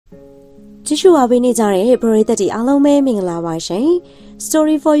继续话俾你知嘅，ပရိသတ်တီအားလုံးပဲမင်္ဂလာပါရှင်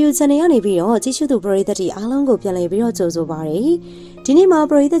Story for you channel ကနေပြီးတော့ကြည့်ရှုသူပရိသတ်တီအားလုံးကိုပြန်လည်ပြီးတော့ကြိုဆိုပါရစေဒီနေ့မှာ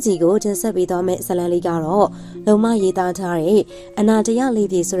ပရိသတ်ကြီးကိုတင်ဆက်ပေးသွားမယ့်ဇာတ်လမ်းလေးကတော့လုံမရေးသားထားတဲ့အနာတရားလေး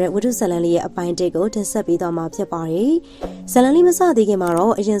ပြည်ဆိုတဲ့ဝတ္ထုဇာတ်လမ်းလေးရဲ့အပိုင်းတစ်ကိုတင်ဆက်ပေးသွားမှာဖြစ်ပါတယ်ဇာတ်လမ်းလေးမစသေးခင်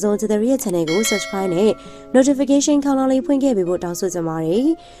မှာတော့အရင်ဆုံးချစ်တဲ့ရဲ့ channel ကို subscribe နဲ့ notification ခေါင်းလောင်းလေးဖွင့်ခဲ့ပေးဖို့တောင်းဆိုချင်ပါတယ်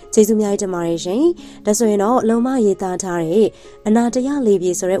ကျေးဇူးများတင်ပါတယ်ရှင်ဒါဆိုရင်တော့လုံမရေးသားထားတဲ့အနာတရား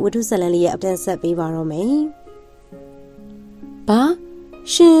လေးပြည်ဆိုတဲ့ဝတ္ထုဇာတ်လမ်းလေးရဲ့အပြန်ဆက်ပေးပါတော့မယ်ဘာ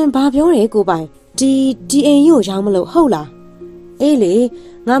ရှင်ဘာပြောရဲကိုပိုင်ဒီအိမ်ကိုရောင်းမလို့ဟုတ်လားအေးလေ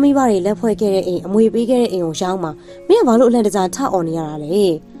ငါမိဘတွေလက်ဖွဲ့ခဲ့တဲ့အိမ်အမွေပေးခဲ့တဲ့အိမ်ကိုရောင်းမှာမင်းကဘာလို့အလန့်တကြားထအော်နေ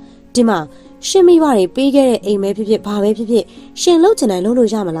ရတာလဲဒီမှာရှင်မိဘတွေပေးခဲ့တဲ့အိမ်ပဲဖြစ်ဖြစ်ဘာပဲဖြစ်ဖြစ်ရှင်လှုပ်ချင်တိုင်း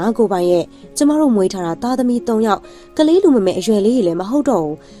လှုပ်လို့ရမလားကိုပိုင်ရဲ့ကျမတို့မွေးထားတာသားသမီး3ယောက်ကလေးလူမမဲအရွယ်လေးကြီးလည်း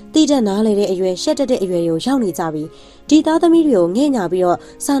မဟုတ်တော့ဘူးတိတက်နားလေတဲ့အရွယ်ရှက်တက်တဲ့အရွယ်ကိုရောက်နေကြပြီဒီသားသမီးတွေကိုငဲ့ညာပြီးတော့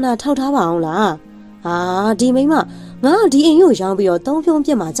စာနာထောက်ထားပါအောင်လားဟာဒီမိမငါဒီအိမ်ကိုရောင်းပြီးတော့3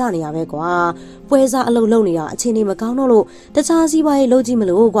ဖြုံးပြစ်မှာကြနေရပဲကွာပွဲစားအလုပ်လုပ်နေတာအချိန်နေမကောင်းတော့လို့တခြားစီးပွားရေးလုပ်ကြည့်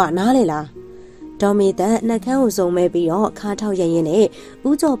မလို့ကွာနားလေလားဒေါ်မီတန်နှက်ခမ်းကိုစုံမဲပြီးတော့ခါထောက်ရရင်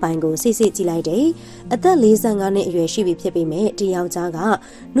နဲ့ဦးကျော်ပိုင်ကိုစိတ်စိတ်ကြည့်လိုက်တယ်အသက်45နှစ်အရွယ်ရှိပြီဖြစ်ပေမဲ့ဒီယောက်ျား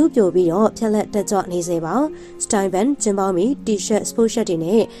ကနှုတ်ပြိုပြီးတော့ဖြက်လက်တက်ကြွနေစေပါစတိုင်ဘန်ဂျင်ပေါင်းမီတီရှပ်စပို့ရှပ်တွေ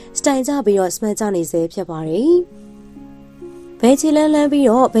နဲ့စတိုင်ကြပြီးတော့စမတ်ကြနေစေဖြစ်ပါတယ်ဘယ်ချီလန်းလန်းပြီး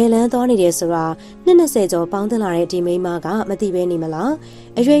တော့ဘယ်လန်းသွားနေတယ်ဆိုတာ20ကျော်ပေါင်းတင်လာတဲ့ဒီမိန်းမကမသိပဲနေမ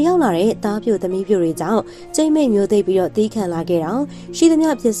လားအရွယ်ရောက်လာတဲ့သားပြိုသမီးပြိုတွေကြောင့်ကျိတ်မိတ်မျိုးသိပ်ပြီးတော့တီးခံလာခဲ့တော့ရှိသမျှ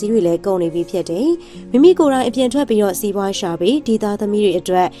ပစ္စည်းတွေလည်းကုန်နေပြီဖြစ်တယ်မိမိကိုယ်တိုင်အပြင်ထွက်ပြီးတော့စီးပွားရှာပြီးဒီသားသမီးတွေအ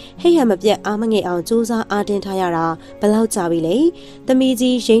တွက်ဟိတ်ရမပြတ်အားမငယ်အောင်စူးစမ်းအားတင်းထားရတာဘယ်လောက်ကြာပြီလဲသမီး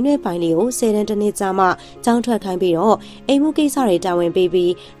ကြီးရိမ့်ရွဲပိုင်လေးကို10တန်းတစ်နှစ်ကြာမှကြောင်းထွက်ခိုင်းပြီးတော့အိမ်မှုကိစ္စတွေတာဝန်ပေး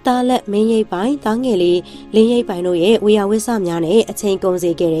ပြီးသားလက်မင်းရိပ်ပိုင်သားငယ်လေးလင်းရိပ်ပိုင်တို့ရဲ့ဝေယဝစ္စများနဲ့အချိန်ကုန်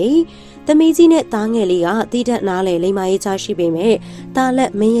စေခဲ့တယ်။သမီးကြီးနဲ့သားငယ်လေးကတီးတက်နားလေလိမ္မာရေးချရှိပေမဲ့သား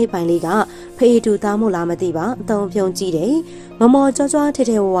လက်မင်းရိပ်ပိုင်လေးကဖေးတူသားမို့လားမသိပါအတုံးဖြုံကြည့်တယ်။မမော်ကြွားထဲ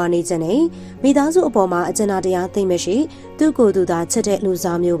ထဲဝဝနေကြတယ်။မိသားစုအပေါ်မှာအကျဉ်းတရားသိမ့်မရှိသူ့ကိုယ်သူသာချက်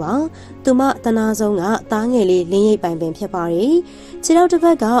တဲ့လူစားမျိုးပါ။သူမတနာဆုံးကသားငယ်လေးလင်းရိပ်ပိုင်ပင်ဖြစ်ပါတယ်။ခြေထောက်တစ်ဖ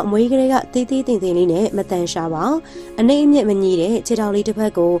က်ကမွေးကလေးကတီးတီးတင်တင်လေးနဲ့မတန်ရှာပါ။အနေအမြင့်မညီတဲ့ခြေထောက်လေးတစ်ဖ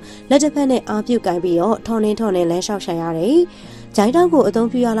က်ကိုလက်တစ်ဖက်နဲ့အားပြုတ်ကင်ပြီးတော့ထော်နေလမ်းလျှောက်ရှာရတယ်။ဂျိုင်းတောက်ကိုအသုံး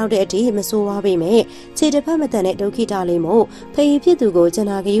ပြုရလောက်တဲ့အထိမဆိုးဝါးပေမဲ့ခြေတစ်ဖက်မတန်တဲ့ဒုက္ခိတလေးမို့ဖေးဖြစ်သူကိုကျန်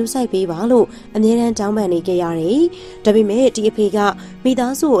နာဂယုစိုက်ပေးပါလို့အမြဲတမ်းတောင်းပန်နေကြရတယ်။ဒါပေမဲ့ဒီအဖေ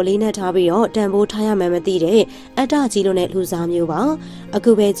ကမိသားစုကိုအလေးနဲ့ထားပြီးတော့တန်ဖိုးထားရမှန်းမသိတဲ့အတ္တကြီးလို့နဲ့လူစားမျိုးပါ။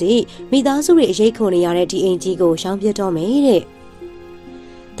အခုပဲကြည့်မိသားစုတွေအရေးခုန်နေရတဲ့ဒီအိမ်ကြီးကိုရှောင်ပြတော့မယ်တဲ့။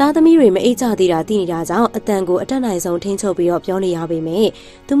သားသမီးတွေမအိတ်ကြသေးတာသိနေတာကြောင့်အတန်ကိုအတက်နိုင်ဆုံးထိန်းချုပ်ပြီးတော့ပြောနေရပေ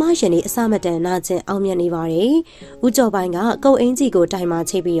မဲ့သူမရှင်နေအစမတန်နာကျင်အောင်မြတ်နေပါတယ်။ဦးကျော်ပိုင်ကကုတ်အင်းကြီးကို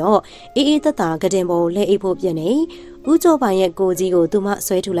တိုင်မှချိတ်ပြီးတော့အေးအေးသက်သာကတင်ပေါ်လက်အိတ်ဖို့ပြင်နေဦးကျော်ပိုင်ရဲ့ကိုကြီးကိုသူမ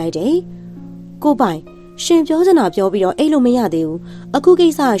ဆွဲထုတ်လိုက်တယ်။ကိုပိုင်ရှင်ပြောချင်တာပြောပြီးတော့အိတ်လို့မရသေးဘူး။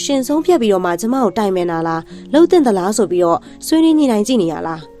အခုကိစ္စရှင်ဆုံးဖြတ်ပြီးတော့မှကျမကိုတိုင်မင်တာလားလှုပ်တင်သလားဆိုပြီးတော့ဆွေးနွေးညှိနှိုင်းကြည့်နေရ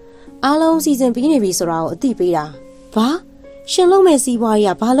လား။အားလုံးစီစဉ်ပြီးနေပြီဆိုတာကိုအသိပေးတာ။ဘာရှင်လုံးမဲ့စီးပွား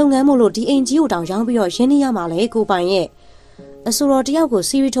ရေးကဘာလုပ်ငန်းမို့လို့ဒီအိမ်ကြီးကိုတောင်ရောင်းပြီးတော့ရင်းနှီးရမှာလဲကိုပိုင်ရဲ့အဆိုတော်တယောက်ကို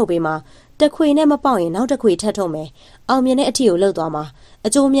စီးရီထုတ်ပေးမှာတခွေနဲ့မပေါက်ရင်နောက်တခွေထပ်ထုတ်မယ်အောင်မြင်တဲ့အထီကိုလှုပ်သွားမှာ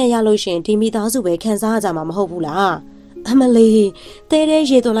အကျိုးမြတ်ရလို့ရှင်ဒီမိသားစုပဲခံစားရကြမှာမဟုတ်ဘူးလားအမ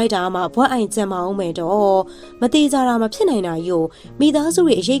လေးတဲတဲရေသွန်လိုက်တာမှဘွက်အိုင်ကြံမအောင်မယ်တော့မသေးကြတာမဖြစ်နိုင်တာကြီးကိုမိ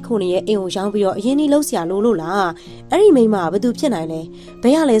သားစုတွေအရေးခုန်နေတဲ့အိမ်ကိုရောင်းပြီးတော့အရင်ကြီးလှုပ်เสียလို့လားအဲ့ဒီမိန်းမကဘာသူဖြစ်နိုင်လဲဘ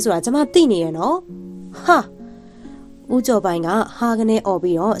ယ်ရလဲဆိုတာကျွန်မသိနေရနော်ဟာဦးကျော်ပိုင်ကဟာ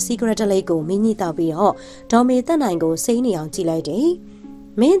ကနေអော်ပြီးတော့ secret တလေးကိုမင်းကြီးတောက်ပြီးတော့ဒေါ်မေတက်နိုင်ကိုစိမ့်နေအောင်ကြည့်လိုက်တယ်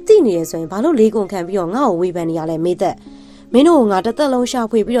။မင်းသိနေရဆိုရင်ဘာလို့လေးကုန်ခံပြီးတော့ငါ့ကိုဝေဖန်နေရလဲမေသက်။မင်းတို့ကငါတစ်သက်လုံးရှာ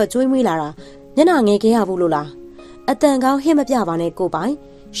ဖွေပြီးတော့ကြွေးမွေးလာတာညနာငယ်ခဲ့ရဘူးလို့လား။အတန်ကောင်းဟစ်မပြပါနဲ့ကိုပိုင်။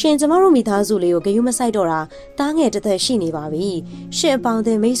ရှင်ကျမတို့မိသားစုလေးကိုဂယုမဆိုင်တော့တာတားငယ်တစ်သက်ရှိနေပါပြီ။ရှင်အပေါင်းတ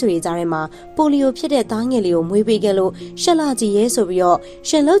င်မိတ်ဆွေကြားထဲမှာပိုလီယိုဖြစ်တဲ့တားငယ်လေးကိုမွေးပေးခဲ့လို့ရှက်လာကြည့်ရဲ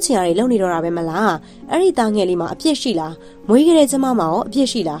ဆိုပြီးတော့ရှင်လှုပ်ချင်ရတွေလှုပ်နေတော့တာပဲမလား။အဲ့ဒီတားငယ်လေးမှာအပြစ်ရှိလား။မွေးခဲ့တဲ့ကျမမှာရောအပြစ်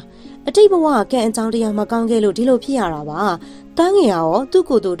ရှိလား။အတိတ်ဘဝကံအကြောင်းတရားမကောင်းခဲ့လို့ဒီလိုဖြစ်ရတာပါ။တားငယ်ရောသူ့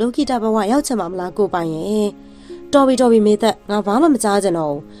ကိုယ်သူဒုက္ခိတဘဝရောက်ချင်မှာမလားကိုပိုင်ရဲ့။တော်ပြီမေသက်ငါဘာမှ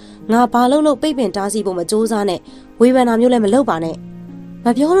မကြားကြတော့ဘူး။ငါဘာလို့ပိတ်ပင်တားဆီးဖို့မစူးစမ်းနဲ့ဝေဖန်တာမျိုးလည်းမလုပ်ပါနဲ့။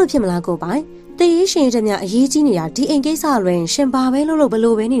မပြောလို့ဖြစ်မလားကိုပိုင်တည်ရရှင်တည်းများအရေးကြီးနေတာဒီအိမ်ကိစ္စလွင်ရှင်ဘာပဲလို့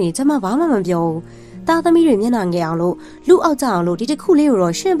ဘလို့ပဲနေကျမဘာမှမပြောဘူးသားသမီးတွေမျက်နှာငယ်အောင်လို့လူအောက်ကြအောင်လို့ဒီတစ်ခုလေးကို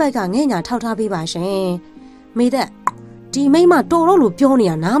တော့ရှင်ဘက်ကငဲ့ညာထောက်ထားပေးပါရှင်မိသက်ဒီမိမတော်တော့လို့ပြောနေ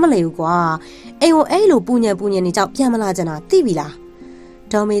တာနားမလည်ဘူးကွာအိမ်ကိုအဲ့လိုပူညံနေကြောက်ပြန်မလာကြတာသိပြီလား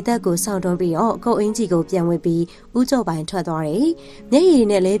ဒေါ်မေသက်ကိုစောင့်တွန်းပြီးတော့ကိုအင်းကြီးကိုပြန်ဝင်ပြီးဦးကျော်ပိုင်ထွက်သွားတယ်မျက်ရည်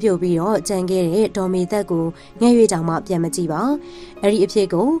နဲ့လဲပြိုပြီးတော့ကြံခဲ့တဲ့ဒေါ်မေသက်ကိုငဲ့ရွေးတောင်မှပြန်မကြည့်ပါအဲ့ဒီအဖြစ်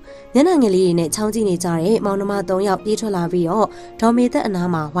ကိုမျက်နှာငယ်လေးတွေနဲ့ချောင်းကြည့်နေကြတဲ့မောင်နှမ3ယောက်ပြေးထွက်လာပြီးတော့ဒေါ်မေသက်အနား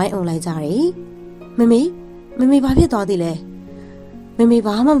မှာဝိုင်းအောင်လိုက်ကြတယ်မမေဘာဖြစ်သွားသေးလဲ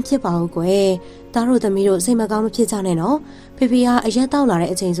မမေဘာမှမဖြစ်ပါဘူးကွယ်သားတို့သမီးတို့စိတ်မကောင်းမဖြစ်ကြနဲ့နော်ဖေဖေကအရက်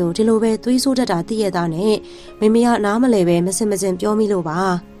တောက်လာတဲ့အချိန်ဆိုဒီလိုပဲသွေးဆိုးတတ်တာသိရတာနဲ့မမေကနားမလဲပဲမစင်မ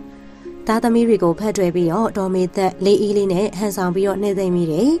စင်ပြောမိလို့ပါသားသမီးတွေကိုဖက်ထွယ်ပြီးတော့ဒေါ်မေသက်လေးအီးလေးနဲ့ဟန်ဆောင်ပြီးတော့နှိမ့်သိ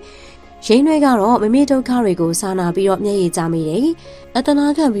မ့်မိတယ်ရင်းနှွဲကတော့မမေဒုက္ခတွေကိုစာနာပြီးတော့မျက်ရည်ကျမိတယ်အ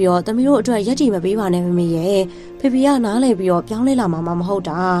တနာခံပြီးတော့သမီးတို့အတွက်ရက်တီမပေးပါနဲ့မမေရဲ့ဖေဖေကနားလဲပြီးတော့ပြောင်းလဲလာမှာ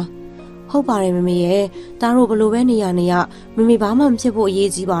မဟုတ်တာဟုတ်ပါတယ်မမေရဲ့သားတို့ဘလို့ပဲနေရမမေဘာမှမဖြစ်ဖို့အ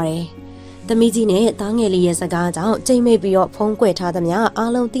ရေးကြီးပါတယ်သမီးကြီးနဲ့သားငယ်လေးရဲ့စကားကြောင့်ကြိတ်မိတ်ပြီးတော့ဖုံးကွယ်ထားသမျှ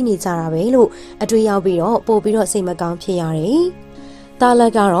အားလုံးသိနေကြတာပဲလို့အတွေ့ရောက်ပြီးတော့ပို့ပြီးတော့စိတ်မကောင်းဖြစ်ရတယ်။သားလ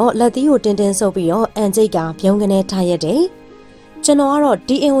က်ကတော့လက်သီးကိုတင်းဆုပ်ပြီးတော့အန်ကျိတ်ကပြုံးကနေထားရတယ်။ကျွန်တော်ကတော့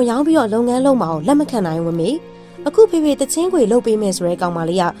ဒီအိမ်ကိုရောင်းပြီးတော့လုပ်ငန်းလုပ်မအောင်လက်မခံနိုင်ဘူးမေ။အခုဖေဖေတချင်းခွေလုပ်ပေးမယ်ဆိုတဲ့ကောင်မ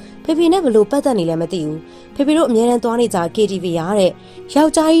လေးကဖေဖေနဲ့ဘလို့ပတ်သက်နေလဲမသိဘူး။ဖေဖေတို့အမြဲတမ်းသွားနေကြ KTV ရတဲ့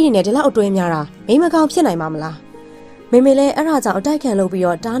ယောက်ျားကြီးတွေနဲ့ဒီလောက်အတွဲများတာမိမကောင်ဖြစ်နိုင်မှာမလား။မေမေလည်းအဲ့ဒါကြောင့်အတိုက်ခံလုပ်ပြီး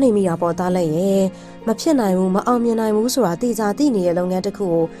တော့တားနေမိတာပေါ်သားလိုက်ရဲ့မဖြစ်နိုင်ဘူးမအောင်မြင်နိုင်ဘူးဆိုတာသိကြသိနေတဲ့လုပ်ငန်းတစ်ခု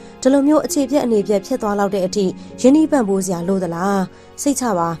ကိုဒီလိုမျိုးအခြေပြက်အနေပြက်ဖြစ်သွားလောက်တဲ့အထိရင်းနှီးပံ့ပိုးစရာလိုသလားစိတ်ချ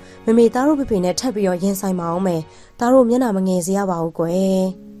ပါမေမေသားတို့ဖေဖေနဲ့ထပ်ပြီးတော့ရင်ဆိုင်မအောင်မယ်သားတို့မျက်နှာမငယ်စေရပါဘူးကွယ်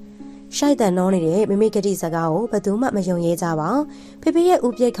ရှိုက်တန်နှောနေတဲ့မိမိကတိစကားကိုဘယ်သူမှမယုံရဲကြပါဖေဖေရဲ့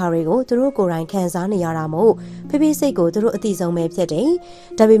ဥပြက်ခါတွေကိုသူတို့ကိုယ်တိုင်ခံစားနေရတာမို့ဖေဖေစိတ်ကိုသူတို့အတိဆုံးပဲဖြစ်တယ်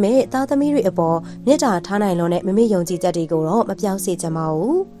ဒါပေမဲ့သားသမီးတွေအပေါ်မေတ္တာထားနိုင်လို့နဲ့မိမိယုံကြည်ချက်တွေကိုတော့မပြောင်းစေချင်ပါ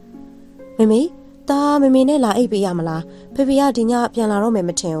ဘူးမိမိသားမိမိနဲ့လာအိပ်ပေးရမလားဖေဖေကဒီညပြန်လာတော့မယ်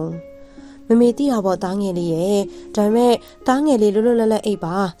မထင်ဘူးမမေတိတာပေါ့သားငယ်လေးရဲ့ဒါပေမဲ့သားငယ်လေးလွတ်လွတ်လပ်လပ်အိပ်ပါ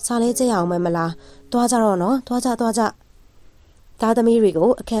စားလဲကြရအောင်မလားသွားကြတော့နော်သွားကြသားသမီးတွေကို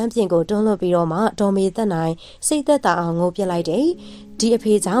အခန်းပြင်ကိုတွန်းလွှတ်ပြီးတော့မှဒေါ်မေသက်နိုင်စိတ်သက်သာအောင်ငိုပြလိုက်တယ်။ဒီ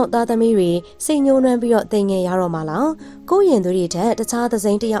အဖေကြောင့်သားသမီးတွေစိတ်ညှိုးနှွမ်းပြီးတော့တိမ်ငယ်ရတော့မှလား။ကိုယ့်ရင်သူတွေထက်တခြား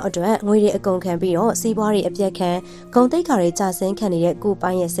သစိမ်းတယောက်အတွက်ငွေတွေအကုန်ခံပြီးတော့စီးပွားတွေအပြက်ခံဂုံတိတ်ခါတွေကြာဆင်းခံနေတဲ့ကို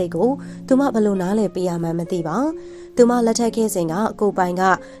ပိုင်ရဲ့စိတ်ကိုသူမဘလို့နားလဲပေးရမှန်းမသိပါ။သူမလက်ထက်ခဲ့စဉ်ကကိုပိုင်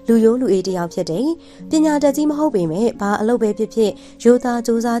ကလူရိုးလူအေးတယောက်ဖြစ်တယ်။ပညာတတ်ကြီးမဟုတ်ပေမဲ့ဘာအလုပ်ပဲဖြစ်ရိုးသား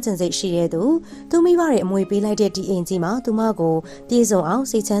ကြိုးစားခြင်းစိတ်ရှိတဲ့သူမိဘတွေအမွေပေးလိုက်တဲ့ဒီအိမ်ကြီးမှာသူမကိုပြေဆုံး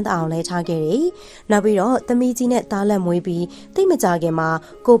အောင်စိတ်ချမ်းသာအောင်လဲထားခဲ့တယ်။နောက်ပြီးတော့သမီးကြီးနဲ့သားလက်မွေးပြီးတိတ်မကြခင်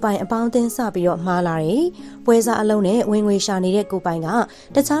မှာကိုပိုင်အပေါင်းအသင်းစပြီးတော့မှားလာတယ်။ပွဲစားအလုံးနဲ့ဝင်ငွေရှာနေတဲ့ကိုပိုင်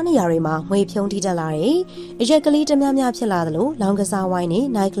ကတခြားနေရာတွေမှာငွေဖြုံးထိတက်လာတယ်။အရက်ကလေးတများများဖြစ်လာသလိုလောင်ကစားဝိုင်း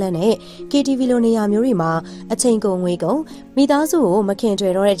နဲ့နိုင်ကလန်နဲ့ KTV လိုနေရာမျိုးတွေမှာအချိန်ကုန်ငွေကုန်မိသားစုကိုမ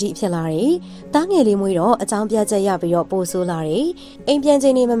ခင်ထွယ်တော့တဲ့အထိဖြစ်လာတယ်။တားငယ်လေးမွေးတော့အကြောင်းပြချက်ရပြီးတော့ပို့ဆိုးလာတယ်။အိမ်ပြန်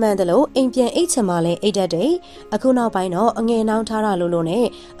ချိန်နေမမှန်တယ်လို့အိမ်ပြန်အိတ်ချင်မှလည်းအိတ်တတ်တယ်။အခုနောက်ပိုင်းတော့အငယ်နှောင်းထားတာလို့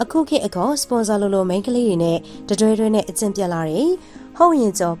နဲ့အခုခေတ်အခေါ်စပွန်ဆာလိုမိန်းကလေးတွေနဲ့တတွဲနဲ့အကျင့်ပြတ်လာတယ်။ဟုတ်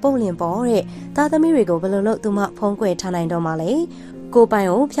ရင်ကျော်ပုံလင်ပေါ်တဲ့သားသမီးတွေကိုဘယ်လိုလုပ်သူမှဖုံးကွယ်ထားနိုင်တော့မှလဲကိုပိုင်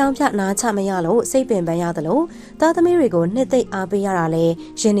ကိုဖြောင်းဖြနားချမရလို့စိတ်ပင်ပန်းရတယ်လို့သားသမီးတွေကိုနှစ်သိမ့်အားပေး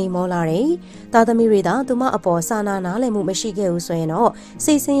ရတာလဲရင်နေမောလာတယ်သားသမီးတွေသာသူမအပေါ်စာနာနားလည်မှုမရှိခဲ့ဘူးဆို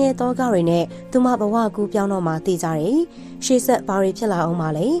ရင်တော့စိတ်ဆင်းရဲသောကတွေနဲ့သူမဘဝကူပြောင်းတော့မှသိကြတယ်ရှေ့ဆက်ဘာတွေဖြစ်လာအောင်မ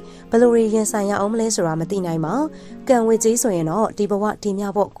လဲဘလို့တွေရင်ဆိုင်ရအောင်မလဲဆိုတာမသိနိုင်ပါကံဝေကြီးဆိုရင်တော့ဒီဘဝဒီမြ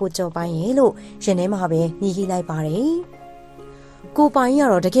ဖို့ကိုကြော်ပိုင်ရဲ့လို့ရင်ထဲမှာပဲမြည်ကြီးလိုက်ပါတယ်ကိုပိုင်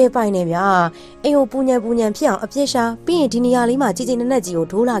ရတော့တကယ်ပိုင်နေဗျာအိမ်ကိုပူညံဖြစ်အောင်အပြစ်ရှာပြီးရင်ဒီနေရာလေးမှာကြီးနက်ကြီးကို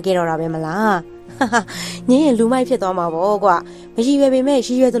ဒိုးလာခဲ့တော့တာပဲမလားညင်းရင်လူမိုက်ဖြစ်သွားမှာပေါ့ကွာမရည်ရွယ်ပေမဲ့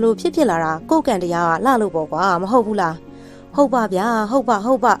ရည်ရွယ်သလိုဖြစ်လာတာကိုကံတရားကလှလို့ပေါ့ကွာမဟုတ်ဘူးလားဟုတ်ပါဗျာဟုတ်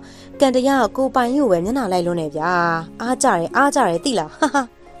ပါကံတရားကိုပိုင်ရုပ်ပဲမျက်နှာလိုက်လွန်းနေဗျာအားကြတယ်သိ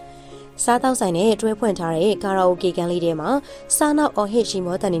လားစားတောက်ဆိုင်နဲ့တွဲဖွင့်ထားတဲ့ကာရာအိုကေကန်လေးထဲမှာစားနောက်အော်ဟစ်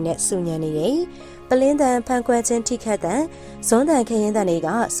ရှိမောတန်နေနဲ့စူညံနေတယ်ပလင်းတန်ဖန်ခွဲခြင်းထိခတ်တန်ဇွန်းတန်ခရင်တန်တွေ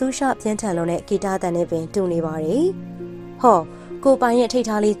ကဆူရှပြင်းထန်လုံးနဲ့ဂီတတန်နဲ့ပင်တူနေပါတယ်ဟောကိုပိုင်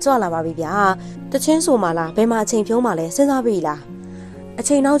ရဲ့ထိတ်ထားလေးကြွလာပါပြီဗျာတချင်းဆိုမှလားဘယ်မှာအချိန်ဖြုံးမှလဲစဉ်းစားပြီလား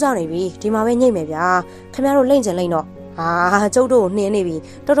အချိန်နောက်ကျနေပြီဒီမှာပဲညိတ်မယ်ဗျာခင်ဗျားတို့လိမ့်ချင်လိမ့်တော့ဟာကျုပ်တို့နှင်းနေ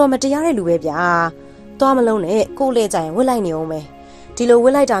ပြီတော်တော်မတရားတဲ့လူပဲဗျာသွားမလုံးနဲ့ကို့လေကြရင်ဝစ်လိုက်နေအောင်မယ်ဒီလို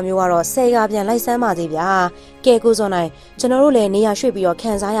ဝစ်လိုက်တာမျိုးကတော့ဆယ်ကပြန်လိုက်စမ်းပါသေးဗျာကဲကိုစောနိုင်ကျွန်တော်တို့လည်းနေရာရွှေ့ပြီးတော့ခံ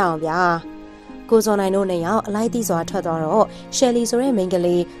စားရအောင်ဗျာကိုစောနိုင်တို့နဲ့ရောက်အလိုက်သီးစွာထွက်သွားတော့ရှယ်လီဆိုတဲ့မိန်း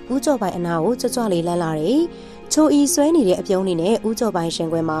ကလေးဦးကျော်ပိုင်အနာကိုကြွလေးလန်းလာတယ် ချိုဤဆွဲနေတဲ့အပြုံးလေးနဲ့ဦးကျော်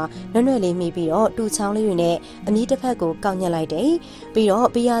ပိုင်ရှင်ခွဲမှာလွတ်လွတ်လေးမိပြီးတော့တူချောင်းလေးတွေနဲ့အမြင့်တစ်ဖက်ကိုကောက်ညက်လိုက်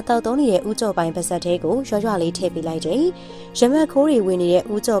တယ်ပြီးတော့ဘီယာတောက်သုံးနေတဲ့ဦးကျော်ပိုင်ပါဇက်သေးကိုရွရွလေးထည့်ပေးလိုက်တယ်ရမက်ခိုးတွေဝင်နေ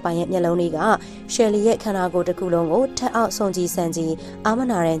တဲ့ဦးကျော်ပိုင်ရဲ့မျက်လုံးလေးကရှယ်လီရဲ့ခန္ဓာကိုယ်တစ်ခုလုံးကိုထက်အောက်ဆုံကြည့်ဆန်းကြည့်အာ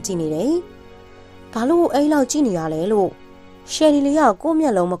မနာရန်ကြည့်နေတယ်ဘာလို့အဲ့လောက်ကြည့်နေရလဲလို့ရှယ်လီလေးကကိုယ့်မျက်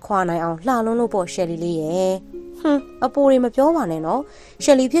လုံးမခွာနိုင်အောင်လှလွန်းလို့ပေါ့ရှယ်လီလေးရဲ့အပိုတွေမပြောပါနဲ့နော်ရှ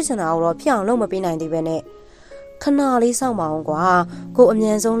ယ်လီဖြစ်ချင်တာတော့ဖြစ်အောင်လုပ်မပေးနိုင်သေးပဲနဲ့ခဏလေးစောင့်ပါအောင်ကွာကို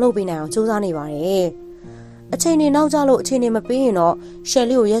အမြန်ဆုံးလုပ်ပေးနိုင်အောင်စူးစမ်းနေပါတယ်အချိန်နေနောက်ကျလို့အချိန်နေမပေးရင်တော့ရှယ်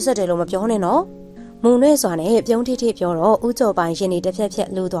လီကိုရက်ဆက်တယ်လို့မပြောနဲ့နော်မုံနဲ့စွာနဲ့ပြုံးထိထိပြောတော့ဦးကျော်ပိုင်ရင်နေ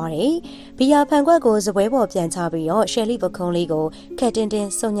တစ်ဖြက်ဖြက်လူသွားတယ်ဘီယာဖန်ခွက်ကိုစပွဲပေါ်ပြန်ချပြီးတော့ရှယ်လီပခုံးလေးကိုခက်တင်းတင်း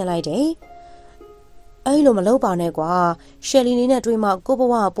စုံညက်လိုက်တယ်အဲ့လိုမလုပ်ပါနဲ့ကွာရှယ်လီလေးနဲ့တွေ့မှကို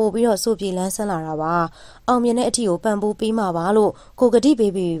ဘဝပို့ပြီးတော့စိုးပြေလန်းဆန်းလာတာပါအောင်မြင်တဲ့အထီကိုပံပိုးပေးမှာပါလို့ကို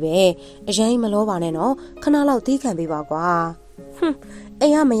ကတိပေးပြီးပဲအရင်မလောပါနဲ့နော်ခဏလောက်သီးခံပေးပါ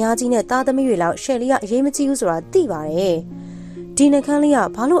ကွာအိမ်ကမယားကြီးနဲ့သားသမီးတွေလောက်ရှယ်လီကအရေးမကြီးဘူးဆိုတာသိပါတယ်ဒီနှခမ်းလေး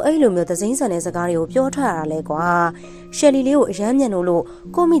ကဘာလို့အဲ့လိုမျိုးသစိမ်းဆန်တဲ့စကားတွေကိုပြောထားရတာလဲကွာရှယ်လီလေးကိုအယမ်းမြင်လို့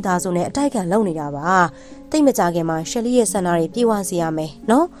ကိုမိသားစုနဲ့အတိုက်ခံလုပ်နေတာပါတိတ်မကြခင်မှာရှယ်လီရဲ့ဆန္ဒတွေပြေဝစေရမယ်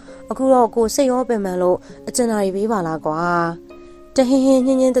နော်အခုတော့ကိုစိတ်ရောပင်ပန်းလို့အကျဉ်းတွေပေးပါလားကွာတဟင်းဟင်းည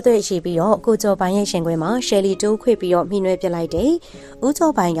င်းညင်းတွေ့ရှိပြီးတော့ကိုကျော်ပိုင်ရဲ့ရှင်ခွဲမှာရှယ်လီတိုးခွေပြီးတော့မိနွဲပြလိုက်တယ်ဦး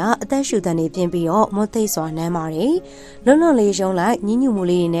ကျော်ပိုင်ကအသက်ရှူတန်နေပြင်းပြီးတော့မွတ်သိပ်စွာနမ်းပါတယ်လွတ်လွတ်လေးရုံးလိုက်ညှဉ်းညူမှု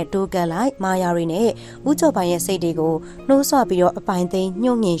လေးတွေနဲ့တိုးကပ်လိုက်မာယာတွေနဲ့ဦးကျော်ပိုင်ရဲ့စိတ်တွေကိုနှိုးဆွပြီးတော့အပိုင်သိမ်း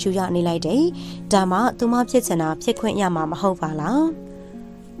ညှို့ငင်ယူရနေလိုက်တယ်ဒါမှသူမဖြစ်ချင်တာဖြစ်ခွင့်ရမှာမဟုတ်ပါ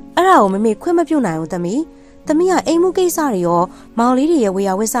လားအဲ့ဒါကိုမမေခွင့်မပြုနိုင်ဘူးသမီးကအိမ်မှုကိစ္စတွေရောမောင်လေးတွေရဲ့ဝေ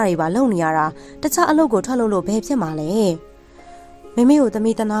ယဝစ္စတွေပါလုပ်နေရတာတခြားအလုပ်ကိုထွက်လို့ဘယ်ဖြစ်မှာလဲမေကိုသ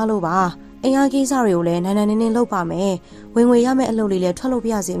မီးတနာလို့ပါအိမ်အားကိစ္စတွေကိုလည်းနိုင်နေလုပ်ပါမယ်ဝင်ငွေရမယ့်အလုပ်လေးလ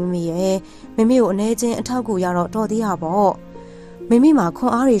ည်းထွက်လို့ပြရစီမေရဲ့မေကိုအနေချင်းအထောက်ကူရတော့တော်သေးတာပေါ့မေ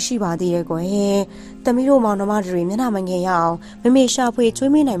မှာခွန်အားတွေရှိပါသေးရဲ့ကွယ်သမီးတို့မောင်နှမတွေမျက်နှာမငယ်ရအောင်မေရှာဖွေ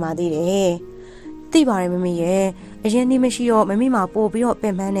ကျွေးမွေးနိုင်ပါသေးတယ်သိပါတယ်မေရဲ့အရင်နေ့မရှိတော့မမှာပို့ပြီးတော့ပ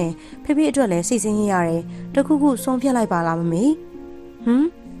င်ပန်းနေဖေအတွက်လည်းစိတ်ဆင်းရရတယ်တခုခုဆုံးဖြတ်လိုက်ပါလားမမေ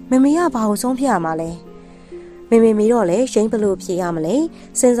ကဘာကိုဆုံးဖြတ်ရမှာလဲမေတော့လေရှိန်ဘလို့ဖြေရ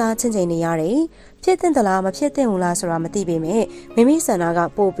မလဲစဉ်းစားချင်းချင်းနေရတယ်ဖြစ်တဲ့တလားမဖြစ်တဲ့ဘူးလားဆိုတာမသိပေမဲ့မေဆန္ဒ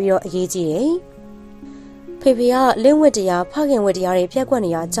ကပို့ပြီးတော့အရေးကြီးတယ်ဖေကလင်းဝတ်တရားဖခင်ဝတ်တရားတွေဖြက်ကွက်နေ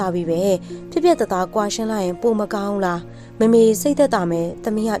ရကြပြီပဲပြက်သားကွာရှင်းလိုက်ရင်ပိုမကောင်းလားမေစိတ်သက်သာမယ်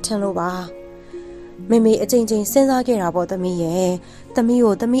သမီးကထင်လို့ပါမေအချိန်ချင်းစဉ်းစားခဲ့တာပေါ့သမီးရဲ့သမီး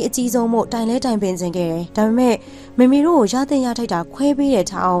ကိုသမီးအကြီးဆုံးမို့တိုင်လဲတိုင်ပင်ခြင်းခဲ့တယ်ဒါပေမဲ့မေတို့ကိုရတဲ့ရထိုက်တာခွဲပေး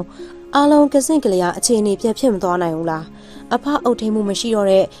တဲ့ထောင်အားလုံးကစင့်ကလေးအခြေအနေပြတ်ဖြစ်မသွားနိုင်ဘူးလားအဖအုပ်ထိန်မှုမရှိတော့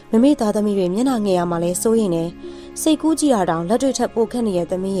တဲ့မေသားသမီးတွေမျက်နှာငယ်ရမှာလဲစိုးရင်နေစိတ်ကူးကြည့်တာတောင်လက်တွေ့ထက်ပိုခက်နေတဲ့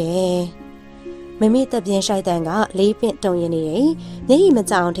သမီးရဲ့မေတက်ပြင်းရှိုက်တန်ကလေးပင့်တုံရင်နေတယ်မျက်ရည်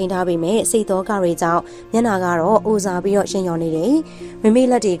မကြအောင်ထိန်းထားပေမဲ့စိတ်သောကတွေကြောင့်မျက်နှာကတော့အိုစားပြီးတော့ရှင်ရော်နေတယ်မေ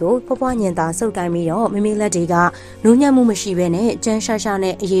လက်တွေကိုဖွားဖွားညင်သာစုပ်ကိုင်းပြီးတော့မေလက်တွေကနူးညံ့မှုမရှိဘဲနဲ့ကြမ်းရှာရှာ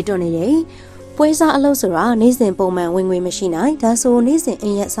နဲ့အေးတွန်းနေတယ်ပွဲစားအလုပ်ဆိုတာနေ့စဉ်ပုံမှန်ဝင်ငွေမရှိနိုင်ဒါဆိုနေ့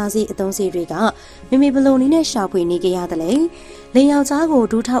စဉ်အိမ်ရက်စားစီးအသုံးစီတွေကမေဘလုံနည်းနဲ့ရှာဖွေနေကြရတယ်လေလင်ယောက်ျားကို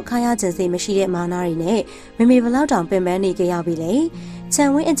ဒူးထောက်ခါရခြင်းစိမရှိတဲ့မာနာတွေနဲ့မေဘလောက်တောင်ပင်ပန်းနေကြရပြီလေခြံ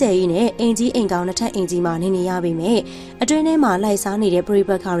ဝင်းအကျယ်ကြီးနဲ့အင်ကြီးအိမ်ကောင်းနှစ်ထပ်အင်ကြီးမှာနေရပြီမဲ့အတွင်းထဲမှာလိုက်စားနေတဲ့ပရိ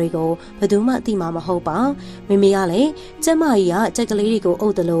ပတ်ခါတွေကိုဘယ်သူမှသိမှာမဟုတ်ပါမေကလည်းကျမကြီးကကြက်ကလေးတွေ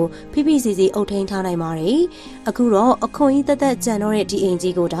ကိုအုပ်တယ်လို့ဖိစီစီအုပ်ထိန်ထားနိုင်ပါတယ်အခုတော့အခွန်ကြီးတက်ကြံတော့တဲ့ဒီ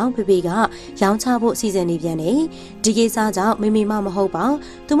အင်ကြီးကိုတောင်ဖေကရောင်းချဖို့စီစဉ်နေပြန်တယ်ဒီကိစ္စကြောင့်မေမမဟုတ်ပါ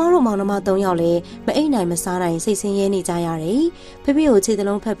သူမတို့မောင်နှမ၃ယောက်လည်းမအိမ်နိုင်မစားနိုင်စိတ်ဆင်းရဲနေကြရတယ်ဖေကိုခြေ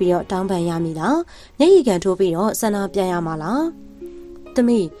သလုံးဖက်ပြီးတော့တောင်းပန်ရမည်လားမျက်ရည်ကန်ထိုးပြီးတော့ဆန္ဒပြရမှာလားသ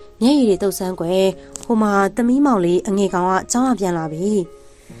မီးမျက်ရည်တွေတုပ်ဆန်းကွယ်ဟိုမှာသမီးမောင်လေးအငယ်ကောင်ကကျောင်းအပြန်လာပြီ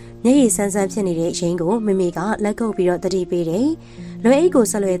မျက်ရည်ဆန်းဆန်းဖြစ်နေတဲ့ရင်းကိုမေကလက်ကုပ်ပြီးတော့တတိပေးတယ်လွယ်အိတ်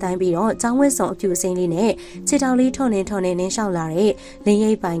ကိုဆက်လွယ်တိုင်းပြီးတော့ကျောင်းဝတ်စုံအဖြူအစိမ်းလေးနဲ့ခြေထောက်လေးထွန်နေနင်းလျှောက်လာတဲ့လင်း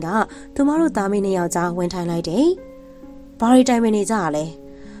ရိပ်ပိုင်ကသူမတို့သားမီးနှစ်ယောက်ကြားဝင်ထိုင်လိုက်တယ်ဘာရီတိုင်မနေကြ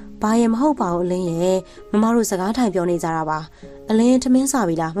ရလဲဘာရင်မဟုတ်ပါဘူးအလင်းရဲ့မမတို့စကားထိုင်ပြောနေကြတာပါအလင်းထမင်းစား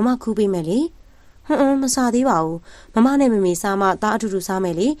ပြီလားမမခူးပေးမယ်လေမစားသေးပါဘူးမမနဲ့မေစားမသားအတူတူစားမ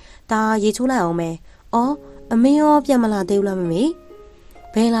ယ်လေဒါရေချိုးလိုက်အောင်မယ်အော်အမေရောပြန်မလာသေးဘူးလားမေ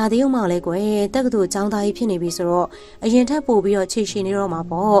ဘယ်လာသေးအောင်မလဲကွယ်တက္ကသိုလ်ကျောင်းသားကြီးဖြစ်နေပြီဆိုတော့အရင်ထက်ပို့ပြီးတော့ခြေရှင်နေတော့မှာ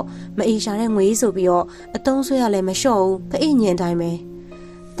ပေါ့မအေးရှာတဲ့ငွေဆိုပြီးတော့အတုံးဆွဲရလဲမလျှော့ဘူးဖအိညင်တို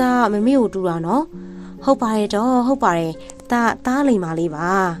င်းပဲဒါမမေကိုတူတာနော်ဟုတ်ပါတယ်တော့ဟုတ်ပါတယ်ဒါလိမ်မာလေး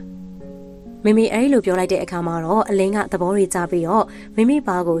ပါ မိမိအဲ့လိုပြောလိုက်တဲ့အခါမှာတော့အလင်းကသဘော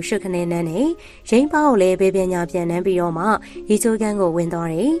တွေကြားပြီးတော့မိမိပါကိုရှုခနဲ့နန်းနေရင်းပါကိုလည်းဘေးပညာပြန်နှမ်းပြီးတော့မှရေချိုးကန်းကိုဝင်သွား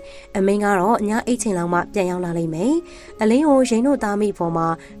တယ်။အမင်းကတော့ညအိတ်ချိန်လောက်မှပြန်ရောက်လာလိမ့်မယ်။အလင်းကိုရင်းတို့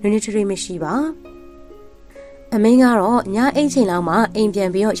သားမိပေါ်မှာနွေးနွေးထွေးထွေးမရှိပါ။အမင်းကတော့ညအိတ်ချိန်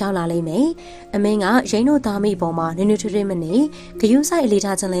လောက်မှအိမ်ပြန်ပြီးတော့ရောက်လာလိမ့်မယ်။အမင်းကရင်းတို့သားမိပေါ်မှာနွေးနွေးထွေးထွေးမနေဂယုဆိုင်အ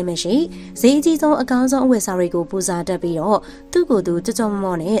လေးထားခြင်းလည်းမရှိဈေးအကြီးဆုံးအကောင်းဆုံးအဝတ်စားတွေကိုပူဇော်တတ်ပြီးတော့သူ့ကိုယ်သူကြောကြော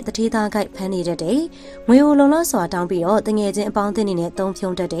မော့နဲ့တထေးသားကိုက်ဖမ်းနေတတ်တယ်။ငွေကိုလုံလောက်စွာတောင်းပြီးတော့တငယ်ချင်းအပေါင်းအသင်းတွေနဲ့သုံး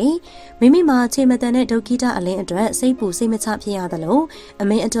ဖြုံတတ်တယ်။မိမိမှာခြေမတန်တဲ့ဒုက္ခိတအလင်းအတွက်စိတ်ပူစိတ်မချဖြစ်ရသလို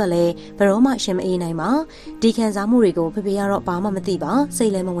အမင်းအတွက်လည်းဘယ်တော့မှရှင်မအေးနိုင်ပါ။ဒီခံစားမှုတွေကိုဖေဖေကတော့ဘာမှမသိပါစိ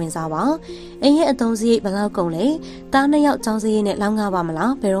တ်လည်းမဝင်စားပါ။အိမ်ရဲ့အသုံးစရိတ်ဘယ်လောက်ကုန်လဲတားနှစ်ယောက်ចောင်းစည်းနဲ့လောင်းကားပါမ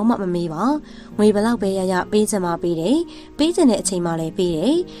လားဘယ်တော့မှမမေးပါငွေဘလောက်ပဲရပေးချင်မှပေးတယ်ပေးချင်တဲ့အချိန်မှလည်းပေး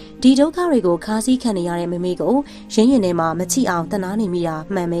တယ်ဒီဒုက္ခတွေကိုခါးစည်းခံနေရတဲ့မိမိကိုရင်းရင်ထဲမှာမချိအောင်တနာနေမိတာ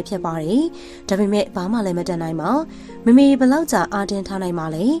မှန်ပဲဖြစ်ပါတယ်ဒါပေမဲ့ဘာမှလည်းမတန်နိုင်ပါမိမိဘလောက်ကြာအာတင်ထား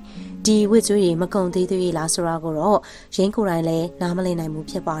နိုင်ပါလဲဒီဝစ်ကျွေးတွေမကုံသေးသေးလားဆိုတာကိုတော့ရင်းကိုယ်တိုင်လည်းနားမလည်နိုင်ဘူး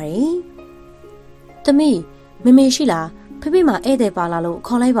ဖြစ်ပါတယ်သမီးမိရှိလားဖေဖေမှဧည့်သည်ပါလာလို့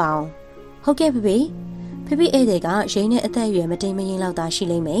ခေါ်လိုက်ပါအောင်ဟုတ်ကဲ့ဖေဖေဧည့်သည်ကရင်းနဲ့အသက်အရွယ်မတိမ်မယိမ်းလောက်သာရှိ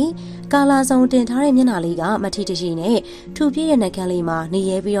လိမ့်မယ်။ကာလာဆောင်တင်ထားတဲ့မျက်နှာလေးကမထီတရှိနဲ့ထူပြည့်ရဲ့နှကန်းလေး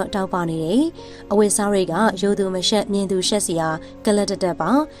မှာနေရဲပြီးတော့တောက်ပနေတယ်။အဝတ်စားတွေကရိုသူမရှက်မြင်သူရှက်စီယာကလတ်တက်ပါ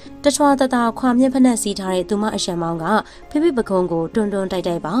။တချွာတတာခွာမြက်ဖက်နဲ့စီးထားတဲ့သူမအရှံမောင်းကဖေပကုံကိုတွန်း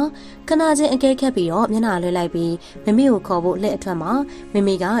တိုက်ပါ။ခဏချင်းအကဲခတ်ပြီးတော့မျက်နှာလွှဲလိုက်ပြီးမမေကိုခေါ်ဖို့လက်အထွက်မှာ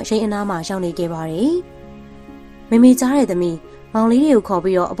မမေကရိတ်အနားမှာရောက်နေခဲ့ပါတယ်။မမေကြားတဲ့သမီးမောင်လေးတွေကိုခေါ်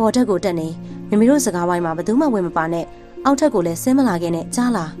ပြီးတော့အပေါ်တက်ကိုတက်နေမမေတို့စကားဝိုင်းမှာဘယ်သူမှဝင်မပါနဲ့အောက်ထက်ကိုလည်းဆင်းမလာခဲ့နဲ့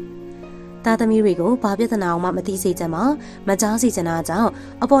ကြားလားသားသမီးတွေကိုဘာပြဿနာအောင်မှမသိစေချင်ပါမကြားစီချင်တာကြော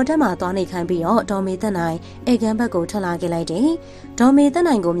င့်အပေါ်တက်မှာသွားနေခိုင်းပြီးတော့ဒေါ်မေတက်နိုင်ဧကန်ဘက်ကိုထွက်လာခဲ့လိုက်တယ်ဒေါ်မေတက်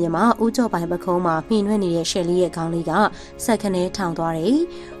နိုင်ကိုမြင်မှဦးကျော်ပိုင်ပခုံးမှာမှီနှွဲ့နေတဲ့ရှယ်လီရဲ့ခေါင်းလေးကဆက်ခနဲထောင်သွားတယ်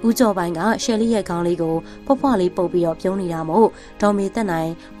ဦးကျော်ပိုင်ကရှယ်လီရဲ့ခေါင်းလေးကိုဖွားဖွားလေးပုတ်ပြီးတော့ပြုံးနေတာမို့ဒေါ်မေတက်နိုင်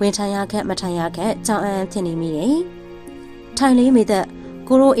ဝင်ထိုင်ရခက်မထိုင်ရခက်ကြောင်အန်းဖြစ်နေမိတယ်ထိုင်လေးမေသက်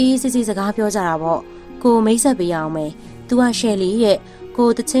ကိုရိုအေးစစ်စစ်စကားပြောကြတာပေါ့ကိုမိတ်ဆက်ပေးရအောင်မယ်သူကရှယ်လီရဲ့ကို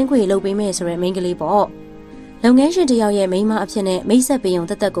တချင်းခွေလုပ်ပေးမယ်ဆိုရဲမိန်းကလေးပေါ့လုပ်ငန်းရှင်တယောက်ရဲ့မိန်းမအဖြစ်နဲ့မိတ်ဆက်ပေးုံ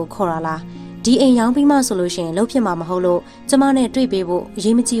တက်တက်ကိုခေါ်လာလားဒီအိမ်ရောင်းပြီးမှဆိုလို့ရှိရင်လုပ်ဖြစ်မှာမဟုတ်လို့ကျမနဲ့တွေ့ပေးဖို့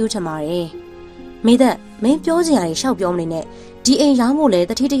အရေးမကြီးဘူးထင်ပါတယ်မိသက်မင်းပြောချင်ရတယ်ရှောက်ပြောမနေနဲ့ဒီအိမ်ရော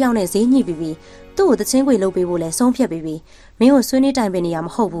င်းဖို့လဲတတိတယောက်နဲ့ဈေးညှိပြီးသူ့ကိုတချင်းခွေလုပ်ပေးဖို့လဲဆုံးဖြတ်ပြီးမင်းကိုဆွေးနွေးတိုင်ပင်နေရမ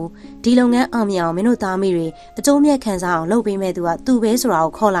ဟုတ်ဘူးဒီလုပ်ငန်းအောင်မြင်အောင်မင်းတို့သားမိတွေအကျိုးမြတ်ခံစားအောင်လုပ်ပေးမဲ့သူကသူပဲ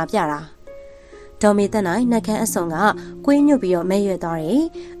ဆိုတာကိုခေါ်လာပြတာဒေါ်မေတက်နိုင်နှက်ခမ်းအစုံကကွေးညွတ်ပြီးတော့မဲရွက်သွားတယ်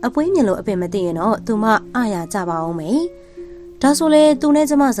အပွေးမြင်လို့အပင်မသိရင်တော့သူမအာရကြပါအောင်မယ်ဒါဆိုလေသူ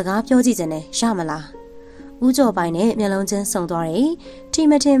နဲ့ကျမစကားပြောကြည့်ခြင်းနဲ့ရမလားဦးကျော်ပိုင်နဲ့မျက်လုံးချင်းစုံသွားတယ်ထီ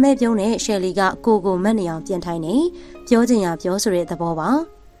မထင်မဲ့ပြုံးနဲ့ရှယ်လီကကိုမက်နေအောင်ပြန်ထိုင်နေပြောချင်ရပြောဆိုတဲ့သ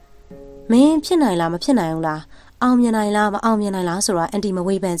ဘောပါမင်းဖြစ်နိုင်လားမဖြစ်နိုင်ဘူးလားအောင်မြင်နိုင်လားမအောင်မြင်နိုင်လားဆိုတာအန်တီ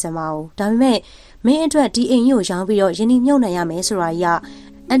မဝေးပန်းချင်ပါဘူးဒါပေမဲ့မင်းအတွက်ဒီအိမ်ကြီးကိုရောင်းပြီးတော့ယင်းဒီမြုပ်နိုင်ရမယ်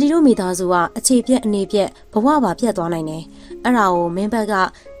ဆိုတာကြီးကအန်တီတို့မိသားစုကအခြေပြက်အနေပြက်ဘဝပါပြတ်သွားနိုင်တယ်အဲ့ဒါကိုမင်းဘက်က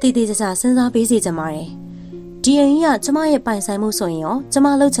တည်တည်ကြကြစဉ်းစားပေးစီချင်ပါတယ်ဒီအိမ်ကြီးကကျမရဲ့ပိုင်ဆိုင်မှုဆိုရင်ရောကျ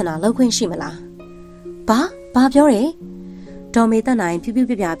မလှုပ်ချင်တာလှုပ်ခွင့်ရှိမလားဘာပြောတယ်ဒေါ်မေတက်နိုင်ဖြူးဖြူး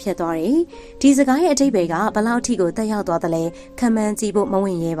ပြပြဖြတ်သွားတယ်ဒီစကားရဲ့အတိတ်ဘက်ကဘလောက်အထိကိုတက်ရောက်သွားတယ်လဲခံမှန်းကြည့်ဖို့မဝ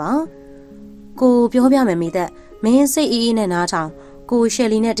င်ရဲပါကိုပြောပြမယ်မိသက်မင်းစိတ်အေးအေးနဲ့နားထောင်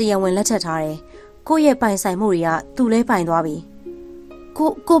ကိုရှယ်လီနဲ့တရားဝင်လက်ထပ်ထားတယ်ကိုရဲ့ပိုင်ဆိုင်မှုတွေကသူ့လဲပိုင်သွား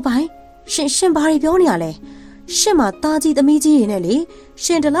ပြီကိုပိုင်ရှင်ဘာတွေပြောနေရလဲရှင်မသားကြီးသမီးကြီးတွေ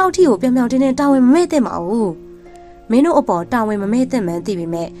နဲ့လေရှင်ဒီလောက်အထိကိုပြောင်ပြောင်တင်းတင်းတာဝန်မမဲ့သင့်ပါဘူးမင်းတို့အပေါ်တာဝန်မမဲ့သင့်မှ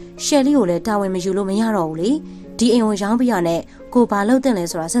န်းသိပေမဲ့ရှယ်လီကိုလည်းတာဝန်မယူလို့မရတော့ဘူးလေဒီအိမ်ကိုရောင်းပြရနဲ့ကိုဘာလုပ်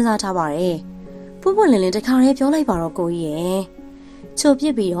တင်လဲဆိုတာစဉ်းစားထားပါတယ်ပွပွလင်းလင်းတခါတည်းပြောလိုက်ပါတော့ကိုကြီး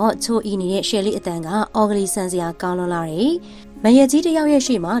ရဲ့ချိုပြစ်ပြီးတော့ချိုအီနေတဲ့ရှယ်လီအတန်ကအော်ဂလီဆန်စရာကောင်းလွန်လာတယ်မရကြီးတယောက်ရဲ့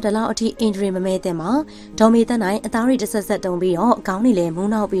ရှေ့မှာဒီလောက်အထိအင်ဒရီမမဲတဲ့မှာဒေါ်မေတက်နိုင်အသားရီတစ်ဆက်တုံပြီးတော့ခေါင်းနေလဲမူး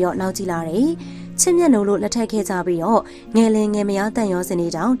နောက်ပြီးတော့နောက်ကြည့်လာတယ်ချစ်မြတ်နိုးလို့လက်ထက်ခဲ့ကြပြီးတော့ငယ်လင်ငယ်မယားတန်ရော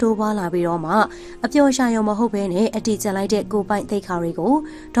စနေတောင်တိုးပွားလာပြီးတော့မှအပျော်ရှာရုံမဟုတ်ဘဲနဲ့အတီကျန်လိုက်တဲ့ကိုပိုင်သိခါတွေ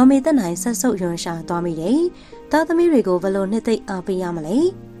ကိုဒေါ်မေတက်နိုင်ဆက်ဆုပ်ယွန်ရှာသွားမိတယ်သားသမီးတွေကိုဘလို့နှစ်သိမ့်အားပေးရ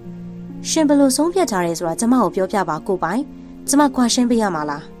မလဲရှင်ဘလို့ဆုံးဖြတ်ထားရဲဆိုတာကျမကိုပြောပြပါကိုပိုင်ကျမကွာရှင်းပေးရမှာ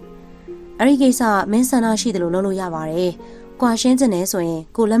လားအဲ့ဒီကိစ္စမင်းဆန္ဒရှိတယ်လို့လုပ်လို့ရပါတယ်ကွာရှင်းကျင်နေဆို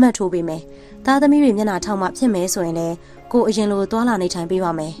ရင်ကိုလက်မှတ်ထိုးပေးမယ်သားသမီးတွေမျက်နှာထောက်မှဖြစ်မယ်ဆိုရင်လည်းကိုအရင်လိုသွားလာနေထိုင်ပေး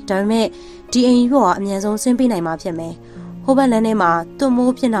ပါမယ်ဒါပေမဲ့ဒီအိမ်ကြီးကအမြန်ဆုံးဆင်းပေးနိုင်မှာဖြစ်မယ်ဟိုဘက်လမ်းထဲ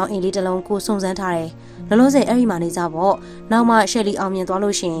မှာတွမိုးဖြစ်အောင်အိမ်လေးတစ်လုံးကိုစုံစမ်းထားတယ်လောလောဆယ်အဲ့ဒီမှာနေကြပေါ့နောက်မှရှယ်လီ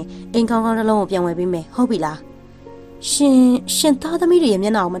အောင်မြင်သွားလို့ရှိရင်အိမ်ကောင်းကောင်းတစ်လုံးကိုပြန်ဝယ်ပေးမယ်ဟုတ်ပြီလား ရှင်သားသမီးတွေရဲ့မျ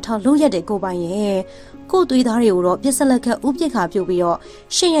က်နှာကိုမထောက်လို့ရက်တယ်ကိုပိုင်ရဲ့ကိုသွေးသားတွေကိုတော့ပြက်ဆက်လက်ကဥပြစ်ခါပြုတ်ပြီးတော့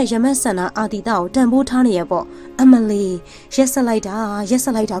ရှင်ရဲ့ရမက်ဆန္ဒအာတီတာကိုတန်ဖိုးထားနေရပေါ့အမလီရက်ဆက်လိုက်တာ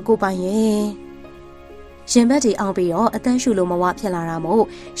ကိုပိုင်ရဲ့ရင်ဘက်တွေအောင်ပြီးတော့အတန်းရှူလို့မဝဖြစ်လာတာမို့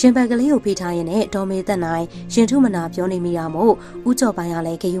ရင်ဘက်ကလေးကိုဖိထားရင်နဲ့ဒေါ်မေသက်နိုင်ရင်ထုမနာပြောနေမိတာမို့ဦးကျော်ပိုင်ကလ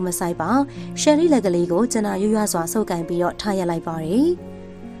ည်းဂယုမဆိုင်ပါရှယ်ရီလက်ကလေးကိုကျနာရွရွစွာဆုပ်ကင်ပြီးတော့ထားရလိုက်ပါတယ်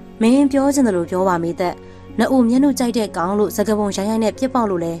မင်းပြောချင်တယ်လို့ပြောပါမိသက်နှအုပ်မျက်နှာကြိုက်တဲ့ကောင်လို့စကပုံရိုင်းနဲ့ပြစ်ပေါက်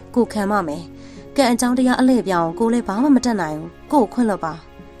လို့လဲကိုခံမမယ်ကံအကြောင်းတရားအလဲ့ပြောင်းကိုလည်းဘာမှမတတ်နိုင်ဘူးကိုခွင့်လို့ပါ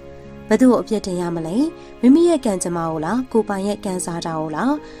ဘသူ့ကိုအပြစ်တင်ရမလဲမိမိရဲ့ကံကြမ္မာကိုလားကိုပိုင်ရဲ့ကံစားတာကို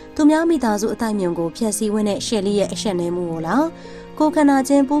လားသူများမိသားစုအတိုင်းမြုံကိုဖျက်ဆီးဝင်းတဲ့ရှယ်လီရဲ့အရှက်နေမှုကိုလားကိုခန္ဓာ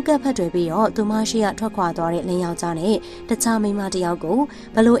ချင်းပူးကပ်ဖက်တွေပြီးတော့သူမရှိရထွက်ခွာသွားတဲ့လင်းယောက်ျားနဲ့တခြားမိန်းမတစ်ယောက်ကို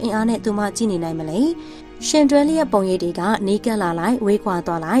ဘလို့အင်အားနဲ့သူမကြည့်နေနိုင်မလဲရှင်တွဲလျက်ပုံရိပ်တွေကနီးကပ်လာလိုက်ဝေးခွာ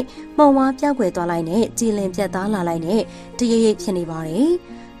သွားလိုက်မှုံဝါပြောက်ွယ်သွားလိုက်နဲ့ကြည်လင်ပြတ်သားလာလိုက်နဲ့တရရိပ်ဖြစ်နေပါတယ်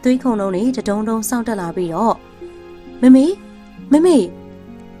သွေးခုံလုံးတွေတဒုံဒုံစောင့်တက်လာပြီးတော့မမေ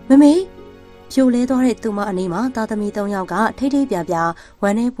ဖြိုလဲသွားတဲ့သူမအနီးမှာသားသမီး၃ယောက်ကထိတ်ထိတ်ပြပြဝ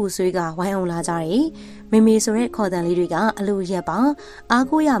မ်းနဲ့ပူဆွေးကဝိုင်းအောင်လာကြတယ်မမေဆိုတဲ့ခေါ်တန်လေးတွေကအလိုရက်ပါအား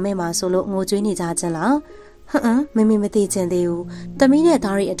ကိုးရမဲ့မှာဆိုလို့ငိုကြွေးနေကြခြင်းလားမမေမသိချင်သေးဘူးသမီးနဲ့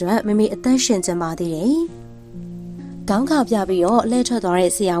သားရီအတွက်မမေအသက်ရှင်ခြင်းပါသေးတယ်ခေါင်းခါပြပြီးတော့လှည့်ထွက်သွား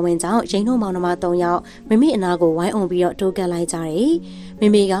တဲ့ဆရာဝန်ကြောင့်ရင်းနှုံမောင်နှမ၃ယောက်မမေအနာကိုဝိုင်းအောင်ပြီးတော့တိုးကပ်လိုက်ကြတယ်မ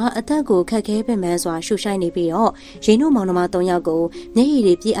မေကအသက်ကိုခက်ခဲပင်ပန်းစွာရှူရှိုက်နေပြီးတော့ရင်းနှုံမောင်နှမ၃ယောက်ကိုမျက်ရည်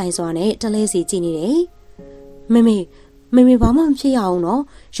တွေပြည့်အိုင်စွာနဲ့တလဲစီကြည့်နေတယ်မမေဘာမှမဖြစ်ရအောင်နော်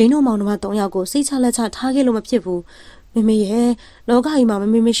ရင်းနှုံမောင်နှမ၃ယောက်ကိုစိတ်ချလက်ချထားခဲ့လို့မဖြစ်ဘူးမမေရဲ့လောကကြီးမှာမ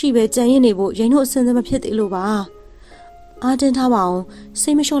မေမရှိပဲကြံရစ်နေဖို့ရင်းနှုံအစင်စမဖြစ်သေးလို့ပါအားတင်းထားပါအောင်စိ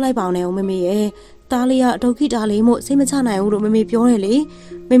တ်မလျှော့လိုက်ပါနဲ့ဦးမမေရဲ့သားလေးကဒုက္ခိတာလေးမို့စိတ်မချနိုင်ဘူးလို့မမေပြောတယ်လေ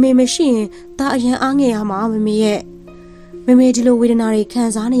မမေမရှိရင်သားအရန်အားငယ်ရမှာမမေရဲ့မမေဒီလိုဝေဒနာတွေခံ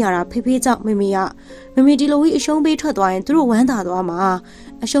စားနေရတာဖေကြောင့်မမေဒီလိုကြီးအရှုံးပေးထွက်သွားရင်သူတို့ဝမ်းသာသွားမှာ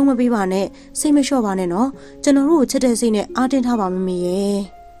အရှုံးမပေးပါနဲ့စိတ်မလျှော့ပါနဲ့နော်ကျွန်တော်တို့ကိုချစ်တဲ့စိတ်နဲ့အားတင်းထားပါမမေရဲ့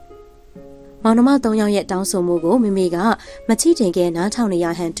မောင်နှမ၃ယောက်ရဲ့တောင်းဆိုမှုကိုမမေကမချိတင်ခဲ့နားထောင်နေရ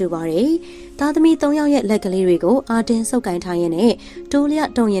ဟန်တူပါတယ်သားသမီး၃ယောက်ရဲ့လက်ကလေးတွေကိုအားတင်းဆုပ်ကိုင်ထားရင်းနဲ့တိုးလျ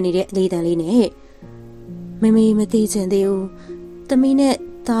တုံရင်နေတဲ့အလေးတန်လေးနဲ့မမေမသိချင်သေးဘူးသမီးနဲ့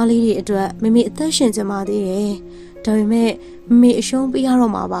သားလေးတွေအတွက်မမေအသက်ရှင်ကြပါသေးတယ်ဒါပေမဲ့မမေအရှုံးပေးရ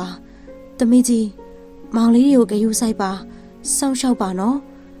တော့မှာပါသမီးကြီးမောင်လေးတွေကိုဂယုစိုက်ပါစောင့်ရှောက်ပါနော်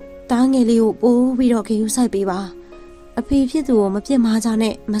သားငယ်လေးကိုပိုးပြီးတော့ဂယုစိုက်ပေးပါအဖေဖြစ်သူကိုမပြစ်မှားကြ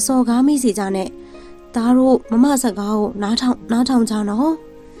နဲ့မစော်ကားမိစေကြနဲ့သားတို့မမစကားကိုနားထောင်ကြနော်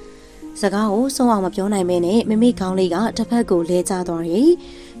စကားကိုဆုံးအောင်မပြောနိုင်မဲနဲ့မမေခေါင်းလေးကတစ်ဖက်ကိုလဲကျသွားတယ်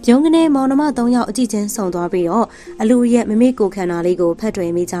ပြုံးကနေမောင်နှမ၃ယောက်အကြည့်ချင်းဆုံသွားပြီးတော့အလူရဲ့မမေကိုခန္ဓာလေးကိုဖက်တွ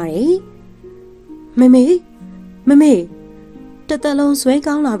ယ်မိကြတယ်မမေတသက်လုံးဆွဲ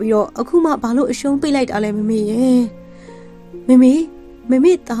ကောင်းလာပြီးတော့အခုမှဘာလို့အရှုံးပေးလိုက်တာလဲမမေရဲ့မ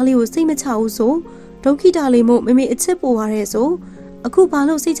မေသားလေးကိုစိတ်မချဘူးဆိုဒုက္ခိတာလေးမို့မမေအချစ်ပို့ရတဲ့ဆိုအခုဘာ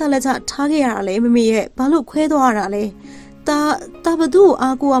လို့စိတ်ချလက်ချထားခဲ့ရတာလဲမမေရဲ့ဘာလို့ခွဲသွားရတာလဲတာဘသူ့ကို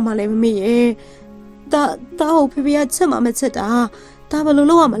အားကိုးရမှာလဲမမေရဲ့တာကိုဖေကချက်မှမချက်တာတာဘလို့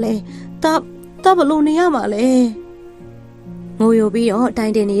လုပ်ရမှာလဲတာဘလို့နေရမှာလဲငိုယိုပြီးတော့တို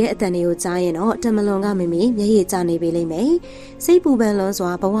င်တင်နေတဲ့အတန်တွေကိုကြားရင်တော့တမလွန်ကမမေမျက်ရည်ကျနေပြီလိမ့်မယ်စိတ်ပူပန်လွန်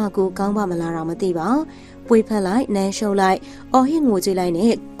စွာဘဝကိုကောင်းပါမလားတော့မသိပါပွေဖက်လိုက်နန်းရှုပ်လိုက်အော်ဟစ်ငိုကြည့်လိုက်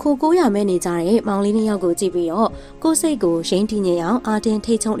နဲ့ခိုကိုရမဲနေကြတဲ့မောင်လေးနှစ်ယောက်ကိုကြည့်ပြီးတော့ကိုယ်စိတ်ကိုရင်းတည်ငြိမ်အောင်အာတင်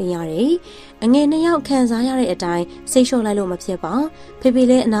ထိတ်ချုံနေရတယ်အငယ်နှစ်ယောက်ခံစားရတဲ့အတိုင်းစိတ်လျှော့လိုက်လို့မဖြစ်ပါဖေ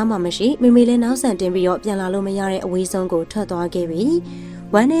လည်းအနားမှာမရှိမေမေလည်းနောက်ဆန်တင်ပြီးတော့ပြန်လာလို့မရတဲ့အဝေးဆုံးကိုထွက်သွားခဲ့ပြီ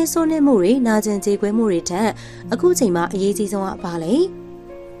ဝမ်းနဲ့ဆိုးနေမှုတွေနာကျင်ကြေကွဲမှုတွေထက်အခုချိန်မှာအရေးကြီးဆုံးကဘာလဲ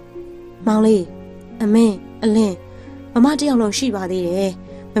မောင်လေးအမင်းအလင်းမမတယောက်လုံးရှိပါသေးတယ်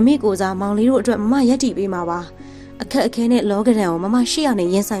မမေကိုစားမောင်လေးတို့အတွက်မမရက်တည်ပေးမှာပါအခက်အခဲနဲ့လောကဒဏ်ကိုမမရှိရနဲ့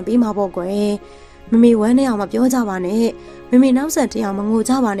ရင်ဆိုင်ပေးမှာပေါ့ကွယ်မမေဝမ်းနဲ့အောင်မပြောကြပါနဲ့မမေနောက်ဆက်တရားမငို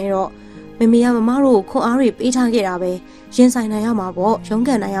ကြပါနဲ့တော့မမေကမမတို့ကိုခွန်အားတွေပေးထားခဲ့တာပဲရင်ဆိုင်နိုင်ရမှာပေါ့ရုန်းက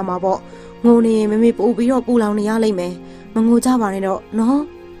န်နိုင်ရမှာပေါ့ငိုနေရင်မမေပို့ပြီးတော့ပူလောင်နေရလိမ့်မယ်မငိုကြပါနဲ့တော့နော်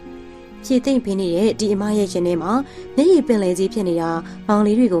ဖြည့်သိမ့်ဖိနေတဲ့ဒီအမရဲ့ရှင်ထဲမှာမျက်ရည်ပင်လယ်ကြီးဖြစ်နေတာမောင်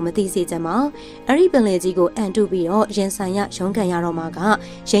လေးတွေကိုမသိစေချင်ပါအဲ့ဒီပင်လယ်ကြီးကိုအန်တုပြီးတော့ရင်ဆိုင်ရရုန်းကန်ရတော့မှာက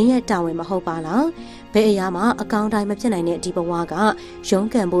ရင်းရဲ့တာဝန်မဟုတ်ပါလားဘယ်အရာမှအကောင်းတိုင်းမဖြစ်နိုင်တဲ့ဒီဘဝကရုန်း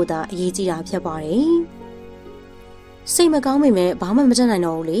ကန်ဖို့သာအရေးကြီးတာဖြစ်ပါတယ်စိတ်မကောင်းမိမဲ့ဘာမှမတတ်နိုင်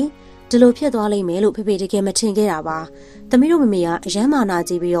တော့ဘူးလေဒီလိုဖြစ်သွားလိမ့်မယ်လို့ဖေတကယ်မထင်ခဲ့တာပါသမီးတို့မမေကအယမ်းမာနာ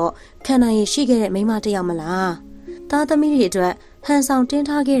ကြည့်ပြီးတော့ခံနိုင်ရရှိခဲ့တဲ့မိန်းမတစ်ယောက်မလားသားသမီးတွေအတွက်ဟန်ဆောင်တင်း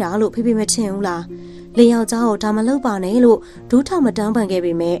ထားခဲ့တာလို့ဖေမထင်ဘူးလားလေယောက်ျားကိုဒါမလုပ်ပါနဲ့လို့ဒူးထောင်မတန်းပန်ခဲ့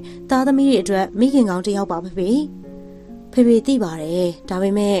ပေမဲ့သားသမီးတွေအတွက်မိခင်ကောင်းတစ်ယောက်ပါဖေ ဖေဖေသိပါ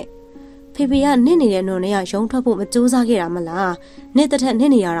တယ်ဒါပေမဲ့ဖေဖေကနင့်နေတဲ့နှုံနဲ့ရုံထွက်ဖို့မကြိုးစားခဲ့တာမလားနေ့တစ်ထက်န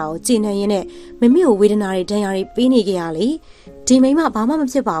င့်နေရတာကိုကြည်နေရင်နဲ့မမေကိုဝေဒနာတွေဒဏ်ရာတွေပေးနေကြရလေဒီမိမဘာမှ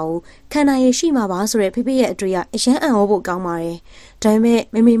မဖြစ်ပါဘူးခန္ဓာရည်ရှိမှာပါဆိုရဲဖေဖေရဲ့အတွေ့အရန်အံ့ဩဖို့ကောင်းပါတယ်ဒါပေ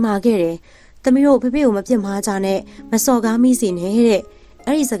မဲ့မမေမှာခဲ့တယ်သမီးတို့ဖေဖေကိုမပြစ်မှားကြနဲ့မစော်ကားမိစေနဲ့တဲ့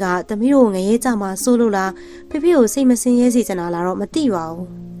အဲ့ဒီစကားသမီးတို့ငရဲကြမှာစိုးလို့လားဖေဖေကိုစိတ်မစင်းရဲစေချင်တာလားတော့မသိပါ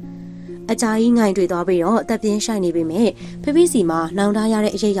ဘူးအကြာကြီးငိုင်တွေ့သွားပြီးတော့အသက်ပြင်းဆိုင်နေပြီမဲ့ဖေဖေစီမှာနောင်တရ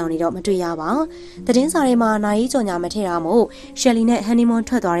တဲ့အရေးရောင်တွေတော့မတွေ့ရပါ။သတင်းစာတွေမှာနာရီကြော်ညာမထည့်တာမို့ရှယ်လီနဲ့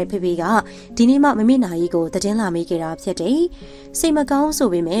ဟန်နီမွန်ထွက်သွားတဲ့ဖေဖေကဒီနေ့မှမမေနာရီကိုသတင်းလာမေးခဲ့တာဖြစ်တယ်။စိတ်မကောင်းဆို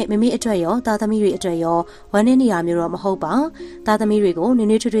ပေမဲ့မမေအတွက်ရောသားသမီးတွေအတွက်ရောဝမ်းနည်းနေရမျိုးတော့မဟုတ်ပါ။သားသမီးတွေကိုနွေ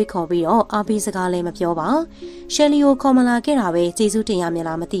နွေထွေးထွေးခေါ်ပြီးတော့အားပေးစကားလည်းမပြောပါ။ရှယ်လီကိုခေါ်မလာခဲ့တာပဲကျေးဇူးတင်ရမြင်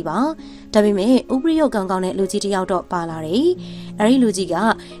လားမသိပါ။ဒါပေမဲ့ဥပရိယုတ်ကောင်းကောင်းနဲ့လူကြီးတယောက်တော့ပါလာတယ်။အဲဒီလူကြီး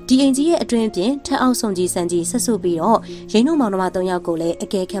ကဒီအိမ်ကြီးရဲ့အတွင်းပြင်ထက်အောက်ဆုံးကြီးစံကြီးဆက်စုပြီးတော့ရင်းနှုံမောင်နှမ3ယောက်ကိုလည်း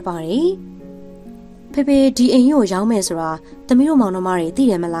အကဲခတ်ပါတယ်။ဖေဖေဒီအိမ်ကြီးကိုရောင်းမယ်ဆိုတာသမီးတို့မောင်နှမတွေသိ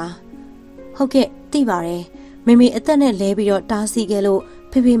တယ်မလား။ဟုတ်ကဲ့သိပါတယ်။မေမေအသက်နဲ့လဲပြီးတော့တားဆီးခဲ့လို့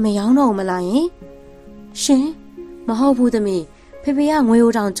ဖေဖေမရောင်းတော့ဘူးမလားယင်။ရှင်မဟုတ်ဘူးသမီးဖေဖေကငွေ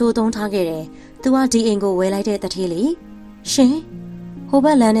အိုတောင်ကြိုးသုံးထားခဲ့တယ်။ तू ကဒီအိမ်ကိုဝယ်လိုက်တဲ့တထေးလေ။ရှင်ဟိုဘ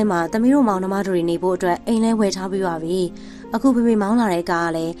က်လမ်းထဲမှာသမီးတို့မောင်နှမတို့နေဖို့အတွက်အိမ်လဲဝယ်ထားပြီးပါပြီ။အခုဖေဖေမောင်းလာတဲ့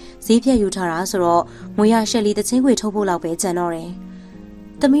ကားကလည်းဈေးဖြတ်ယူထားတာဆိုတော့ငွေရရှက်လီတချင်းခွေထုတ်ဖို့လောက်ပဲကျန်တော့တယ်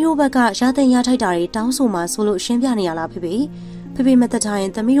။သမီးတို့ဘက်ကရတဲ့ရထိုက်တာတွေတောင်းဆိုမှဆိုလို့ရှင်းပြနေရလားဖေဖေ။ဖေဖေမသက်ထားရ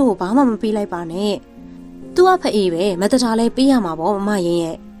င်သမီးတို့ကိုဘာမှမပေးလိုက်ပါနဲ့။ तू ကဖအေးပဲမသက်ထားလဲပေးရမှာပေါ့မမရ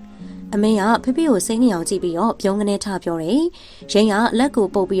င်းရဲ့။အမေကဖေဖေကိုစိတ်နေအောင်ကြည့်ပြီးတော့ပြုံးကနေထပြောတယ်။ရင်းကလက်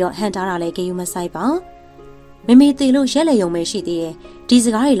ကိုပုတ်ပြီးတော့ဟန်ထားတာလဲကြေယူမဆိုင်ပါ။မေမေတေလို့ရက်လေယုံပဲရှိသေးတယ်။ဒီ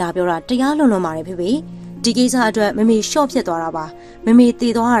စကားတွေလာပြောတာတရားလွန်လွန်ပါတယ်ဖေဖေ။ဒီကိစ္စအတွက်မမေရှော့ဖြစ်သွားတာပါမမေတ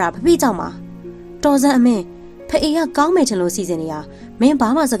ည်သွားတာဖဖေကြောင့်ပါတော်စမ်းအမင်းဖအေးကကောင်းမယ်ချင်လို့စီစဉ်နေရမ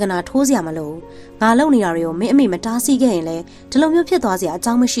င်းဘာမှစကနာထိုးစရာမလိုငါလုံနေတာတွေကိုမင်းအမေမတားဆီးခဲ့ရင်လေဒီလိုမျိုးဖြစ်သွားစရာ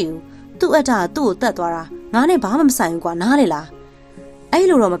အကြောင်းမရှိဘူးသူ့အတ္တသူ့ကိုတတ်သွားတာငါနဲ့ဘာမှမဆိုင်ဘူးကွာနားလေလား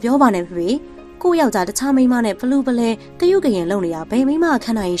အဲ့လိုတော့မပြောပါနဲ့ဖေဖေကိုယောက်ျားတခြားမိန်းမနဲ့ဘလူးပလဲကရုကရင်လုံနေတာဘယ်မိန်းမခ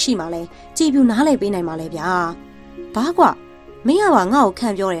န္ဓာရည်ရှိမှလဲကြည်ပြူနားလေပေးနိုင်မှလဲဗျာဘာကွာမင်းကပါငါ့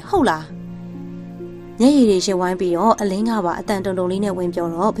ကိုခံပြောတယ်ဟုတ်လားမျက်ရည်တွေရှင်ဝိုင်းပြီးတော့အလင်းကပါအတန်တုံတုံလေးနဲ့ဝင်ပြော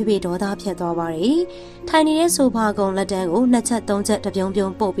တော့ဖေဖေဒေါသဖြတ်သွားပါတယ်။ထိုင်နေတဲ့ဆိုဖာကုံလက်တန်းကို2ချက်3ချက်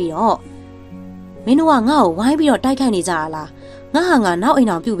တပြုံပြုံပုတ်ပြီးတော့မင်းတို့ကငါ့ကိုဝိုင်းပြီးတော့တိုက်ခိုက်နေကြတာလား။ငါဟာငါ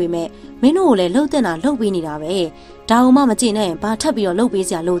နောက်အိမ်အောင်ပြုတ်ပြီးမဲ့မင်းတို့ကိုလည်းလှုပ်တဲ့တာလှုပ်ပြီးနေတာပဲ။ဒါအောင်မှမကြည့်နဲ့ဘာထပ်ပြီးတော့လှုပ်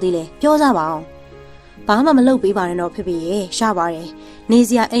ပေးစရာလိုသေးလဲပြောကြပါအောင်။ဘာမှမလှုပ်ပေးပါနဲ့တော့ဖေဖေရေရှားပါတယ်။နေ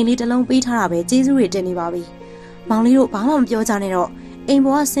စရာအိမ်လေးတစ်လုံးပေးထားတာပဲကျေးဇူးတွေတင်နေပါပြီ။မောင်လေးတို့ဘာမှမပြောကြနဲ့တော့အိမ်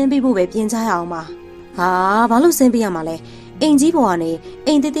ပေါ်ကဆင်းပေးဖို့ပဲပြင်ကြရအောင်ပါ။ဟာဘာလို့ဆင်းပေးရမှာလဲအိမ်ကြီးပေါ်ကနေ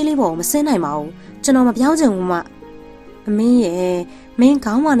အိမ်သေးသေးလေးပေါ်ကိုမဆင်းနိုင်ပါဘူးကျွန်တော်မပြောင်းချင်ဘူးမအမင်းရဲ့မင်း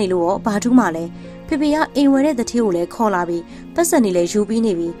ခေါင်းမနေလို့ရောဘာထူးမှလဲဖေဖေကအိမ်ဝယ်တဲ့တထေးကိုလည်းခေါ်လာပြီးပတ်စံနေလဲယူပြီး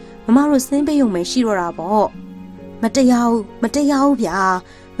နေပြီမမတို့ဆင်းပေးရုံပဲရှိတော့တာပေါ့မတရားဘူး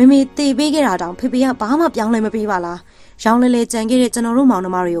ဗျာမမေတေပေးခဲ့တာတောင်ဖေဖေကဘာမှပြောင်းလဲမပေးပါလားရောင်းလဲလဲကြံခဲ့တဲ့ကျွန်တော်တို့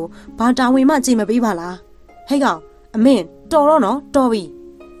မောင်နှမတွေကိုဘာတာဝန်မှကြည့်မပေးပါလားဟဲ့ကောင်အမင်းတော်တော့နော်တော်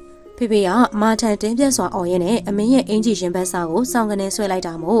ပြီဖေဖေကမာထန်တင်းပြတ်စွာအော်ရင်းနဲ့အမင်းရဲ့အင်ဂျီရှင်ဘက်စာကိုစောင်းကနေဆွဲလိုက်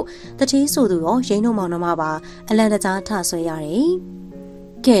တာမို့တတိဆိုသူရောရင်းနှုံမောင်နှမပါအလန်တကြားထဆွဲရတယ်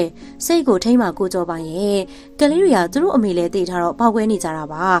။ကဲစိတ်ကိုထိမ့်မှကိုကြောပါရဲ့ကလေးတွေကသူတို့အမေလည်းတည်ထားတော့ပေါက်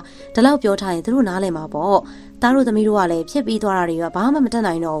ကွဲနေကြတာပါ။ဒါလောက်ပြောထားရင်သူတို့နားလည်မှာပေါ့။သားတို့သမီးတို့ကလည်းဖြစ်ပြီးသွားတာတွေကဘာမှမတတ်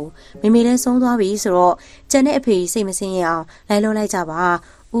နိုင်တော့ဘူး။မေမေလည်းဆုံးသွားပြီဆိုတော့ကျန်တဲ့အဖေစိတ်မစင်းရအောင်လိုက်လုံးလိုက်ကြပါ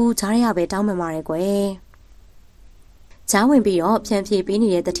။ဦးဂျားရရပဲတောင်းပန်ပါရဲကွယ်။ချောင်းဝင်ပြီးတော့ဖြန့်ဖြေ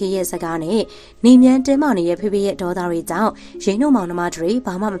ပေးနေတဲ့တတိရဲ့စကားနဲ့နေမြန်းတင်းမာနေတဲ့ဖေဖေရဲ့ဒေါသတွေကြောင့်ရင်းနှုံမောင်နှမ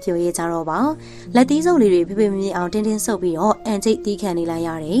တွေဘာမှမပြောရဲကြတော့ပါလက်သီးစုပ်လေးတွေဖေဖေမမြင်အောင်တင်းတင်းဆုပ်ပြီးတော့အန်ကျိတ်တီးခံနေလိုက်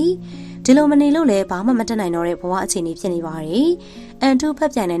ရတယ်ဒီလိုမနေလို့လည်းဘာမှမတတ်နိုင်တော့တဲ့ဘဝအခြေအနေဖြစ်နေပါတယ်အန်တူဖ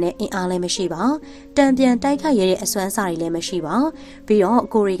က်ပြိုင်နေတဲ့အင်အားလည်းမရှိပါတံပြန်တိုက်ခိုက်ရတဲ့အစွမ်းစာတွေလည်းမရှိပါပြီးတော့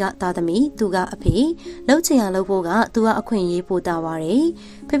ကိုရီကသားသမီးသူကအဖေလှုပ်ချင်ရလှုပ်ဖို့ကသူကအခွင့်အရေးပို့တာပါ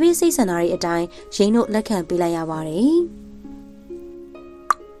တယ်ဖေဖေစိတ်ဆန္ဒတွေအတိုင်းရင်းတို့လက်ခံပေးလိုက်ရပါတယ်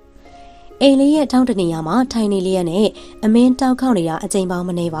အိမ်လေးရဲ့ထောင်းတနေရာမှာထိုင်နေလေးရနဲ့အမင်းတောက်ခေါက်နေတာအချိန်ပေါ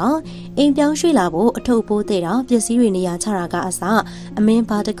င်းမနေပါအိမ်ပြောင်းရွှေ့လာဖို့အထုပ်ပိုးသေးတာပစ္စည်းတွေနေရာချတာကအစအမင်း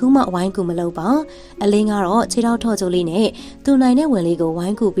ဘာတခုမှဝိုင်းကူမလုပ်ပါအလင်းကတော့ခြေထောက်ထော့ချိုးလေးနဲ့သူနိုင်တဲ့ဝင်လေးကို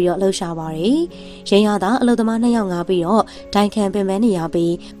ဝိုင်းကူပြီးတော့လှုပ်ရှားပါတယ်ရင်းရတာအလုပ်သမား2ယောက်ငါပြီးတော့ဒိုင်ခံပင်ပန်းနေရ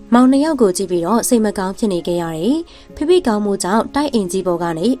ပြီးမောင်2ယောက်ကိုကြည့်ပြီးတော့စိတ်မကောင်းဖြစ်နေကြရတယ်ဖိဖိကောင်းမှုကြောင့်တိုက်အိမ်ကြီးပေါ်က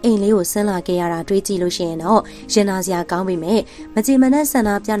နေအိမ်လေးကိုဆင်းလာခဲ့ရတာတွေးကြည့်လို့ရှိရင်တော့ရင်နာစရာကောင်းပြီမဲ့မကြည်မနဲ့ဆန္ဒ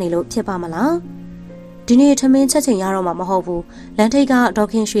ပြနေလို့ဖြစ်ပါမလားဒီနေ့ထမင်းချက်ချင်ရတော့မှာမဟုတ်ဘူးလမ်းထိပ်ကဒေါ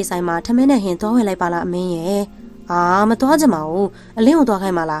ခင်ရွှေဆိုင်မှာထမင်းနဲ့ဟင်သွားဝင်လိုက်ပါလားအမင်းရဲ့ မသွားကြပါဘူးအလင်းကိုသွား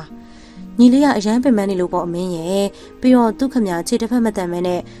ခိုင်းပါလားညီလေးကအရန်ပင်ပန်းနေလို့ပေါ့အမင်းရဲ့ပြီးတော့သူ့ခမခြေတစ်ဖက်မတန်မဲ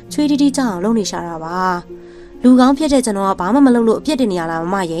နဲ့ချွေးတီတီကြောက်အောင်လုပ်နေရှာတာပါလူကောင်းဖြစ်တဲ့ကျွန်တော်ကဘာမှမလုပ်လို့အပြစ်တင်နေရလား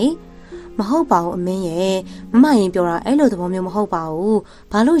မမရဲ့မဟုတ်ပါဘူးအမင်းရဲ့မမရင်ပြောတာအဲ့လိုသဘောမျိုးမဟုတ်ပါ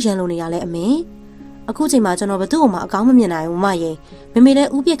ဘူးဘာလို့ရန်လို့နေရလဲအမင်းအခုချိန်မှာကျွန်တော်ဘသူ့ကိုမှအကောင်းမမြင်နိုင်ဘူးမမရင်မမေလ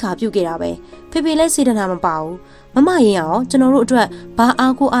ည်းဥပြစ်ခါပြုတ်ခဲ့တာပဲဖေဖေလည်းစေတနာမပါဘူးမမရင်ရောကျွန်တော်တို့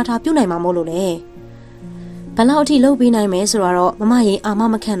အတွက်ဘာအားကိုအားထားပြုတ်နိုင်မှာမို့လို့လဲဘယ်လောက်အထိလုပ်ပေးနိုင်မယ်ဆိုတော့မမရင်အာ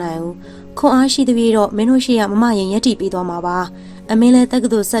မမခံနိုင်ဘူးခွန်အားရှိတဲ့ပြေတော့မင်းတို့ရှိရမမရင်ရက်တီပေးသွားမှာပါအမင်းလည်းတက္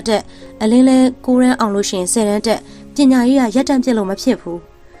ကသိုလ်ဆက်တဲ့အလင်းလည်းကိုရန်းအောင်လို့ရှင်10ရန်တက်ပညာရေးရရက်တန့်ပြစ်လို့မဖြစ်ဘူး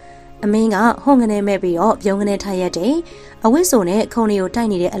အမင်းကဟုန်ကနေမဲ့ပြီးတော့ပြုံးကနေထိုင်ရက်တယ်အဝတ်စုံနဲ့ခုံတွေကို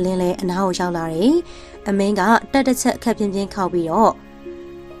တိုက်နေတဲ့အလင်းလည်းအနားကိုရောက်လာတယ်အမင်းကတက်တစ်ချက်အခက်ပြင်းပြင်း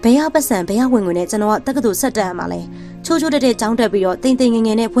ခောက်ပြီးတော့ဘယ်ရပတ်စံဘယ်ရဝင်ဝင်နဲ့ကျွန်တော်ကတက္ကသိုလ်ဆက်တက်ရမှာလဲချိုးချိုးတက်ကြောင်းတက်ပြီးတော့တိမ်တိမ်ငယ်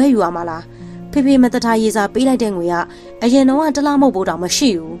ငယ်နဲ့ဘွဲယူရမှာလားဖေဖေမတထားရေးစားပေးလိုက်တဲ့ငွေကအရင်တော့တလားမဟုတ်ဘူးတောင်မ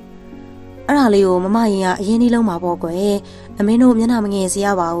ရှိဘူးအဲ့ဒါလေးကိုမမရင်ကအရင်လေးလုံးမှာပေါ့ကွယ်အမင်းတို့မျက်နှာမ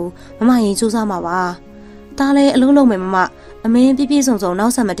ငယ်စေရပါဘူးမမရင်စူးစမ်းမှာပါဒါလည်းအလုံးလုံးမယ်မမအမင်းပြည့်ပြည့်စုံစုံနော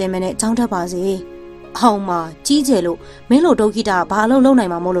က်ဆက်မတင်မနဲ့ကြောင်းတက်ပါစေအောင်မကြီးကျယ်လို့မင်းတို့ဒုက္ခိတဘာအလုပ်လုပ်နိုင်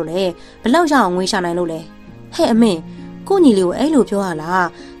မှာမို့လို့လဲဘလောက်ရအောင်ငွေရှာနိုင်လို့လဲဟဲ့အမင်းကိုညီလေးကိုအဲ့လိုပြောရလား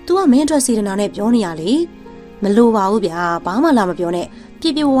तू ကမင်းအတွက်စေတနာနဲ့ပြောနေရလေမလိုပါဘူးဗျာဘာမှလာမပြော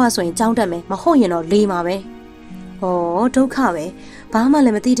နဲ့ပြည့်ပြည့်ဝဝဆိုရင်ကြောင်းတက်မယ်မဟုတ်ရင်တော့လေးမှာပဲဟောဒုက္ခပဲဘာမှ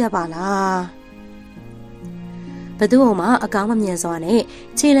လည်းမသိတတ်ပါလားဘသူ့မှအကောင်းမမြင်စွာ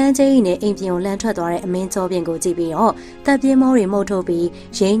နဲ့ခြေလန်းကျင်းနဲ့အိမ်ပြင်ကိုလမ်းထွက်သွားတဲ့အမင်းကျော်ပြင်ကိုကြည့်ပြီးတော့တပ်ပြင်းမောတွေ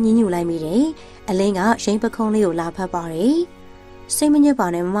မှုတ်ထုတ်ပြီးရင်းညှင်းညူလိုက်မိတယ်အလင်းကရိန်းပခုံးလေးကိုလာဖတ်ပါတယ်စိတ်မညစ်ပါ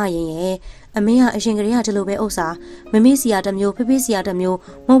နဲ့မမရင်ရဲ့အမင်းကအရင်ကတည်းကဒီလိုပဲဥစ္စာမမေးစီယာတစ်မျိုးဖေဖေးစီယာတစ်မျိုး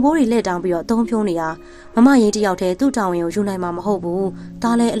မုံဘိုးတွေလက်တောင်းပြီးတော့တုံးဖြိုးနေတာမမရင်တယောက်တည်းသူ့တောင်းဝင်ကိုယူနိုင်မှာမဟုတ်ဘူး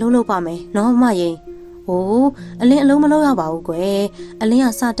ဒါလည်းအလုံးလုံးပါမယ်နော်မမရင်။အိုးအလင်းအလုံးမလုံးရပါဘူးကွယ်။အလင်းက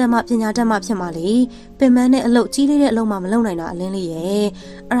စာတက်မှပညာတက်မှဖြစ်မှာလေ။ပင်ပန်းတဲ့အလုပ်ကြီးလေးတဲ့အလုပ်မှမလုပ်နိုင်တာအလင်းလေးရဲ့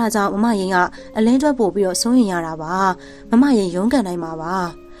။အဲ့ဒါကြောင့်မမရင်ကအလင်းအတွက်ပို့ပြီးတော့စိုးရင်ရတာပါ။မမရင်ရုန်းကန်နိုင်မှာပါ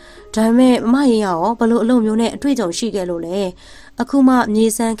။ဒါပေမဲ့မမရင်ရောဘလို့အလုပ်မျိုးနဲ့အတွေ့အကြုံရှိခဲ့လို့လေ။အခုမှမြေ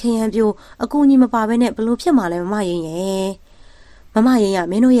စမ်းခရမ်းပြိုးအကူကြီးမပါဘဲနဲ့ဘလို့ဖြစ်မှာလဲမမရင်ရဲ့။မမရင်က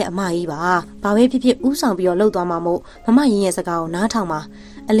မင်းတို့ရဲ့အမကြီးပါ။ဘာပဲဖြစ်ဖြစ်ဥဆောင်ပြီးတော့လှုပ်သွားမှာမို့မမရင်ရဲ့စကားကိုနားထောင်ပါ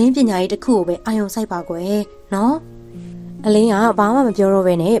။အလင်းပညာရေးတစ်ခုကိုပဲအာရုံစိုက်ပါကွယ်နော်အလင်းကဘာမှမပြောတော့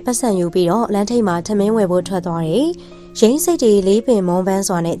ဘဲနဲ့ပတ်စံယူပြီးတော့လမ်းထိပ်မှာထမင်းဝယ်ဖို့ထွက်သွားတယ်ရင်းစိတ်တွေလေးပင်မုံပန်း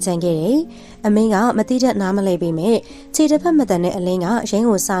စွာနဲ့ကြံခဲ့တယ်အမင်းကမတိတဲ့နားမလဲပြီးမဲ့ခြေတစ်ဖက်မတန်တဲ့အလင်းကရင်း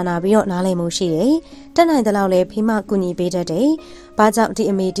ကိုစာနာပြီးတော့နားလည်မှုရှိတယ်တက်နိုင်တဲ့လောက်လဲဖိမကူညီပေးတတ်တယ်ဘာကြော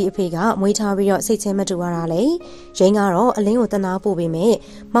င့်ဒီအမေဒီအဖေကမွေးထားပြီးတော့စိတ်ချင်းမတူရတာလဲရင်းကတော့အလင်းကိုတနာပို့ပြီး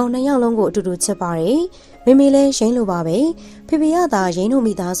မဲ့မောင်နှစ်ယောက်လုံးကိုအတူတူချစ်ပါတယ်မေမေလည်းရင်းလိုပါပဲဖေဖေကသာရင်းတို့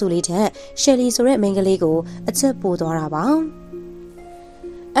မိသားစုလေးထက်ရှယ်လီဆိုတဲ့မိန်းကလေးကိုအချက်ပို့သွားတာပါ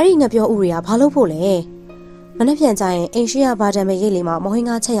အဲ့ဒီငပြောဥတွေကဘာလို့ဖို့လဲမနေ့ပြန်ကြရင်အိမ်ရှိရဘာတံမဲ့ရိတ်လေးမှာမဟင်း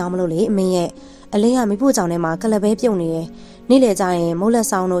ကားချက်ရအောင်မလို့လေအမင်းရဲ့အလင်းကမိဖို့ကြောင့်ထဲမှာကလပဲပြုတ်နေတယ်နေ့လေကြရင်မိုး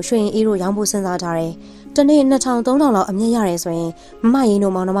လက်ဆောင်တို့ရွှေရင်အေးတို့ရောင်းဖို့စဉ်းစားထားတယ်တနေ့2000 3000လောက်အမြင့်ရတယ်ဆိုရင်မမရင်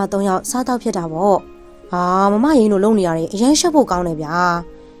တို့မောင်နှမ3ယောက်စားတော့ဖြစ်တာပေါ့ဟာမမရင်တို့လုံနေရတယ်အရန်ရှက်ဖို့ကောင်းတယ်ဗျာ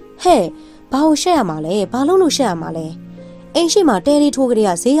ဟဲ့ဘာလို့ရှက်ရမှာလဲဘာလို့ရှက်ရမှာလဲအိမ်ရှိမှာတဲလေးထိုးကလေး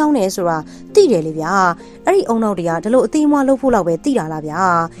ကဈေးရောက်နေဆိုတာသိတယ်လေဗျာအဲ့ဒီအုံနောက်တွေကဒီလိုအသေးမွားလုပ်ဖို့လောက်ပဲသိတာလား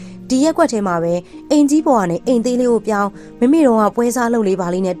ဗျာဒီရက်ကွက်ထဲမှာပဲအိမ်ကြီးပေါ်ကနေအိမ်သေးလေးကိုပြောင်းမမေတော့ကပွဲစားလုပ်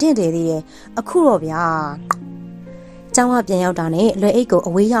လေးပါလေးနဲ့တင့်တယ်သေးတယ်အခုတော့ဗျာကျောင်းကပြန်ရောက်တာနဲ့လွယ်အိတ်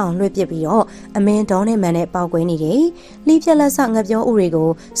ကိုအဝေးရအောင်လွှဲပစ်ပြီးတော့အမင်းဒေါနဲ့မန်နဲ့ပေါက်ကွဲနေတယ်။လှီးဖြက်လက်ဆငပြောဥတွေကို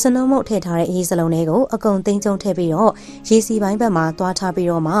စနှုံးမုတ်ထည့်ထားတဲ့အရေးစလုံးတွေကိုအကုန်သိမ်းကျုံထည့်ပြီးတော့ရေစီပိုင်းဘက်မှာသွားထားပြီး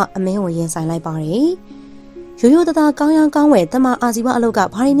တော့မှအမင်းကိုရင်ဆိုင်လိုက်ပါတယ်။ရိုးရိုးသားကောင်းရောင်းကောင်းဝယ်တမအာစီဝအလုပ်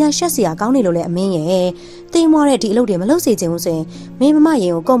ကဘာတွေများရှက်စရာကောင်းနေလို့လဲအမင်းရဲ့။တိမ်မွားတဲ့ဒီအလုပ်တွေမလုပ်စေချင်ဘူးဆိုရင်မင်းမမရ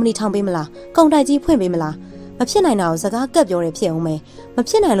င်ကိုကုမ္ပဏီထောင်ပေးမလား။ကုန်တိုက်ကြီးဖွင့်ပေးမလား။မဖြစ်နိုင်တာကိုစကားကပ်ပြောတယ်ဖြစ်အောင်မယ်။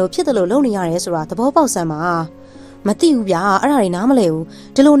မဖြစ်နိုင်လို့ဖြစ်တယ်လို့လုပ်နေရတယ်ဆိုတာသဘောပေါက်စမ်းပါ။မသိဘူးဗျာအဲ့ဒါတွေနားမလဲဘူး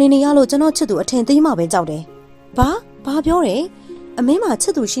ဒီလိုနေရလို့ကျွန်တော်ချစ်သူအထင်သေးမှပဲကြောက်တယ်ဘာပြောတယ်အမင်းမှာချ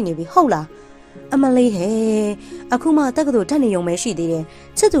စ်သူရှိနေပြီဟုတ်လားအမလေးဟဲ့အခုမှတက္ကသိုလ်တက်နေုံပဲရှိသေး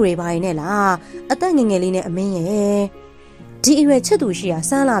တယ်ချစ်သူတွေဘာရင်နဲ့လားအသက်ငယ်ငယ်လေးနဲ့အမင်းရဲ့ဒီအရွယ်ချစ်သူရှိရ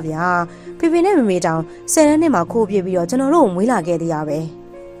စမ်းလာဗျာဖေဖေနဲ့မမေတောင်10တန်းနှစ်မှာခိုးပြပြီးတော့ကျွန်တော်တို့ကိုမွေးလာခဲ့သေးရပဲ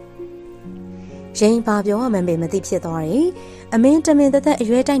ရင်ဘာပြောမှမသိဖြစ်သွားတယ်အမင်းတမင်သက်သက်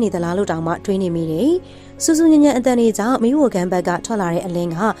အရွယ်တိုက်နေသလားလို့တောင်မှတွေးနေမိတယ်စူးစူးညံ့ညံ့အတန်လေးကြောင့်မိဝကန်ဘက်ကထွက်လာတဲ့အလင်း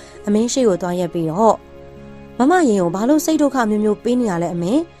ကအမင်းရှိကိုသွားရက်ပြီးတော့မမရင်ကိုဘာလို့စိတ်ဒုက္ခမျိုးမျိုးပေးနေရလဲအမ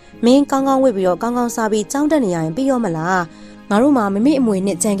င်းကောင်းကောင်းဝစ်ပြီးတော့ကောင်းကောင်းစားပြီးကြောင်းတက်နေရရင်ပြီးရောမလားငါတို့မှမမေ့အမွေ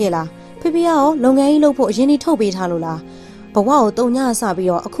နဲ့ကြံခဲ့လားဖေဖေကရောလုပ်ငန်းကြီးလုပ်ဖို့အရင်ကြီးထုတ်ပေးထားလို့လားဘဝကိုတုံည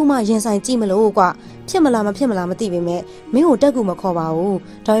ဆပြီးတော့အခုမှရင်ဆိုင်ကြည့်မလို့ကွာဖြ ဖြစ်မလားမသိပေမဲ့မင်းကိုတက်ကူမခေါ်ပါဘူး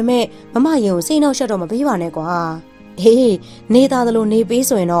ဒါပေမဲ့မမရင်ကိုစိတ်နှောက်ရှက်တော့မပေးပါနဲ့ကွာဟေးနေသားသလိုနေပေး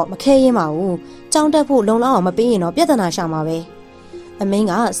ဆိုရင်တော့မခဲရင်ပါဘူးကြောင်းတက်ဖို့လုံလောက်အောင်မပေးရင်တော့ပြဿနာရှာမှာပဲအမ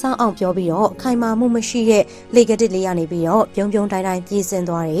င်းကစောင်းအောင်ပြောပြီးတော့ခိုင်မာမှုမရှိတဲ့လေကတစ်လေးရနေပြီးတော့ပြုံးတိုင်းပြေးဆ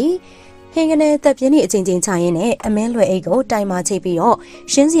င်းသွားတယ်ဟင်းကနေတက်ပြင်းနေအချင်းချင်းချရင်နဲ့အမင်းလွယ်အိတ်ကိုတိုင်မာချိတ်ပြီးတော့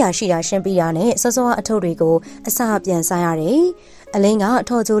ရှင်းစရာရှိတာရှင်းပြီးတာနဲ့စောစောအထုပ်တွေကိုအစာပြန်စားရတယ်အလင်းက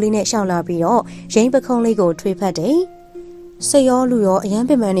အထော်ကျိုးလေးနဲ့ရှောက်လာပြီးတော့ရင်းပခုံးလေးကိုထွေးဖက်တယ်စိတ်ရောလူရောအယမ်း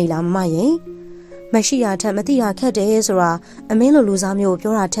ပင်ပန်းနေလားမမရင်မရှိရထက်မသိရခက်တယ်ဆိုတာအမင်းလိုလူစားမျိုး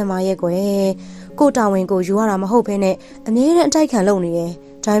ပြောတာထင်ပါရဲ့ကွယ်ကိုတာဝန်ကိုယူရတာမဟုတ်ဘဲနဲ့အမြဲတမ်းအတိုက်ခံလုပ်နေ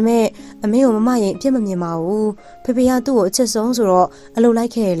တယ်ဒါပေမဲ့အမင်းကိုမမရင်အပြစ်မမြင်ပါဘူးဖေဖေကသူ့ကိုအချစ်ဆုံးဆိုတော့အလုပ်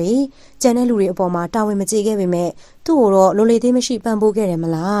လိုက်ခဲ့လေကျန်တဲ့လူတွေအပေါ်မှာတာဝန်မကျေခဲ့ပေမဲ့သူ့ကိုတော့လိုလေသေးမရှိပံ့ပိုးခဲ့တယ်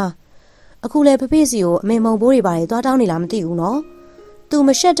မလားအခုလဲဖေဖေစီကိုအမေမုံဘိုးတွေပါတယ်သွားတောင်းနေလားမသိ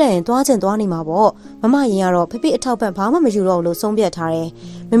ဘူးနော်သူမရှက်တဲ့ရင်သွားချင်သွားနေမှာပေါ့မမရင်ကတော့ဖေဖေအထောက်ပံ့ဘာမှမယူတော့ဘူးလို့ဆုံးဖြတ်ထားတယ်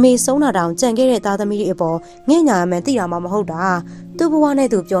မမေဆုံးတာတောင်ကြံခဲ့တဲ့သားသမီးတွေအပေါ်ငဲ့ညာမှန်သိတာမှမဟုတ်တာသူ့ဘဝနဲ့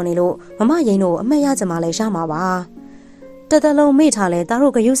သူပြောနေလို့မမရင်တို့အမှတ်ရချင်မှလည်းရမှာပါတတလုံးမေ့ထားလဲသား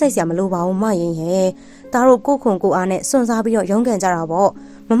တို့ကရုစိုက်စရာမလိုပါဘူးမရင်ရဲ့သားတို့ကိုခွန်ကိုအားနဲ့စွန့်စားပြီးတော့ရုန်းကန်ကြတာပေါ့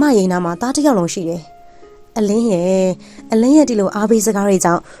မမရင်နာမှာသားတစ်ယောက်လုံးရှိတယ်အလင်းရဲ့ဒီလိုအားပေးစကား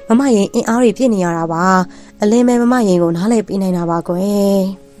တွေကြောင့်မမရင်အင်အားတွေပြည့်နေရတာပါအလင်းပဲမမရင်ကိုနားလည်ပေး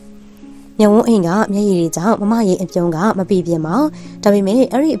နိုင်တာပါကွယ်ညဝန်းအိမ်ကမျက်ရည်တွေကြောင့်မမရင်အပြုံးကမပြည့်ပြင်းပါဒါပေမဲ့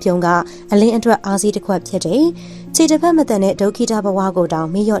အဲ့ဒီအပြုံးကအလင်းအတွက်အားစီးတစ်ခွက်ဖြစ်တယ်ခြေတစ်ဖက်မတန်တဲ့ဒုက္ခိတဘဝကို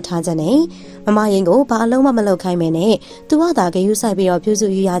တောင်မေ့လျော့ထားခြင်းနဲ့မမရင်ကိုဘာအလုံးမလုပ်ခိုင်းမဲနဲ့သူကသာဂရုစိုက်ပြီးတော့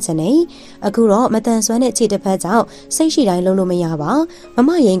ပြုစုယူရခြင်းနဲ့အခုတော့မတန်ဆွမ်းတဲ့ခြေတစ်ဖက်ကြောင့်စိတ်ရှိတိုင်းလုံးလို့မရပါ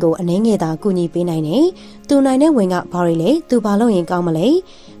မမရင်ကိုအနှဲငယ်သာကူညီပေးနိုင်တယ်သူနိုင်တဲ့ဝင်ကဘာတွေလဲသူဘာလုပ်ရင်ကောင်း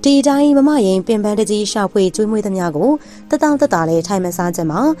မလဲဒီတိုင်းမမရင်ပင်ပန်းတကြီးရှောက်ဖွေကျွေးမွေးသမျှကိုတတောင်းတတာလေးထိုင်မစားခြင်း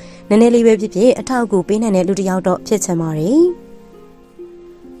မှာနည်းနည်းလေးပဲဖြစ်ဖြစ်အထောက်အကူပေးနိုင်တဲ့လူတစ်ယောက်တော့ဖြစ်ချင်ပါ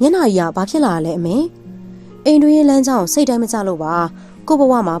တယ်မျက်နှာကြီးကဘာဖြစ်လာလဲအမေအိမ်တွင်းလမ်းကြောင်းစိတ်တိုင်းမကြလို့ပါကို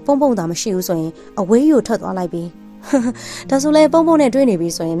ဘဝမှာပုံသာမရှိဘူးဆိုရင်အဝေးယူထွက်သွားလိုက်ပြီဒါဆိုလဲပုံနဲ့တွေ့နေ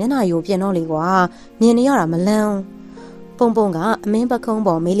ပြီဆိုရင်မျက်နှာယူပြင်တော့လေကွာမြင်နေရတာမလန်းပုံကအမင်း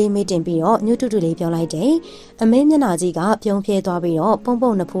ပခုံးပေါ်မေးလေးမေးတင်ပြီးတော့ညှို့တူလေးပြောလိုက်တယ်အမင်းမျက်နှာကြီးကပြုံးဖြဲသွားပြီးတော့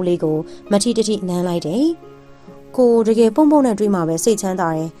ပုံနှစ်ဖူးလေးကိုမထီတထိနမ်းလိုက်တယ်ကိုတကယ်ပုံနဲ့တွေ့မှပဲစိတ်ချမ်း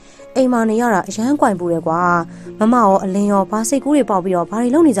သာတယ်အိမ်မှာနေရတာအရန်ကွိုင်ပူတယ်ကွာမမရောအလင်းရောဘာစိတ်ကူးတွေပေါက်ပြီးတော့ဘာတွေ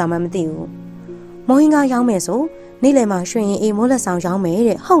လုပ်နေကြမှမသိဘူးမောဟင်းကားရောင်းမယ်ဆိုနေ့လယ်မှာရွှေရင်အေးမိုးလက်ဆောင်ရောင်းမယ်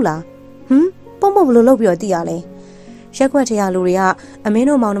တဲ့ဟုတ်လားပုံဘယ်လိုလုပ်ပြီးတော့သိရလဲရက်ွက်ထရလူတွေကအမ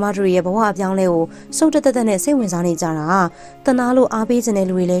င်းတို့မောင်နှမတို့ရဲ့ဘဝအပြောင်းလဲကိုစုပ်တက်နဲ့စိတ်ဝင်စားနေကြတာတနာလို့အားပေးခြင်းတဲ့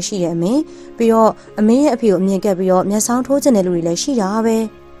လူတွေလည်းရှိတယ်အမင်းပြီးတော့အမင်းရဲ့အဖေကိုအမြင်ကပ်ပြီးတော့မျက်စောင်းထိုးခြင်းတဲ့လူတွေလည်းရှိတာပဲ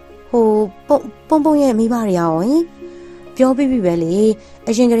ဟိုပုံရဲ့မိဘတွေရောပြောပြီး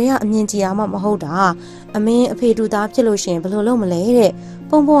ပြီပဲလေအရင်ကတည်းကအမြင်ကြည်ရမှမဟုတ်တာအမင်းအဖေတူသားဖြစ်လို့ရှင်ဘယ်လိုလုပ်မလဲ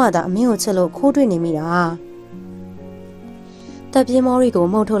တဲ့ပုံကသာအမင်းကိုချစ်လို့ခိုးတွေ့နေမိတာတပ်ပြင်းမော်ရီကို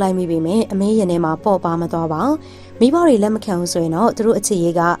မှုတ်ထုတ်လိုက်မိပြီမယ်အမင်းရင်ထဲမှာပေါ့ပါမသွားပါမိဘတွေလက်မခံဘူးဆိုရင်တော့သူတို့အ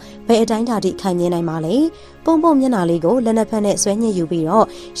ခြေရေးကဘယ်အတိုင်းဓာတိခိုင်မြဲနိုင်မှာလဲပုံမျက်နှာလေးကိုလက်နှစ်ဖက်နဲ့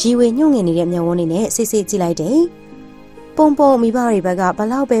ဆွဲညှစ်ယူပြီးတော့ရီဝေညှို့ငင်နေတဲ့မျက်ဝန်းလေးနဲ့စိတ်ကြည့်လိုက်တယ်ပုံမိဘတွေဘက်က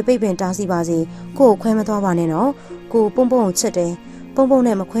ဘလောက်ပဲပိတ်ပင်တားစီပါစေကို့ကိုခွဲမသွားပါနဲ့နော်ကိုပုံကိုချစ်တယ်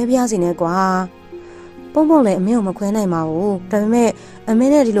ပုံနဲ့မခွဲပြားစီနဲ့ကွာပုံလည်းအမင်းကိုမခွဲနိုင်ပါဘူးဒါပေမဲ့အမ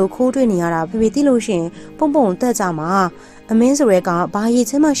င်းနဲ့ဒီလိုခိုးတွေ့နေရတာဖေဖေသိလို့ရှိရင်ပုံကိုတက်ကြမှာအမင်းဆိုရဲကဘာရည်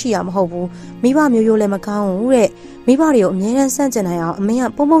ချင်းမှရှိရမဟုတ်ဘူးမိဘမျိုးလည်းမကောင်းဘူးတဲ့မိဘတွေကိုအမြဲတမ်းစန့်ကျင်နိုင်အောင်အမင်း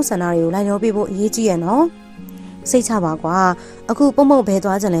ကပုံဆန္ဒတွေကိုလိုက်လို့ပြဖို့အရေးကြီးရဲ့နော်စိတ်ချပါကွာအခု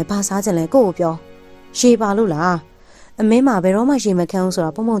ပုံဘဲသွားကြလဲဘာစားကြလဲကို့ကိုပြောရေပါလို့လားအမင်းမှာဘယ်တော့မှရေမခမ်းဘူးဆို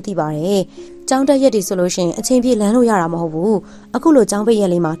တာပုံသိပါတယ်ကျောင်းတက်ရက်တွေဆိုလို့ရှိရင်အချိန်ပြည့်လမ်းလို့ရတာမဟုတ်ဘူးအခုလိုကျောင်းပိတ်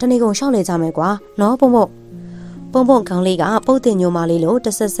ရက်လေးမှာတနေ့ကုန်ရှောက်လေကြမယ်ကွာနော်ပုံခေါင်းလေးကပုတ်တင်ညိုမာ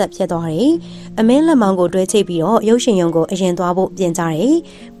လေးလို့တဆက်ဆက်ဖြစ်သွားတယ်အမင်းလက်မောင်းကိုတွဲချိတ်ပြီးတော့ရုပ်ရှင်ရုံကိုအရင်သွားဖို့ပြင်ကြ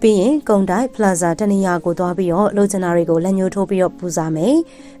တယ်ပြီးရင်ကုံတိုက်ပလာဇာတနေရာကိုသွားပြီးတော့လိုချင်တာတွေကိုလက်ညှိုးထိုးပြီးတော့ပူဇော်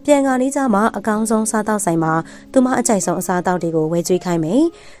မယ်ပြန်ကနေကြမှာအကောင်းဆုံးစားတောက်ဆိုင်မှာသူမအကြိုက်ဆုံးအစားတောက်တွေကိုဝယ်ကျွေးခိုင်းမယ်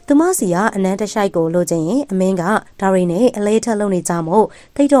သူမစီကအနန်းတရှိုက်ကိုလိုချင်ရင်အမင်းကဒါရီနဲ့အလေး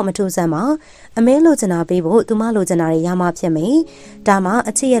ထက်လုပ်နေကြမို့တိတ်တော့မထူးဆန်းပါအမင်းလိုချင်တာပေးဖို့သူမလိုချင်တာတွေရမှဖြစ်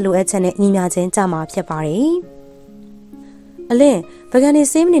မယ်ဒါမှအချစ်ရဲ့လိုအပ်ချက်နဲ့ညီမျှခြင်းကြမှာဖြစ်ပါတယ်အလင်းပကံနေ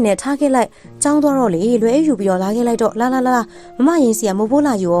စေးမနေနဲ့ထားခဲ့လိုက်ကြောင်းသွားတော့လေလွယ်ယူပြီးတော့လာခဲ့လိုက်တော့လာမမရင်စီကမဖိုး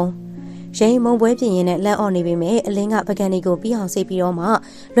လာယူအောင်ရိန်မုံပွဲပြင်ရင်နဲ့လန့်အော်နေပေမဲ့အလင်းကပကံတွေကိုပြီးအောင်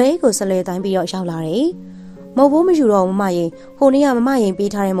ဆေးပြီးတော့မှလွယ်အိတ်ကိုဆလွယ်တိုင်းပြီးတော့ရောက်လာတယ်မုံဘိုးမယူတော့မမရင်ဟိုနေ့ကမမရင်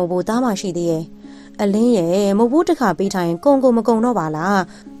ပေးထားတဲ့မုံဘိုးသားမှရှိသေးရဲ့အလင်းရဲ့မုံဘိုးတစ်ခါပေးထားရင်ကုံမကုံတော့ပါလား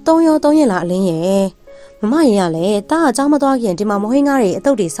3 ရက်လားအလင်းရဲ့မ မမရင်ကလည်းတားအကြောင်းမသွားခင်ဒီမှာမဟင်းကားတွေအ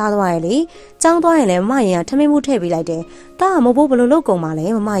တုပ်တွေစားသွားရလေ။ကြောင်းသွားရင်လည်းမမရင်ကထမင်းမှုထည့်ပေးလိုက်တယ်။တားကမဖို့ဘလို့လုပ်ကုန်ပါလဲ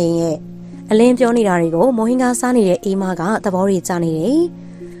မမရင်ရဲ့အလင်းပြောနေတာတွေကိုမဟင်းကားစားနေတဲ့အေးမကသဘောတွေကျနေတယ်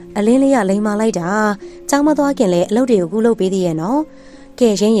။အလင်းလေးကလိမ်မာလိုက်တာကြောင်းမသွားခင်လည်းအလုပ်တွေကိုကူလုပ်ပေးသေးရဲ့နော်။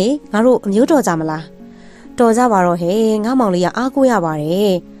ကဲရင်းရေငါတို့အမျိုးတော်ကြမလား။တော်ကြပါတော့ဟဲ့ငါမောင်လေးကအားကိုးရပါ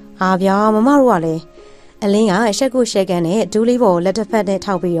တယ်။ဟာဗျာမမတို့ကလည်းအလင်းကရှက်ကုရှက်ကန်နဲ့ဒူးလေးပေါ်လက်တစ်ဖက်နဲ့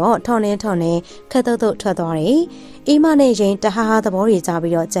ထောက်ပြီးတော့ထော်နေခက်တုတ်ထွက်သွားတယ်။အေးမနဲ့ရင်တဟားဟားသဘောတွေကြား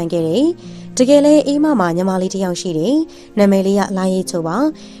ပြီးတော့ကြံခဲ့တယ်။တကယ်လဲအေးမမှာညီမလေးတစ်ယောက်ရှိတယ်။နာမည်လေးကလာရိတ်ချိုပါ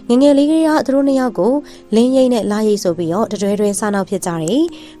။ငငယ်လေးကသူတို့နှစ်ယောက်ကိုလင်းရိတ်နဲ့လာရိတ်ဆိုပြီးတော့တွဲစားနောက်ဖြစ်ကြတယ်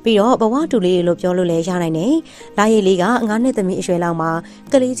။ပြီးတော့ဘဝတူလေးလို့ပြောလို့လည်းရနိုင်တယ်။လာရိတ်လေးက9နှစ်သမီးအရွယ်လောက်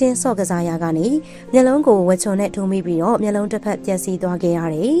မှာကလေးချင်းဆော့ကစားရကနေမျက်လုံးကိုဝက်ချွန်နဲ့ထုံးမိပြီးတော့မျက်လုံးတစ်ဖက်ပြက်စီးသွားခဲ့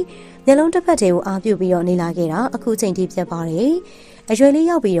ရတယ်။မျက်လုံးတစ်ဖက်တည်းကိုအားပြုပြီးတော့နေလာခဲ့တာအခုချိန်ထိဖြစ်ပါတယ်။အရွယ်လေး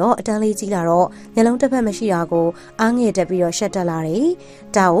ရောက်ပြီးတော့အတန်းလေးကြီးလာတော့မျက်လုံးတစ်ဖက်မရှိတာကိုအားငယ်တက်ပြီးတော့ရှက်တက်လာတယ်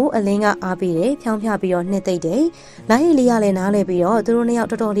။ဒါကိုအလင်းကအားပြီးတယ်ဖြောင်းပြပြီးတော့နှစ်သိမ့်တယ်။လိုင်းရီလေးကလည်းနားလဲပြီးတော့သူတို့နှစ်ယောက်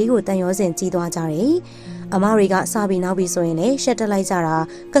တော်တော်လေးကိုတန်ရောစင်ကြီးသွားကြတယ်။အမတွေကစပြီးနောက်ပြီးဆိုရင်လည်းရှက်တက်လိုက်ကြတာ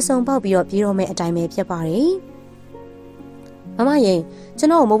ကစုံပေါက်ပြီးတော့ပြေးတော့မဲ့အတိုင်းပဲဖြစ်ပါတယ်။မမရင်ကျွန်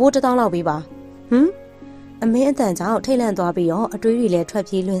တော်မဘိုး1000လောက်ပေးပါ။ဟမ်အမင်းအတန်ကြောင့်ထိတ်လန့်သွားပြီးတော့အတွေးတွေလ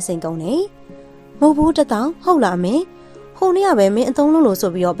ည်းထွက်ပြေးလွှင့်စိန်ကုန်နေ။မဘိုး1000ဟုတ်လားမင်း။ဟိုနေ့ကပဲမင်းအသုံးလုံးလို့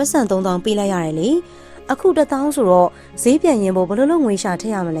ဆိုပြီးတော့ပတ်စံ3000ပေးလိုက်ရတယ်လေ။အခု1000ဆိုတော့ဈေးပြန်ရင်ဖို့ဘယ်လိုလုပ်ငွေရှာထ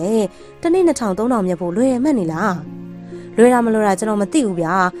ည့်ရမလဲ။တစ်နေ့2000 3000မြတ်ဖို့လွယ်ရမှတ်နေလား။လွယ်တာမလွယ်တာကျွန်တော်မသိဘူး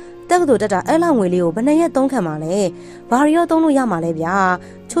ဗျာ။တက်ကတူတက်တာအဲ့လောက်ငွေလေးကိုဘယ်နှစ်ရက်သုံးခံမှာလဲ။ဘာရီရောသုံးလို့ရမှာလဲဗျာ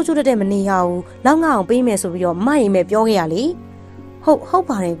။ချိုးတက်မနေရဘူး။လောက်ငါအောင်ပေးမယ်ဆိုပြီးတော့မိုက်ရင်ပဲပြောခဲ့ရလေ။ဟုတ်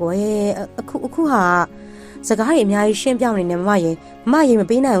ပါတယ်ကွယ်။အခုဟာစကားတွေအများကြီးရှင်းပြနေတယ်မမရင်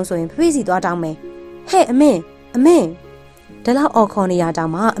မပေးနိုင်ဘူးဆိုရင်ဖေးစီသွားတောင်းမယ်ဟဲ့အမင်းဒါလောက်အော်ခေါ်နေရ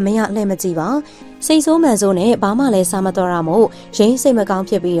တောင်မှအမင်းကလှည့်မကြည့်ပါစိတ်ဆိုးမှန်ဆိုးနဲ့ဘာမှလည်းစားမတော်ရမို့ရင်းစိတ်မကော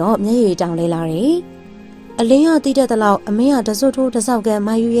င်းဖြစ်ပြီးတော့မျက်ရည်တောင်လဲလာတယ်အလင်းကတီးတဲ့တလောက်အမင်းကတစွတ်ထိုးတစောက်က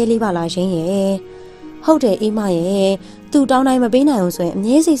မယူရဲလေးပါလားရင်းရဲ့ဟုတ်တယ်အေးမရဲ့သူတောင်းတိုင်းမပေးနိုင်ဘူးဆိုရင်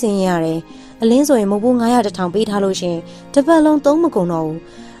အမြဲစိတ်ဆင်းရဲရတယ်အလင်းဆိုရင်မဟုတ်ဘူး900 1000ပေးထားလို့ရှင်တစ်ပတ်လုံးသုံးမကုန်တော့ဘူး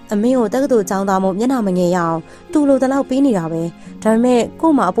အမင်းကိုတက္ကသိုလ်ကျောင်းသားမို့မျက်နှာမငယ်ရအောင်သူ့လိုတလောက်ပေးနေတာပဲဒါပေမဲ့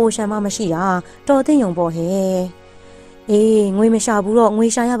ကို့မှာအပိုရှမ်းမမရှိတာတော်သိမ့်ုံပေါ့ဟဲ့အေးငွေမရှာဘူးတော့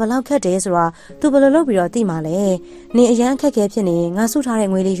ငွေရှာရဘလောက်ခက်တယ်ဆိုတာသူဘယ်လိုလုပ်ပြီးတော့သိမှာလဲနင်အရန်ခက်ခဲဖြစ်နေငါစုထား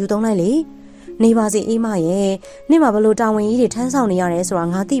တဲ့ငွေလေးယူသုံးလိုက်လေနေပါစေအေးမရဲ့နင်မှာဘလို့တာဝန်ကြီးတွေထမ်းဆောင်နေရတယ်ဆိုတာ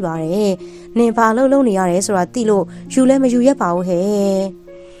ငါသိပါတယ်နင်ဘာလို့လုပ်နေရတယ်ဆိုတာသိလို့ယူလဲမယူရက်ပါဘူး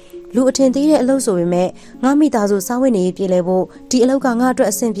ဟဲ့လူအထင်သေးတဲ့အလုပ်ဆိုပေမဲ့ငါမိသားစုစားဝတ်နေရေးပြေလဲဖို့ဒီအလုပ်ကငါအတွက်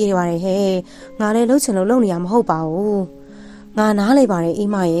အဆင်ပြေပါတယ်ဟဲ့ငါလည်းလှုပ်ချင်လို့လုပ်နေရမှာမဟုတ်ပါဘူးငါနားလေပါတယ်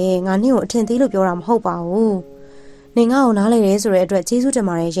အေးမရဲ့ငါနင့်ကိုအထင်သေးလို့ပြောတာမဟုတ်ပါဘူးနင်ငါ့ကိုနားလေတယ်ဆိုတဲ့အတွက်ကျေးဇူး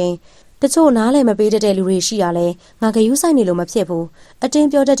တင်ပါတယ်ရှင်တချို့နားလည်မပေးတတ်တဲ့လူတွေရှိရလဲငါဂရုစိုက်နေလို့မဖြစ်ဘူးအတင်း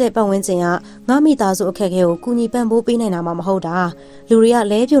ပြောတတ်တဲ့ပတ်ဝန်းကျင်ကငါမိသားစုအခက်အခဲကိုကူညီပံ့ပိုးပေးနိုင်တာမှမဟုတ်တာလူတွေ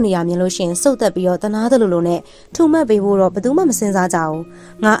ကလဲပြိုနေရမြင်လို့ရှင်စုတ်သက်ပြီးတော့တနာသလိုလိုနဲ့ထူမှတ်ပေးဖို့တော့ဘယ်သူမှမစင်စားကြဘူး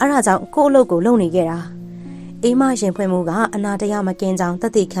ငါအဲ့ဒါကြောင့်ကို့အလုပ်ကိုလုပ်နေခဲ့တာအေးမရင်ဖွင့်မှုကအနာတရားမကင်းကြောင်တ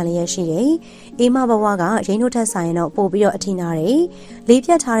က်တည်ခံလျက်ရှိတယ်။အေးမဘဝကရင်းတို့ထက်ဆိုင်တော့ပို့ပြီးတော့အထင်နာတယ်။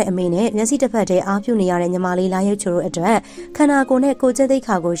လေးပြတ်ထားတဲ့အမေနဲ့မျက်စိတစ်ဖက်တည်းအားပြုနေရတဲ့ညီမလေးလာရုပ်ချိုတို့အတွက်ခန္ဓာကိုယ်နဲ့ကိုယ်ကျက်သိက္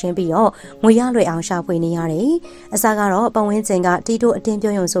ခာကိုရှင်းပြီးတော့ငွေရလွယ်အောင်ရှာဖွေနေရတယ်။အစားကတော့ပတ်ဝန်းကျင်ကတီးတို့အတ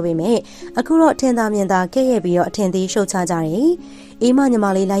င်းပြောရုံဆိုပေမဲ့အခုတော့ထင်သာမြင်သာကဲ့ရဲ့ပြီးတော့အထင်သေးရှုတ်ချကြတယ်။အေးမညီ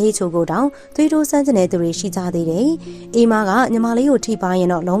မလေးလာရိတ်ချိုကိုတောင်သွေးတိုးစမ်းကျင်တဲ့သူတွေရှိကြသေးတယ်။အေးမကညီမလေးကိုထိပါ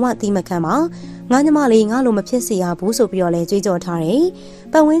ရင်တော့လုံးဝသီးမခံပါငါညီမလေးငါလိုမဖြစ်စေရဘူးဆိုပြီးတော့လဲကြွေးကြော်ထားတယ်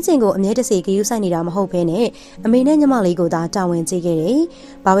။ပတ်ဝန်းကျင်ကိုအမြဲတစေဂရုစိုက်နေတာမဟုတ်ဘဲနဲ့အမေနဲ့ညီမလေးကိုသာတာဝန်ကြီးခဲ့တယ်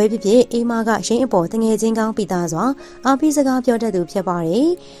။ဘာပဲဖြစ်ဖြစ်အေးမကရင်းအပေါ်တငယ်ချင်းကောင်းပိသားစွာအားပေးစကားပြောတတ်သူဖြစ်ပါတယ်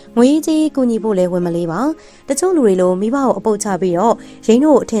။ငွေကြီးကူညီဖို့လဲဝင်မလေးပါ။တချို့လူတွေလိုမိဘကိုအပုတ်ချပြီးတော့ရ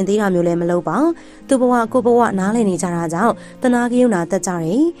င်းတို့အထင်သေးတာမျိုးလဲမလုပ်ပါ။သူ့ဘဝကိုဘဝနားလည်နေကြတာကြောင့်တနာကရုဏာတက်ကြ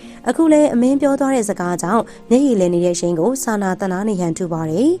တယ်။အခုလဲအမင်းပြောသွားတဲ့စကားကြောင့်မျက်ရည်လည်နေတဲ့ရင်းကိုစာနာတနာနေဟန်ထူပါ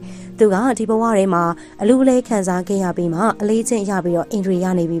တယ်။သူကဒီဘဝထဲမှာအလူလေးခံစားခဲ့ရပြီးမှအလေးချင်းရပြီးတော့အင်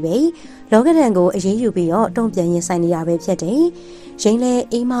ဒရီရနေပြီပဲလောကဒဏ်ကိုအရေးယူပြီးတော့တုံ့ပြန်ရင်ဆိုင်နေရပဲဖြစ်တယ်ရ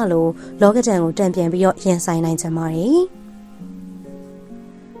င်းလဲအေးမလို့လောကဒဏ်ကိုတံပြန်ပြီးတော့ရင်ဆိုင်နိုင်ကြပါ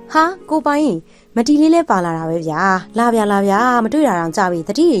တယ်ဟာကိုပိုင်မတီလေးလဲပါလာတာပဲဗျာလာဗျာမတွေ့တာတော့ကြာပြီ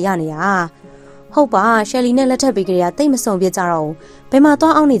တတိရရနေတာဟုတ်ပါရှယ်လီနဲ့လက်ထပ်ပြီးကြရတိတ်မစုံပြကြတော့ဘယ်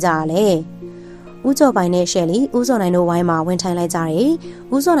မှာသွားအောင်နေကြရလဲဦးကျော်ပိုင်နဲ့ရှယ်လီဦးစောနိုင်တို့ဝိုင်းမှာဝင်ထိုင်လိုက်ကြတယ်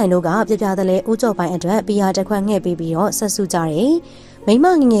။ဦးစောနိုင်တို့ကပြပြတဲ့လဲဦးကျော်ပိုင်အတွက်ဘီယာတစ်ခွက်ငှဲ့ပေးပြီးတော့ဆက်စုကြတယ်။ မိ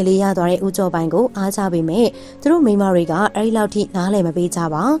မငငယ်လေးရသွားတဲ့ဦးကျော်ပိုင်ကိုအားချပေမဲ့သူတို့မိမတွေကအဲ့ဒီလောက်ထိနားလည်မပေးကြ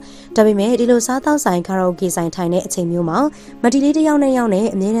ပါဒါပေမဲ့ဒီလိုစားတောက်ဆိုင်ကာရာအိုကေဆိုင်ထိုင်တဲ့အချိန်မျိုးမှာမတီလေးတစ်ယောက်နဲ့ရောက်နဲ့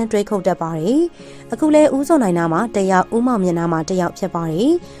အမြဲတမ်းတွဲခုတ်တတ်ပါတယ်အခုလဲဦးစောနိုင်နာမှာတယောက်ဦးမောင်မျက်နှာမှာတယောက်ဖြစ်ပါ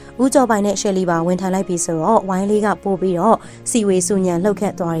တယ်ဦးကျော်ပိုင်နဲ့ရှယ်လီပါဝင်ထိုင်လိုက်ပြီဆိုတော့ဝိုင်းလေးကပို့ပြီးတော့စီဝေစုညံလှုပ်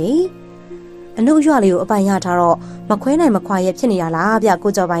ခတ်သွားတယ်အနုရွလေးကိုအပိုင်ရထားတော့မခွဲနိုင်မခွာရဲဖြစ်နေတာ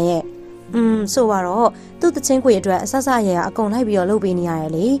လားဗျကိုကျော်ပိုင်ရဲ့ဆိုတော့သူ့တချင်းခွေအတွက်အဆဆအရာအကုန်လိုက်ပြီးတော့လုပ်ပေးနေရတယ်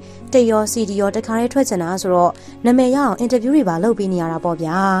လေတရောစီဒီရောတခါတည်းထွက်ချင်တာဆိုတော့နာမည်ရအောင်အင်တာဗျူးတွေပါလုပ်ပေးနေရတာပေါ့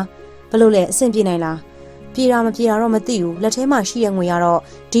ဗျာဘလို့လဲအဆင်ပြေနိုင်လားပြေတာမပြေတာတော့မသိဘူးလက်ထဲမှာရှိရငွေကတော့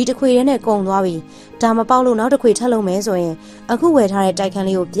ဒီတစ်ခွေထဲနဲ့ကုန်သွားပြီဒါမပေါက်လို့နောက်တစ်ခွေထပ်လုပ်မယ်ဆိုရင်အခုဝယ်ထားတဲ့တိုက်ခန်း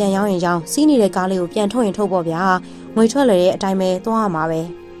လေးကိုပြန်ရောင်းရင်ရောင်းစီးနေတဲ့ကားလေးကိုပြန်ထုတ်ရင်ထုတ်ပေါ့ဗျာငွေထွက်လာတဲ့အတိုင်းပဲသွားရ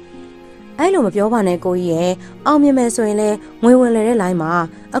မှာပဲအဲ့လိုမပြောပါနဲ့ကိုကြီးရဲ့အောင်မြင်မယ်ဆိုရင်လည်းငွေဝင်လေတဲ့ line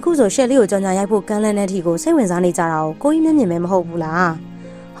မှာအခုဆိုရှက်လေးကိုကြော်ညာရိုက်ဖို့ကမ်းလှမ်းတဲ့အထိကိုစိတ်ဝင်စားနေကြတာကိုကြီးမျက်မြင်ပဲမဟုတ်ဘူး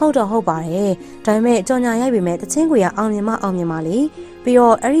လားဟုတ်တော့ဟုတ်ပါတယ်ဒါပေမဲ့ကြော်ညာရိုက်ပေမဲ့တချင်းကိုရအောင်မြင်မလေပြီး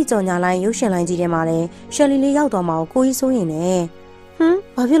တော့အဲ့ဒီကြော်ညာလိုင်းရုပ်ရှင်လိုင်းကြီးထဲမှာလည်းရှယ်လီလေးရောက်သွားမှာကိုကြီးစိုးရင်လည်း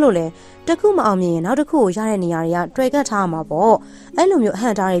ဘာဖြစ်လို့လဲတခုမအောင်မြင်ရင်နောက်တစ်ခုကိုရတဲ့နေရာတွေကတွေ့ကတ်ထားမှာပေါ့အဲ့လိုမျိုးအ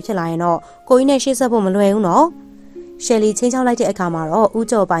ဟန့်တားတွေဖြစ်လာရင်တော့ကိုကြီးနဲ့ရှေ့ဆက်ဖို့မလွယ်ဘူးနော်ရှယ်လီချင်းချောက်လိုက်တဲ့အခါ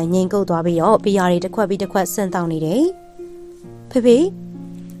မှာတော့ဦးကျော်ပိုင်ငိန်ကုတ်သွားပြီးတော့ဘီယာတွေတစ်ခွက်ပြီးတစ်ခွက်ဆင်းတောင်းနေ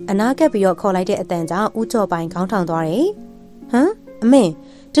တယ်ဖေအနာကပ်ပြီးတော့ခေါ်လိုက်တဲ့အတန်ကြောင့်ဦးကျော်ပိုင်ခေါင်းထောင်သွားတယ်အမ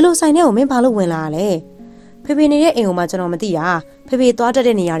င်းဒီလိုဆိုင်ထဲကိုမင်းဘာလို့ဝင်လာရလဲဖေနေတဲ့အိမ်ကိုမှကျွန်တော်မသိတာဖေသွား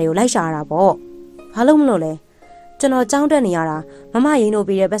တက်တဲ့နေရာတွေကိုလိုက်ရှာရတာပေါ့ဘာလို့မလို့လဲကျွန်တော်ကြောင်းတက်နေရတာမမရင်းတို့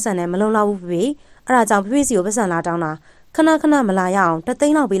ပြီးတဲ့ပတ်စံနဲ့မလုံလောက်ဘူးဖေအဲ့ဒါကြောင့်ဖေစီကိုပတ်စံလာတောင်းတာခဏမလာရအောင်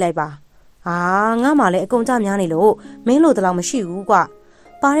တသိန်းလောက်ပေးလိုက်ပါငါမှလည်းအကုန်ကြများနေလို့မင်းလို့တလောက်မရှိဘူးကွာ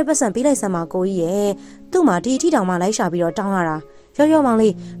ပါတဲ့ပတ်စံပေးလိုက်စမ်းပါကိုကြီးရဲ့သူ့မှာဒီအထီတောင်မှလိုက်ရှာပြီးတော့တောင်းရတာရော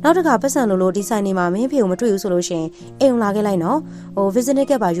မောင်လေးနောက်တစ်ခါပတ်စံလို့ဒီဆိုင်နေမှာမင်းဖေကိုမတွေ့ဘူးဆိုလို့ရှင်အိမ်လာခဲ့လိုက်နော်visiting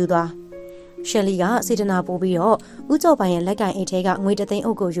ကပါယူသွားရှယ်လီကစေတနာပို့ပြီးတော့ဦးကျော်ပိုင်ရဲ့လက်ကင်အိတ်ထဲကငွေ3သိ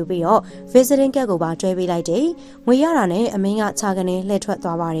န်းအုပ်ကိုယူပြီးတော့ visiting ကတ်ကိုပါတွဲပေးလိုက်တယ်ငွေရတာနဲ့အမင်းကခြာကနေလှည့်ထွက်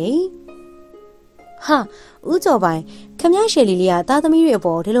သွားပါတယ်ဟာဦးကျော်ပိုင်ခမရရှယ်လီလေးကသားသမီးတွေ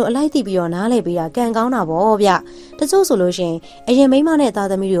အပေါ်ဒီလိုအလိုက်သိပြီးတော့နားလဲပြီးတာကံကောင်းတာပေါ့ဗျတချို့ဆိုလို့ရှင်အရင်မိန်းမနဲ့သား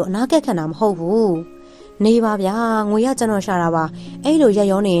သမီးတွေကိုအနာကက်ခံတာမဟုတ်ဘူးနေပါဗျာငွေရကျွန်တော်ရှာတာပါအဲ့လိုရက်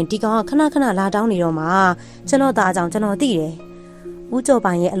ရောနေရင်ဒီကောင်ကခဏလာတောင်းနေတော့မှကျွန်တော်သားအကြောင်းကျွန်တော်သိတယ်ဦး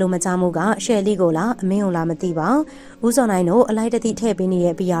ကျော်ပိုင်ရဲ့အလိုမချမှုကရှယ်လီကိုလားအမင်းကိုလားမသိပါဦးစောနိုင်တို့အလိုက်တတိထည့်ပေးနေ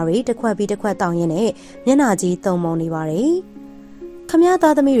တဲ့ဘီယာတွေတစ်ခွက်ပြီးတစ်ခွက်တောင်းရင်းနဲ့မျက်နှာကြီးတုံမုံနေပါတယ်ခမရ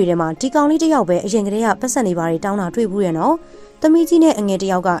သားသမီးတွေထဲမှာဒီကောင်လေးတစ်ယောက်ပဲအရင်ကတည်းကပတ်ဆက်နေပါတွေတောင်းတာတွေ့ဘူးရဲ့နော်သမီးကြီးနဲ့အငယ်တစ်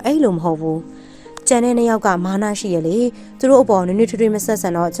ယောက်ကအဲ့လိုမဟုတ်ဘူးကျန်တဲ့နှစ်ယောက်ကမာနရှိရလေသူတို့အပေါ်နွေ့ထွေးမဆက်ဆ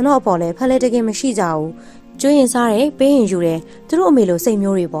န်တော့ကျွန်တော်အပေါ်လည်းဖက်လက်တကယ်မရှိကြဘူးကျွေးရင်စားတယ်ပေးရင်ယူတယ်သူတို့အမေလိုစိတ်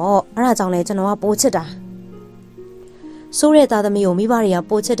မျိုးတွေပေါ့အဲ့ဒါကြောင့်လဲကျွန်တော်ကပိုးချစ်တာဆိုးတဲ့သားသမီးကိုမိဘတွေက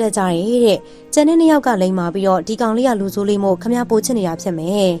ပိုးချစ်တတ်ကြတယ်တဲ့ကျန်တဲ့နှစ်ယောက်ကလိမ်မာပြီးတော့ဒီကောင်လေးကလူဆိုးလေးမို့ခမရပိုးချစ်နေတာဖြစ်မ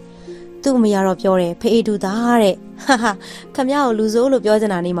ယ်သူ့အမေကတော့ပြောတယ်ဖေးတူသားတဲ့ဟာခမရ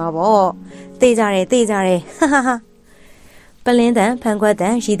ကိုလူဆိုးလို့ပြောချင်တာနေမှာပေါ့တေးကြတယ်ဟာပလင်းတန်ဖန်ခွက်တ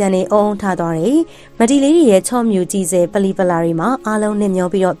န်ရီတန်နေအုံထားသွားတယ်မတီလေးတွေရဲ့ချော့မြူကြီးစဲပလီပလာတွေမှာအားလုံးနှင်းမျော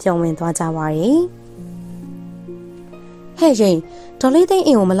ပြီးတော့ပျော်ဝင်သွားကြပါတယ်ဟဲ့ရင်ဒေါ်လေးသိ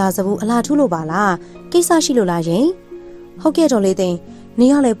န်းအိမ်ကိုမလာစဘူးအလားထူးလို့ပါလားကိစ္စရှိလို့လားရင်ဟုတ်ကဲ့ဒေါ်လေးသိန်းနေ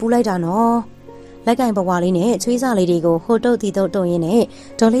ရလဲပူလိုက်တာနော်လက်ကင်ပဝါလေးနဲ့ချွေးစားလေးတွေကိုဟိုတုတ်တီတုတ်တုံရင်း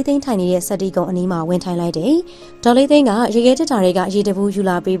နဲ့ဒေါ်လေးသိန်းထိုင်နေတဲ့စက်တီကုံအနီးမှာဝင်ထိုင်လိုက်တယ်ဒေါ်လေးသိန်းကရေခဲတက်တာတွေကရေတပူးယူ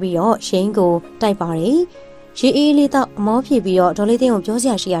လာပေးပြီးတော့ရှိန်းကိုတိုက်ပါတယ်ရေအေးလေးတော့အမောဖြည့်ပြီးတော့ဒေါ်လေးသိန်းကိုပြော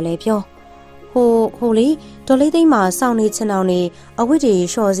စရာရှိရလဲပြောဟိုလေဒေါ်လေးသိန်းမှာစောင်းနေချင်အောင်နေအဝတ်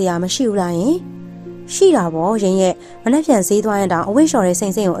တွေလျှော်စရာမရှိဘူးလားယင်ရှိတာပေါ့ရင်ရဲ့မနှက်ပြန်ဈေးသွားရင်တောင်အဝတ်လျှော်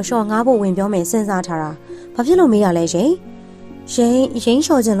တဲ့စိန်စိန်ကိုအလျှော်ငားဖို့ဝင်ပြောမယ်စဉ်းစားထားတာဘာဖြစ်လို့မေးရလဲ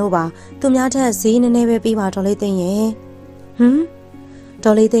ရင်လျှော်ခြင်းလို့ပါသူများထက်ဈေးနည်းနည်းပဲပေးပါဒေါ်လေးသိန်းရဲ့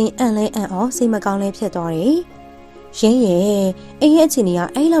ဒေါ်လေးသိန်းအံ့လဲအံ့ဩစိတ်မကောင်းလဲဖြစ်သွားတယ်ရင်ရဲ့အိမ်ရဲ့အခြေအနေက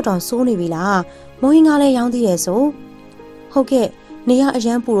အဲ့လောက်တောင်စိုးနေပြီလားမုံဟင်းကားလည်းရောင်းသေးတယ်ဆိုဟုတ်ကဲ့နေရအရ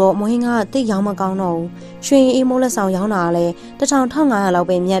န်ပူတော့မုံဟင်းကားတိတ်ရောင်းမကောင်းတော့ဘူးရွှေအေးမိုးလက်ဆောင်ရောင်းတာကလည်း1500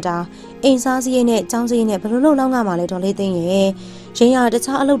လောက်ပဲမြတ်တာအိမ်စားစည်းနဲ့ចောင်းစည်းနဲ့ဘယ်လိုလုပ်လောက်ငါမှလဲဒေါ်လေးသိန်းရဲ့ရင်ရ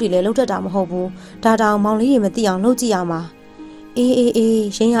တခြားအလုပ်တွေလည်းလုပ်တတ်တာမဟုတ်ဘူးဒါတောင်မောင်လေးတွေမသိအောင်လုပ်ကြည့်ရ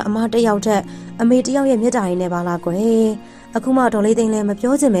မှာအေးရင်ရအမတစ်ယောက်ထက်အမေတစ်ယောက်ရဲ့မြတ်တာရင်းနဲ့ပါလားကွယ်အခုမှဒေါ်လေးသိန်းလည်း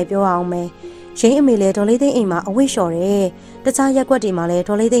မပြောချင်ပဲပြောအောင်မယ်ရင်းအမေလည်းဒေါ်လေးသိန်းအိမ်မှာအဝိလျှော်တယ်တခြားရက်ွက်တွေမှာလည်း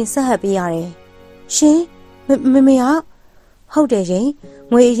ဒေါ်လေးသိန်းဆက်ဟပ်ပေးရတယ်ရှင်မေကဟုတ်တယ်ရင်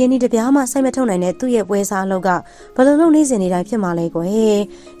ငွေအရင်ဒီတပြားမှစိုက်မထုတ်နိုင်တဲ့သူ့ရဲ့ပွဲစားအလုပ်ကဘယ်လိုလုပ်နေစင်နေတိုင်းဖြစ်မှာလဲကွယ်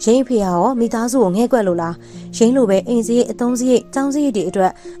ရင်းဖေရောမိသားစုကိုငဲ့ကွက်လို့လားရင်းလိုပဲအိမ်စည်းအသုံးစည်းကျောင်းစည်းတွေအတွ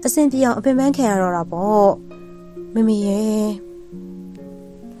က်အဆင်ပြေအောင်အပင်ပန်းခံရတော့တာပေါ့မေရဲ့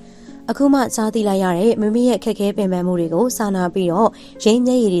အခုမှစားသိလိုက်ရတဲ့မမေရဲ့ခက်ခဲပင်ပန်းမှုတွေကိုစာနာပြီးတော့ရင်း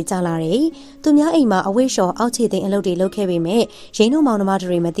မျက်ရည်တွေကျလာတယ်။သူများအိမ်မှာအဝိရှော်အောက်ခြေသိမ်းအလုပ်တွေလုပ်ခဲ့ပေမဲ့ရင်းတို့မောင်နှမ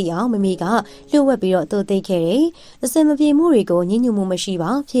တွေမသိအောင်မမေကလျှို့ဝှက်ပြီးတော့သို့သိခဲ့တယ်။အစင်မပြေမှုတွေကိုညှဉ်းညူမှုမ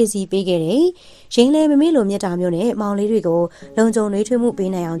ရှိပါဖြည့်ဆည်းပေးခဲ့တယ်။ရင်းလည်းမမေလိုမြတ်တာမျိုးနဲ့မောင်လေးတွေကိုလုံခြုံနှွေးထွေးမှုပေး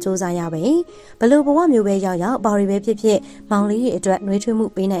နိုင်အောင်စူးစမ်းရပဲ။ဘလို့ဘဝမျိုးပဲရောက်ရောက်ဘာတွေပဲဖြစ်ဖြစ်မောင်လေးတွေအတွက်နှွေးထွေး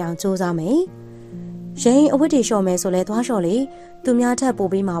မှုပေးနိုင်အောင်စူးစမ်းမယ်။ရင်းအဝတ်တွေလျှော်မယ်ဆိုလဲသွားလျှော်လေသူများထပ်ပို့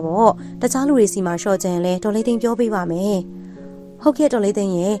ပေးမှာပေါ့တခြားလူတွေစီမှာလျှော်ကြရင်လဲတော်လေးသိန်းပြောပေးပါမယ်ဟုတ်ကဲ့တော်လေးသိ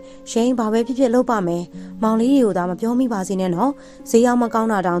န်းရဲ့ရင်းဘာပဲဖြစ်ဖြစ်လုပ်ပါမယ်မောင်လေးတွေကိုသာမပြောမိပါစေနဲ့နော်ဈေးရောက်မကောင်း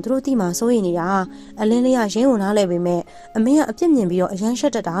တာတောင်သူတို့တိမှစိုးရိမ်နေတာအလင်းလေးကရင်းကိုနားလဲပေမဲ့အမင်းကအပြစ်မြင်ပြီးတော့အရန်ရှ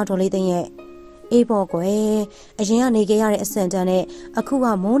က်တတ်တာတော်လေးသိန်းရဲ့အေးပေါ့ကွယ်အရင်ကနေခဲ့ရတဲ့အစံတန်းနဲ့အခု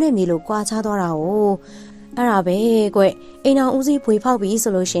ကမိုးနဲ့မြေလိုကွာခြားသွားတာ哦အဲ့ဒါပဲကွအိမ်အောင်ဦးစီးဖွေ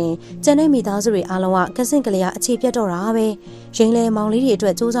ဖောက်ပြီးဆိုလို့ရှင်ကျန်တဲ့မိသားစုတွေအားလုံးကကစင့်ကလေးအခြေပြတ်တော့တာပဲရင်းလဲမောင်လေးတွေအတွ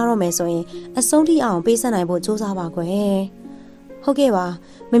က်စူးစမ်းတော့မယ်ဆိုရင်အဆုံးထိအောင်ပေးဆက်နိုင်ဖို့စူးစမ်းပါကွယ်ဟုတ်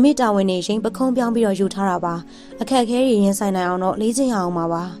ကဲ့ပါမမေတာဝန်နေရင်းပခုံးပြောင်းပြီးတော့ယူထားတာပါအခက်အခဲတွေရင်ဆိုင်နိုင်အောင်တော့လေ့ကျင့်ရအောင်ပါ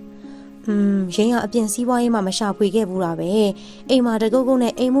ရင်းကအပြင်စီးပွားရေးမှာမရှာဖွေခဲ့ဘူးတာပဲအိမ်မှာတကုတ်ကုတ်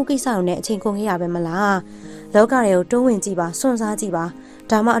နဲ့အိမ်မှုကိစ္စတွေနဲ့အချိန်ကုန်ခဲ့ရပဲမလားလောကတွေကိုတိုးဝင်ကြည့်ပါစွန့်စားကြည့်ပါ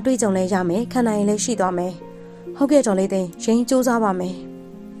ဒါမှအတွေ့အကြုံလည်းရမယ်ခံနိုင်ရင်လည်းရှိသွားမယ်ဟုတ်ကဲ့တော်လေးသိန်းရင်းစူးစမ်းပါ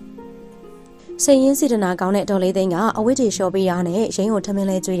မယ်စိတ်ရင်းစေတနာကောင်းတဲ့တော်လေးသိန်းကအဝိတ္တေလျှော်ပေးရနဲ့ရင်းကိုထမင်း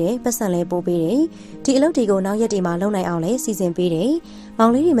လဲကျွေးတယ်ပတ်စံလဲပိုးပေးတယ်ဒီအလုပ်တွေကိုနောက်ရက်တွေမှာလုပ်နိုင်အောင်လဲစီစဉ်ပေးတယ်မော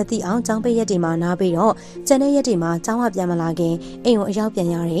င်လေးတွေမသိအောင်ចောင်းပိတ်ရက်တွေမှာနားပြီးတော့ကျန်တဲ့ရက်တွေမှာចောင်းကပြန်မလာခင်အိမ်ကိုအရောက်ပြန်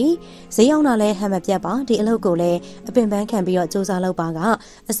ရတယ်ဈေးရောက်တာလဲဟန်မပြတ်ပါဒီအလုပ်ကိုလည်းအပင်ပန်းခံပြီးတော့စူးစမ်းလုပ်ပါက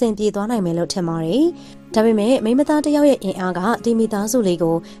အဆင်ပြေသွားနိုင်မယ်လို့ထင်ပါတယ်ဒါပေမဲ့မိမသားတယောက်ရဲ့အင်အားကဒီမိသားစုလေး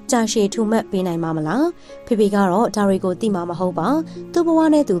ကိုကြာရှည်ထူမှတ်ပေးနိုင်မှာမလားဖေဖေကတော့ဒါတွေကိုသိမှာမဟုတ်ပါသူ့ဘ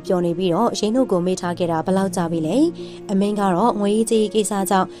ဝနဲ့သူပျော်နေပြီးတော့ရင်းတို့ကိုမေ့ထားခဲ့တာဘယ်လောက်ကြာပြီလဲအမင်းကတော့ငွေကြီးကိစ္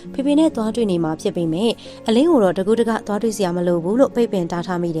စကြောင့်ဖေဖေနဲ့သွားတွေ့နေမှာဖြစ်ပေမဲ့အလင်းကိုတော့တကူတကသွားတွေ့စရာမလိုဘူးလို့ပိတ်ပင်တား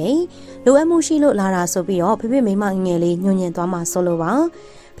ထားမိတယ်လိုအပ်မှုရှိလို့လာတာဆိုပြီးတော့ဖေဖေမိမငယ်လေးညွှန်ညင်သွားမှာဆိုလို့ပါ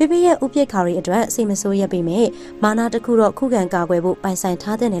ဖေဖေရဲ့ဥပိ္ပခါရီအတွက်စိတ်မဆိုးရပေမဲ့မာနာတစ်ခုတော့ခုခံကာကွယ်ဖို့ပိုင်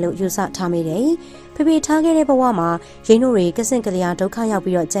ဆိုင်ထားတဲ့နယ်လို့ယူဆထားမိတယ်ဖေဖေထားခဲ့တဲ့ဘဝမှာရင်းတို့တွေကစင့်ကလေးဒုက္ခ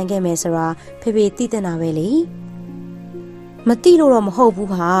ရောက်ပြီးတော့ကြံခဲ့မယ်ဆိုတာဖေဖေသိတဲ့နာပဲလေမသိလို့တော့မဟုတ်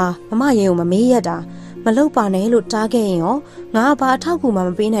ဘူးဟာမမရေကိုမမေးရတာမလုပ်ပါနဲ့လို့တားခဲ့ရင်ရောငါဘာအထောက်အကူမှ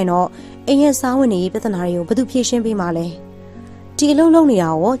မပေးနိုင်တော့အိမ်ရဲ့စားဝင်နေပြဿနာတွေကိုဘယ်သူဖြေရှင်းပေးမှာလဲဒီ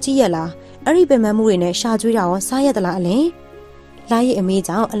အလုပ်လုပ်နေတာရောကြီးရလားအဲ့ဒီပင်ပန်းမှုတွေနဲ့ရှာကျွေးတာရောစားရသလားအလင်းလာရဲ့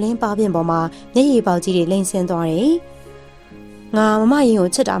အမေကြောင့်အလင်းပါပြင်ပေါ်မှာမျက်ရည်ပေါက်ကြီးတွေလိမ့်ဆင်းသွားတယ်ငါမမရင်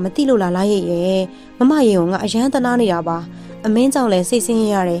ကိုချစ်တာမသိလို့လားလာရဲ့ရဲ့မမရင်ကိုငါအရန်သနာနေတာပါအမင်းကြောင့်လည်းစိတ်ဆင်းရဲ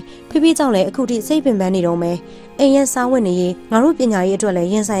ရတယ်ဖေဖေကြောင့်လည်းအခုထိစိတ်ပင်ပန်းနေတော့မယ်အိမ်ရဲ့စားဝတ်နေရေးငါတို့ပညာရေးအတွက်လ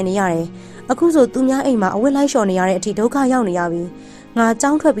ည်းရင်ဆိုင်နေရတယ်အခုဆိုသူများအိမ်မှာအဝတ်လိုက်လျှော်နေရတဲ့အထိဒုက္ခရောက်နေရပြီငါကြော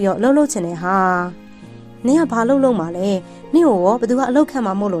င်းထွက်ပြီးတော့လှုပ်လှုပ်ချင်တယ်ဟာနင်ကဘာလှုပ်လှုပ်မှာလဲနင့်ကိုရောဘယ်သူကအလုပ်ခံ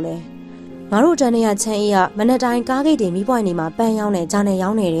မှာမို့လို့လဲငါတို့တန်းနေရချမ်းအေးကမနေ့တိုင်းကားဂိတ်တွေမိပွိုင်နေမှာပန်းရောင်းနေဂျာနယ်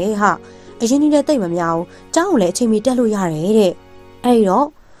ရောင်းနေတယ်ဟာအရင်ကြီးလည်းတိတ်မများဘူးကျောင်းကိုလည်းအချိန်မီတက်လို့ရတယ်တဲ့အဲ့တော့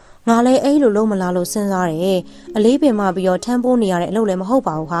ငါလည်းအဲ့လိုလုံးမလားလို့စဉ်းစားတယ်အလေးပင်မပြီးတော့ထမ်းပိုးနေရတဲ့အလုပ်လည်းမဟုတ်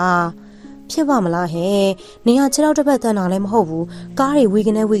ပါဘူးဟာဖြစ်ပါမလားဟဲ့နင်ကခြေထောက်တစ်ဖက်တန်းတာလည်းမဟုတ်ဘူးကားတွေဝီ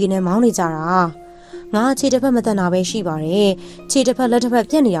ကနေမောင်းနေကြတာငါခြေတစ်ဖက်မတန်တာပဲရှိပါတယ်ခြေတစ်ဖက်လက်တစ်ဖက်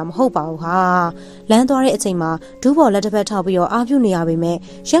ပြက်နေတာမဟုတ်ပါဘူးဟာလမ်းသွားတဲ့အချိန်မှာဒူးပေါ်လက်တစ်ဖက်ထောက်ပြီးတော့အားပြုနေရပေ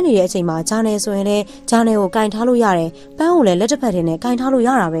မဲ့ရက်နေတဲ့အချိန်မှာဂျာနယ်ဆိုရင်လည်းဂျာနယ်ကိုကင်ထားလို့ရတယ်ပန်းကိုလည်းလက်တစ်ဖက်ထဲနဲ့ကင်ထားလို့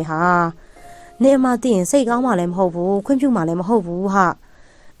ရတာပဲဟာနေအမသိရင်စိတ်ကောင်းမှလည်းမဟုတ်ဘူးခွင့်ပြုမှလည်းမဟုတ်ဘူးဟာ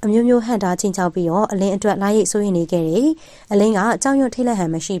အမျိုးမျိုးဟန်တာချင်းချောက်ပြီးတော့အလင်းအတွက်လာရိတ်ဆိုရင်နေခဲ့တယ်အလင်းကအကြောင်းရွံ့ထိတ်လက်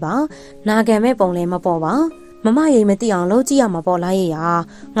ဟန်မရှိပါနာခံမဲ့ပုံလည်းမပေါ်ပါမမရိမ်မသိအောင်လှုပ်ကြည့်ရမှာပေါ့လားရေရ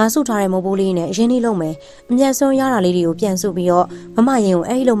ငါစုထားတဲ့မိုးဘိုးလေးနဲ့အရင်လေးလုံးမယ်အမျက်ဆုံးရတာလေးတွေကိုပြန်စုပြီးတော့မမရိမ်ကို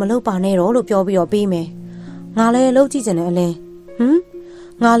အဲ့ဒီလိုမလုပ်ပါနဲ့တော့လို့ပြောပြီးတော့ပေးမယ်ငါလည်းလှုပ်ကြည့်ချင်တယ်အလင်း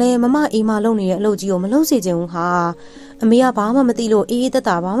ငါလည်းမမအိမ်မှာလုပ်နေတဲ့အလုပ်ကြီးကိုမလုပ်စေချင်ဘူးဟာအမေကဘာမှမသိလို့အေးအေးသက်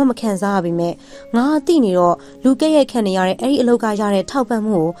သာဘာမှမခံစားရပါပဲငါသိနေတော့လူကဲ့ရဲ့ခံနေရတဲ့အဲ့ဒီအလုပ်ကရတဲ့ထောက်ပံ့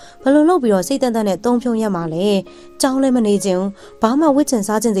မှုကိုဘယ်လိုလုပ်ပြီးတော့စိတ်တန်တန်နဲ့သုံးဖြုံရက်မှာလဲကြောင်းလည်းမနေချင်ဘူးဘာမှ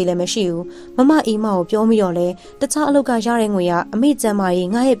ဝစ်ချင်စားချင်စိလည်းမရှိဘူးမမအိမ်မကိုပြောမိတော့လဲတခြားအလုပ်ကရတဲ့ငွေကအမေကျမ်းမာ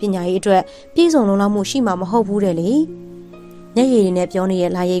ရေးငါရဲ့ပညာရေးအတွက်ပြည့်စုံလုံလောက်မှုရှိမှာမဟုတ်ဘူးတဲ့လေညရည်ရည်နဲ့ပြောနေတဲ့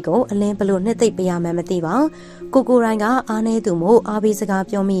လာရိတ်ကိုအလင်းဘလို့နှစ်သိပ်ပြရမှန်းမသိပါကိုရိုင်းကအားနေသူမို့အားပေးစ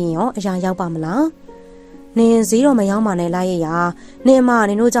ကားပြောမိရင်ရောအရာရောက်ပါမလားနင်ဈေးတော့မရောက်မှနဲ့လာရိတ်ရနင်အမ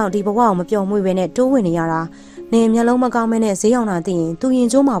နင်တို့ကြောင့်ဒီဘဝကိုမပျော်မွေ့ပဲနဲ့တိုးဝင်နေရတာနင်မျက်လုံးမကောင်းမဲနဲ့ဈေးရောက်တာသိရင်သူ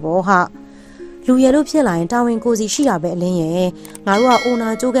ရင်ကျိုးမှာပေါ့ဟာ လူရဲလို့ဖြစ်လာရင်တာဝန်ကိုစီရှိတာပဲအလင်းရဲ့ငါတို့ကအို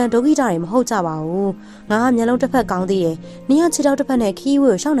နာကြိုးကန်ဒုက္ခိတတွေမဟုတ်ကြပါဘူးငါကမျက်လုံးတစ်ဖက်ကောင်းသေးတယ်နင်ကခြေထောက်တစ်ဖက်နဲ့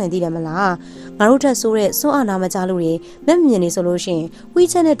ခီးဝေးကိုရှောက်နိုင်သေးတယ်မလားငါတို့ထက်ဆိုးတဲ့စွန့်အားနာမကြလို့တွေမျက်မြင်နေဆိုလို့ရှိ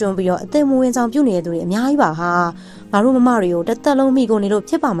ရင်ဝီချက်နဲ့တွန်းပြီးတော့အသက်မဝင်ဆောင်ပြုတ်နေတဲ့သူတွေအများကြီးပါဟာငါတို့မမတွေကိုတစ်သက်လုံးမိ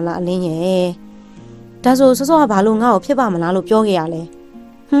ကိုနေလို့ဖြစ်ပါမလားအလင်းရဲ့ဒါဆိုစောစောကဘာလို့ငါ့ကိုဖြစ်ပါမလားလို့ပြောခဲ့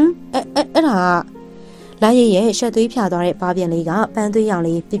ရလဲအဲ့ဒါလာရရဲ့ရှက်သွေးဖြာသွားတဲ့ဘာပြန်လေးကပန်းသွေး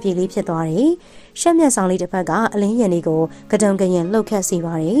ရောင်လေးပြပြလေးဖြစ်သွားတယ်ရှက်မျက်ဆောင်လေးတစ်ဖက်ကအလင်းရင်လေးကိုကတုံကရင်လှုပ်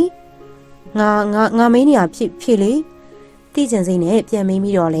ခတ်စီပါတယ်ငါမင်းနေရဖြစ်လေတိကျင်စိမ့်နဲ့ပြန်မ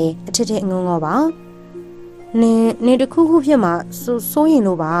င်းပြီးတော့လေအထက်ထက်ငုံငေါပါနေတခုခုဖြစ်မှာစိုး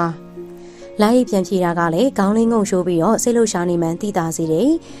ရင်လို့ပါလာရီပြန်ဖြေတာကလည်းခေါင်းလေးငုံရှိုးပြီးတော့စိတ်လှုပ်ရှားနေမှန်တိတာစီတ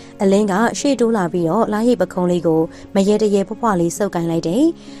ယ်အလင်းကရှေ့တိုးလာပြီးတော့လာရီပခုံးလေးကိုမရဲတရဲဖွားလေးစုပ်ကန်လိုက်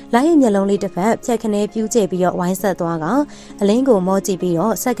တယ်လာရီမျက်လုံးလေးတစ်ဖက်ဖြက်ခနဲပြူးကျပြီးတော့ဝိုင်းဆက်သွားကအလင်းကိုမော့ကြည့်ပြီး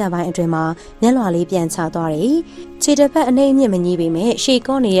တော့စက္ကန့်ပိုင်းအတွင်းမှာမျက်လွှာလေးပြန်ချသွားတယ်ခြေတစ်ဖက်အနေအမြင့်မကြီးပေမဲ့ရှေ့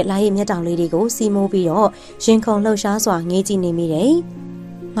ကောနေတဲ့လာရီမျက်တောင်လေးတွေကိုစီမိုးပြီးတော့ရင်ခုန်လှုပ်ရှားစွာငေးကြည့်နေမိတယ်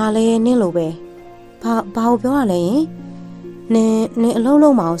ငါလည်းနင်းလိုပဲဘာကိုပြောရလဲနင်းအလုံး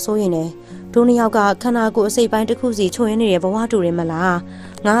လုံးမအောင်စိုးရင်လည်းတို့နှစ်ယောက်ကခန္ဓာကိုယ်အစိတ်ပိုင်းတစ်ခုစီချိုးရင်းနေတဲ့ဘဝတူတယ်မလား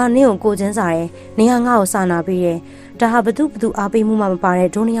ငါကနင့်ကိုချင်းစားတယ်နင်ကငါ့ကိုစာနာပြီးတယ်ဒါဟာဘသူအားပေးမှုမှမပါတဲ့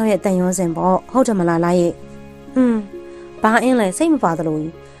တို့နှစ်ယောက်ရဲ့တန်ရုံးစင်ပေါ့ဟုတ်တယ်မလားလားရဲ့ဘာအင်းလဲစိတ်မပါသလို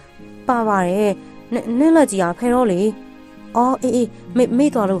ကြီးပါပါတယ်နင့်လက်ကြီးကဖဲတော့လေအော်အေး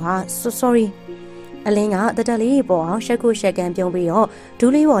မေ့သွားလို့ဟာ sorry အလင်းကတတလေးပေါ်အောင်ရှက်ကိုရှက်ကန်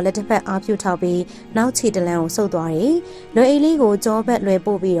ပြုံးပြီးတော့ဒူးလေးပေါ်လက်တစ်ဖက်အားပြုထောက်ပြီးနောက်ခြေတလန်းကိုဆုပ်သွားတယ်။လွယ်အိတ်လေးကိုကြော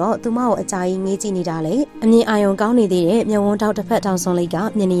ဘက်လွယ်ပို့ပြီးတော့သူမကိုအကြာကြီးငေးကြည့်နေတာလေအမြင်အာရုံကောင်းနေသေးတဲ့မျက်ဝန်းတောက်တစ်ဖက်တောင်စွန်လေး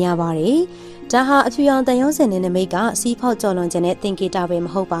ကမြင်နေရပါတယ်။ဒါဟာအဖြူရောင်တန်ရုံးစင်နေတဲ့မိတ်ကစီးဖောက်ကြော်လွန်ခြင်းနဲ့တင်ကေတာပဲမ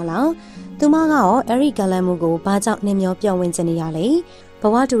ဟုတ်ပါလား။သူမကရောအဲ့ဒီကလန်မှုကိုဘာကြောင့်နှမျောပြောင်းဝင်ခြင်းနေရလဲ။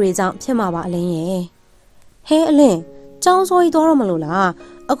ဘဝတူတွေကြောင့်ဖြစ်မှာပါအလင်းရဲ့။ဟဲအလင်းကျောင်းစောကြီးသွားတော့မလို့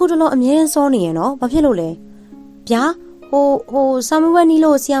လားအခုတလို့အမြဲတမ်းစောနေရနော်ဘာဖြစ်လို့လဲဗျာဟိုဆာမဝဲနီ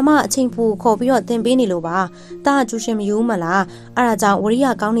လို့ဆီယာမအချိန်ဖူခေါ်ပြီးတော့တင်ပေးနေလို့ပါတာကျူရှင်မယူမလားအဲ့ဒါကြောင့်ဝရိ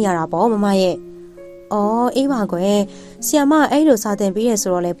ယကောင်းနေရတာပေါ့မမရဲ့အော်အေးပါကွယ်ဆီယာမအဲ့လိုစာတင်ပေးရ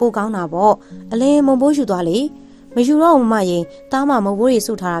ဆိုတော့လေပို့ကောင်းတာပေါ့အလင်းမုံဘိုးယူသွားလေမယူတော့မမရင်တားမမုံဘိုး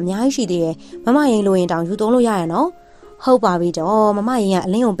တွေစုထားတာအများကြီးရှိသေးတယ်မမရင်လိုရင်တောင်ယူသုံးလို့ရရနော်ဟုတ်ပါပြီတော့မမရင်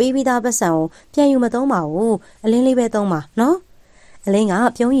ကအလင်းကိုပေးပြီးသားပတ်စံကိုပြန်ယူမသုံးပါဘူးအလင်းလေးပဲသုံးပါနော်အလင်း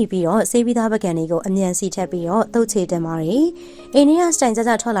ကပြုံးရီပြီးတော့ဆေးပြီးသားပကံတွေကိုအမြန်စီထက်ပြီးတော့တုတ်ချေတင်ပါတယ်အိန္ဒိယစ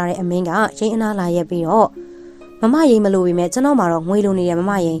တိုင်ကြကြထွက်လာတဲ့အမင်းကရိန်းအနာလာရက်ပြီးတော့မမရင်မလို့ပြီမဲ့ကျွန်တော်မှတော့ငွေလိုနေတယ်မ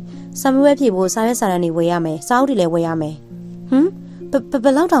မရင်ဆမ်မွေးဖြည့်ဖို့စားရက်စားရန်တွေဝယ်ရမယ်စားအုပ်တွေလည်းဝယ်ရမယ်ဘ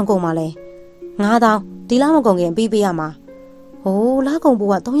ယ်လောက်တောင်ကုန်ပါလဲ9000ဒီလားမကုန်ခင်ပြီးပေးရမှာဟိုး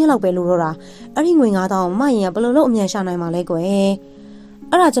လားကုန်ဖို့က3ရက်လောက်ပဲလိုတော့တာအဲ့ဒီငွေ9000မမရင်ကဘယ်လိုလုပ်အမြန်ရှာနိုင်မှာလဲကွယ်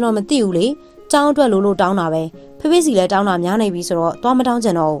အဲ့ဒါကျွန်တော်မသိဘူးလေကျောင်းအတွက်လို့တောင်းတာပဲဖေဖေစီလည်းတောင်းတာများနေပြီဆိုတော့သွားမတော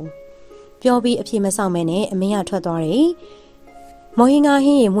င်းကြတော့ဘူးပြောပြီးအပြေမဆောင်မဲနဲ့အမင်းကထွက်သွားတယ်မော်ဟင်းကားဟ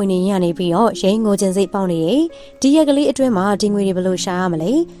င်းရီမှွေနေရနေပြီးတော့ရိန်းငိုခြင်းစိတ်ပေါက်နေတယ်ဒီရက်ကလေးအတွင်းမှာဒီငွေတွေဘယ်လိုရှာရမ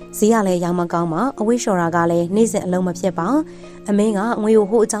လဲဈေးကလည်းရောင်းမကောင်းပါအဝိရှော်ရာကလည်းနေ့စဉ်အလုံးမဖြစ်ပါအမင်းကငွေကို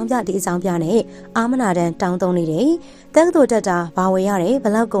ဟိုအကြောင်းပြဒီအကြောင်းပြနဲ့အာမနာတန်တောင်းတုံးနေတယ်တက္ကသိုလ်တက်တာဘာဝယ်ရတယ်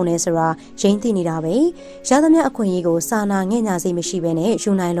ဘလောက်ကုန်လဲဆိုတာရိန်းသိနေတာပဲရသမျှအခွင့်အရေးကိုစာနာငဲ့ညာစိတ်မရှိဘဲနဲ့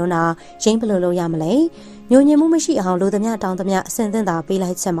ယူနိုင်လုံးတာရိန်းဘယ်လိုလုပ်ရမလဲညိုညင်မှုမရှိအောင်လိုသမျှတောင်းသမျှအစင်သင့်တာပေး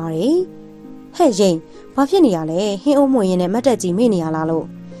လိုက်ချက်ပါတယ်ဟဲ့ရင်ဘာဖြစ်နေရလဲဟင်းအိုးမွေရင်နဲ့မတ်တက်ကြီးမေ့နေရ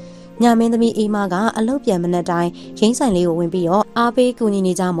လားလို့ညာမင်းသမီးအေးမကအလုတ်ပြန်မနဲ့တိုင်းရင်းဆိုင်လေးကိုဝင်ပြီးတော့အား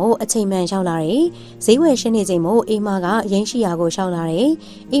ပေးကူညီနေကြမို့အချိန်မှန်ရောက်လာတယ်ဈေးဝယ်ရှင်းနေချိန်မို့အေးမကရင်းရှိရာကိုရှောက်လာ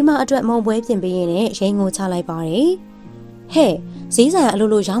တယ်အေးမအတွက်မုံပွဲပြင်ပေးရင်းနဲ့ရင်းငိုချလိုက်ပါတယ်ဟဲ့ဈေးဆိုင်ကအ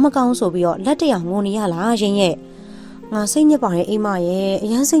လိုလိုရောင်းမကောင်းဆိုပြီးတော့လက်တရငိုနေရလားရင်းရဲ့ငါစိတ်ညစ်ပါတယ်အေးမရဲ့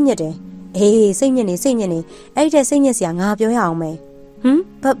အရန်စိတ်ညစ်တယ်အေးစိတ်ညစ်နေအဲ့တဲ့စိတ်ညစ်စရာငါပြောရအောင်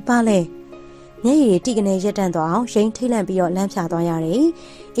မယ်ဘာလဲမျက်ရည်တိကနေရက်တန့်သွားအောင်ရိန်းထိတ်လန့်ပြီးတော့လမ်းဖြာသွားရတယ်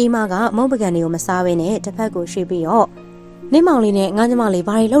။အေးမကမုံပကံတွေကိုမစားဘဲနဲ့တစ်ဖက်ကိုရွှေ့ပြီးတော့နင်းမောင်လေးနဲ့ငါးညီမလေး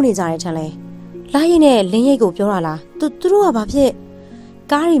ဘာတွေလုပ်နေကြရဲထန်လဲ။လာရင်နဲ့လင်းရိတ်ကိုပြောတာလား။သူတို့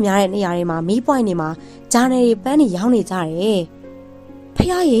ကဘာဖြစ်ကားတွေများတဲ့နေရာတွေမှာမီးပွိုင်းနေမှာဂျာနယ်တွေပန်းတွေရောင်းနေကြတယ်။ဖះ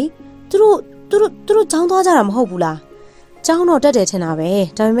ကြီးသူတို့ကြောင်းသွားကြတာမဟုတ်ဘူးလား။ကျောင်းတော့တက်တယ်ထင်တာပဲ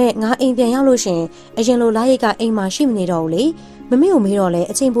ဒါပေမဲ့ငါအိမ်ပြန်ရောက်လို့ရှင်အရင်လိုလာရိတ်ကအိမ်မှာရှိမနေတော့ဘူးလေမမေကို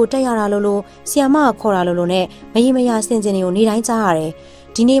မေးတော့လဲအချိန်ပိုတက်ရတာလို့ဆီယာမကခေါ်တာလို့နဲ့မရေမရစင်စင်တွေကိုနေတိုင်းကြားရတယ်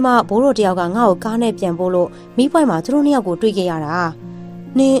ဒီနေ့မှဘိုးတော်တယောက်ကငါ့ကိုကားနဲ့ပြန်ပို့လို့မိပွိုင်းမှာသူတို့နှစ်ယောက်ကိုတွေ့ခဲ့ရတာ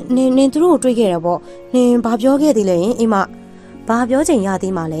နင်သူတို့ကိုတွေ့ခဲ့တယ်ပေါ့နင်ဘာပြောခဲ့သေးလဲအိမ်မဘာပြောချင်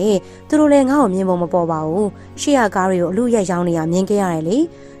ရသေးမှလဲသူတို့လည်းငါ့ကိုမြင်ပုံမပေါ်ပါဘူးရှေ့ရကားတွေကိုအလူရက်ရောင်းနေရမြင်ခဲ့ရ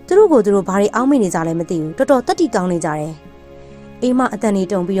တယ်လေသူတို့ဘာတွေအောင်းမိနေကြလဲမသိဘူးတော်တော်တက်တီကောင်းနေကြတယ် အိမ်မအတန်နေ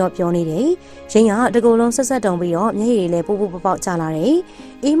တုံပြီးတော့ပြောနေတယ်။ရင်းကတကူလုံးဆက်ဆက်တုံပြီးတော့မျက်ရည်တွေလည်းပူပူပေါက်ကျလာတယ်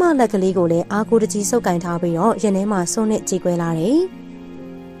။အိမ်မလက်ကလေးကိုလည်းအားကိုတကြီးဆုပ်ကင်ထားပြီးတော့ရင်ထဲမှာစွန့်နစ်ကြေကွဲလာတယ်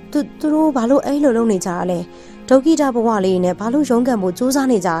။သူတို့ဘာလို့အဲ့လိုလုပ်နေကြတာလဲ။ဒုက္ခိတဘဝလေးနဲ့ဘာလို့ရုန်းကန်ဖို့ကြိုးစား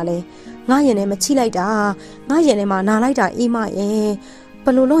နေကြတာလဲ။ငါရင်ထဲမချိလိုက်တာငါရင်ထဲမှာနာလိုက်တာအိမ်မရဲ့ဘ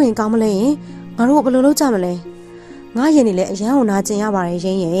ယ်လိုလုပ်ရင်ကောင်းမလဲ။ငါတို့ဘယ်လိုလုပ်ကြမလဲ။ငါရင်နေလေအရန်ကိုနာကျင်ရပါတယ်ရ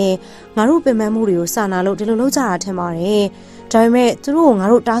င်းရဲ့ငါတို့ပင်ပန်းမှုတွေကိုစာနာလို့ဒီလိုလုပ်ကြတာထင်ပါတယ်ဒါပေမဲ့သူတို့ကိုငါ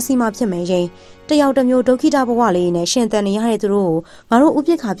တို့တားဆီးမှဖြစ်မယ်ရင်တယောက်တစ်မျိုးဒုက္ခိတဘဝလေးနဲ့ရှင်သန်နေရတဲ့သူတို့ကိုငါတို့ဥ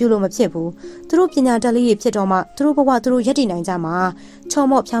ပိ္ပခါပြုလို့မဖြစ်ဘူးသူတို့ပညာတတ်လေးတွေဖြစ်တော့မှသူတို့ဘဝသူတို့ရက်တည်နိုင်ကြမှာချော်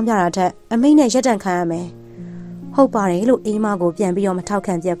မော့ဖြောင်းပြတာထက်အမိန့်နဲ့ရက်တန့်ခံရမယ်ဟုတ်ပါတယ်လို့အိမ်မကိုပြန်ပြီးတော့မထောက်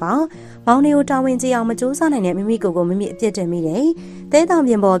ခံပြပါမောင်နေကိုတာဝန်ကျအောင်မကြိုးစားနိုင်တဲ့မိမိကိုယ်မိမိအပြစ်တင်မိတယ်။တဲတောင်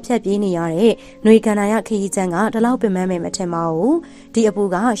ပြင်ပေါ်ဖြတ်ပြေးနေရတဲ့ຫນွေကန်နာရခရီးချမ်းကဒီလောက်ပင်ပန်းမယ်မထင်ပါဘူး။ဒီအပူ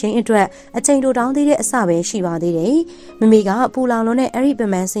ကရင်းအတွက်အချိန်တိုတောင်းသေးတဲ့အစပဲရှိပါသေးတယ်။မိမိကပူလောင်လွန်းတဲ့အဲ့ဒီပ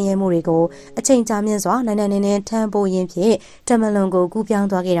င်ပန်းဆင်းရဲမှုတွေကိုအချိန်ကြာမြင့်စွာနိုင်နိုင်နေထမ်းပိုးရင်းဖြင့်တမလွန်ကိုကူးပြောင်း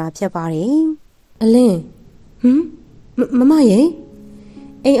သွားခဲ့တာဖြစ်ပါတယ်။အလင်းမမရဲ့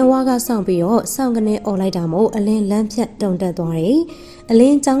အိမ်အဝါကစောင့်ပြီးတော့စောင့်ကနေអော်လိုက်တာမို့အလင်းလမ်းဖြတ်တုံတက်သွားတယ်။အလ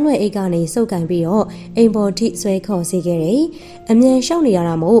င်းကျောင်းလွယ်အိတ်ကနေစုပ်ကင်ပြီးတော့အိမ်ပေါ်ထိဆွဲခေါ်စီခဲ့တယ်။အမြန်ရှောက်နေရ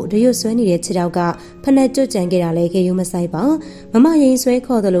တာမို့တရွတ်ဆွဲနေတဲ့ခြေထောက်ကဖက်နဲ့ကြွကြံခဲ့တာလဲခေယူမဆိုင်ပါ။မမရင်ဆွဲ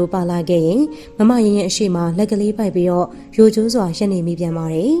ခေါ်သလိုပါလာခဲ့ရင်မမရင်ရဲ့အရှိမလက်ကလေးပိုက်ပြီးတော့ရိုကျိုးစွာရှက်နေမိပြန်ပါ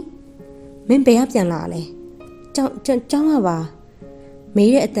တယ်။မင်းဘယ်ကပြန်လာလဲ။ကျောင်းကပါ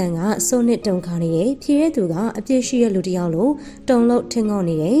မေးတဲ့အတန်ကစိုးနစ်တုံခါနေတယ်ဖြေတဲ့သူကအပြစ်ရှိတဲ့လူတစ်ယောက်လို့တုံလို့ထင်ငေါ့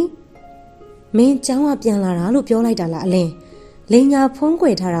နေတယ်မင်းကျောင်းကပြန်လာတာလို့ပြောလိုက်တာလားအလင်းလိန်ညာဖုံးကွ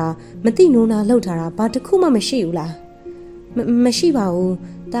ယ်ထားတာမသိနိုးနာလှုပ်ထားတာဘာတစ်ခုမှမရှိဘူးလားမရှိပါဘူး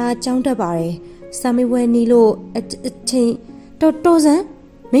ဒါကျောင်းတက်ပါတယ်စာမေးပွဲနီးလို့အချိန်တော်စမ်း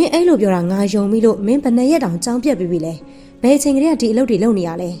မင်းအဲ့လိုပြောတာငါယုံပြီလို့မင်းဘယ်နှစ်ရက်တောင်ကျောင်းပြတ်ပြီးပြီလဲဘယ်အချိန်ကလေးကဒီအလုပ်တွေလုပ်နေရ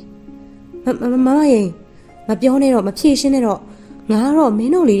လဲမရင်မပြောနဲ့တော့မဖြေရှင်းနဲ့တော့ငါကတော့မ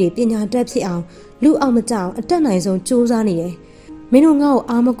င်းတို့လေးတွေပညာတတ်ဖြစ်အောင်လူအောင်မကြောက်အတက်နိုင်ဆုံးစူးစမ်းနေတယ်မင်းတို့ငါ့ကို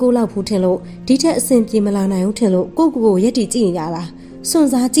အားမကိုးလောက်ဘူးထင်လို့ဒီထက်အဆင်ပြေမလာနိုင်ဘူးထင်လို့ကိုရက်တီကြည့်နေကြလားစွန့်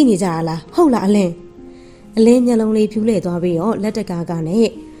စားကြည့်နေကြလားဟုတ်လားအလင်းမျက်လုံးလေးဖြူးလေသွားပြီးတော့လက်တကာကနဲ့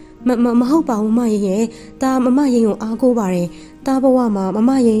မဟုတ်ပါဘူးမရင်ရဲ့ဒါမမရင်ကိုအားကိုးပါတယ်ဒါဘဝမှာမ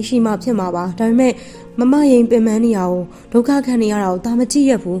မရင်ရှိမှဖြစ်မှာပါဒါပေမဲ့မမရင်ပင်ပန်းနေရအောင်ဒုက္ခခံနေရတာကိုဒါမကြည့်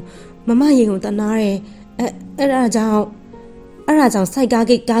ရဘူးမမရင်ကိုတနာတယ်အဲ့ဒါကြောင့်စိုက်ကား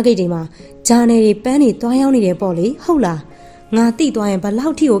ဂိတ်တွေမှာဂျာနယ်တွေပန်းတွေတွားရောက်နေတယ်ပေါ့လေဟုတ်လားငါတိသွားရင်ဘလော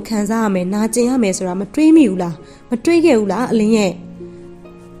က်ထိကိုခံစားရမယ်နာကျင်ရမယ်ဆိုတာမတွေးမိဘူးလားမတွေးခဲ့ဘူးလားအလင်းရဲ့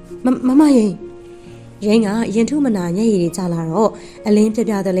မရင်ကရင်ထုမနာညက်ရည်တွေကျလာတော့အလင်းပြ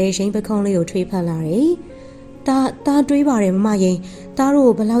ပြတဲ့လဲရင်ပခုံးလေးကိုထွေးဖက်လာတယ်တာတွေးပါတယ်မရင်တား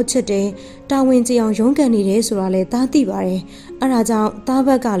တို့ဘလောက်ချစ်တယ်တာဝန်ကြအောင်ရုန်းကန်နေတယ်ဆိုတာလဲတားသိပါတယ်အဲ့ဒါကြောင့်တားဘ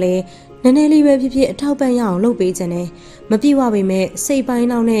က်ကလည်းနည်းနည်းလေးပဲဖြစ်ဖြစ်အထောက်ပံ့ရအောင်လုပ်ပေးခြင်းနဲ့မပြေဝပေမဲ့စိတ်ပိုင်း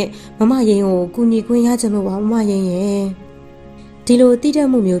လောက်နဲ့မရင်ကိုကူညီခွင့်ရချင်လို့ပါမရင်ရဲ့ဒီလိုတိတက်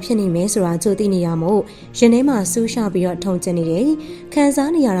မှုမျိုးဖြစ်နေမယ်ဆိုတာကြိုသိနေရမို့ရင်ထဲမှာစူးရှပြီးတော့ထုံကျင်နေတယ်ခံ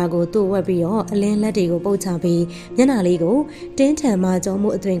စားနေရတာကိုသူ့ဝက်ပြီးတော့အလင်းလက်တွေကိုပုတ်ချပြီးမျက်နှာလေးကိုတင်းထန်မှကြုံမှု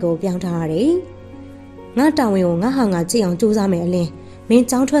အသွင်ကိုပြောင်းထားရတယ်ငါတာဝန်ကိုငါဟာငါကြည့်အောင်ကြိုးစားမယ်အလင်းမင်း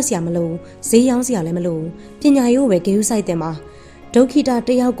ကြောင်းထွက်เสียမလို့ဈေးရောင်းเสียလည်းမလို့ပညာရေးကိုပဲဂရုစိုက်တင်ပါဒုက္ခိတတ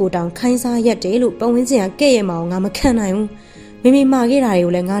ယောက်ကိုတောင်ခိုင်းစားရက်တယ်လို့ပဝင်းစင်ကကဲ့ရဲ့မအောင်ငါမခံနိုင်ဘူးမိမှာခဲ့တာတွေ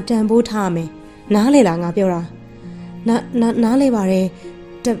ကိုလည်းငါတန်ဖိုးထားမယ်နားလေလားငါပြောတာနားလေပါတယ်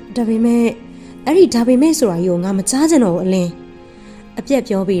ဒါပေမဲ့အဲ့ဒီဒါပေမဲ့ဆိုတာကြီးကိုငါမကြားချင်တော့ဘူးအလင်းအပြက်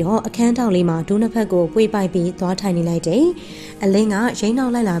ပြောပြီးတော့အခန်းထောက်လေးမှာဒုနှစ်ဖက်ကိုပွေပိုက်ပြီးသွားထိုင်နေလိုက်တယ်အလင်းကရင်းနော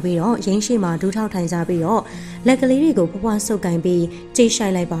က်လိုက်လာပြီးတော့ရင်းရှိမှာဒူးထောက်ထိုင်စားပြီးတော့လက်ကလေးတွေကိုဖွားဆုပ်ကင်ပြီးကြိတ်ဆို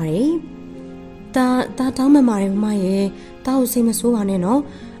င်လိုက်ပါတယ်ဒါတောင်းမှပါတယ်မရဲ့တောက်စိတ်မဆိုးပါနဲ့နော်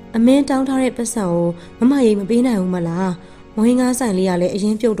အမင်းတောင်းထားတဲ့ပတ်စံကိုမရိပ်မပေးနိုင်ဘူးမလားမွေးငါးဆိုင်လေးကလည်းအရ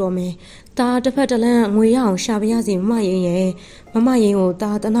င်ပြုတ်တော့မယ်ဒါတစ်ဖက်တစ်လမ်းငွေရအောင်ရှာပြရစီမရိပ်ရဲ့မရိပ်ကို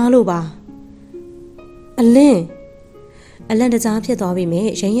ဒါတနာလို့ပါအလင်းတကြားဖြစ်သွားပြီမဲ့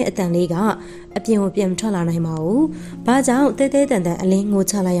ရင်းရဲ့အတန်လေးကအပြင်ကိုပြန်ထွက်လာနိုင်ပါဘူး။ဘာကြောင့်တဲတဲတန်တန်အလင်းငို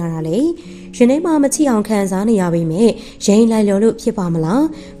ချလိုက်ရတာလဲ။ရင်ထဲမှာမချိအောင်ခံစားနေရပြီမဲ့ရင်းလိုက်လျော်လို့ဖြစ်ပါမလား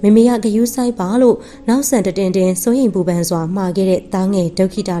။မမေကဂယူးဆိုင်ပါလို့နောက်ဆန်တင်းစိုးရင်ပူပန်စွာမှာခဲ့တဲ့သားငယ်ဒု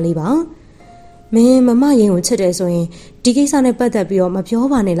က္ခိတလေးပါ။မင်းမရင်ကိုချစ်တယ်ဆိုရင်ဒီကိစ္စနဲ့ပတ်သက်ပြီးတော့မပြော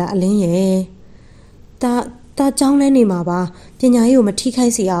ပါနဲ့လားအလင်းရဲ့။တာကြောင်းလဲနေမှာပါ။ပညာရေးကိုမထိခို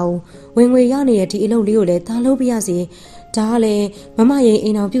က်စေအောင်ဝင်ငွေရနေတဲ့ဒီအလုပ်လေးကိုလည်းဒါလုပ်ပြရစီ။ဒါကလည်းမရင်အိ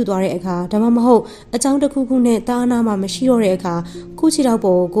မ်အောင်ပြုတ်သွားတဲ့အခါဒါမှမဟုတ်အကြောင်းတစ်ခုခုနဲ့တားနာမှမရှိတော့တဲ့အခါကိုချီတော့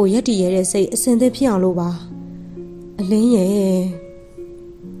ပေါ်ကိုရက်တီရဲတဲ့စိတ်အစင်သစ်ဖြစ်အောင်လို့ပါအလင်းရဲ့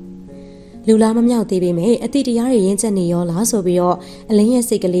လူလာမမြောက်သေးပေမဲ့အတိတရားတွေရင်းချက်နေရောလားဆိုပြီးတော့အလင်းရဲ့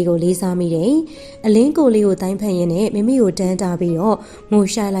စိတ်ကလေးကိုလေးစားမိတယ်။အလင်းကိုလေးကိုတိုင်းဖက်ရင်းနဲ့မိမိကိုတန်းတာပြီးတော့ငို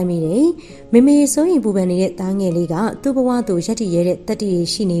ရှိုက်လိုက်မိတယ်။မိမိစိုးရင်ပူပန်နေတဲ့သားငယ်လေးကသူ့ဘဝသူရက်တည်ရဲတဲ့တတိ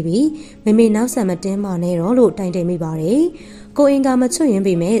ရှိနေပြီးမိမိနောက်ဆက်မတင်းမနဲ့တော့လို့တိုင်တယ်မိပါတယ်။ကိုအင်ကမချွတ်ရင်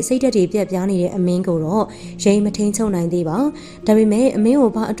ပေမဲ့စိတ်ဓာတ်တွေပြက်ပြားနေတဲ့အမင်းကိုတော့ရိမ်မထိန်ချုပ်နိုင်သေးပါဒါပေမဲ့အမင်း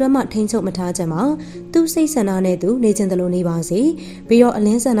ကိုဘာအတွက်မှထိန်ချုပ်မထားချင်ပါသူ့စိတ်ဆန္ဒနဲ့သူနေချင်တယ်လို့နေပါစေပြီးတော့အလ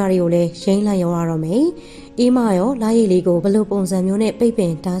င်းဆန္ဒတွေကိုလည်းရိမ်လိုက်ရောရတော့မယ်အေးမရောလာရည်လေးကိုဘလို့ပုံစံမျိုးနဲ့ပိတ်ပ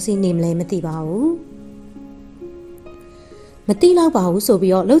င်တားဆီးနေမလဲမသိပါဘူးမသိတော့ပါဘူးဆို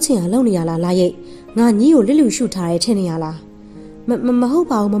ပြီးတော့လှုပ်ချင်ရလှုပ်နေရလားလာရည်ငါညီကိုလစ်လူရှုထားတယ်ထင်နေရလားမဟုတ်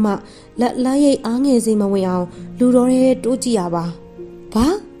ပါဘူးမမလာရိတ်အားငယ်စီမဝင်အောင်လူတော်ရဲတိုးကြည့်ရပါ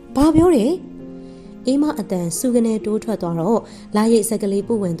ဘာပြောတယ်အေးမအတန်စုကနေတိုးထွက်သွားတော့လာရိတ်စက်ကလေး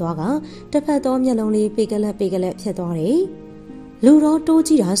ပုတ်ဝင်သွားကတစ်ဖက်သောမျက်လုံးလေးပေကလက်ဖြစ်သွားတယ်လူတော်တိုး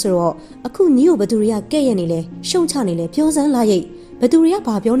ကြည့်တာဆိုတော့အခုညီကိုဘသူတွေကကဲ့ရဲ့နေလဲရှုံချနေလဲပြောစမ်းလာရိတ်ဘသူတွေက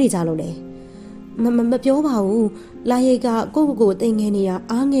ဘာပြောနေကြလို့လဲမပြောပါဘူးလာရိတ်ကကိုတိမ်ငယ်နေတာ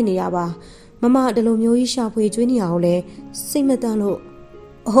အားငယ်နေတာပါမမဒီလိုမျိုးကြီးရှာဖွေကျွေးနေရအောင်လဲစိတ်မတန်လို့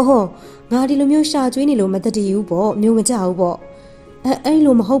ငါဒီလိုမျိုးရှာကျွေးနေလို့မတတိဘူးပေါ့မျိုးမကြဘူးပေါ့အဲ့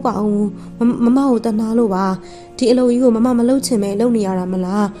လိုမဟုတ်ပါဘူးမမကိုတနာလို့ပါဒီအလုပ်ကြီးကိုမမမလုပ်ချင်ပဲလုပ်နေရတာမ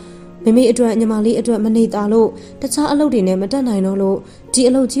လားမိအတွက်ညီမလေးအတွက်မနေတာလို့တခြားအလုပ်တွေနဲ့မတက်နိုင်တော့လို့ဒီ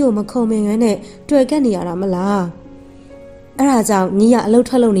အလုပ်ကြီးကိုမခုံမင်ရွန်းနဲ့တွေ့ကက်နေရတာမလားအဲ့ဒါကြောင့်ညီကအလုပ်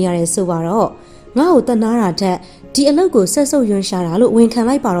ထွက်လုပ်နေရတယ်ဆိုပါတော့ငါ့ကိုတနာတာထက်ဒီအလုပ်ကိုဆက်ဆုပ်ယွန်းရှာတာလို့ဝန်ခံ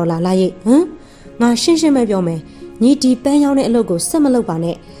လိုက်ပါတော့လားလာရိတ်ငါရှင်းပဲပြောမယ်ညီဒီပန်းရောက်တဲ့အလုပ်ကိုဆက်မလုပ်ပါ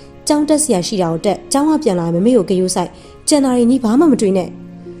နဲ့ကြောင်းတက်เสียရှိတာကိုတက်ကြောင်းကပြန်လာမမေကိုကြိုးဆိုင်ကျန်တာတွေညီဘာမှမတွေးနဲ့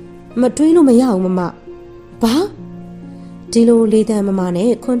မတွေးလို့မရဘူးမမဘာဒီလိုလေးတန်းမမနဲ့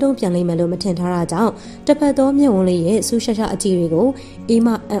ခွန်းတုံးပြန်လိမ့်မယ်လို့မထင်ထားတာကြောင့်တစ်ဖက်သောမျက်ဝန်းလေးရဲ့ဆူရှာရှာအကြည့်တွေကိုအေးမ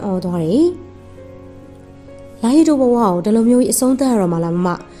အံ့ဩသွားတယ်လာရီတို့ဘဝကိုဒီလိုမျိုးအဆုံးသတ်ရတော့မှလား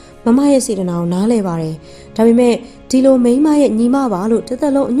မမရဲ့စေတနာကိုနားလဲပါတယ်ဒါပေမဲ့ဒီလိုမိန်းမရဲ့ညီမပါလို့တစ်သ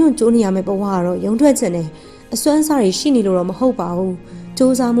က်လုံးအညွန့်ကျိုးနေရမယ့်ဘဝကတော့ရုံထွက်ချင်တယ်အစွမ်းစားတွေရှိနေလို့တော့မဟုတ်ပါဘူး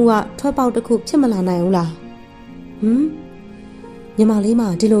စူးစမ်းမှုကထွက်ပေါက်တစ်ခုဖြစ်မလာနိုင်ဘူးလားညီမလေးမှ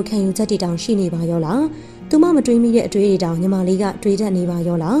ဒီလိုခံယူချက်တွေတောင်ရှိနေပါရောလားသူမမတွေးမိတဲ့အတွေ့အကြုံညီမလေးကတွေးတတ်နေပါ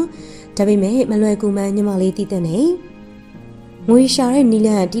ရောလားဒါပေမဲ့မလွယ်ကူမှန်းညီမလေးသိတဲ့နဲ့ငွေရှာတဲ့နီလ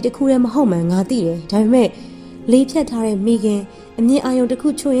န်ဒီတစ်ခုတည်းမဟုတ်မှန်းငါသိတယ်ဒါပေမဲ့လေးဖြတ်ထားတဲ့မိခင်အမြင်အာရုံတစ်ခု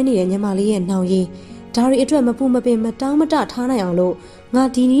ချွတ်ရင်းနေတဲ့ညီမလေးရဲ့နှောင်ရည်ဒါတွေအတွက်မပူမပင်မတောင်းမတထားနိုင်အောင်လို့ငါ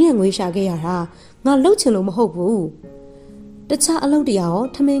ဒီနည်းနဲ့ငွေရှာခဲ့ရတာငါလှုပ်ချင်လို့မဟုတ်ဘူးတခြားအလုပ်တရားရော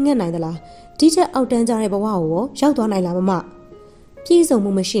ထမင်းငတ်နိုင်သလားဒီချက်အောက်တန်းကြတဲ့ဘဝကိုရောရောက်သွားနိုင်လားမပြည့်စုံ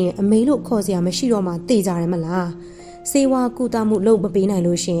မှုမရှိရင်အမေလို့ခေါ်စရာမရှိတော့မှတေးကြတယ်မလားစေဝါကူတာမှုလုပ်မပေးနိုင်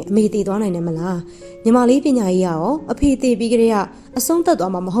လို့ရှင်အမေတည်သွားနိုင်တယ်မလားညီမလေးပညာရေးရောအဖေတည်ပြီးကြတဲ့အဆုံးသက်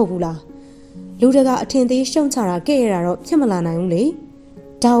သွားမှာမဟုတ်ဘူးလားလူတကာအထင်သေးရှုံချတာကဲ့ရတာတော့ဖြစ်မလာနိုင်ဘူးလေ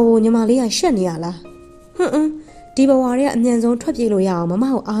ဒါကိုညီမလေးကရှက်နေရလားဒီဘဝတွေကအမြန်ဆုံးထွက်ပြေးလို့ရအောင်မမ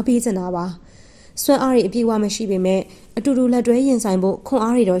ကိုအားပေးချင်တာပါစွမ်းအားတွေအပြည့်အဝမရှိပေမဲ့အတူတူလက်တွဲရင်ဆိုင်ဖို့ခွန်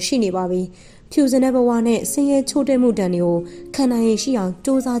အားတွေတော့ရှိနေပါပြီဖြူစင်တဲ့ဘဝနဲ့ဆင်းရဲချိုးတဲ့မှုတန်တွေကိုခံနိုင်ရရှိအောင်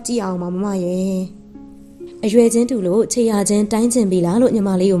စူးစမ်းကြည့်အောင်ပါမမရဲ့အရွယ်ချင်းတူလို့ခြေရချင်းတိုင်းကျင်ပြီလားလို့ညီမ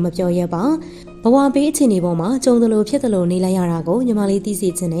လေးကိုမပြောရပါဘဝပေးအခြေအနေပေါ်မှာကြုံသလိုဖြစ်သလိုနေလိုက်ရတာကိုညီမလေးသိစေ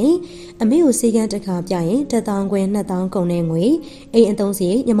ချင်တယ်အမေကိုစေကန်းတစ်ခါပြရင်1000ခွဲ2000ကုန်တဲ့ငွေအိမ်အသုံးစ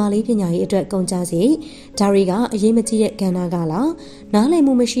ရိတ်ညီမလေးပညာရေးအတွက်ကုန်ကြစရိတ်ဒါတွေကအရေးမကြီးတဲ့ကဏ္ဍကလားနားလည်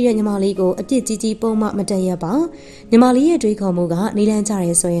မှုမရှိတဲ့ညီမလေးကိုအပြစ်ကြီးကြီးပုံမှမတည့်ရပါညီမလေးရဲ့တွေးခေါ်မှုကနေလန်းကြ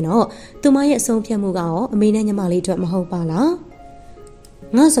ရဲဆိုရင်တော့သူမရဲ့အဆုံးဖြတ်မှုကရောအမေနဲ့ညီမလေးအတွက်မဟုတ်ပါလား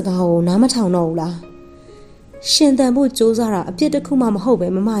ငါစကားကိုနားမထောင်တော့ဘူးလားရှင်တန်ဖို့စူးစမ်းတာအပြစ်တစ်ခုမှမဟုတ်ပဲ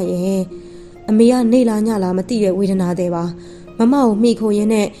မမရဲ့အမေကနေလာညလာမသိတဲ့ဝေဒနာတွေပါမမကိုမိခိုရ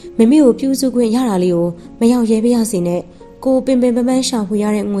င်းနဲ့မမေကိုပြုစုခွင့်ရတာလေးကိုမရောက်ရဲပြရစီနဲ့ကိုပင်ပန်းရှာဖွေရ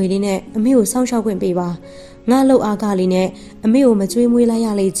တဲ့ငွေလေးနဲ့အမေကိုစောင့်ရှောက်ခွင့်ပေးပါငါလှုပ်အားကားလေးနဲ့အမေကိုမကြွေးမွေးလိုက်ရ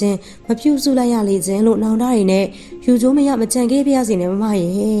လေခြင်းမပြုစုလိုက်ရလေခြင်းလို့နောင်တတွေနဲ့ယူကျိုးမရမကြံခဲ့ပြရစီနဲ့မမ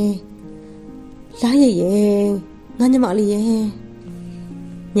ရဲ့လာရဲ့ငါညမလေးရဲ့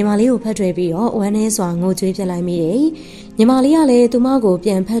ညီမလေးကိုဖတ်ထွယ်ပြီးတော့ဝမ်းနည်းစွာငိုကြွေးပြလိုက်မိတယ်ညီမလေးကလည်းသူမကိုပြ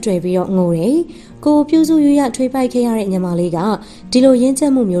န်ဖတ်ထွယ်ပြီးတော့ငိုတယ်ကိုပြုစုရရထွေးပိုက်ခဲ့ရတဲ့ညီမလေးကဒီလိုရင်းချ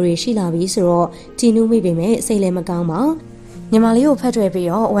က်မှုမျိုးတွေရှိလာပြီဆိုတော့ကြည်နူးမိပေမဲ့စိတ်လည်းမကောင်းပါညီမလေးကိုဖတ်ထွယ်ပြီး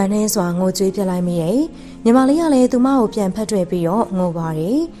တော့ဝမ်းနည်းစွာငိုကြွေးပြလိုက်မိတယ်ညီမလေးကလည်းသူမကိုပြန်ဖတ်ထွယ်ပြီးတော့ငိုပါတ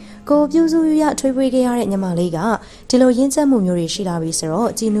ယ်ကိုပြုစုရရထွေးပွေးခဲ့ရတဲ့ညီမလေးကဒီလိုရင်းချက်မှုမျိုးတွေရှိလာပြီဆိုတော့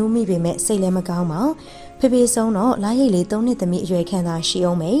ကြည်နူးမိပေမဲ့စိတ်လည်းမကောင်းပါဖ ဖေဖေဆုံးတော့လာရိတ်လေး3နှစ်သမီးအရွယ်ခံတာရှိ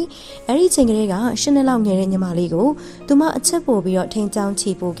အောင်မေအဲ့ဒီချိန်ကလေးက10နှစ်လောက်ငယ်တဲ့ညီမလေးကိုသူမအချက်ပို့ပြီးတော့ထိန်ချော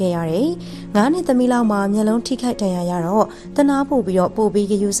င်းချီပို့ခဲ့ရတယ်9နှစ်သမီးလောက်မှမျက်လုံးထိခိုက်ဒဏ်ရာရတော့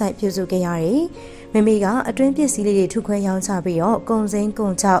တနာပို့ပြီးတော့ပို့ပြီးဂယူဆိုင်ပြုစုခဲ့ရတယ်မမေကအတွင်းပစ္စည်းလေးတွေထုခွဲရောင်းချပြီးတော့ကုံစိ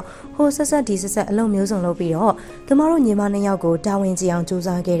မ်းကုံချောက်ဟိုဆက်ဆက်ဒီဆက်ဆက်အလုံးမျိုးစုံလုပ်ပြီးတော့သူမတို့ညီမ2ယောက်ကိုတာဝန်ကျအောင်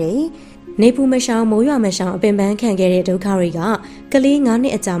ကြိုးစားခဲ့တယ်နေပူမရှောင်မိုးရွာမရှောင်အပင်ပန်းခံခဲ့တဲ့ဒုက္ခတွေကကလေး9နှ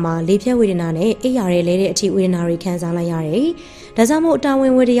စ်အကြာမှာလေဖြတ်ဝေဒနာနဲ့အိပ်ရာရဲလဲတဲ့အထိဝေဒနာတွေခံစားလိုက်ရတယ်။ဒါကြောင့်မို့တာဝန်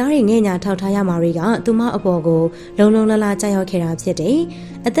ဝေတရားတွေငဲ့ညာထောက်ထားရမှာတွေကသူမအပေါ်ကိုလုံလုံလလကြောက်ရောက်ခဲ့တာဖြစ်တယ်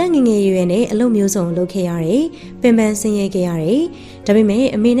။အသက်ငယ်ငယ်ရွယ်နဲ့အလုပ်မျိုးစုံလုပ်ခဲ့ရတယ်။ပင်ပန်းဆင်းရဲခဲ့ရတယ်။ဒါပေ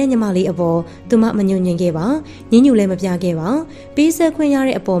မဲ့အမေနဲ့ညီမလေးအပေါ်သူမမညှို့ညင်ခဲ့ပါ။ညှဉ်းညူလည်းမပြခဲ့ပါ။ပေးဆက်ခွင့်ရ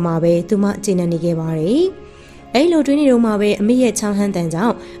တဲ့အပေါ်မှာပဲသူမကျေနပ်နေခဲ့ပါတယ်။အဲ့လိုတွင်းနေတော့မှပဲအမေရဲ့ချောင်းဟန်း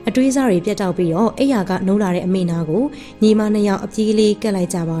တန်ကြောင့်အတွေးစားတွေပြတ်တောက်ပြီးတော့အိယာကနိုးလာတဲ့အမေနာကိုညီမ2ယောက်အပြေးလေးကတ်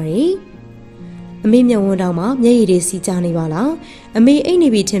လိုက်ကြပါတယ်။အမေမျက်ဝန်းတောင်မှာမျက်ရည်တွေစီးကျနေပါလား။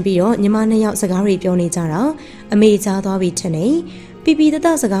အမေအိတ်နေပြီထင်ပြီးတော့ညီမ2ယောက်စကားတွေပြောနေကြတာအမေကြားသွားပြီထင်နေပီပီတ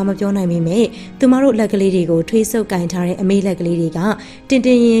တစကားမပြောနိုင်မိမဲ့သူမတို့လက်ကလေးတွေကိုထွေးဆုပ်ကင်ထားတဲ့အမေလက်ကလေးတွေကတင်းတ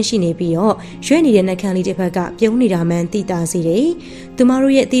င်းရင်းရှိနေပြီးတော့ရွှဲနေတဲ့နှက်ခမ်းလေးတစ်ဖက်ကပြုံးနေတာမှန်သိတာစီတယ်။သူ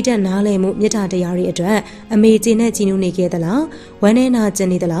မတို့ရဲ့အတိတ်နားလည်မှုမြတ်တာတရားတွေအတွက်အမေကျင်းနဲ့ကြည်နူးနေခဲ့သလားဝမ်းနဲ့နာကျင်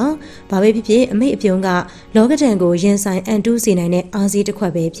နေသလားဘာပဲဖြစ်ဖြစ်အမေအပြုံးကလောကဒဏ်ကိုရင်ဆိုင်အန်တူးစေနိုင်တဲ့အာစီ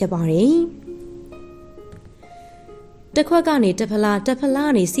တစ်ခွက်ပဲဖြစ်ပါတယ်။တစ်ခွက်ကနေတစ်ဖ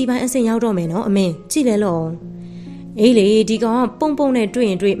လားနေစီပိုင်းအဆင့်ရောက်တော့မယ်နော်အမင်းကြည့်လဲလို့အေးလေဒီကောင်ပုံပုံ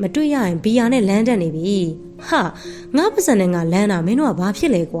နဲ့တွေ့ရင်တွေ့မတွေ့ရရင်ဘီယာနဲ့လမ်းတက်နေပြီဟာငါပါစံနဲ့ငါလမ်းတာမင်းတို့ကဘာဖြ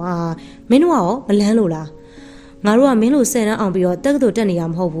စ်လဲကွာမင်းတို့ကရောမလမ်းလို့လားငါတို့ကမင်းတို့10တန်းအောင်ပြီးတော့တက္ကသိုလ်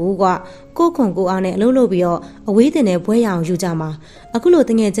တက်နေတာမဟုတ်ဘူးကွာကိုခွန်ကိုအားနဲ့အလုပ်လုပ်ပြီးတော့အဝေးတင်တဲ့ဘွဲရအောင်ယူကြမှာအခု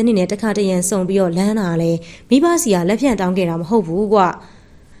လိုတငယ်ချင်းနေနဲ့တခါတရံစုံပြီးတော့လမ်းတာလဲမိဘစီကလက်ဖြန့်တောင်းခဲ့တာမဟုတ်ဘူးကွာ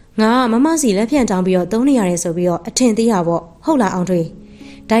ငါမမစီလက်ဖြန့်တောင်းပြီးတော့သုံးနေရတယ်ဆိုပြီးတော့အထင်သေးရပေါ့ဟုတ်လား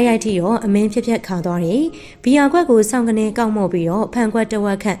အောင်ထွေးတိုက်ရိုက်ထိတော့အမင်းဖြက်ဖြက်ခါသွားတယ်ဘီယာခွက်ကိုစောင့်ကနေကောက်မော့ပြီးတော့ဖန်ခွက်တ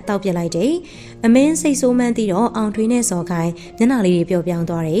ဝက်ခန့်တောက်ပြလိုက်တယ်အမင်းစိတ်ဆိုးမှန်းပြီးတော့အောင်ထွေးနဲ့စော်ခိုင်းမျက်နှာလေးတွေပျော်ပြော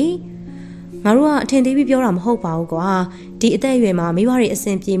င်းသွားတယ်ငါတို့ကအထင်သေးပြီးပြောတာမဟုတ်ပါဘူးကွာဒီအသက်အရွယ်မှာမိဘတွေအ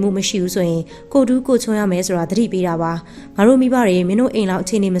ဆင်ပြေမှုမရှိဘူးဆိုရင်ကိုတူးကိုချွန်ရမယ်ဆိုတာသတိပေးတာပါငါတို့မိဘတွေမင်းတို့အိမ်လောက်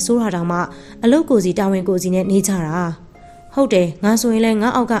အခြေအနေမစိုးတာတောင်မှအလုပ်ကိုစီတာဝန်ကိုစီနဲ့နေကြတာဟုတ်တယ်ငါဆိုရင်လ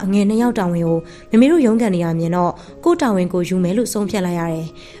ည်းငါအောက်ကအငယ်2ယောက်တာဝန်ကိုမမေတို့ရုံးကန်နေရမြင်တော့ကိုတာဝန်ကိုယူမယ်လို့ဆုံးဖြတ်လိုက်ရ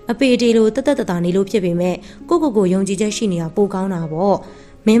တယ်အပေတေလိုတက်တနေလို့ဖြစ်ပေမဲ့ကိုယုံကြည်ချက်ရှိနေတာပိုကောင်းတာပေါ့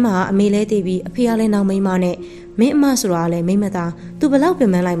မင်းမအမေလဲတည်ပြီးအဖေကလည်းနောက်မိန်းမနဲ့မင်းအမဆိုတာလည်းမိန်းမသားသူဘလောက်ပ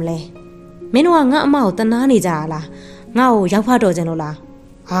င်ပန်းလိုက်မလဲမင်းတို့ကငါအမကိုတနာနေကြရလားငါ့ကိုရောက်ဖတော်ကြင်လို့လား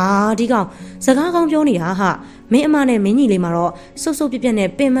ဟာဒီကောင်စကားကောင်းပြောနေတာဟာမင်းအမနဲ့မင်းကြီးလေးမှာတော့စုပ်ပြက်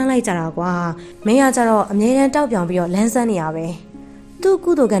နဲ့ပင်ပန်းလိုက်ကြတာကွာမင်းကကြတော့အမြဲတမ်းတောက်ပြောင်ပြီးတော့လမ်းဆန်းနေရပဲသူ့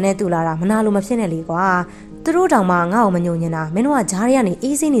ကုသိုလ်ကံနဲ့တူလာတာမနာလို့မဖြစ်နဲ့လေကွာသူတို့တောင်မှငါ့ကိုမညှို့ညင်တာမင်းတို့ကဂျားတွေ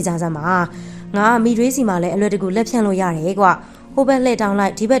ကနေအေးဆေးနေကြစမ်းပါငါမိရွေးစီမှာလည်းအလွယ်တကူလက်ဖြန့်လို့ရတယ်ကွာဟိုဘက်လှည့်တောင်း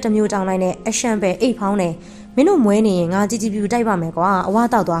လိုက်ဒီဘက်တစ်မျိုးတောင်းလိုက်နဲ့အရှံပဲအိတ်ဖောင်းတယ်မင်းတို့မွဲနေရင်ငါကြီးပြူတိုက်ပါမယ်ကွာအဝါ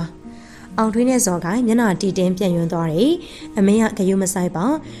တောက်သွားအောင်ထွေးနဲ့ဇော်ခိုင်မျက်နှာတီတင်းပြန်ရွံသွားတယ်။အမေကဂယုမဆိုင်ပါ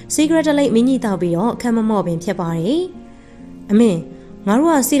။ စီဂရက်တလိတ်မင်းကြီးတောက်ပြီးတော့ခမ်းမမော့ပင်ဖြစ်ပါတယ်။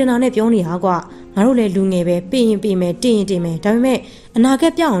အမေငါတို့ကစေတနာနဲ့ပြောနေတာကွာ။ငါတို့လည်းလူငယ်ပဲပြင်ရင်ပြင်မယ်တင်ရင်တင်မယ်ဒါပေမဲ့အနာဂ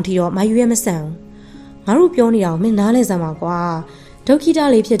တ်ပြောင်းအောင်ထီတော့မယူရဲမဆန်ဘူး။ငါတို့ပြောနေတာကိုမင်းနားလဲစမ်းပါကွာ။ဒုက္ခိ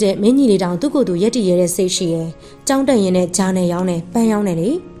တလေးဖြစ်တဲ့မင်းကြီးလေးတောင်သူ့ကိုယ်သူရက်တည်ရတဲ့စိတ်ရှိရဲ့။ကြောင်းတက်ရင်နဲ့ဂျာနယ်ရောင်းနဲ့ပန်းရောင်းနဲ့လေ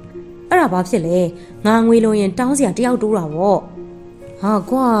။အဲ့ဒါဘာဖြစ်လဲ။ငါငွေလုံးရင်တောင်းစရာတယောက်တိုးတာပေါ့။ဟာ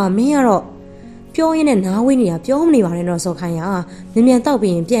ကွာမင်းကတော့ပြောရင်းနဲ့နားဝေးနေတာပြောမနေပါနဲ့တော့စော်ခိုင်းရမြန်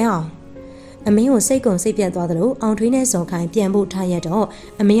တောက်ပြီးရင်ပြန်အောင်အမင်းကိုစိတ်ကုံစိတ်ပြတ်သွားသလိုအောင်ထွေးနဲ့စော်ခိုင်းပြန်ဖို့ထားရတော့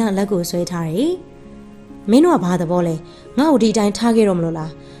အမင်းကလက်ကိုဆွဲထားတယ်မင်းတို့ကဘာသဘောလဲငါ့ကိုဒီတိုင်းထားခဲ့တော့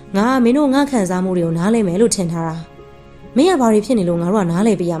မလို့လားငါကမင်းတို့ငါခံစားမှုတွေကိုနားလဲမယ်လို့ထင်ထားတာမင်းကဘာတွေဖြစ်နေလို့ငါတို့က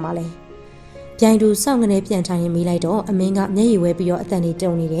နားလဲပေးရမှာလဲပြိုင်တူစောင့်ကနေပြန်ထိုင်ရင်မေးလိုက်တော့အမင်းကမျက်ရည်ဝဲပြီးတော့အတန်ကြီး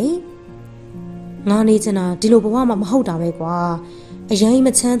တုံနေတယ်ငါနေချင်တာဒီလိုဘဝမှာမဟုတ်တာပဲကွာအရင်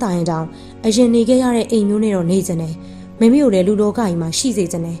မချမ်းသာရင်တောင်အရင်နေခဲ့ရတဲ့အိမ်မျိုးနဲ့တော့နေကြတယ်မမေကိုလည်းလူလောကကြီးမှာရှိစေ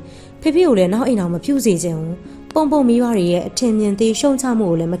ချင်တယ်ဖေဖေကိုလည်းနောက်အိမ်အောင်မဖြူစေချင်ဘူးပုံပုံမိဘတွေရဲ့အထင်မြင်သေးရှုံချမှု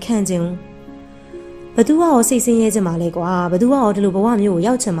ကိုလည်းမခံချင်ဘူးဘသူကရောစိတ်ဆင်းရဲချင်ပါလဲကွာဘသူကရောဒီလိုဘဝမျိုး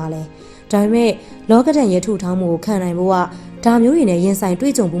ကိုရောက်ချင်ပါလဲဒါပေမဲ့လောကဒဏ်ရထုထောင်းမှုကိုခံနိုင်ဖို့ကဒါမျိုးတွေနဲ့ရင်ဆိုင်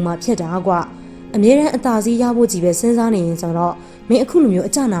တွေ့ကြုံမှုမှဖြစ်တာကွာအမြဲတမ်းအသာစီးရဖို့ကြီးပဲစဉ်းစားနေရင်ဆိုတော့မင်းအခုလို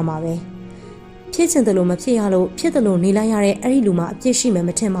မျိုးအကြနာမှာပဲဖြစ်ချင်တယ်လို့မဖြစ်ရလို့ဖြစ်တယ်လို့နေလိုက်ရတဲ့အဲ့ဒီလူမှအပြစ်ရှိမယ်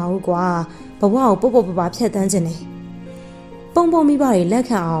မထင်ပါဘူးကွာဘဝကိုပုတ်ပပဖြတ်တန်းခြင်းတယ်ပုံပုံမိဘတွေလက်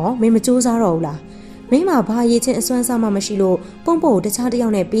ခံအောင်မင်းမစူးစားတော့ဘူးလားမင်းမှာဘာရေးချင်းအစွမ်းစားမှမရှိလို့ပုံပုံကိုတခြားတစ်ယော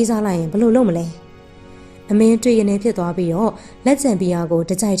က်နဲ့ပေးစားလိုက်ရင်ဘယ်လိုလုပ်မလဲအမင်းတွေ့ရနေဖြစ်သွားပြီးတော့လက်ကျန်ပီယာကို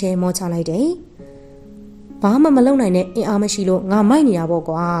တကြိုက်ထဲမောချလိုက်တယ် ဘာမှမလုပ်နိုင်တဲ့အင်အားမရှိလို့ငါမိုက်နေတာပေါ့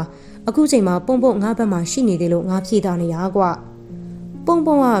ကွာအခုချိန်မှာပုံပုံငါဘက်မှာရှိနေသေးလို့ငါဖြေတာနေတာကွာ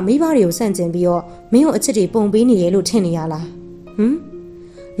ပုံပုံကမိဘတွေကိုစန့်ကျင်ပြီးတော့မင်းကိုအချစ်တွေပုံပေးနေရလို့ထင်နေရ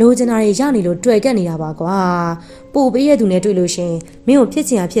လားလိုချင်တာတွေရနေလို့တွေ့ကက်နေတာပါကွာပို့ပေးရသူနဲ့တွေ့လို့ရှင်မင်းကိုဖြစ်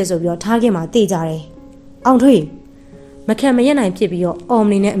ချင်ရဖြစ်ဆိုပြီးတော့ထားခဲ့မှတေးကြတယ်အောင်ထွေးမခံမရက်နိုင်ဖြစ်ပြီးတော့အော်မ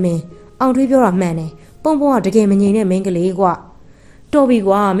နေနဲ့အမင်းအောင်ထွေးပြောတာမှန်တယ်ပုံပုံကတကယ်မငြိမ်တဲ့မင်းကလေးကွာတော်ပြီ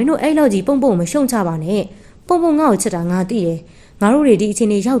ကွာမင်းတို့အဲ့လောက်ကြီးပုံပုံမရှုံချပါနဲ့ပုံပုံငါ့ကိုချစ်တာငါသိတယ်ငါတို့တွေဒီအ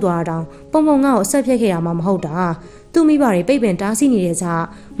ချိန်ကြီးရောက်သွားတာတောင်ပုံပုံငါ့ကိုအဆက်ဖြတ်ခဲ့တာမှမဟုတ်တာသူ့မိဘတွေပိတ်ပင်တားဆီးနေတဲ့ကြား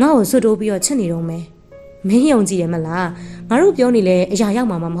ငါ့ကိုဆွတ်တိုးပြီးတော့ချစ်နေတော့မယ်မင်းယုံကြည်ရမလားငါတို့ပြောနေလဲအရာ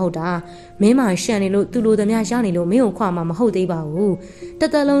ရောက်မှာမဟုတ်တာမင်းမှရှန်နေလို့သူ့လိုသမျှရနေလို့မင်းကိုခွာမှာမဟုတ်သေးပါဘူး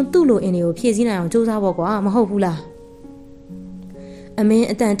တသက်လုံးသူ့လိုအင်းတွေကိုဖြည့်ဆည်းနိုင်အောင်စူးစမ်းဖို့ကွာမဟုတ်ဘူးလားအမ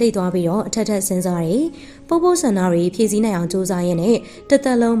င်းအတန်တိတ်သွားပြီးတော့အထက်ထက်စဉ်းစားတယ်ပုပ်ပုပ်ဆန္ဒတွေဖြည့်ဆည်းနိုင်အောင်စူးစမ်းရင်းနဲ့တသ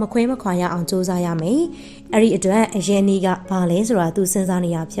က်လုံးမခွဲမခွာရအောင်စူးစမ်းရမယ်အဲ့ဒီအတွက်အရင်နေ့ကဘာလဲဆိုတာသူစဉ်း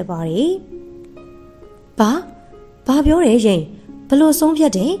စားနေတာဖြစ်ပါတယ်ဘာပြောတယ်ရင်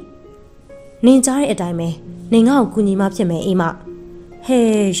ဘလို့ဆုံးဖြတ်တယ်နင်ကြားတဲ့အတိုင်းပဲနင်ငါ့ကိုကူညီမဖြစ်မယ်အိ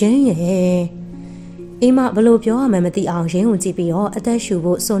မဟဲရင်ရဲ့အိမဘလို့ပြောရမှန်းမသိအောင်ရင်းကိုကြည့်ပြီးတော့အသက်ရှူ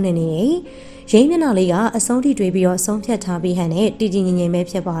ဖို့စိုးနေနေတယ်ရင်းမျက်နှာလေးကအဆုံးထိတွေးပြီးတော့ဆုံးဖြတ်ထားပြီးဟန်နဲ့တည်တည်ငြိမ်ငြိမ်ပဲ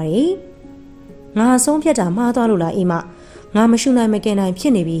ဖြစ်ပါတယ်ငါဆုံးဖြတ်တာမှားသွားလို့လားအိမငါမရှူနိုင်မကင်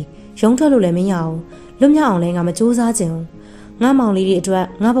နိုင်ဖြစ်နေပြီရုံးထွက်လို့လည်းမရအောင်လွတ်မြောက်အောင်လည်းငါမကြိုးစားချင်ဘူးငါမောင်လေးတွေအတွက်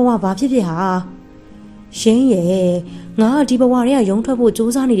ငါဘဝဘာဖြစ်ဖြစ်ဟာရင်းရဲ့ငါဒီဘဝတွေ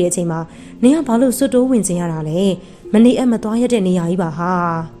ကရုံးထွက်ဖို့ကြိုးစားနေတဲ့အချိန်မှာနင်ကဘာလို့စွတ်တိုးဝင်ချင်ရတာလဲမနေမသွားရ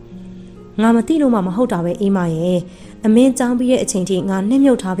တဲ့နေရာကြီးပါဟာငါမသိလို့မှမဟုတ်တာပဲအိမရဲ့အမင်းចောင်းပြီးတဲ့အချိန်ထိငါနှိ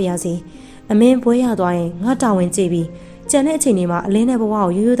မ့်မြုပ်ထားပါရစေအမင်းပွဲရသွားရင်ငါတာဝန်ကျေပြီးကြံတဲ့အချိန်တွေမှာအလင်းတဲ့ဘဝ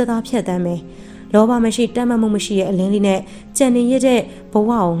ကိုရိုးရိုးသားသားဖြတ်သန်းမယ်လောဘမရှိတမ်းမမှုမရှိရဲ့အလင်းလေးနဲ့ကြံနေရတဲ့ဘ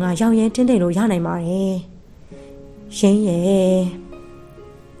ဝကိုငါရောင်ရမ်းတင်းတိမ်လို့ရနိုင်ပါတယ်ရင်း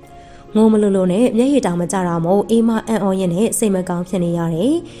ရဲ့ငုံမလို့လို့နဲ့မျက်ရည်တောင်မကြတာမို့အိမ်မအံ့ဩရင်းနဲ့စိတ်မကောင်းဖြစ်နေရတယ်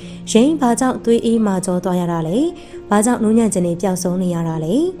။ရင်းဘာကြောင့်သွေးအေးမှကြောသွားရတာလဲ။ဘာကြောင့်နူးညံ့ခြင်းတွေပျောက်ဆုံးနေရတာလဲ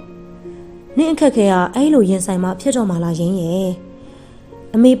။နင့်အခက်ခဲကအဲ့လိုရင်ဆိုင်မှဖြစ်တော့မှလားရင်းရဲ့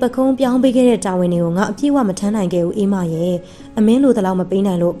။အမေပကုံးပြောင်းပေးခဲ့တဲ့တာဝန်တွေကိုငါအပြည့်အဝမထမ်းနိုင်ခဲ့ဘူးအိမ်မရဲ့။အမင်းလိုတလောက်မပေး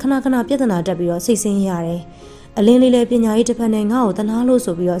နိုင်လို့ခဏခဏပြဿနာတက်ပြီးတော့စိတ်ဆင်းရတယ်။အလင်းလေးလည်းပညာရေးတစ်ဖက်နဲ့ငါ့ကိုတနာလို့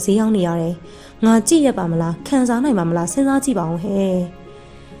ဆိုပြီးတော့ဈေးရောက်နေရတယ်။ငါကြည့်ရပါမလားခံစားနိုင်ပါမလားစဉ်းစားကြည့်ပါဦးဟဲ့။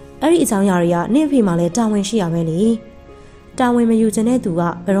အဲ့ဒီအကြောင်းအရာတွေကနင့်အဖေမှလည်းတာဝန်ရှိရပဲလေတာဝန်မယူချင်တဲ့သူက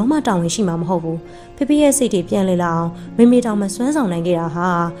ဘယ်တော့မှတာဝန်ရှိမှာမဟုတ်ဘူးဖေဖေရဲ့စိတ်တွေပြန်လေလာအောင်မေမေတောင်မစွမ်းဆောင်နိုင်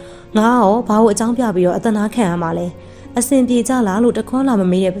ခဲ့တာဟာငါရောဘာလို့အကြောင်းပြပြီးတော့အသနာခံရမှာလဲအစင်ပြေကြလားလို့တခွန်းလာ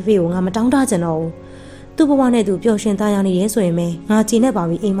မမေးတဲ့ဖေဖေကိုငါမတောင်းတချင်တော့ဘူးသူ့ဘဝနဲ့သူပျော်ရွှင်သားရနေရဲဆို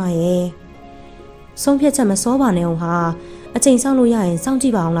ရင်ပဲငါကြည်နေပါပြီအိမ်မရဲ့ဆုံးဖြတ်ချက်မစောပါနဲ့အောင်ဟာအချိန်ဆောင်လို့ရရင်စော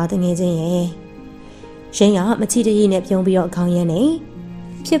င့်ကြည့်ပါအောင်လားတငယ်ချင်းရဲ့ရင်းကမချီတရီနဲ့ပြုံးပြီးတော့ခေါင်းရမ်းနေ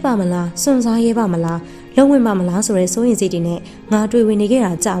ဖြစ်ပါမလားစွန့်စားရဲပါမလားလုံးဝပါမလားဆိုရဲစိုးရင်စိတ်တွေနဲ့ငါတွေ့ဝင်နေ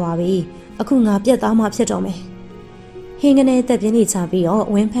ခဲ့တာကြာပါပြီအခုငါပြက်သားမှဖြစ်တော့မယ်ဟင်းကနေတက်ပြ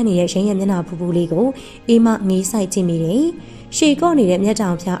င်းနေချပြီးတော့ဝင်းဖက်နေတဲ့ရင်းရဲ့မျက်နှာဖူးဖူးလေးကိုအေးမငေးဆိုင်ကြည့်မိတယ်ရှေကော့နေတဲ့မျက်တော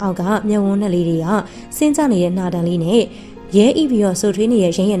င်ဖျားအောက်ကမျက်ဝန်းနဲ့လေးတွေကစင်းကျနေတဲ့နှာတန်းလေးနဲ့ရဲ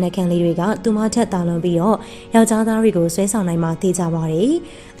ဤပြီးတော့ဆူထွေးနေတဲ့ရင်းရဲ့နှက်ခမ်းလေးတွေကသူမထက်တာလွန်ပြီးတော့ယောက်ျားသားတွေကိုဆွဲဆောင်နိုင်မှသိကြပါ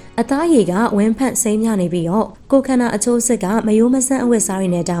တယ်အသားရည်ကဝင်းဖက်စိမ့်မြနေပြီးတော့ကိုခန္ဓာအချိုးစစ်ကမယိုးမဆန်းအဝတ်စား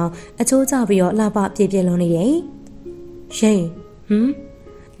ရင်းနဲ့တောင်အချိုးကျပြီးတော့လှပပြည့်ပြည့်လွန်နေတယ်။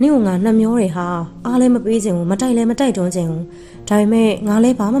ရင်နင့်ကငါနှမျောတယ်ဟာအားလည်းမပေးချင်ဘူးမတိုက်လည်းမတိုက်တွန်းချင်ဘူးဒါပေမဲ့ငါ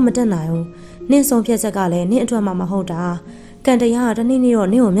လည်းဘာမှမတက်နိုင်ဘူးနင့်ဆုံးဖြတ်ချက်ကလည်းနင့်အတွက်မှမဟုတ်တာကံတရားကတနေ့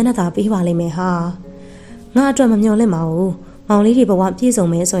နေ့တော့နင့်ကိုမျက်နှာသာပေးပါလိမ့်မယ်ဟာငါအတွက်မမျောလင့်ပါဘူးမောင်လေးတွေဘဝပြည့်စုံ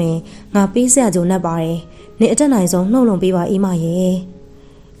မယ်ဆိုရင်ငါပေးစရာကြုံနဲ့ပါတယ်နင့်အတက်နိုင်ဆုံးနှုတ်လုံပေးပါအေးမရဲ့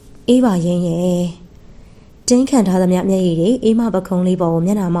အေးပါရင်ရဲ့တင်းခံထားသမျှမျက်ရည်တွေအေးမပခုံးလေးပေါ်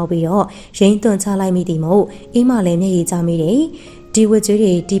ကိုမျက်နှာမောက်ပြီးတော့ရင်းသွန်ချလိုက်မိသည်မို့အေးမလည်းမျက်ရည်ကျမိတယ်ဒီဝတ်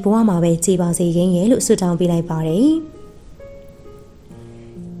ကြွေးတွေဒီဘဝမှာပဲကြည်ပါစေရင်ရဲ့လို့ဆုတောင်းပေးလိုက်ပါတယ်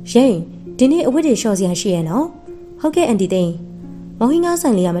ရင်ဒီနေ့အဝတ်တွေလျှော်စရာရှိရနော်ဟုတ်ကဲ့အန်တီသိန်းမောင်ဟင်း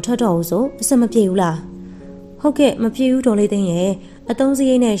ကားဆိုင်လေးကမထွက်တော့ဘူးဆိုအစမပြေဘူးလားဟုတ်ကဲ့မပြေဘူးဒေါ်လေးသိန်းရဲ့အတုံးစ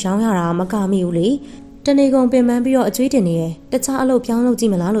ရိတ်နဲ့ရောင်းရတာမကမိဘူးလေတနေကုန်ပင်ပန်းပြီးတော့အကျွေးတင်နေတယ်တခြားအလုပ်ပြောင်းလုပ်ကြ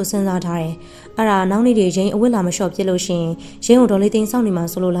ည့်မလားလို့စဉ်းစားထားတယ်အဲ့ဒါနောက်နေ့တွေရင်းအဝတ်လာမလျှော့ပြစ်လို့ရှင်ရင်းကိုဒေါ်လေးသိန်းစောင့်နေ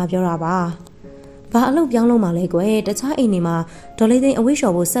မှာဆိုလို့လာပြောတာပါဘာအလုပ်ပြောင်းလုပ်မှလဲကွယ်တခြားအိမ်တွေမှာဒေါ်လေးသိန်းအ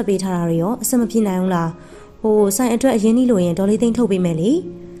ဝတ်လျှော်ဖို့ဆက်ပေးထားတာတွေရောအဆင်မပြေနိုင်ဘူးလားဟိုဆိုင်အတွက်အရင်ကြီးလို့ရင်ဒေါ်လေးသိန်းထုတ်ပေး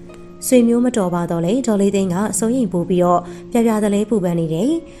မယ်လေဆွေမျိုးမတော်ပါတော့လေဒေါ်လေးသိန်းကအစိုးရိမ်ပို့ပြီးတော့ပြပြသလဲပူပန်နေ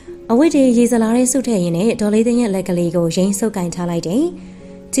တယ်အဝတ်တွေရေစလာတဲ့စုထည့်ရင်းနဲ့ဒေါ်လေးသိန်းရဲ့လက်ကလေးကိုရင်းဆုပ်ကင်ထားလိုက်တယ်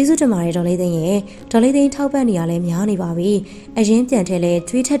ကျေးဇူးတင်ပါတယ်ဒေါ်လေးသိန်းရဲ့ဒေါ်လေးသိန်းထောက်ပံ့နေရလဲများနေပါပြီအရင်ပြန်ထဲလဲ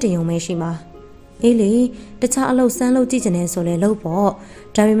ကျွေးထက်တင်ုံပဲရှိမှာ အေးလေတခြားအလုပ်စမ်းလုပ်ကြည့်နေ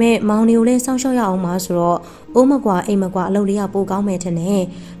ဆိုလဲလုပ်ပေါ့ဒါပေမဲ့မောင်နေကိုလည်းစောင့်ရှောက်ရအောင်ပါဆိုတော့အိုးမကွာအိမ်မကွာအလုပ်လေးကပိုကောင်းမယ်ထင်တယ်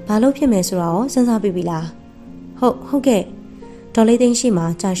ဘာလို့ဖြစ်မယ်ဆိုတော့စဉ်းစားပြီးပြီလားဟုတ်ကဲ့ဒေါ်လေးသိန်း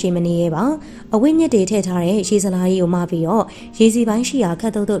ရှိမှကြာရှိမနေရဲ့ပါအဝိညစ်တွေထည့်ထားတဲ့ရေစလားကြီးကိုမှပြီးတော့ရေစီပိုင်းရှိရာ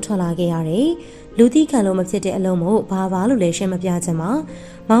ခတ်တုတ်ထွက်လာခဲ့ရတယ်လူသိခံလို့မဖြစ်တဲ့အလုံးမို့ဘာလို့လဲရှင်း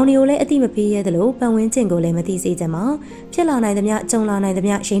မပြချင်ပါမောင်နေကိုလည်းအတိမပေးရသလိုပတ်ဝန်းကျင်ကိုလည်းမသိစေချင်ပါဖြစ်လာနိုင်သမျှကြုံလာနိုင်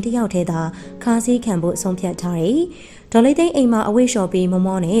သမျှရှင်တယောက်ထဲသာခါးစည်းခံဖို့ဆုံးဖြတ်ထားတယ်ဒေါ်လေးသိန်းအိမ်မှာ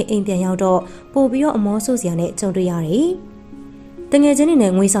အဝိလျှော်ပြီးမောနဲ့အိမ်ပြန်ရောက်တော့ပို့ပြီးတော့အမောဆုစရာနဲ့ကြုံတွေ့ရတယ်တငယ်ချင်းတွေ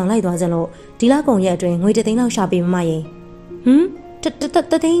နဲ့ငွေဆောင်လိုက်သွားကြလို့ဒီလကုန်ရက်အတွင်းငွေ3 သိန်းလောက်ရှာပေးမမ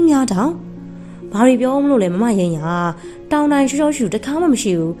ရင်တသိန်းများတောင်ဘာတွေပြောမလို့လဲမမရင်ရတောင်တိုင်းရှူရှူတခါမှမရှိ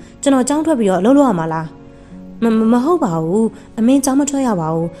ဘူးကျွန်တော်ကြောင်းထွက်ပြီးတော့အလုပ်လုပ်ရမှာလားမဟုတ်ပါဘူးအမင်းကြောင်းမထွက်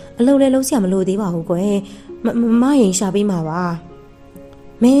ရပါဘူးအလုပ်လည်းလုပ်စရာမလိုသေးပါဘူးကွယ်မရင်ရှာပေး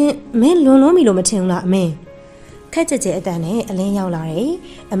မှာပါမင်းလွန်ပြီလို့မထင်ဘူးလားအမင်းခက်ကြကြအတန်နဲ့အလင်းရောက်လာတယ်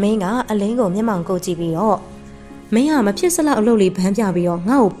အမင်းကအလင်းကိုမျက်မှောင်ကုတ်ကြည့်ပြီးတော့မင်းကမဖြစ်စလောက်အလုပ်လေးဗ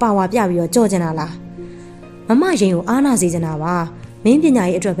န်းပြပြီးတော့ငါ့ကိုပါဝါပြပြီးတော့ကြော့ကျင်တာလားမမရင်ကိုအားနာစေချင်တာပါမင်း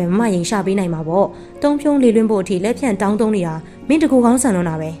ပညာရေးအတွက်ပဲမမရင်ရှာပေးနိုင်မှာပေါ့တုံးဖြုံးလေလွင့်ဖို့အထိလက်ဖြန့်တောင်းတုံးနေတာမင်းတကူကောင်းဆန်လွန်း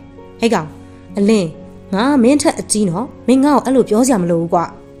တာပဲဟဲ့ကောင်အလင်းငါမင်းထက်အကြီးနော်မင်းငါ့ကိုအဲ့လိုပြောစရာမလိုဘူးကွာ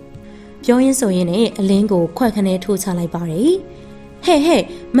ပြောရင်းဆိုရင်းနဲ့အလင်းကိုခွက်ခနဲထိုးချလိုက်ပါတယ်ဟဲ့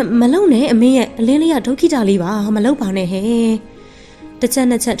မလုံနဲ့အမင်းရဲ့အလင်းလေးကဒုက္ခိတလေးပါမလုံပါနဲ့ဟဲ့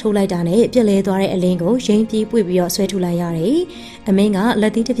တစ်ချက်နှစ်ချက်ထိုးလိုက်တာနဲ့ပြက်လဲသွားတဲ့အလင်းကိုရိမ့်ပြေးပွေပြီးတော့ဆွဲထုတ်လိုက်ရတယ်အမင်းက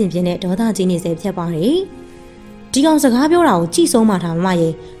လက်သီးတစ်ပြင်းပြင်းနဲ့ဒေါသကြီးနေစေဖြတ်ပါတယ်ဒီကောင်စကားပြောတာကိုကြည်ဆုံးမှထားမမရေ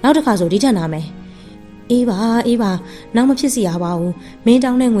နောက်တစ်ခါဆိုဒီထက်နာမယ်အေးပါနောက်မဖြစ်စီရပါဘူးမင်း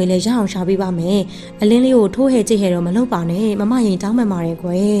တောင်းတဲ့ငွေလဲရအောင်ရှာပေးပါမယ်အလင်းလေးကိုထိုးဟဲ့ကြည့်ဟဲ့တော့မလုပ်ပါနဲ့မမရင်တောင်းမှ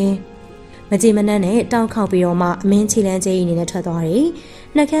မှာရဲကွယ်မကြည်မနှက်နဲ့တောက်ခောက်ပြီးတော့မှအမင်းချီလန်းကျေးအနေနဲ့ထွက်သွား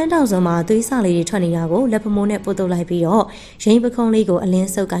တယ်နှက်ခမ်းတောက်စုံမှာသွေးစလေးတွေထွက်နေတာကိုလက်ဖမိုးနဲ့ပုတ်တုပ်လိုက်ပြီးတော့ရိမ့်ပခုံးလေးကိုအလ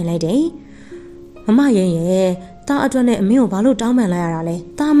င်းဆုပ်ကင်လိုက်တယ်မမရင်ရဲ့တားအတွက်နဲ့အမင်းကိုဘာလို့တောင်းပန်လိုက်ရတာလဲ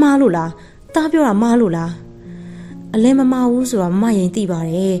တားမားလို့လားတားပြောတာမားလို့လားအလင်းမမဘူးဆိုတော့မမရင်သိပါ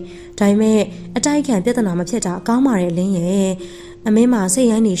တယ်ဒါပေမဲ့အတိုက်ခံပြဿနာမဖြစ်တာအကောင်းပါတယ်အလင်းရဲ့အမင်းမှာစိတ်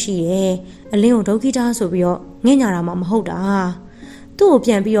ရိုင်းနေရှိတယ်အလင်းကိုဒုက္ခိတဆိုပြီးတော့ငဲ့ညာတာမှမဟုတ်တာသူ့ကိုပြ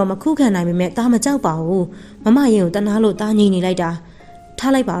န်ပြီးတော့မခုခံနိုင်ပေမဲ့ဒါမကြောက်ပါဘူးမမရင်ကိုတနာလို့တားငြိနေ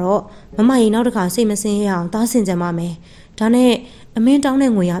လိုက်တာထားလိုက်ပါတော့မမရင်နောက်တစ်ခါစိတ်မစင်းရအောင်တားဆင်ကြပါမယ်ဒါနဲ့အမင်းတောင်း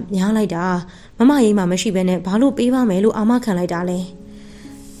တဲ့ငွေကများလိုက်တာမမရင်မှမရှိဘဲနဲ့ဘာလို့ပေးပါမယ်လို့အာမခံလိုက်တာလဲ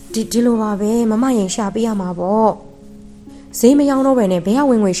ဒီလိုပါပဲမမရင်ရှာပေးရမှာပေါ့ဈေးမရောင်းတော့ပဲနဲ့ဘယ်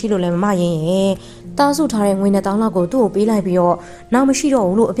ကဝင်ငွေရှိလို့လဲမမရင်ရဲ့တားဆုထားတဲ့ငွေ2000လောက်ကိုသူ့ကိုပေးလိုက်ပြီးတော့နောက်မ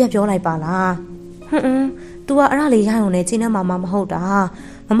ရှိတော့ဘူးလို့အပြတ်ပြောလိုက်ပါလားतू ကအဲ့ဒါလေးရအောင်နဲ့ချိန်နဲ့မှ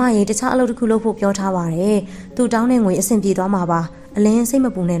မဟုတ်တာမမရင်တခြားအလုပ်တစ်ခုလုပ်ဖို့ပြောထားပါတယ်သူတောင်းတဲ့ငွေအဆင်ပြေသွားမှာပါအလင်းစိတ်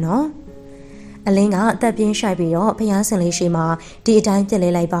မပူနဲ့နော်အလင်းကအသက်ပြင်းရှိုက်ပြီးတော့ဖျားစင်လေးရှိမှဒီအတို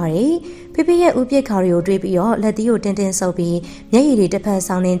င်းပြက်လဲလိုက်ပါတယ်ဖေဖေရဲ့ဥပြစ်ခါတွေကိုတွေးပြီးတော့လက်သီးကိုတင်းဆုပ်ပြီးမျက်ရည်တွေတစ်ဖက်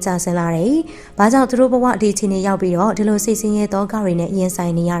ဆောင်းနေကြဆင်လာတယ်ဘာကြောင့်သူတို့ဘဝဒီချင်းနေရောက်ပြီးတော့ဒီလိုစိတ်ဆင်းရဲသောကားတွေနဲ့ရင်ဆို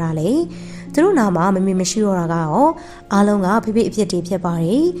င်နေရတာလဲသူတို့နာမှာမမေမရှိတော့တာကရောအားလုံးကဖေဖေအဖြစ်တွေဖြစ်ပါတ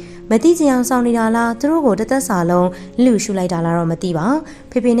ယ်မသိချင်အောင်ဆောင်နေတာလားသူတို့ကိုတသက်စာလုံးလူရှုလိုက်တာလားတော့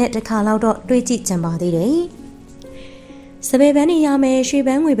မသိပါဖေဖေနဲ့တစ်ခါလောက်တော့တွေးကြည့်ကြံပါသေးတယ်စပယ်ပန်းနေရမယ်ရွှေ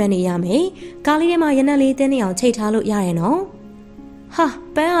ပန်းငွေပန်းနေရမယ်ကားလေးထဲမှာရနက်လေးတင်းနေအောင်ချိတ်ထားလို့ရရဲ့နော်ဟာ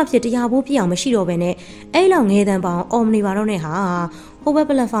ပန်းအဖြစ်တရားဖို့ပြအောင်မရှိတော့ဘဲနဲ့အဲ့လောက်ငဲတန်းပေါင်းအော်မနေပါတော့နဲ့ဟာဟို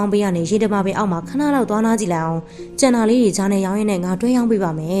ဘက်ပလက်ဖောင်းပေးကနေရေတမပင်အောက်မှာခဏလောက်သွားနာကြည့်လိုက်အောင်ကြံတာလေးတွေဂျာနယ်ရောင်းရင်းနဲ့ငါတွဲရောင်းပေး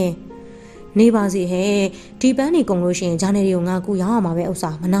ပါမယ်နေပါစီဟဲ့ဒီပန်းနေကုန်လို့ရှိရင်ဂျာနယ်တွေကိုငါကူရောင်းရမှာပဲ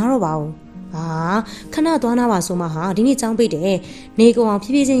ဥစ္စာမနာတော့ပါဘူးဟာခဏသွားနာပါဆိုမှဟာဒီနေ့ចောင်းပိတ်တယ်နေကုန်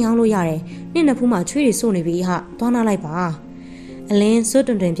အောင်ဖြည်းဖြည်းချင်းရောင်းလို့ရတယ်နှစ်နှစ်ဖူးမှာချွေးတွေစို့နေပြီဟာသွားနာလိုက်ပါအလ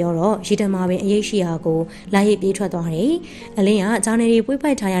င်းစွတ်တွင်ပြောတော့ရေတမာပင်အရေးရှိရာကိုလာရိပ်ပြေးထွက်သွားတယ်အလင်းကဂျာနယ်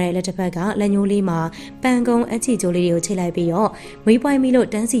တွေပွေးပိုက်ထားရတဲ့လက်တစ်ဖက်ကလက်ညိုးလေးမှာပန်ကုံအချီကျိုးလေးတွေကိုချိတ်လိုက်ပြီးတော့မီးပွိုင်းမီလို့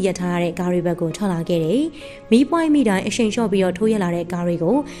တန်းစီရက်ထားရတဲ့ကားတွေဘက်ကိုထွက်လာခဲ့တယ်မီးပွိုင်းမီတိုင်းအရှိန်လျှော့ပြီးတော့ထိုးရက်လာတဲ့ကားတွေ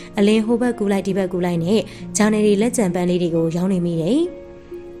ကိုအလင်းဟိုဘက်ကူလိုက်ဒီဘက်ကူလိုက်နဲ့ဂျာနယ်တွေလက်ကျန်ပန်းလေးတွေကိုရောင်းနေမိတယ်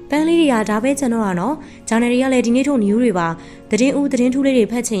ပန်းလေးတွေကဒါပဲကျွန်တော်ကနော်ဂျာနယ်တွေကလည်းဒီနေ့ထုတ်နျူးတွေပါသတင်းထူးလေး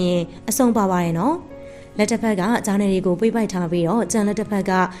တွေဖတ်ချင်ရင်အဆုံးပါပါတယ်နော်လက်တစ်ဖက်ကဂျာနယ်တွေကိုပိတ်ပိုက်ထားပြီးတော့ကြံလက်တစ်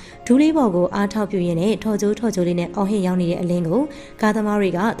ဖက်ကဒူးလေးပေါ်ကိုအားထောက်ပြရင်းနဲ့ထော်ကျိုးလေးနဲ့အော်ဟစ်ရောက်နေတဲ့အလင်းကိုကားသမားတွေ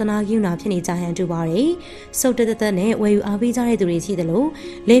ကတနာကိူနာဖြစ်နေကြဟန်တူပါတယ်စုပ်တက်နဲ့ဝယ်ယူအားပေးကြတဲ့သူတွေရှိသ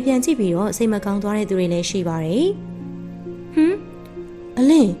လိုလေပြန်ကြည့်ပြီးတော့စိတ်မကောင်းသွားတဲ့သူတွေလည်းရှိပါတယ်အ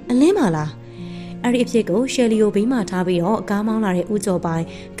လင်းပါလားအဲ့ဒီအဖြစ်ကိုရှယ်လီကိုဘေးမှာထားပြီးတော့ကားမောင်းလာတဲ့ဦးကျော်ပိုင်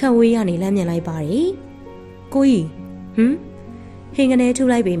ခက်ဝေးရနေလမ်းမြင်လိုက်ပါတယ်ကိုကြီး ဟင်ကနေထု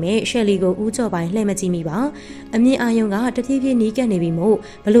လိုက်ပေမဲ့ရှယ်လီကိုဦးကျော်ပိုင်လှည့်မကြည့်မိပါအမြင်အာရုံကတဖြည်းဖြည်းနီးကပ်နေပြီမို့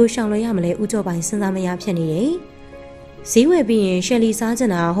ဘလို့ရှောင်လို့ရမလဲဦးကျော်ပိုင်စဉ်းစားမရဖြစ်နေတယ်ဈေးဝယ်ပြီးရင်ရှယ်လီစားချ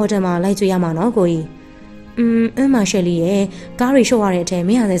င်တာဟိုတယ်မှာလိုက်ကြွရမှာနော်ကိုကြီးအင်းမရှယ်လီရဲ့ကားရီရှော့ရတဲ့အထက်မ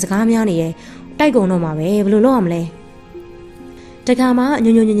င်းရတဲ့စကားများနေရဲ့တိုက်ကုန်တော့မှာပဲဘလို့လုပ်ရမလဲတခါမှညွ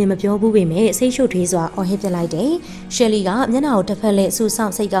ညွညင်မပြောဘူးပေမဲ့စိတ်ရှုပ်ထွေးစွာအော်ဟစ်ပြလိုက်တယ်ရှယ်လီကမျက်နှာကိုတစ်ဖက်လက်ဆူဆော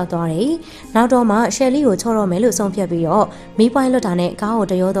က်စိတ်ကောက်သွားတယ်နောက်တော့မှရှယ်လီကိုချော့တော့မယ်လို့ဆုံးဖြတ်ပြီးတော့မီးပွိုင်းလွတ်တာနဲ့ကားကို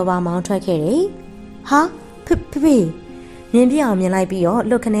တရောတော့ပါမောင်းထွက်ခဲ့တယ်ဟာဖေမြင်ပြအောင်မြင်လိုက်ပြီးတော့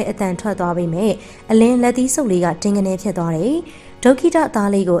လွတ်ခနဲ့အတန်ထွက်သွားပြီမဲ့အလင်းလက်သီးစုပ်လေးကတင်းကနေဖြစ်သွားတယ်ဒုက္ခိတသား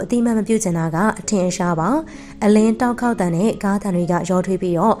လေးကိုအတိမတ်မပြုတ်ချင်တာကအထင်အရှားပါအလင်းတောက်ခောက်တန်နဲ့ကားတန်တွေကရောထွေး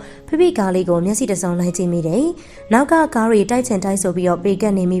ပြီးတော့ဖိကားလေးကိုမျက်စိတစုံလိုက်ကြည့်မိတယ်နောက်ကကားရီတိုက်ချင်တိုက်ဆိုပြီးတော့ပေက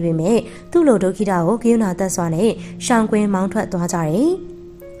က်နေမိပေမဲ့သူ့လိုဒုက္ခိတကိုဂိယူနာတက်စွာနဲ့ရှောင်းကွင်းမောင်းထွက်သွားကြတယ်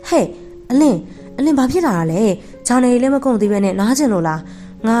ဟဲ့အလင်းဘာဖြစ်လာတာလဲဂျာနယ်လည်းမကုန်သေးပဲနဲ့နားချင်လို့လား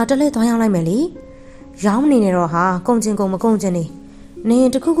ငါတလဲသွားရောက်လိုက်မယ်လေရောင်းနေနေတော့ဟာကုန်ကျင်ကုန်မကုန်ကျင်နေနင်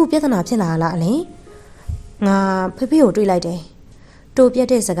တခုခုပြဿနာဖြစ်လာလားအလင်းငါဖေကိုတွေးလိုက်တယ်တိုးပြက်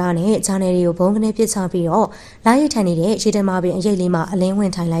တဲ့စကားနဲ့ဂျာနယ်တွေကိုဘုံကနေပြစ်ချပြီးတော့လာရိတ်ထိုင်နေတဲ့ရေတမပင်အရိပ်လေးမှာအလင်းဝ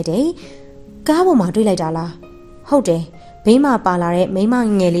င်ထိုင်လိုက်တယ်ကားပေါ်မှာတွေးလိုက်တာလားဟုတ်တယ်ဘေးမှာပါလာတဲ့မိမ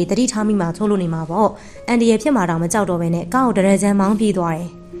ငယ်လေးတတိထားမိမှာထိုးလို့နေမှာပေါ့အန်ဒီရဖြစ်မှာတော့မကြောက်တော့ဘဲနဲ့ကားကိုတရချမ်းမောင်းပြေးသွားတယ်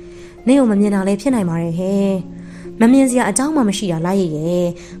နင့်ကိုမမြင်တာလည်းဖြစ်နိုင်ပါတယ်ဟဲ့မမြင်စရာအကြောင်းမှမရှိတာလာရိတ်ရဲ့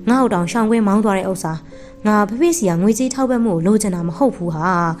ငါ့ကိုတောင်ရှောင်းခွင်းမောင်းသွားတဲ့ဥစ္စာငါဖေစီကငွေကြေးထောက်ပံ့မှုကိုလိုချင်တာမဟုတ်ဘူးဟာ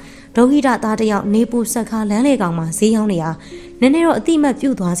ဒုက္ခိတသားတယောက်နေပူဆက်ခါလမ်းလေကောင်မှာဈေးရောက်နေရနည်းနည်းတော့အတိမတ်ပြု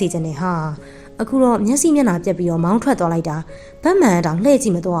တ်သွားစေချင်တယ်ဟာအခုတော့မျက်စိမျက်နှာပြက်ပြီးတော့မောင်းထွက်သွားလိုက်တာဗတ်မှန်တောင်လှည့်ကြ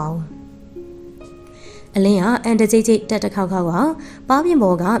ည့်မသွားအောင်အလင်းကအန်တကြိတ်ကြိတ်တက်တစ်ခေါက်ကပါးပြင်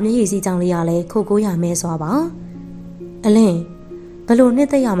ပေါ်ကမျက်ရည်စီးကြောင်လေးရလဲခိုကိုရမဲစွာပါအလင်းဘလို့နှစ်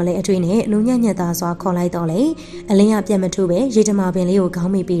သက်ရမလဲအထွေးနဲ့နူးညံ့ညက်သားစွာခေါ်လိုက်တော့လေအလင်းကပြတ်မထူးပဲရေတမာပင်လေးကိုခေါ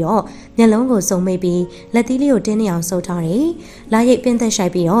င်းမိပြီးတော့မျက်လုံးကိုစုံမိပြီးလက်သီးလေးကိုတင်းနေအောင်ဆုပ်ထားတယ်။လာရိတ်ပင်သက်ရှို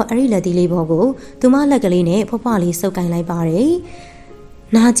က်ပြီးတော့အဲ့ဒီလက်သီးလေးပေါ်ကိုသူမလက်ကလေးနဲ့ဖွားဖွားလေးဆုပ်ကင်လိုက်ပါတယ်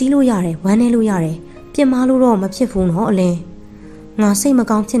။နာကြီးလို့ရတယ်ဝမ်းနေလို့ရတယ်ပြစ်မားလို့တော့မဖြစ်ဘူးနော်အလင်းငါစိတ်မ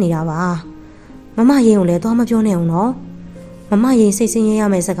ကောင်းဖြစ်နေတာပါမမရင်ကိုလည်းသွားမပြောနဲ့အောင်နော်မမရင်စိတ်ဆင်းရဲရ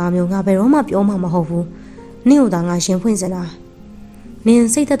မယ့်စကားမျိုးငါဘယ်တော့မှပြောမှာမဟုတ်ဘူးနင့်ကိုသာငါရှင်ဖွင့်စင်တာနင်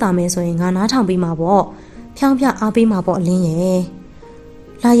စိတ်သက်သာမယ်ဆိုရင်ငါနားထောင်ပေးမှာပေါ့ဖြောင်းပြအားပေးမှာပေါ့အလင်းရဲ့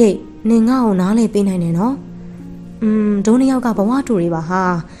လာရိတ်နင်ငါ့ကိုနားလေပေးနိုင်တယ်နော်ဒုနှစ်ယောက်ကဘဝတူတွေပါဟာ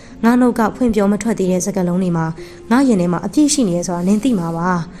ငါနှုတ်ကဖွင့်ပြောမထွက်သေးတဲ့စကားလုံးတွေမှာငါရင်ထဲမှာအပြည့်ရှိနေရဲဆိုတာနင်သိမှာပါ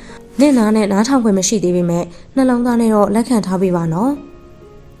နင့်နားနဲ့နားထောင်ခွင့်မရှိသေးပေမဲ့နှလုံးသားနဲ့တော့လက်ခံထားပေးပါနော်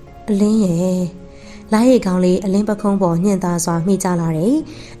အလင်းရဲ့လာရိတ်ကောင်းလေးအလင်းပခုံးပေါ်ညှင့်သားစွာမိကြလာတယ်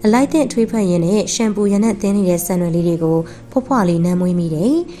။အလိုက်တဲ့ထွေးဖက်ရင်နဲ့ရှမ်ပူရနဲ့တင်းနေတဲ့ဆန်ရွယ်လေးတွေကိုဖွားဖွားလေးနမ်းမွေးမိတ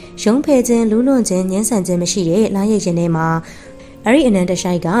ယ်။ရုံးဖဲခြင်းလူးလွန်ခြင်းညှင်းဆန်ခြင်းမရှိတဲ့လာရိတ်ရင်ထဲမှာအဲ့ဒီအနန္တ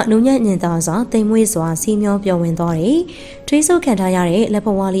ရှိုက်ကနုံညံ့ညင်သားစွာတိမ်မွေးစွာစီးမျောပျော်ဝင်သွားတယ်။ထွေးဆုပ်ခံထားရတဲ့လက်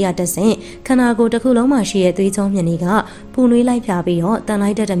ဖွားလေးကတဆင့်ခန္ဓာကိုယ်တစ်ခုလုံးမှာရှိတဲ့သွေးကြောမြင့်တွေကပူနွေးလိုက်ပြပြီးတော့တန်လို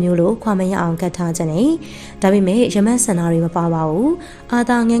က်တဲ့မျိုးလိုခွာမရအောင်ကတ်ထားခြင်းနဲ့ဒါပေမဲ့ရမတ်ဆန္ဒတွေမပါပါဘူး။အာ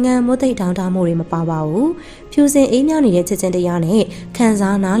သာငန်းငန်းမိုးသိပ်ထောင်းထားမှုတွေမပါပါဘူး။ဖြူစင်အေးမြနေတဲ့ချက်ချင်းတရားနဲ့ခံ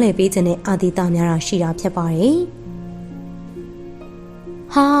စားနားလည်ပေးခြင်းနဲ့အာတိတများတာရှိတာဖြစ်ပါတယ်။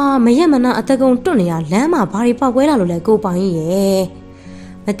ဟာမရက်မနာအတကုံတွန့်နေရလမ်းမှာဘာတွေပောက်ကွဲလာလို့လဲကိုပိုင်ရဲ့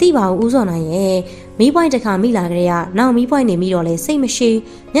မသိပါဘူးဦးစောနိုင်ရဲ့မီးပွိုင်းတစ်ခါမိလာကြရနောက်မီးပွိုင်းနေပြီးတော့လဲစိတ်မရှိ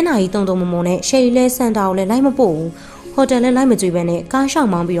မျက်နှာကြီးတုံတုံမုံမုံနဲ့ရှယ်ရီလဲစန်တာကိုလဲလိုက်မပို့ဘူးဟိုတယ်လဲလိုက်မကြွေးပဲနဲ့ကားရှောက်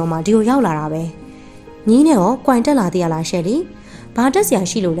မောင်းပြီးတော့မှဒီကိုရောက်လာတာပဲညီးနဲ့ရောကွိုင်တက်လာသေးရလားရှယ်ရီဘာတက်စရာ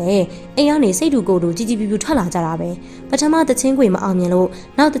ရှိလို့လဲအိမ်ကနေစိတ်တူကိုယ်တူကြီးကြီးပြူပြူထွက်လာကြတာပဲပထမတချင်းခွေမအောင်မြင်လို့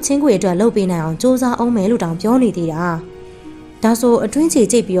နောက်တချင်းခွေအတွက်လှုပ်ပေးနိုင်အောင်စူးစမ်းအောင်မယ်လို့တောင်ပြောနေသေးတာဒါဆိုအတွင်းချေ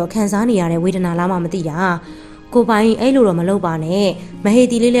ကျိတ်ပြီးတော့ခံစားနေရတဲ့ဝေဒနာလားမှမသိတာကိုပိုင်အဲ့လိုတော့မလုပ်ပါနဲ့မဟေ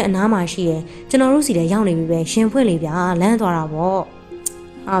တီလေးလည်းအနားမှာရှိတယ်ကျွန်တော်တို့စီလည်းရောက်နေပြီပဲရှင်ဖွင့်လေဗျာလမ်းသွားတာပေါ့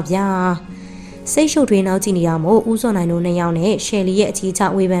ဟာဗျာစိတ်ရှုပ်ထွေးနောက်ကြည့်နေရမို့ဦးစောနိုင်တို့နှစ်ယောက်နဲ့ရှယ်လီရဲ့အချီချ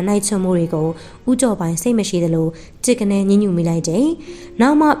ဝေဖန်နိုင်ချွတ်မှုတွေကိုဦးကျော်ပိုင်စိတ်မရှိသလိုจิตကနေညှဉ်းညူမိလိုက်တယ်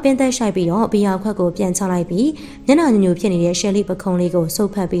နောက်မှပင်သက်ရှိုက်ပြီးတော့ဘီယာခွက်ကိုပြန်ချလိုက်ပြီးမျက်နှာညှဉ်းညူဖြစ်နေတဲ့ရှယ်လီပခုံးလေးကိုစု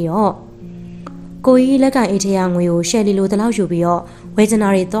ပ်ဖက်ပြီးတော့ကိုကြီးလက်ကအိတ်ထရငွေကိုရှယ်လီလိုတလောက်ယူပြီးတော့ဝယ်ချင်တာ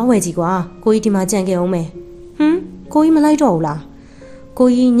တွေသွားဝယ်ကြည့်ကွာကိုကြီးဒီမှာကြံခဲ့အောင်မယ်ကိုကြီးမလိုက်တော့ဘူးလားကို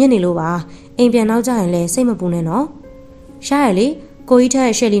ကြီးညစ်နေလို့ပါအိမ်ပြန်နောက်ကြရင်လည်းစိတ်မပူနဲ့နော်ရှားရလေကိုကြီးထက်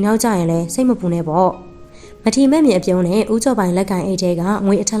ရှယ်လီနောက်ကြရင်လည်းစိတ်မပူနဲ့ပေါ့မ မထီမဲ့မြင်အပြုံးနဲ့ဦးကျော်ပိုင်လက်ကန်အိတ်ထဲက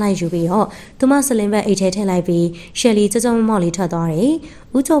ငွေအထက်လိုက်ယူပြီးတော့သူမစလင်ဘက်အိတ်ထဲထည့်လိုက်ပြီးရှယ်လီကြကြမော့လေးထွက်သွားတယ်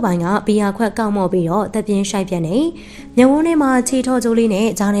။ဦးကျော်ပိုင်ကဘီယာခွက်ကောက်မော့ပြီးတော့တက်ပြင်းရှိုက်ပြက်နေ။မျက်ဝန်းထဲမှာခြေထောက်ကျိုး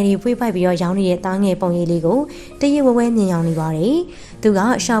လေးနဲ့ဂျာနယ်တွေဖွေးပိုက်ပြီးတော့ရောင်းနေတဲ့သားငယ်ပုံရိပ်လေးကိုတရစ်ဝဲဝဲမြင်ရောင်နေပါတယ်။သူ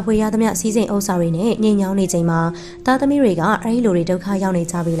ကရှာဖွေရသမျှစီးစိမ်ဥစ္စာတွေနဲ့ညင်ညောင်းနေချိန်မှာသားသမီးတွေကအဲ့ဒီလိုတွေဒုက္ခ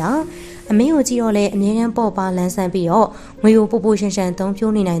ရောက်နေကြပြီလား။အမင်းကိုကြည့်တော့လဲအမြဲတမ်းပေါ့ပါလန်းဆန်းပြီးတော့ငွေ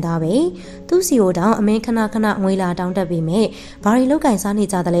ကိုပို့ပို့ရှန်ရှန်သုံးဖြိုးနေနိုင်တာပဲသူ့စီကိုတောင်အမင်းခဏခဏငွေလာတောင်းတက်ပြီးမြဲဘာတွေလောက်ကင်စားနေ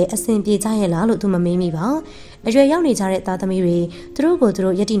ကြတယ်လဲအဆင်ပြေကြရဲ့လားလို့သူမမေးမိပါအရွယ်ရောက်နေကြတဲ့သားသမီးတွေသူတို့ကိုသူ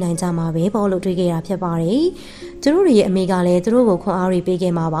တို့ယက်တည်နိုင်ကြမှာပဲပေါ့လို့တွေးခဲ့တာဖြစ်ပါတယ်သူတို့ရဲ့အမေကလည်းသူတို့ကိုခွန်အားတွေ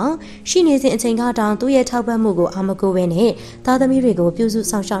ပေးခဲ့မှာပါရှိနေစဉ်အချိန်ကတောင်သူ့ရဲ့ထောက်ပံ့မှုကိုအာမကိုပဲနဲ့သားသမီးတွေကိုပြုစု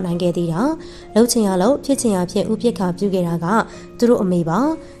ဆောင်ရှောက်နိုင်ခဲ့သေးတာလှုပ်ချင်ရလို့ဖြစ်ချင်ရဖြစ်ဥပိ္ပခါပြုခဲ့တာကသူတို့အမေပါ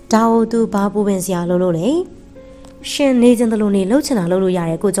ဒါကိုသူဘာပူပင်စရာလို့လေရှင်နေခြင်းတလို့နေလှုပ်ချင်တာလုပ်လို့ရတ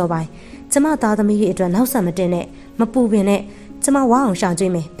ယ်ကိုကျော်ပိုင်ကျမသားသမီးတွေအတွက်နောက်ဆက်မတင်နဲ့မပူပင်နဲ့ကျမဝါအောင်ရှာ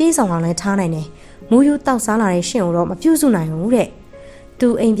ကြွေးမယ်ပြေးဆောင်အောင်လည်းထားနိုင်တယ်မူးယူတောက်စားလာတဲ့ရှင်ကိုတော့မပြုစုနိုင်ဘူး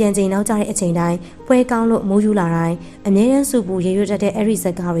တဲ့သူအိမ်ပြန်ချိန်နောက်ကျတဲ့အချိန်တိုင်းပွဲကောင်းလို့မူးယူလာတိုင်းအမြဲတမ်းစုပူရေရွတ်တတ်တဲ့အဲ့ဒီဇ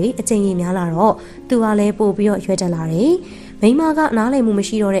က်ကားတွေအချိန်ကြီးများလာတော့သူကလည်းပို့ပြီးတော့ရွက်တက်လာတယ်မိမကနားလည်မှု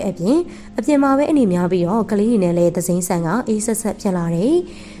မရှိတော့တဲ့အပြင်မှာပဲအနေများပြီးတော့ကလေးတွေနဲ့လည်းသစိမ်းဆန်ကအေးဆက်ဆက်ဖြစ်လာတယ်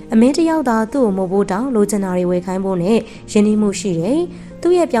အမင်းတယောက်သာသူ့ကိုမဖို့တောင်းလိုချင်တာတွေဝယ်ခိုင်းဖို့နဲ့ရင်းနှီးမှုရှိ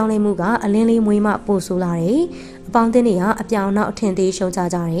တယ်သူ့ရဲ့ပြောင်းလဲမှုကအလင်းလေးမွေးမှပို့ဆိုးလာတယ်အပေါင်းအသင်းတွေကအပြောင်းနောက်အထင်သေးရှုံးကြ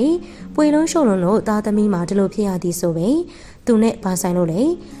ကြတယ်ပွေလုံးရှုံလုံးလို့သားသမီးမှဒီလိုဖြစ်ရသည်ဆိုပဲသူနဲ့ဘာ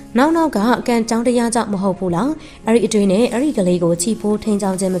ဆိုင်လို့လဲနောက်ကကန်ကြောင်းတရားကြောင့်မဟုတ်ဘူးလားအဲ့ဒီအတွေ့နဲ့အဲ့ဒီကလေးကို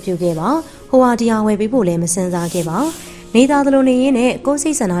ချီဖိုးထိန်ချောင်းခြင်းမပြုခဲ့ပါဟိုဟာတရားဝယ်ပေးဖို့လည်းမစင်စားခဲ့ပါနေသားသလိုနေရင်းနဲ့ကိုယ်စိ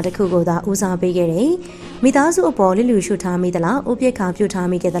တ်ဆန္ဒတစ်ခုကိုသာဦးစားပေးခဲ့တယ်မိသားစုအပေါ်လိလူရှုထားမိသလားဥပိ္ပခါပြု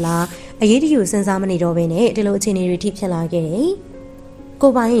ထားမိခဲ့သလားအရေးတယူစဉ်းစားမနေတော့ဘဲနဲ့ဒီလိုအခြေအနေတွေထိဖြစ်လာခဲ့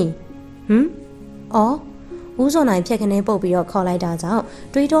တယ်ကိုပိုင်အော်ဦးစောနိုင်ဖြက်ခနဲပုတ်ပြီးတော့ခေါ်လိုက်တာကြောင့်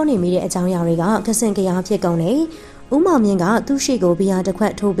တွေးတောနေမိတဲ့အကြောင်းအရာတွေကကစင်ကြရာဖြစ်ကုန်တယ်ဦးမောင်မြင့်ကသူ့ရှိကိုဘီယာ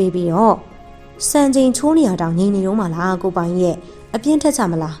တစ်ခွက်ထိုးပေးပြီးတော့စံချိန်ချိုးနေရတောင်ငြိမ်နေတော့မှလားကိုပိုင်ရဲ့အပြင်းထက်ချ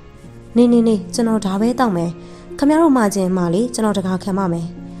မလားနေကျွန်တော်ဒါပဲတောက်မယ်ခမရတို့မှချင်းမှလေကျွန်တော်တကားခံပါ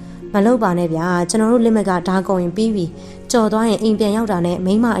မယ်မလုပ်ပါနဲ့ဗျာကျွန်တော်တို့လက်မကဓာကုန်ရင်ပြီးပြီကြော်သွားရင်အိမ်ပြန်ရောက်တာနဲ့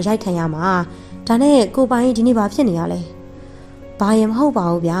မိမအရိုက်ခံရမှာဒါနဲ့ကိုပိုင်ဒီနေ့ဘာဖြစ်နေရလဲဘာရင်မဟုတ်ပါ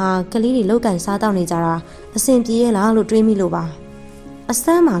ဘူးဗျာကလေးတွေလောက်ကင်စားတောက်နေကြတာအဆင်ပြေရဲ့လားလို့တွေးမိလို့ပါအစ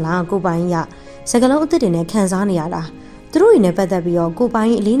မ်းပါလားကိုပိုင်ရစကလုံးအစ်စ်တွေနဲ့ခံစားနေရတာသူတို့တွေနဲ့ပတ်သက်ပြီးတော့ကိုပို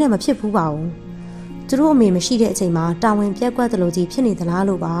င်အလေးနဲ့မဖြစ်ဘူးပါဘူးသူတို့အမေမရှိတဲ့အချိန်မှာတာဝန်ပြက်ကွက်သလိုကြီးဖြစ်နေသလား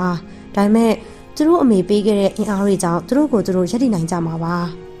လို့ပါဒါပေမဲ့သူတို့အမေပေးခဲ့တဲ့အင်အားတွေကြောင့်သူတို့ကိုသူတို့ရပ်တည်နိုင်ကြမှာပါ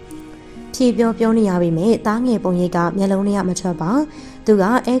ဖြေပြောနေရပေမဲ့သားငယ်ပုံရိပ်ကမျက်လုံးထဲကမထွက်ပါသူက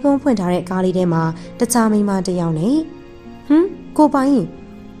အဲကုန်းဖွင့်ထားတဲ့ကားလေးထဲမှာတခြားမိန်းမတစ်ယောက်နဲ့ကို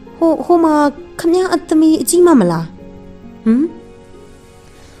ပိုင်ဟိုမှာခမအသမီးအကြီးမမလား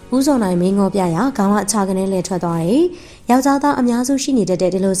ဦးစောနိုင်မင်းငေါပြရခေါင်းကအချာကနေလဲထွက်သွားတယ်ယောက်ျားသားအများစုရှိနေ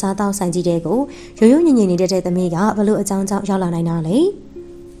တတ်တဲ့ဒီလိုစားတောက်ဆိုင်ကြီးတဲ့ကိုရိုးရိုးညင်ညင်နေတဲ့သမီးကဘလို့အကြောင်းကြောင့်ရောက်လာနိုင်တာလဲ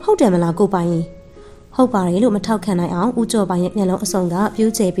ဟုတ်တယ်မလားကိုပိုင်ဟုတ်ပါတယ်လို့မထောက်ခံနိုင်အောင်ဦးကျော်ပိုင်ရဲ့မျက်လုံးအစုံက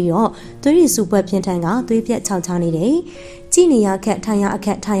ပြူးကျဲပြီးတော့သွေးရည်စုပွက်ပြင်းထန်ကသွေးပြက်ခြောက်ချနေတယ်ကြည်နေရခက်ထိုင်ရအခ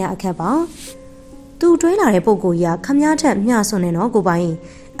က်ထားရအခက်ပါသူတွဲလာတဲ့ပုံကိုကြီးကခမည်းထက်မျှဆွနေတော့ကိုပိုင်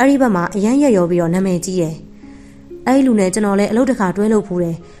အဲ့ဒီဘက်မှာအရန်ရက်ရောပြီးတော့နာမည်ကြီးတယ်အဲ့ဒီလူနဲ့ကျွန်တော်လည်းအလုပ်တစ်ခါတွဲလို့ဖူး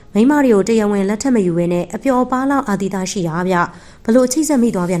တယ်မိမတွေကိုတရားဝင်လက်ထက်မယူဘဲနဲ့အပျော်ပါလောက်အာသီသားရှိတာဗျဘလို့ချိတ်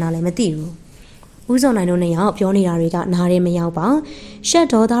ဆက်မိသွားပြန်တာလည်းမသိဘူးဦးစောနိုင်တို့နဲ့ရောက်ပြောနေတာတွေကနားရဲမရောက်ပါရှက်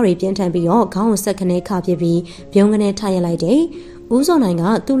ဒေါသားတွေပြင်းထန်ပြီးတော့ခေါင်းကိုဆက်ခနဲခပြပြီးပြုံးခနဲထားရလိုက်တယ်ဦးစောနိုင်က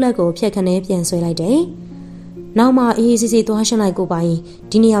သူ့လက်ကိုဖြက်ခနဲပြန်ဆွဲလိုက်တယ်နောက်မှအေးစီစီသွားရှင်းလိုက်ကို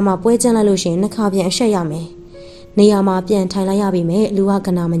ပိုင်ဒီနေရာမှာပွဲကျန်းလိုက်လို့ရှင်နှစ်ခါပြန်အရှက်ရမယ်နေရာမှာပြန်ထိုင်လိုက်ရပြီမဲ့လူ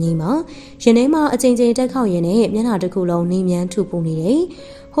ကကနာမငိမ့်ပါရင်ထဲမှာအချိန်ချင်းတက်ခေါက်ရင်နဲ့မျက်နှာတစ်ခုလုံးနေမြန်းထူပူနေ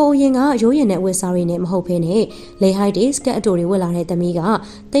တယ်ဟိုရင်ကရိုးရင်နဲ့ဝက်စားရီနဲ့မဟုတ်ဖ ೇನೆ လေဟိုက်ဒေးစကတ်အတိုတွေဝက်လာတဲ့သမီးက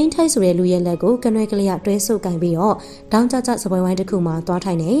တိန်းထိုက်ဆိုတဲ့လူရဲ့လက်ကိုကနွဲကလေးကတွဲဆုပ်ကင်ပြီးတော့ဒေါင်းကြကြစပွဲဝိုင်း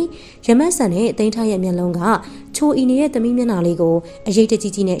တစ်ခုမှသွားထိုင်နေရမက်ဆန်နဲ့တိန်းထိုက်ရဲ့မျက်လုံးကချိုအီနေတဲ့သမီးမျက်နှာလေးကိုအရေး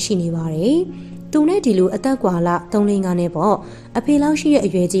တကြီးကြီးနဲ့ရှိနေပါတယ်သူနဲ့ဒီလူအသက်ကွာလ3-5နဲ့ပေါ့အဖေလောက်ရှိတဲ့အ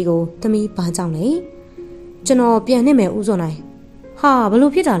ရွယ်ကြီးကိုသမီးဘာကြောင့်လဲကျွန်တော်ပြန်နေမယ်ဦးစောနိုင်ဟာ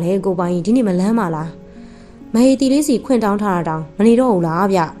ဘလို့ဖြစ်တာလဲကိုပိုင်ဒီနေ့မလန်းပါလားမဟေတီလေးစီခွင့်တောင်းထားတာတောင်မနေတော့ဘူးလား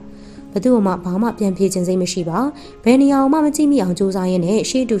ဗျဘသူ့မှဘာမှပြန်ပြေးခြင်းစိတ်မရှိပါဘယ်နေရာမှမကြည့်မိအောင်စူးစမ်းရင်း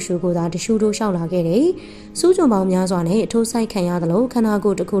နဲ့ရှေ့တူရှူကိုသာတရှူတို့ရှောက်လာခဲ့တယ်စူးကြုံပေါင်းများစွာနဲ့ထိုးဆိုင်ခံရသလို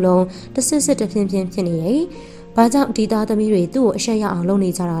ခန္ဓာကိုယ်တစ်ခုလုံးတဆစ်တဖြင်းဖြင်းဖြစ်နေတယ်ဘာကြောင့်ဒီသားသမီးတွေသူ့ကိုအရှက်ရ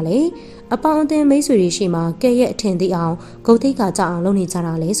အောင်လုပ်နေကြတာလဲအပေါင်းအသင်းမိတ်ဆွေတွေရှိမှကဲ့ရဲ့အထင်သေးအောင်ဂုတ်သိက္ခာကြ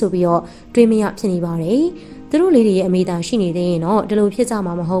အောင်လုပ်နေကြတာလဲဆိုပြီးတော့တွေးမရဖြစ်နေပါတယ် သူတို့လေးတွေရဲ့အမိသားရှိနေသေးရင်တော့ဒီ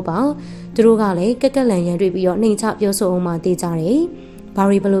လိုဖြစ်ကြမှာမဟုတ်ပါသူတို့ကလည်းကက်ကက်လန်ရန်တွေ့ပြီးတော့နှိမ်ချပြောဆိုအောင်မှတေးကြ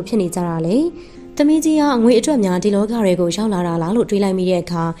တယ်ဘာရီဘလို့ဖြစ်နေကြတာလဲသမီးကြီးကငွေအတွက်များဒီလောကတွေကိုရောက်လာတာလားလို့တွေးလိုက်မိတဲ့အ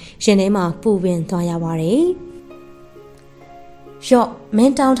ခါရင်ထဲမှာပူပင်သွားရပါတယ်ရော့မ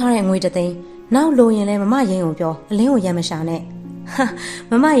င်းတောင်းထားတဲ့ငွေတသိန်းနောက်လိုရင်လည်းမမရင်ကိုပြောအလင်းကိုရမ်းမရှာနဲ့ဟာ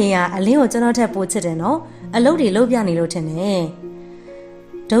မမရင်ကအလင်းကိုကျွန်တော်ထက်ပိုချစ်တယ်နော်အလုပ်တွေလုပ်ပြနေလို့ထင်တယ်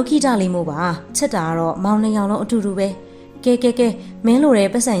ဒုက္ခိတလေးမို့ပါချစ်တာကတော့မောင်နှယောင်လုံးအတူတူပဲကဲမင်းလိုတဲ့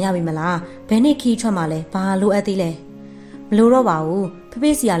ပတ်စံရပြီမလားဘယ်နှစ်ခီးထွက်မှလဲဘာလိုအပ်သေးလဲမလိုတော့ပါ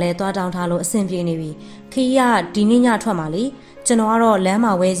ဘူးဖေစီကလည်းသွားတောင်းထားလို့အဆင်ပြေနေပြီခီးကဒီနေ့ညထွက်မှလေကျွန်တော်ကတော့လ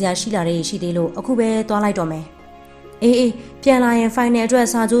မ်းမှာဝဲစရာရှိလာတဲ့ရှိသေးလို့အခုပဲသွားလိုက်တော့မယ်အေးပြန်လာရင် final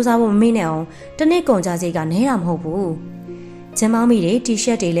အတွက်စာကြိုးစားဖို့မမေ့နဲ့အောင်တနေ့ကုန်ကြစီကနဲတာမဟုတ်ဘူးကျင်းမောင်းမိတွေတီရှ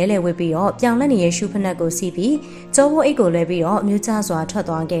ပ်တွေလဲဝတ်ပြီးတော့ပြောင်လက်နေတဲ့ရှူးဖနက်ကိုစီးပြီးကျောဘိုးအိတ်ကိုလဲပြီးတော့အမျိုးသား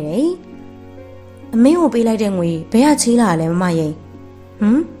စွာထွက်သွားခဲ့တယ်အမင်းကိုပေးလိုက်တဲ့ငွေဘယ်ကချေးလာလဲမမရင်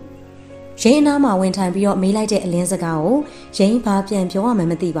ရိန်းအနားမှာဝင်ထိုင်ပြီးတော့မေးလိုက်တဲ့အလင်းစကားကိုရိန်းဘာပြန်ပြော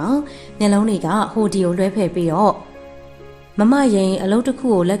ရမှမသိပါမျက်လုံးတွေကဟိုဒီကိုလွှဲဖယ်ပြီးတော့မမရင်အလုပ်တစ်ခု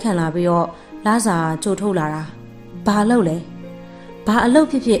ကိုလက်ခံလာပြီးတော့လာစာကြိုထုတ်လာတာဘာလုပ်လဲဘာ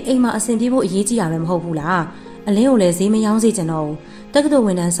အလုပ်ဖြစ်အိမ်မှာအဆင်ပြေဖို့အရေးကြီးတာပဲမဟုတ်ဘူးလားအလင်းကိုလည်းဈေးမရောင်းစေချင်တော့ဘူးတက္ကသိုလ်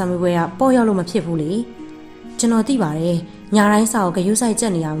ဝန်ထမ်းစာမေးပွဲကပေါ့ရောက်လို့မဖြစ်ဘူးလေကျွန်တော်သိပါတယ်ညာတိုင်းစာကိုဂရုစိုက်ကြက်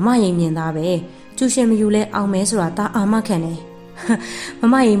နေတာမမရင်မြင်သားပဲကျူရှင်မယူလဲအောင်မဲဆိုတာဒါအာမခံတယ်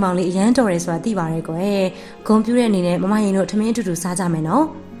မမရင်မောင်လေးအရန်တော်တယ်ဆိုတာသိပါတယ်ကွယ်ဂုံပြူတဲ့အနေနဲ့မမရင်တို့ထမင်းအတူတူစားကြမယ်နော်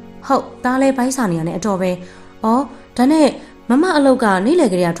ဟုတ်ဒါလဲဘိုက်စာနေရတဲ့အတော်ပဲဩဒါနဲ့မမအလုတ်ကနေ့လယ်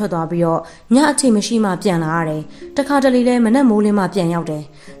ကလေးကထွက်သွားပြီးတော့ညအချိန်မရှိမှပြန်လာရတယ်တခါတလေလဲမနက်မိုးလင်းမှပြန်ရောက်တယ်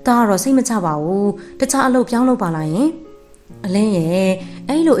ဒါကတော့စိတ်မချပါဘူးတခြားအလုတ်ပြောင်းလုပ်ပါလားယင်အလင်းရဲ့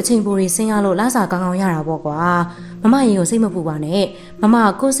အဲ့လိုအချိန်ပိုတွေဆင်းရလို့လစာကောင်းကောင်းရတာပေါ့ကွာမမရင်ကိုစိတ်မပူပါနဲ့မမ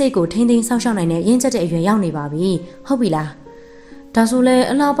ကိုယ်စိတ်ကိုထိန်းသိမ်းစောင့်ရှောက်နိုင်တဲ့ရင်းချက်တဲ့အရွယ်ရောက်နေပါပြီဟုတ်ပြီလားဒါ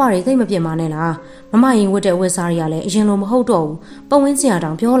ဆိုလဲအလားပါတွေသိမပြစ်ပါနဲ့လားမမရင်ဝတ်တဲ့ဝတ်စားတွေကလည်းအရင်လိုမဟုတ်တော့ဘူးပတ်ဝန်းကျင်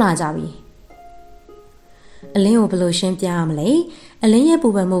အတောင်ပြောလာကြပြီအလင်းကိုဘယ်လိုရှင်းပြရမလဲအလင်းရဲ့ပူ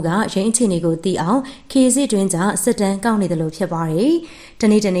ပန်မှုကရင်းအခြေအနေကိုသိအောင်ခေစစ်တွင်းကြစစ်တမ်းကောက်နေတယ်လို့ဖြစ်ပါတယ်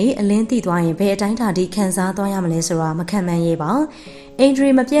တနေ့အလင်းသိသွားရင်ဘယ်အတိုင်းထာတိခံစားသွားရမလဲဆိုတာမခံမှန်းရဲပါအင်ဒ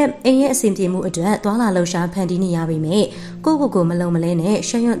ရီမပြတ်အိမ်ရဲ့အဆင်ပြေမှုအတွက်သွာလာလှုပ်ရှားဖန်တီးနေရပြီမဲ့ကိုမလုံမလဲ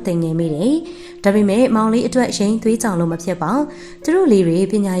နဲ့ရှက်ရွံ့သိမ်နေမိတယ်ဒါပေမဲ့မောင်လေးအတွက်ရင်းသွေးကြောင်လို့မဖြစ်ပါသူတို့လေး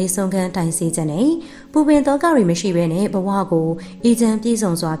တွေပညာရေးဆုံးခန်းတိုင်စေခြင်းနဲ့ပူပင်တော့ကတွေမရှိဘဲနဲ့ဘဝကိုအေးချမ်းပြည့်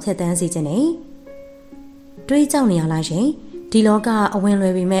စုံစွာဖြတ်သန်းစေခြင်းနဲ့တွေးကြောက်နေရလားရှင်ဒီလောကအဝင်လွ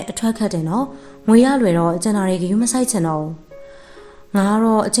ယ်ပေမဲ့အထွက်ခတ်တယ်နော်ငွေရလွယ်တော့ကျန်တာတွေကယူမဆိုင်ချင်တော့ငါ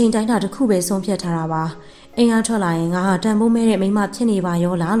ကတော့အချိန်တိုင်းတာတစ်ခုပဲဆုံးဖြတ်ထားတာပါအိမ်ကထွက်လာရင်ငါဟာတန်ဖိုးမဲတဲ့မိမဖြစ်နေပါ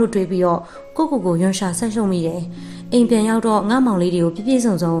ရောလားလို့တွေးပြီးတော့ကိုရွံရှာဆက်ရှုံမိတယ်အိမ်ပြန်ရောက်တော့ငါမောင်လေးတွေကိုပြ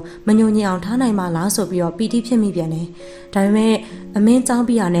ည့်စုံမညိုညင်အောင်ထားနိုင်မှလားဆိုပြီးတော့ပီတိဖြစ်မိပြန်တယ်ဒါပေမဲ့အမင်းចော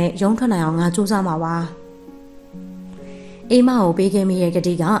င်းပြရနဲ့ရုံးထွက်နိုင်အောင်ငါစူးစမ်းမှာပါအိမ်မကိုပေးခဲ့မိတဲ့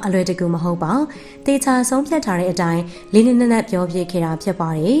ကတိကအလွယ်တကူမဟုတ်ပါတေချာဆုံးဖြတ်ထားတဲ့အတိုင်းလေးနက်ပြောပြခဲ့တာဖြစ်ပါ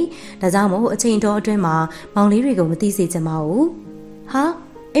တယ်ဒါကြောင့်မို့အချိန်တော်အတွင်းမှာမောင်လေးတွေကိုမသိစေချင်ပါ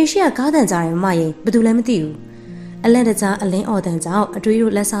ဘူးဟာအိရှိကကားတန်ကြတယ်မမရင်ဘာလို့လဲမသိဘူးအလန့်တကြားအလင်းအော်တန်ကြောင့်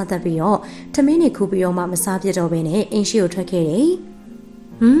အတွေးတို့လက်ဆသက်ပြီးတော့ထမင်းတွေခူပြီးတော့မှမစားပြတော့ဘဲနဲ့အိရှိကိုထွက်ခဲ့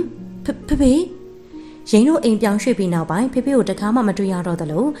တယ်ဖေရင်းတို့အိမ်ပြောင်းရွှေ့ပြီးနောက်ပိုင်းဖေကိုတခါမှမတွေ့ရတော့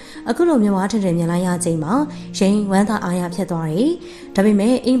သလိုအခုလိုမျိုးဝါထင်မြင်လိုက်ရချိန်မှာရင်းဝမ်းသာအားရဖြစ်သွားတယ်။ဒါပေ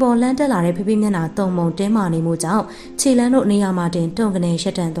မဲ့အိမ်ပေါ်လမ်းတက်လာတဲ့ဖေမျက်နှာတုံမုံတင်းမာနေမှုကြောင့်ခြေလမ်းတို့နေရာမှာတင်တုံ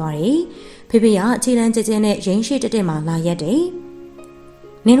ကနေရှက်တန်သွားတယ်။ဖေကခြေလမ်းကျကျနဲ့ရင်းရှိတက်မှာလာရက်တယ်။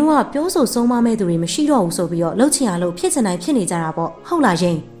နင်တို့ကပြောဆိုဆုံးမမဲ့သူတွေမရှိတော့ဘူးဆိုပြီးတော့လှုပ်ချင်ရလို့ဖြစ်စင်တိုင်းဖြစ်နေကြတာပေါ့ဟုတ်လား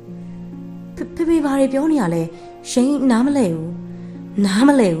ရင်းဖေဘာတွေပြောနေရလဲရင်းနားမလဲ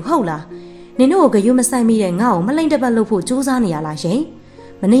ဘူးဟုတ်လားနင်တို့ကိုဂရုမစိုက်မိတဲ့ငါ့ကိုမလိမ့်တပတ်လို့ဖို့စူးစမ်းနေရ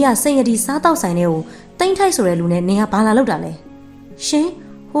လားရှင်မနေ့ကစိန်ရတီစားတောက်ဆိုင်တွေကိုတိမ့်ထိုက်ဆိုတဲ့လူနဲ့နင်ကဘာလာလောက်တာလဲရှင်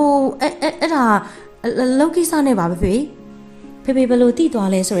ဟိုအဲ့ဒါလောက်ကိစ္စနဲ့ပါပဲဖေဘယ်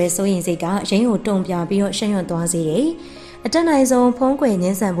လိုတိသွားလဲဆိုရဲစိုးရင်စိတ်ကရင်းကိုတုံပြပြီးတော့ရှက်ရွံ့သွားစေတယ်အတက်နိုင်ဆုံးဖုံးကွယ်ညှ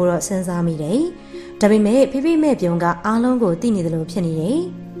င်းဆန်ဖို့တော့စဉ်းစားမိတယ်ဒါပေမဲ့ဖေမဲ့ပြုံးကအားလုံးကိုသိနေတယ်လို့ဖြစ်နေတယ်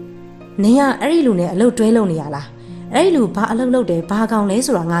နင်ကအဲ့ဒီလူနဲ့အလုပ်တွဲလုပ်နေရလားအဲ့ဒီလူဘာအလုပ်လုပ်တယ်ဘာကောင်လဲ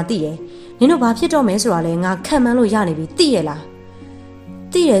ဆိုတာငါသိတယ်နင်တို့ဘာဖြစ်တော့မဲဆိုတာလဲငါခံမှန်းလို့ရနေပြီသိရ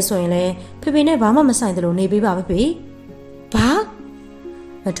လားသိရဆိုရင်လဲဖေနဲ့ဘာမှမဆိုင်သလိုနေပေးပါဖေဘာ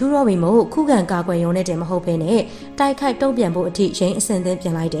မထူးတော့ပြီမို့ခုခံကာကွယ်ရုံနဲ့တည်းမဟုတ်ဘဲနဲ့တိုက်ခိုက်တုံ့ပြန်ဖို့အထိရင်းအစင်သင်းပြ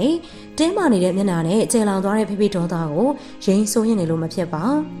န်လိုက်တယ်တင်းမာနေတဲ့မျက်နှာနဲ့ကျေလောင်သွားတဲ့ဖေဒေါသကိုရင်းစိုးရင်နေလို့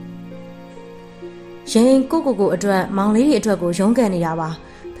မဖြစ်ပါရင်းကိုအတွက်မောင်လေးတွေအတွက်ကိုရုန်းကန်နေတာပါ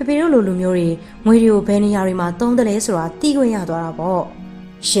ဖေတို့လိုလူမျိုးတွေငွေတွေကိုဘယ်နေရာတွေမှာသုံးတယ်လဲဆိုတာသိခွင့်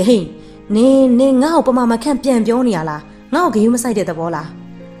ရသွားတာပေါ့ရင်း နင်ငါ့ကိုပမာမခန့်ပြန်ပြောနေရလားငါ့ကိုဂယုမဆိုင်တဲ့သဘောလား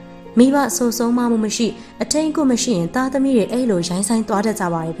မိဘဆိုဆုံးမမှုမရှိအထိန်ကိုမရှိရင်သားသမီးတွေအဲ့လိုရိုင်းဆိုင်သွားတတ်ကြ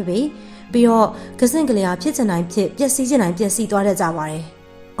ပါတယ်ဖေပြီးတော့ကစင့်ကလေးဟာဖြစ်ချင်တိုင်းဖြစ်ပျက်စီးချင်တိုင်းပျက်စီးသွားတတ်ကြပါတယ်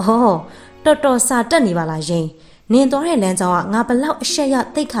အော်တော်စာတက်နေပါလားယင်းနင်သွားတဲ့လမ်းကြောင်းကငါဘလောက်အရှက်ရ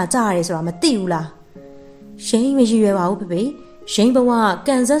တိတ်ခါကြရတယ်ဆိုတာမသိဘူးလားယင်းမရှိရွယ်ပါဘူးဖေယင်းဘဝက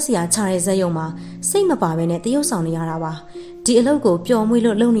န်ဆက်စရာခြားတဲ့ဇက်ယုံမှာစိတ်မပါဘဲနဲ့တရုပ်ဆောင်နေရတာပါဒီအလုပ်ကိုပျော်မွေ့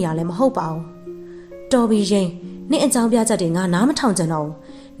လို့လုပ်နေရလဲမဟုတ်ပါဘူးတော်ပြီယင်းနင့်အကြောင်းပြချက်တွေငါနားမထောင်ကြတော့ဘူး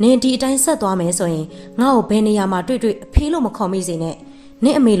နင်ဒီအတိုင်းဆက်သွားမယ်ဆိုရင်ငါ့ကိုဘယ်နေရာမှာတွေ့အဖေးလို့မခေါ်မိစေနဲ့န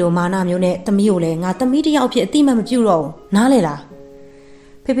င့်အမေလိုမာနမျိုးနဲ့သမီးကိုလည်းငါသမီးတစ်ယောက်ဖြစ်အတိမမပြုတ်တော့ဘူးနားလေလား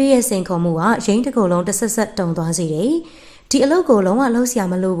ဖေရဲ့စိန်ခေါ်မှုကရင်းတစ်ခုလုံးတစ်ဆက်တုံသွားစေတယ်ဒီအလုပ်ကိုလုံးဝလုပ်เสีย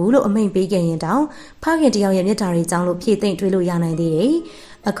မလို့ဘူးလို့အမိန့်ပေးခဲ့ရင်တောင်ဖခင်တယောက်ရဲ့မျက်တာတွေကြောင့်လို့ဖြည့်သိမ့်တွေးလို့ရနိုင်သေးတယ်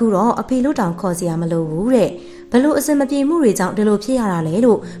အခုတော့အဖေလို့တောင်ခေါ်เสียမလို့ဘူးတဲ့ဘလို့အစင်မပြေမှုတွေကြောင့်ဒီလိုဖြစ်ရတာလဲ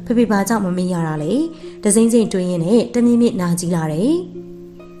လို့ဖေဘာကြောင့်မမေ့ရတာလဲတစိမ့်စိမ့်တွေးရင်းနဲ့တမြင့်မြင့်နာကြီးလာတယ်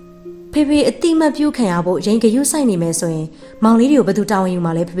ဖေအတိမပြုတ်ခံရဖို့ရင်ကရွဆိုင်နေမယ်ဆိုရင်မောင်လေးတွေကိုဘယ်သူတာဝန်ယူ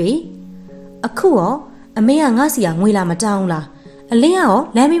မှာလဲဖေအခုရောအမေကငါစီကငွေလာမတောင်းလားအလင်းကရော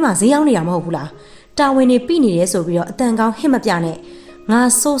လမ်းဘေးမှာဈေးရောက်နေတာမဟုတ်ဘူးလားတာဝန်တွေပြိနေရဲဆိုပြီးတော့အတန်ကောင်းဟစ်မပြနဲ့ငါ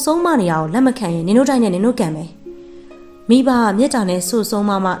ဆိုဆုံးမနေရအောင်လက်မခံရင်နင်တို့တိုင်းနဲ့နင်တို့ကံမယ်မိဘမြတ်တာနဲ့ဆိုဆုံး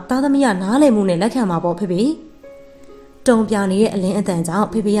မသားသမီးကနားလည်မှုနဲ့လက်ခံမှာပေါ့ဖေတုံပြနေတဲ့အလင်းအတန်ကြောင့်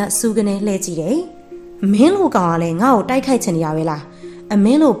ဖေကစူးကနေလှဲကြည့်တယ်မင်းလိုကောင်ကလည်းငါ့ကိုတိုက်ခိုက်ချင်နေရပဲလားအမ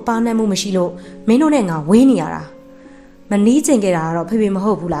င်းလိုပါနိုင်မှုမရှိလို့မင်းတို့နဲ့ငါဝေးနေရတာမနီးကျင်ခဲ့တာကတော့ဖေမ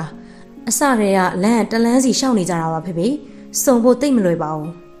ဟုတ်ဘူးလားအစတည်းကလမ်းတလန်းစီရှောက်နေကြတာပါဖေစုံဖို့တိတ်မလွယ်ပါဘူး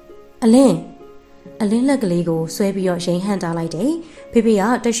အလင်းလက်ကလေးကိုဆွဲပြီးတော့ရိန်ဟန်တားလိုက်တယ်ဖေက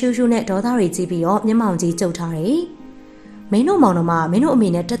တရှူးရှူးနဲ့ဒေါသတွေကြီးပြီးတော့မျက်မှောင်ကြီးကျုပ်ထားတယ်မင်းတို့မောင်နှမမင်းတို့အမေ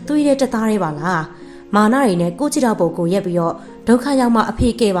နဲ့တသွေးတဲ့တသားလေးပါလားမာနတွေနဲ့ကိုချစ်တော့ပုံကိုရက်ပြီးတော့ဒုက္ခရောက်မှအဖေ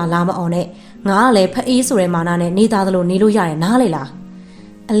ကဲပါလာမအောင်နဲ့ငါကလည်းဖအေးဆိုတဲ့မာနနဲ့နေသားသလိုနေလို့ရတယ်နားလေလား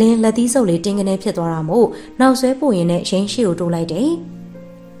အလင်းလက်သီးစုပ်လေးတင်းကနေဖြစ်သွားတာမို့နောက်ဆွဲပို့ရင်နဲ့ရင်းရှိကိုတိုးလိုက်တယ်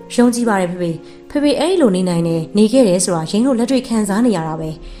။ယုံကြည်ပါတယ်ဖေအဲ့လိုနေနိုင်တယ်နေခဲ့တယ်ဆိုတာရင်းတို့လက်တွေ့ခံစားနေရတာပဲ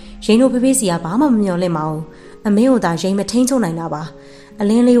။ရင်းတို့ဖေစီကဘာမှမမျှော်လင့်ပါဘူး။အမင်းတို့သာရင်းမထိန်ချုပ်နိုင်တာပါ။အ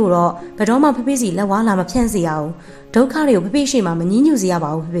လင်းလေးကိုတော့ဘယ်တော့မှဖေစီလက်ဝါးလာမဖြန့်စေရအောင်။ဒုက္ခတွေကိုဖေရှိမှမငြင်းညူစေရ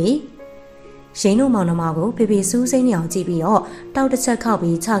ပါဘူးဖေ။ရင်းတို့မောင်နှမကိုဖေစူးစိမ့်နေအောင်ကြည့်ပြီးတော့တောက်တစ်ချက်ခောက်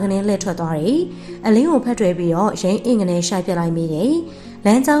ပြီးခြာကနေလှည့်ထွက်သွားတယ်။အလင်းကိုဖက်တွဲပြီးတော့ရင်းအင်ကနေရှိုက်ပြလိုက်မိတယ်။လ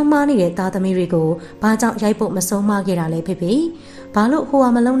မ်းကြောင်းမားနေတဲ့သားသမီးတွေကိုဘာကြောင့်ရိုက်ဖို့မဆုံးမခဲ့တာလဲဖေဘာလို့ဟိုဟာ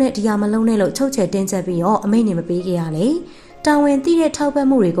မလုံးနဲ့ဒီဟာမလုံးနဲ့လို့ချုပ်ချယ်တင်းကျပ်ပြီးတော့အမိန့်နေမပေးခဲ့ရလဲတာဝန်သိတဲ့ထောက်ပံ့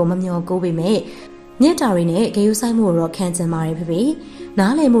မှုတွေကိုမမျှော်ကိုပေမဲ့မြတ်တာတွေနဲ့ဂေယူဆိုင်မှုကိုတော့ခံကျင်ပါတယ်ဖေ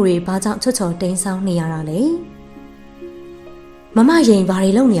နားလည်မှုတွေဘာကြောင့်ချွတ်ချော်တင်းဆောင်နေရတာလဲမမရင်ဘာ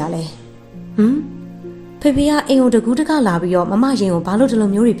တွေလုပ်နေရလဲဖေကအိမ်ကိုတကူးတကလာပြီးတော့မမရင်ကိုဘာလို့ဒီလို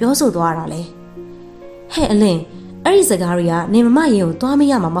မျိုးတွေပြောဆိုသွားတာလဲဟဲ့အလင်းအဲ့ဒီစကားတွေကနေမမရင်ကိုသွားမ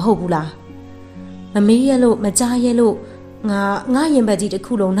ရမှာမဟုတ်ဘူးလားမမေးရလို့မကြားရလို့ငါရင်ဘက်ကြီးတစ်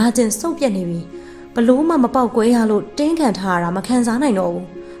ခုလုံးနာကျင်စုပ်ပြက်နေပြီဘလို့မှမပေါက်ကွဲရလို့တင်းခံထားရတာမခံစားနိုင်တော့ဘူး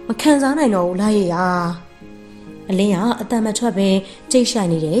လာရရအလင်းကအတန်မထွက်ပဲကြိတ်ရှိုင်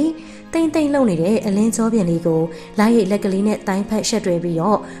နေတယ်တိမ့်လုံနေတဲ့အလင်းကြောပြင်လေးကိုလာရလက်ကလေးနဲ့တိုင်းဖက်ရှက်တွဲပြီး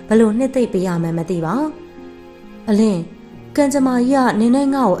တော့ဘလို့နှစ်သိပ်ပေးရမှန်းမသိပါအလင်းကံကြမ္မာကြီးကနင်းနဲ့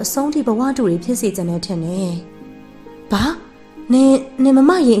ငါ့ကိုအဆုံးထိဘဝတူတွေဖြစ်စေချင်တယ်ထင်တယ်ဘာနင်မ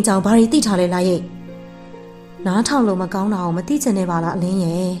မရင်အကြောင်းဘာတွေသိထားလဲလားရဲ့နားထောင်လို့မကောင်းတာကိုမသိချင်နေပါလားအလင်း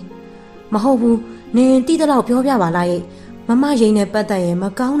ရဲ့မဟုတ်ဘူးနင်သိတဲ့လောက်ပြောပြပါလားရဲ့မမရင်နဲ့ပတ်သက်ရင်မ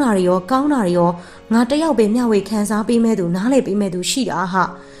ကောင်းတာတွေရောကောင်းတာတွေရောငါတယောက်ပဲမျှဝေခံစားပေးမဲ့သူနားလေပေးမဲ့သူရှိတာဟာ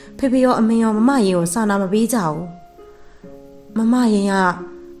ဖေရောအမေရောမမရင်ကိုစာနာမပေးကြဘူးမမရင်က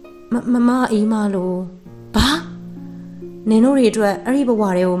မမအေးမလို့ဘာနင်တို့တွေအတွက်အဲ့ဒီဘဝ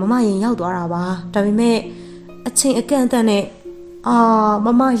တွေကိုမမရင်ရောက်သွားတာပါဒါပေမဲ့အချိန်အကန့်အသတ်နဲ့မ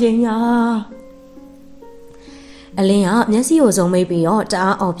မရင်ရအလင်းကမျက်စိကိုစုံမိတ်ပြီးတော့တ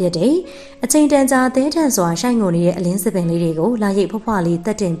အားအော်ပြစ်တယ်အချိန်တန်ကြာသဲထန်စွာရှိုက်ငုံနေတဲ့အလင်းစပင်လေးတွေကိုလာရိတ်ဖွားဖွားလေးတ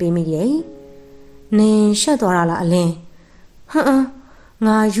က်တင်ပေးမိတယ်နင်ရှက်သွားတာလားအလင်း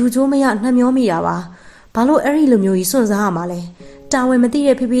ငါယူချိုးမရနှမျောမိတာပါဘာလို့အဲ့ဒီလိုမျိုးကြီးစွန့်စားရမှာလဲတာဝန်မသိ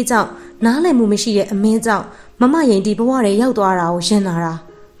တဲ့ဖေကြောင့်နားလည်မှုမရှိတဲ့အမင်းကြောင့်မမရင်ဒီဘဝတွေရောက်သွားတာကိုရင်လာတာ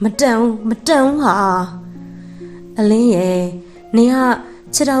မတန်ဘူးဟာအလင်းရဲ့နင်က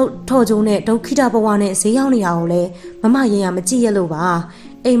ခြေထောက်ထော်ကျုံနဲ့ဒုက္ခိတဘဝနဲ့ဈေးရောက်နေတာကိုလေမမရင်ရမကြည့်ရလို့ပါ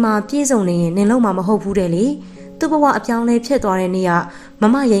အိမ်မှာပြေးစုံနေရင်နင်လုံးမှာမဟုတ်ဘူးတဲ့လေသူ့ဘဝအပြောင်းလဲဖြစ်သွားတဲ့နေ့ကမ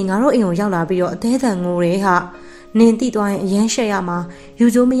မရင်ငါတို့အိမ်ကိုရောက်လာပြီးတော့အသေးအံငိုရဲဟာနင်တိသွားရင်အရန်ရှက်ရမှာယူ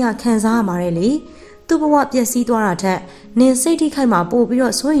ချိုးမရခံစားရမှာတဲ့လေသူ့ဘဝပျက်စီးသွားတာထက်နင်စိတ်ထိခိုက်မှာပို့ပြီး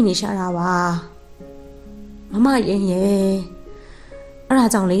တော့စိုးရိမ်နေရှာတာပါမမရင်ရဲ့အဲ့ဒါ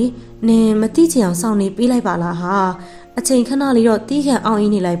ကြောင့်လေ နင်မတိချင်အောင်စောင့်နေပေးလိုက်ပါလားဟာအချိန်ခဏလေးတော့တီးခံအောင်အ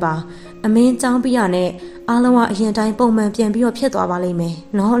င်းနေလိုက်ပါအမင်းကြောင်းပြရနဲ့အားလုံးကအရင်တိုင်းပုံမှန်ပြန်ပြီးတော့ဖြစ်သွားပါလိမ့်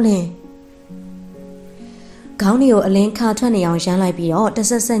မယ်နော်အလင်းခေါင်းတွေကိုအလင်းခါထွက်နေအောင်ရမ်းလိုက်ပြီးတော့တ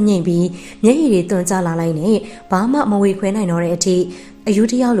ဆက်ဆက်ညှိပြီးမျက်ရည်တွေတွန်းကျလာလိုက်နဲ့ဘာမှမဝေခွဲနိုင်တော့တဲ့အထိအယူ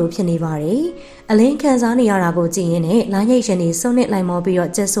တယောက်လိုဖြစ်နေပါတယ်အလင်းခံစားနေရတာကိုကြည့်ရင်လည်းလာရိတ်ရှင်တွေစုံနစ်လိုက်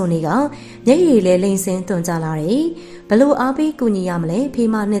မောပြီးတော့ကျက်ဆုပ်နေကမျက်ရည်လည်းလိမ့်စင်းတွန်းကျလာတယ်ဘလို့အားပေးကူညီရမလဲဖေး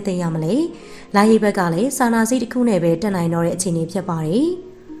မနှစ်သိမ့်ရမလဲလာရိတ်ဘက်ကလည်းစာနာစိတ်တစ်ခုနဲ့ပဲတက်နိုင်တော့တဲ့အခြေအနေဖြစ်ပါ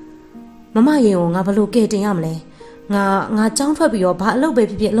တယ်မမရင်ကိုငါဘလို့ကဲတင်ရမလဲငါကြောင်းထွက်ပြီးတော့ဘာ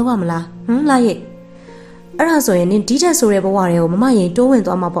အလုပ်ပဲဖြစ်ဖြစ်လုပ်ရမလားလာရိတ်အဲ့ဒါဆိုရင်နင်ဒီတက်ဆိုတဲ့ဘဝတွေကိုမမရင်တိုး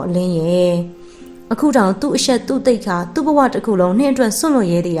ဝင်သွားမှာပေါ့လင်းရဲ့အခုတောင်သူ့အဆက်သူ့တိတ်ခါသူ့ဘဝတစ်ခုလုံးနှင်းအတွက်ဆွန့်လွတ်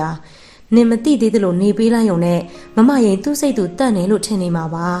ရဲသေးတာနင်မသိသေးသလိုနေပေးလိုက်ုံနဲ့မမရင်သူ့စိတ်သူတတ်နေလို့ထင်နေမှာ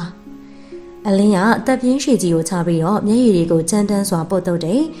ပါအလင်းကအသက်ပြင်းရှည်ကြီးကိုချပြီးတော့မျက်ရည်တွေကိုကြမ်းတမ်းစွာပုတ်တုပ်တ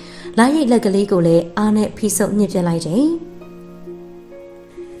ယ်လာရိတ်လက်ကလေးကိုလည်းအားနဲ့ဖိဆုပ်ညှစ်ပြလိုက်တယ်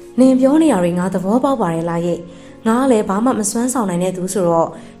နင်ပြောနေရရင်ငါသဘောပေါက်ပါတယ်လာရိတ်ငါကလည်းဘာမှမစွမ်းဆောင်နိုင်တဲ့သူဆိုတော့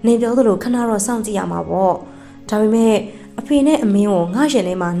နင်ပြောသလိုခဏတော့စောင့်ကြည့်ရမှာပေါ့ဒါပေမဲ့အဖေနဲ့အမင်း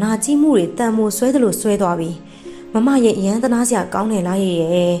ကိုငါရှင်ထဲမှာနာကြီးမှုတွေတန်မိုးဆွဲသလိုဆွဲသွားပြီမမရဲ့အရန်သနာစရာကောင်းတယ်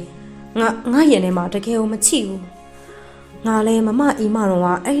လားရဲ့ငါရင်ထဲမှာတကယ်ကိုမချိဘူးငါလည်းမမအီမတော်က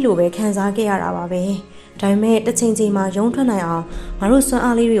အဲ့လိုပဲခံစားခဲ့ရတာပါပဲဒါပေမဲ့တစ်ချိန်ချိန်မှာရုံးထွက်နိုင်အောင်ငါတို့စွ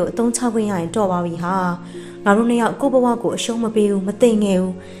မ်းအားလေးတွေကိုအသုံးချခွင့်ရရင်တော့ပါပြီဟာငါတို့နှစ်ယောက်ကိုယ့်ဘဝကိုအရှုံးမပေးဘူးမသိ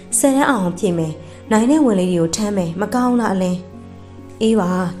ငယ်ဘူးဆယ်တန်းအောင်ပြင်မယ်နိုင်တဲ့ဝင်လေးတွေကိုထမ်းမယ်မကောင်းလားအလင်းအေးပါ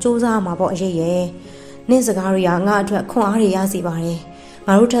စူးစမ်းမှာပေါ့အရေးရဲ့နင့်စကားတွေကငါအတွက်ခွန်အားတွေရစီပါတယ်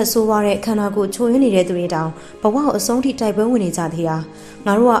ငါတို့ထက်ဆိုးွားတဲ့ခန္ဓာကိုယ်ချိုးရင်းနေတဲ့သူတွေတောင်ဘဝကိုအဆုံးထိတိုက်ပွဲဝင်နေကြ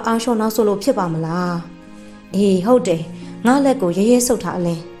သေးတာငါတို့ကအားလျှော့နောက်ဆုတ်လို့ဖြစ်ပါမလားအေးဟုတ်တယ်ငါလက်ကိုရဲရဲဆုပ်ထားအ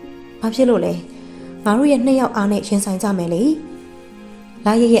လင်းဘာဖြစ်လို့လဲငါတို့ရဲ့နှစ်ယောက်အားနဲ့ရင်ဆိုင်ကြ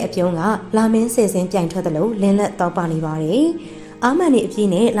မယ်လေလာရရဲ့အပြုံးကလာမင်းဆယ်စင်းပြိုင်ထွက်တယ်လို့လင်းလက်တော့ပါနေပါတယ်အာမန်နေအပြ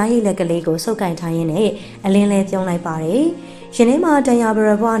ည့်နဲ့လာရိတ်လက်ကလေးကိုစုပ်ကင်ထားရင်းနဲ့အလင်းလဲပြုံးလိုက်ပါတယ်။ရင်ထဲမှာတန်ရာဘ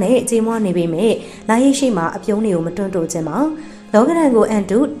ရဘွားနဲ့ကြေမွားနေပေမဲ့လာရိတ်ရှိမှအပြုံးတွေကိုမတွန့်တိုခြင်းမှာလောကရန်ကို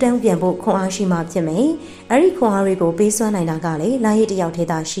အန်တူတန်းပြန်ဖို့ခွန်အားရှိမှဖြစ်မယ်။အဲ့ဒီခွန်အားတွေကိုပေးစွမ်းနိုင်တာကလည်းလာရိတ်တယောက်ထဲ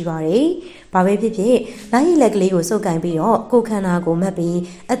သာရှိပါတယ်။ဘာပဲဖြစ်ဖြစ်လာရိတ်လက်ကလေးကိုစုပ်ကင်ပြီးတော့ကိုခန္ဓာကို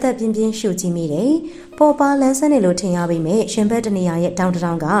မက်ပြီးအသက်ပြင်းပြင်းရှူကြည့်မိတယ်။ပေါ်ပါလန်းဆန်းနေလို့ထင်ရပေမဲ့ရှင်ဘက်တနေရာရဲ့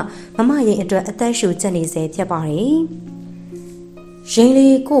တောင်တောင်ကမမရင်အတွက်အသက်ရှူချက်နေစေဖြစ်ပါတယ်။ရင်း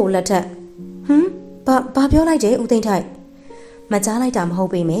လေးကိုလက်ထက်ဘာပြောလိုက်တယ်ဦးသိန်းထိုက်မကြားလိုက်တာ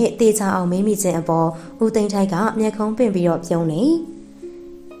မဟုတ်ပေမဲ့တေချာအောင်မေးမိခြင်းအပေါ်ဦးသိန်းထိုက်ကမျက်ခုံးပင့်ပြီးတော့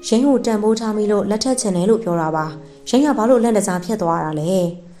ပြုံးနေရင်းကိုတန်ဖိုးထားမိလို့လက်ထက်ချင်တယ်လို့ပြောတာပါရင်းကဘာလို့လက်တ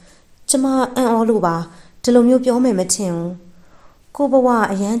စားဖြစ်သွားတာလဲကျမအံ့ဩလို့ပါဒီလိုမျိုးပြောမယ်မထင်ဘူးကိုဘ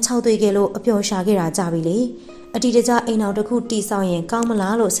ဝအရန်၆သွေးခဲ့လို့အပျော်ရှာခဲ့တာကြပြီလေအတီတကျအိမ်တော်တစ်ခုတီဆောက်ရင်ကောင်းမ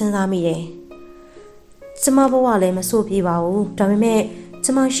လားလို့စဉ်းစားမိတယ်ကျမဘဝလည်းမဆိုးပြေပါဘူးဒါပေမဲ့ကျ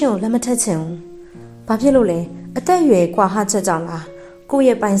မရှင့်ကိုလက်မထက်ချင်ဘူးဘာဖြစ်လို့လဲအသက်အရွယ်ကွာဟချက်ကြောင့်လားကိုယ့်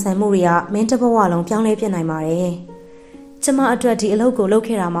ရဲ့ပိုင်ဆိုင်မှုတွေကမင်းတစ်ဘဝလုံးပြောင်းလဲပြစ်နိုင်ပါတယ်ကျမအတွက်ဒီအလုပ်ကိုလုပ်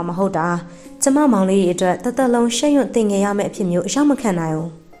ခဲ့တာမှမဟုတ်တာကျမမောင်လေးတွေအတွက်တသက်လုံးရှက်ရွံ့တင်ငယ်ရမယ့်အဖြစ်မျိုးအရောက်မခံနိုင်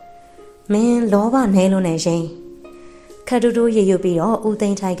ဘူးမင်းလောဘနဲလို့နေရင်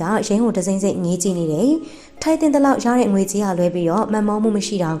ခက်တူတူရေရွပြီးတော့ဦးသိန်းထိုက်ကရင်းကိုတစိမ့်စိမ့်ငေးကြည့်နေတယ်ထိုက်တင်တဲ့လောက်ရတဲ့ငွေကြီးကလွဲပြီးတော့မန်မောမှုမ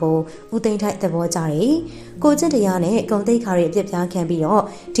ရှိတာကိုဦးသိန်းထိုက်သဘောကျတယ်ကိုကျင့်တရားနဲ့ဂုံတိတ်ခါတွေ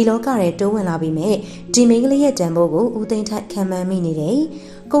အပြစ်ပြားခံပြီးတော့ဒီလောကထဲတိုးဝင်လာပြီးမြဲဒီမိန်းကလေးရဲ့တန်ဖိုးကိုဦးသိန်းထိုက်ခံမှန်းမိနေ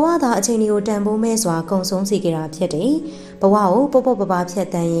တယ်ကိုကသာအချိန်တွေကိုတန်ဖိုးမဲစွာကုံဆုံးစီခဲ့တာဖြစ်တယ်ဘဝကိုပေါ့ပေါ့ပ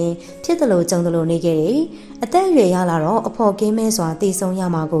ပဖြတ်တန်းရင်ဖြစ်တယ်လို့ကြုံတယ်လို့နေခဲ့တယ်အသက်အရွယ်ရလာတော့အဖို့ကင်းမဲစွာတည်ဆုံးရ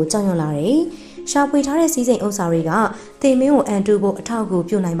မှာကိုကြောက်ရွံ့လာတယ်ရှာဖွေထားတဲ့စီးစိမ်ဥစ္စာတွေကတင်မင်းကိုအန်တူဖို့အထောက်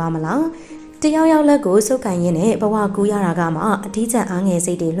အကူပြုနိုင်ပါမလားတယောက်ယောက်လက်ကိုစုပ်ကန်ရင်းနဲ့ဘဝကူရတာကမှအထီးကျန်အားငယ်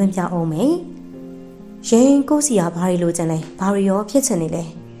စိတ်တွေလွှင့်ပြောင်းအောင်မယ်ရင်ကိုစီကဘာတွေလိုချင်လဲဘာတွေ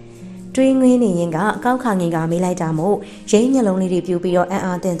ရောဖြစ်ချင်နေလဲတွေးငွေးနေရင်ကအကောက်ခါငင်ကမေးလိုက်တာမို့ရင်းညလုံးလေးတွေပြူပြီးတော့အံ့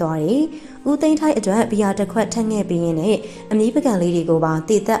အားသင့်သွားတယ်ဦးသိန်းထိုက်အတွက်ဘီယာတစ်ခွက်ထက်ငဲ့ပြီးရင်နဲ့အမီးပကံလေးတွေကိုပါ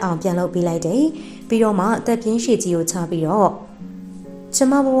တည်သက်အောင်ပြန်လုပ်ပေးလိုက်တယ်ပြီးတော့မှအသက်ပြင်းရှည်ကြီးကိုချပြီးတော့ကျ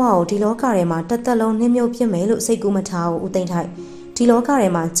မဘဝကိုဒီလောကထဲမှာတသက်လုံးနှင်းမြုပ်ဖြစ်မယ်လို့စိတ်ကူးမထားဘူးဦးသိန်းထိုက်ဒီလောကထဲ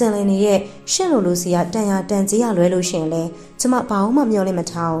မှာကြံလည်နေတဲ့ရှင့်လိုလူစီကတန်ရာတန်ကြီးရလွဲလို့ရှင်လဲကျမဘာမှမျှော်လင့်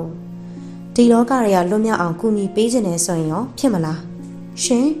မထားဘူးဒီလောကတွေကလွတ်မြောက်အောင်ကူညီပေးခြင်းနဲ့ဆိုရင်ရောဖြစ်မလား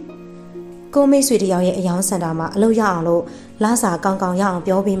ရှင်ကိုမိတ်ဆွေတယောက်ရဲ့အယောင်စင်တာမှာအလုပ်ရအောင်လို့လာစာကောင်းကောင်းရအောင်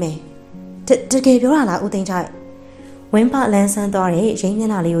ပြောပေးမယ်တကယ်ပြောတာလားဦးသိန်းထိုက်ဝင်းဖလန်းဆန်းသွားတဲ့ရ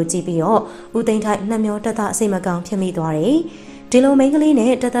င်းမျက်နှာလေးကိုကြည့်ပြီးတော့ဦးသိန်းထိုက်နှမျောတက်တာအစိတ်မကောင်းဖြစ်မိသွားတယ်ဒီလိုမိန်းက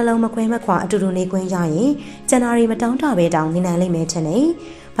လေးနဲ့တသက်လုံးမခွဲမခွာအတူတူနေခွင့်ရရင်ကျန်တာတွေမတောင်းတပဲတောင်းနေနိုင်လိမ့်မယ်ထင်တယ်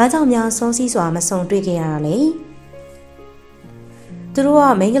။ဘာကြောင့်များဆုံးစည်းစွာမဆုံတွေ့ကြရတာလဲ။ သူတို့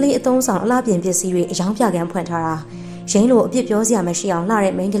ကမိန်းကလေးအသုံးဆောင်အလှပြင်ပစ္စည်းတွေအယောင်ပြကန်းဖွင့်ထားတာရင်းလိုအပြစ်ပြောစရာမရှိ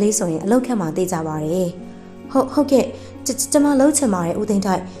အောင်လှတဲ့မိန်းကလေးဆိုရင်အလောက်ခက်မှသိကြပါတယ်ဟုတ်ကဲ့ကျမလှုပ်ချင်ပါတယ်ဦးသိန်း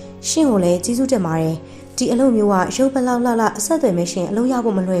ထိုက်ရှင့်ကိုလည်းကျေးဇူးတင်ပါတယ်ဒီအလုပ်မျိုးကရုပ်ပလောက်လှအဆက်အသွယ်မရှိရင်အလုပ်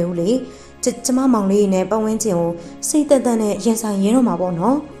ရဖို့မလွယ်ဘူးလေကျမမောင်လေးနဲ့ပတ်ဝန်းကျင်ကိုစိတ်သက်သက်နဲ့ရင်ဆိုင်ရတော့မှာပေါ့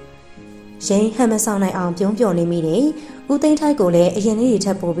နော်ရင်းဟန်မဆောင်နိုင်အောင်ပြုံးပျော်နေမိတယ်ဦးသိန်းထိုက်ကိုလည်းအရင်လေးတွေထ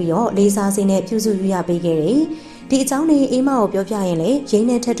ပ်ပို့ပြီးတော့လေးစားစိနဲ့ပြုစုယူရပေးခဲ့တယ်ဒီအကြောင်းလေးအေးမကိုပြောပြရင်လေရ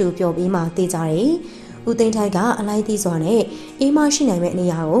င်းနဲ့ထပ်တူပြောပြီးမှသိကြတယ်ဦးသိန်းထိုက်ကအလိုက်သီးစွာနဲ့အေးမရှိနိုင်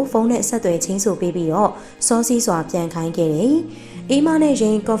မဲ့နေရာကိုဖုန်းနဲ့ဆက်သွယ်ချင်းဆိုပေးပြီးတော့စောစီးစွာပြန်ခိုင်းခဲ့တယ်အေးမနဲ့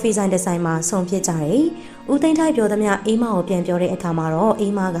ရင်းကော်ဖီဆိုင်တစ်ဆိုင်မှာဆုံဖြစ်ကြတယ်ဦးသိန်းထိုက်ပြောသမျှအေးမကိုပြန်ပြောတဲ့အခါမှာတော့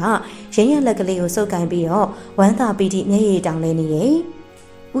အေးမကရင်းရဲ့လက်ကလေးကိုစုပ်ကိုင်ပြီးတော့ဝမ်းသာပီတိမျက်ရည်တောင်လဲနေတယ်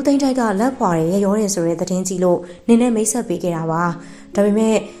ဦးသိန်းထိုက်ကလက်ဖွာရဲရောတယ်ဆိုတဲ့သတင်းကြည့်လို့နင်းနဲ့မိတ်ဆက်ပေး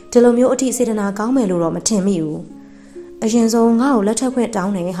ခဲ့တာပါဒါပေမဲ့ဒီလိုမျိုးအထိစေတနာကောင်းမယ်လို့တော့မထင်မိဘူးအရင်ဆုံးငါ့ကိုလက်ထပ်ခွင့်တော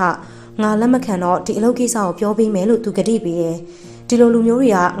င်းနေဟာငါလက်မခံတော့ဒီအလုပ်ကိစ္စကိုပြောပေးမယ်လို့သူကတိပေးတယ်ဒီလိုလူမျိုးတွေ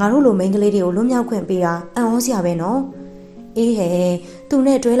ကငါတို့လိုမိန်းကလေးတွေကိုလွတ်မြောက်ခွင့်ပေးတာအံ့ဩစရာပဲနော်အေးဟဲ့သူ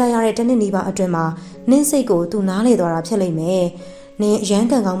နဲ့တွဲလိုက်ရတဲ့တနစ်နီးပါအတွင်းမှာနင်းစိတ်ကိုသူနားလေသွားတာဖြစ်လိမ့်မယ်နင်းရ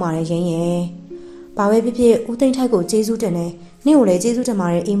မ်းကန်ကောင်းပါတယ်ရင်းရဲ့ဘာပဲဖြစ်ဖြစ်ဦးသိန်းထိုက်ကိုကျေးဇူးတင်တယ်နင့်ကိုလည်းကျေးဇူး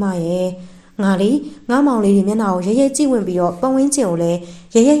တင်ပါတယ်အေးမရဲ့ငါလေးငါမောင်လေးဒီမျက်နှာကိုရဲရဲကြည့်ဝင်ပြီးတော့ပတ်ဝန်းကျင်ကိုလည်း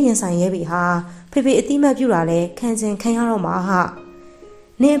ရဲရဲရင်ဆိုင်ရဲပြီဟာဖေဖေအတိမတ်ပြူတာလဲခံချင်ခံရတော့မှာဟာ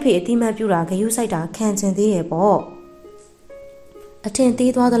နင့်အဖေအတိမတ်ပြူတာဂယုစိုက်တာခံချင်သေးရဲ့ပေါ့အထင်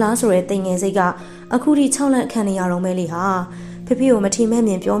သေးသွားသလားဆိုတဲ့တိမ်ငယ်စိတ်ကအခုထိ6လက်ခံနေရတော့မဲလေဟာဖေဖေကိုမထီ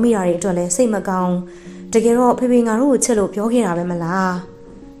မဲ့မြင်ပြောမိတာတွေအတွက်လဲစိတ်မကောင်းတကယ်တော့ဖေဖေငါတို့ကိုချစ်လို့ပြောခဲ့တာပဲမလား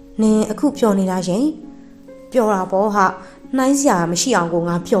နင်အခုပျော်နေလားရှင်ပျော်တာပေါ့ဟာနှိုင်းစရာမရှိအောင်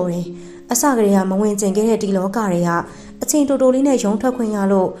ကိုငါပျော်တယ်အစကတည်းကမဝင်ကျင်ခဲ့တဲ့ဒီလောကတွေကအချိန်တိုတိုလေးနဲ့ရုံထွက်ခွင့်ရ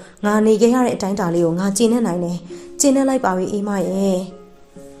လို့ငါနေခဲ့ရတဲ့အတိုင်းတာလေးကိုငါကျင့်နေနိုင်တယ်ကျင့်နေလိုက်ပါပြီအေးမ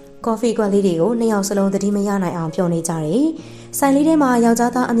ရဲ့ကော်ဖီကွက်လေးတွေကိုနှစ်ယောက်စလုံးသတိမရနိုင်အောင်ပျော်နေကြတယ်ဆိုင်လေးထဲမှာ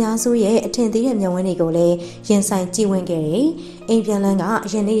ယောက်ျားသားအများစုရဲ့အထင်သေးတဲ့မျက်ဝန်းတွေကိုလည်းရင်ဆိုင်ကြည့်ဝင်ခဲ့တယ်အိမ်ပြန်လန်းက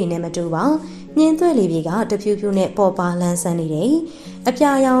အရင်လေးတွေနဲ့မတူပါမြင်းသွဲလေးပြေကတဖြူးဖြူးနဲ့ပေါ်ပါလန်းဆန်းနေတယ်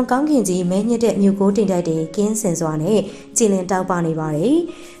အပြာရောင်ကောင်းကင်ကြီးမဲညစ်တဲ့မြူကိုတင်တိုက်တွေကင်းစင်စွာနဲ့ကြည်လင်တောက်ပနေပါတယ်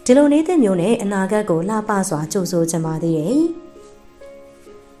ဒီလိုနေတဲ့မျိုးနဲ့အနာဂတ်ကိုလှပစွာကြိုဆိုချင်ပါသေးတယ်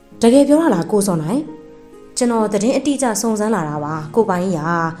တကယ်ပြောရလားကိုစောနိုင်ကျွန်တော်သတင်းအတိအကျစုံစမ်းလာတာပါကိုပိုင်ကြီး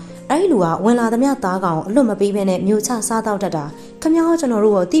အဲ့ဒီလူကဝင်လာသမျှသားကောင်အလွတ်မပေးဘဲနဲ့မြို့ချစားတော့တတ်တာခမော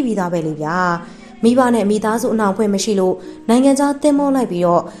ကျွန်တော်တို့ကိုသိပြီးသားပဲလေဗျာမိဘနဲ့မိသားစုအနောက်ဖွဲ့မရှိလို့နိုင်ငံခြားသင်းမောလိုက်ပြီး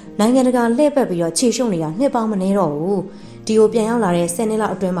တော့နိုင်ငံတကာလှည့်ပတ်ပြီးတော့ခြေရှုံနေတာနှစ်ပေါင်းမနေတော့ဘူးဒီကိုပြန်ရောက်လာတဲ့10နှစ်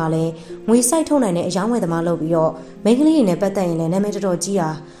လောက်အတွင်းမှာလဲငွေစိုက်ထုတ်နိုင်တဲ့အယောင်းဝယ်သမားလုပ်ပြီးတော့မိန်းကလေးတွေနဲ့ပတ်သက်ရင်လည်းနာ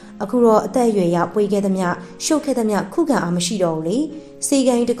မည်တော်တော်ကြီးတာအခုတော့အသက်အရွယ်ရပွေခဲ့သမျှရှုပ်ခဲ့သမျှခုခံအားမရှိတော့ဘူးလေစေ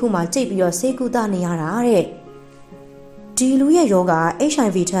ကိုင်းတစ်ခုမှကြိတ်ပြီးတော့ဆေးကုသနေရတာတဲ့ဒီလူရဲ့ယောဂ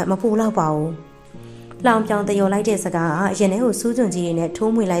HIV ထက်မပိုလောက်ပါဘူးလောင်ပြောင်တယောလိုက်တဲ့စကားကရင်ထဲကိုစူးစွန်ကြီးတွေနဲ့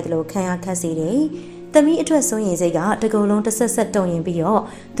ထိုးမွေလိုက်သလိုခံရခက်စေတယ်။သမီးအထွတ်ဆုံးရင်စိတ်ကတကုံလုံးတစ်ဆက်ဆက်တုံရင်ပြီးတော့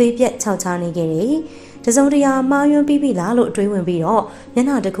သွေးပြက်ခြောက်ချနေခဲ့တယ်။တစုံတရာမှားယွင်းပြီးပြီလားလို့အတွေးဝင်ပြီးတော့မျက်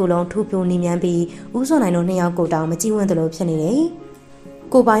နှာတစ်ခုလုံးထူပြိုနေမြန်းပြီးဦးစောနိုင်တို့နှစ်ယောက်ကိုတောင်မကြည့်ဝန်းသလိုဖြစ်နေတယ်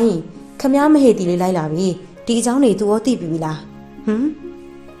။ကိုပိုင်းခမားမဟေတီလေးလိုက်လာပြီ။ဒီအကြောင်းတွေသူရောသိပြီလား။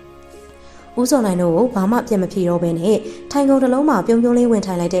ဦးစောနိုင်တို့ဘာမှပြန်မဖြေတော့ဘဲနဲ့ထိုင်ကုန်တစ်လုံးမှာပြုံးပြုံးလေးဝင်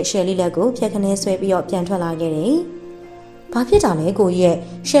ထိုင်လိုက်တဲ့ရှယ်လီလက်ကိုဖြက်ခနဲဆွဲပြီးတော့ပြန်ထွက်လာခဲ့တယ်။ဘာဖြစ်တာလဲကိုကြီးရဲ့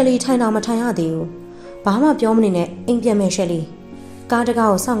ရှယ်လီထိုင်တာမထိုင်ရသေးဘူး။ဘာမှပြောမနေနဲ့အိမ်ပြန်မယ်ရှယ်လီ။ကားတ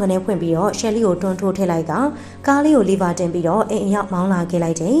ကားကိုစောင့်ကနေဖွင့်ပြီးတော့ရှယ်လီကိုတွန်းထိုးထည့်လိုက်ကကားလေးကိုလီဗာတင်ပြီးတော့အိမ်အရောက်မောင်းလာ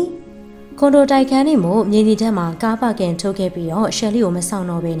ခဲ့လိုက်တယ်။ကွန်ဒိုတိုက်ခန်းနေမို့မြင်းကြီးထက်မှာကားပါကင်ထုတ်ခဲ့ပြီးတော့ရှယ်လီကိုမ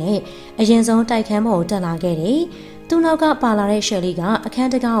ဆောင်တော့ဘဲနဲ့အရင်ဆုံးတိုက်ခန်းပေါ်ကိုတက်လာခဲ့တယ်။သူ့နောက်ကပါလာတဲ့ရှယ်လီကအခန်း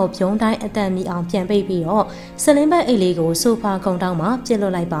တကားကိုပြုံးတိုင်းအတန်မီအောင်ပြန်ပိတ်ပြီးတော့စလင်းဘက်အိတ်လေးကိုဆိုဖာကုံတောင်းမှာပြစ်လွတ်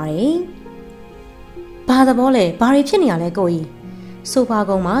လိုက်ပါတယ်။ဘာသဘောလဲဘာတွေဖြစ်နေရလဲကိုကြီး။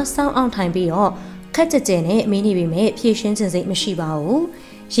ဆိုဖာကုံမှာစောင်းအောင်ထိုင်ပြီးတော့ခက်ကြကြဲနဲ့အမင်းနေပြီမဲ့ဖြည့်ရှင်းခြင်းစိတ်မရှိပါဘူး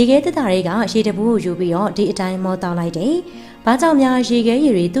။ရေခဲတက်တာတွေကရေတပူးကိုယူပြီးတော့ဒီအတိုင်းမောတောင်းလိုက်တယ်။ဘာကြောင့်များရေခဲရ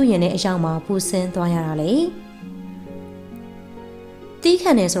ည်တွေသူ့ရင်ထဲအရောက်မှာပူဆင်းသွားရတာလဲ။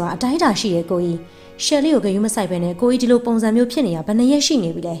တီးခံနေဆိုတာအတိုင်းတာရှိရဲ့ကိုကြီး။ရှယ်လီကိုဂယုမဆိုင်ပဲနဲ့ကိုကြီးဒီလိုပုံစံမျိုးဖြစ်နေတာဘယ်နှရက်ရှိ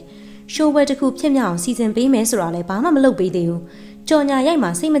နေပြီလဲရှိုးပွဲတစ်ခုဖြစ်မြောက်အောင်စီစဉ်ပေးမယ်ဆိုတာလည်းဘာမှမလုပ်ပေးသေးဘူးကြော်ညာရိုက်မှာ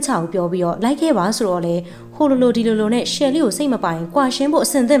စိတ်မချဘူးပြောပြီးတော့လိုက်ခဲ့ပါဆိုတော့လေဟိုလိုဒီလိုနဲ့ရှယ်လီကိုစိတ်မပိုင်ကွာရှင်းဖို့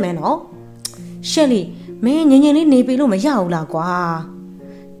အဆင်သင့်မယ်နော်ရှယ်လီမင်းငင်ငင်လေးနေပြီလို့မရဘူးလားကွာ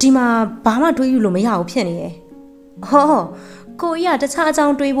ဒီမှာဘာမှတွေးယူလို့မရဘူးဖြစ်နေရဲ့ဟောကိုကြီးကတခြားအကြော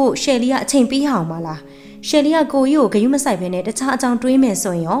င်းတွေးဖို့ရှယ်လီကအချိန်ပေးအောင်မလားရှယ်လီကကိုကြီးကိုဂယုမဆိုင်ပဲနဲ့တခြားအကြောင်းတွေး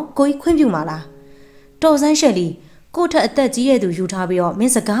မယ်ဆိုရင်ရောကိုကြီးခွင့်ပြုမှာလားတော်စန်းရှယ်လီကိုထက်အသက်ကြီးတဲ့သူယူထားပြီးတော့မ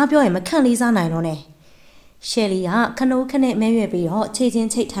င်းစကားပြောရင်မခန့်လေးစားနိုင်တော့နဲ့ ရှယ်လီကခနိုးခနဲ့မဲရွယ်ပြီးတော့ခြေချင်း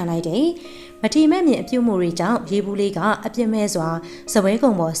ချိတ်ထန်လိုက်တယ်မထီမဲ့မြင်အပြုတ်မှုတွေကြောင့်ရေဘူးလေးကအပြစ်မဲ့စွာစ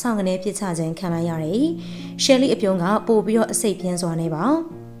ပွဲကုံပေါ်ဆောင်းကနေပြစ်ချခြင်းခံလိုက်ရတယ်ရှယ်လီအပြုံးကပို့ပြီးတော့အစိတ်ပြင်း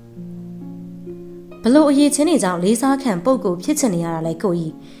စွာနေပါဘလို့အရေးချင်းတွေကြောင့်လေးစားခံပုတ်ကိုဖြစ်ချင်နေရတာလဲကို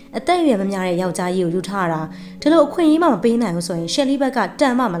ကြီးအသက်အရွယ်မများတဲ့ယောက်ျားကြီးကိုယူထားတာဒီလိုအခွင့်အရေးမှမပေးနိုင်ဘူးဆိုရင်ရှယ်လီဘက်က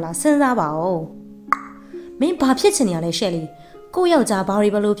တန်မမလားစဉ်းစားပါဦးမင်းဘာဖြစ်ချင်နေရလဲရှယ်လီကိုယောက်ျားဘာတွေ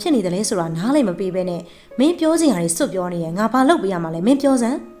ဘလို့ဖြစ်နေတယ်လဲဆိုတာနားလည်းမပေးဘဲနဲ့မင်းပြောစရာတွေစွတ်ပြောနေရင်ငါဘာလုပ်ပေးရမှာလဲမင်းပြောစ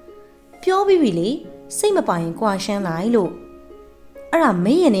မ်းပြောပြီးပြီလေစိတ်မပိုင်ရင်ကွာရှမ်းလိုက်လို့အဲ့ဒါမ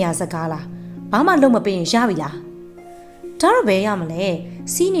င်းရင်နေရစကားလားဘာမှလုပ်မပေးရင်ရပြီလားဒါတော့ဘယ်ရ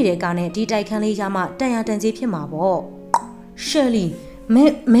မလဲစီးနေတဲ့ကားနဲ့ဒီတိုက်ခန်းလေးရမှတန်ရတန်ကြီးဖြစ်မှာပေါ့ရှယ်လီ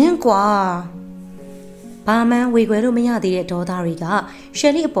မင်းကွာဘာမှန်ဝေခွဲလို့မရသေးတဲ့ဒေါသတွေကရှ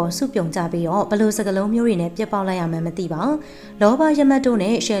ယ်လီအပေါ်စုပြုံကြပြီးတော့ဘလို့စကလုံးမျိုးတွေနဲ့ပြက်ပေါက်လိုက်ရမှန်းမသိပါလောဘရမတ်တို့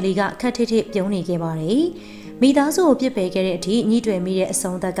နဲ့ရှယ်လီကခက်ထစ်ထစ်ပြုံးနေခဲ့ပါတယ်မိသားစုကိုပြစ်ပယ်ခဲ့တဲ့အထိညှိတွယ်မိတဲ့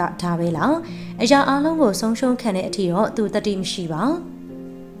အဆုံးသက်ကဒါပဲလားအရာအလုံးကိုဆုံးရှုံးခံတဲ့အထိတော့သူတတိမ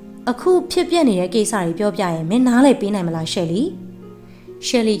ရှိပါအခုဖြစ်ပြနေတဲ့ကိစ္စတွေပြောပြရင်မင်းနားလည်းပေးနိုင်မ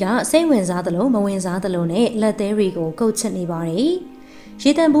လားရှယ်လီရှယ်လီကစိတ်ဝင်စားသလိုမဝင်စားသလိုနဲ့လက်သေးတွေကိုကုတ်ချစ်နေပါ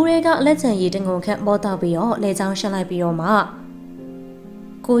တယ်ရေတံဘူးတွေကလက်ချံရည်တငုံခန့်ပေါ်တော့ပြီးတော့လေချောင်းရှင်းလိုက်ပြီးတော့မှ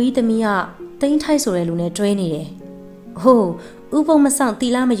ကိုကြီးသမီးကတိန်းထိုက်ဆိုတဲ့လူနဲ့တွဲနေတယ်။ဟိုးဥပုံမဆောင်တီ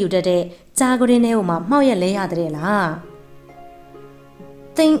လာမယူတတ်တဲ့ဂျာဂရင်းထဲကိုမှမှောက်ရက်လဲရတဲ့လား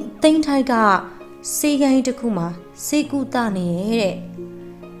။တိန်းထိုက်ကစေကိုင်းတစ်ခုမှစေကူတာနေရဲ့တဲ့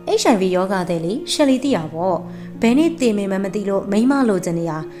။ HIV ယောဂတဲ့လေရှယ်လီသိရပေါ့။ဘယ်နေ့တင်မမှမသိလို့မိမ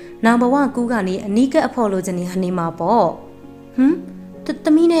လိုချင်နေရ။နောင်ဘဝကူးကနေအနီးကပ်အဖို့လိုချင်နေနေမှာပေါ့။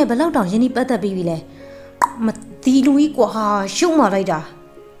ဟမ်သမီးနဲ့ဘလောက်တောင်ရင်းနှီးပတ်သက်ပြီးပြီလဲမတီလူကြီးကွာရှုံးမ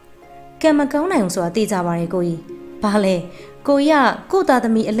လိုက်တာကံမကောင်းနိုင်ဘူးဆိုတာသိကြပါရဲ့ကိုကြီးဘာလဲကိုကြီးကကိုသားသ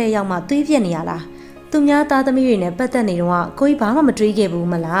မီးအလှည့်ရောက်မှသွေးပြက်နေရလားသူများသားသမီးတွေနဲ့ပတ်သက်နေတော့ကိုကြီးဘာမှမတွေးခဲ့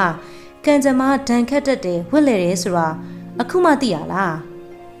ဘူးမလားကံကြမ္မာဒဏ်ခတ်တတ်တယ်ဝှက်လေတယ်ဆိုတာအခုမှသိရလား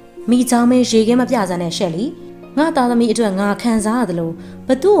မိချောင်းမင်းရေခဲမပြစမ်းနဲ့ရှက်လီငါသားသမီးအတွက်ငါခံစားရတယ်လို့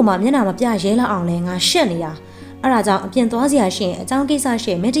ဘသူ့ကိုမှမျက်နှာမပြရဲလောက်အောင်လဲငါရှက်နေတာအဲ့ဒါကြောင့်အပြင်သွားစရာရှိရင်အကြောင်းကိစ္စ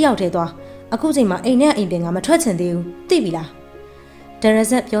ရှိရင်မင်းတယောက်တည်းသွားအခုချိန်မှာအိမ်နဲ့အိမ်ပြင်ကမထွက်ချင်သေးဘူးသိပြီလားဒရ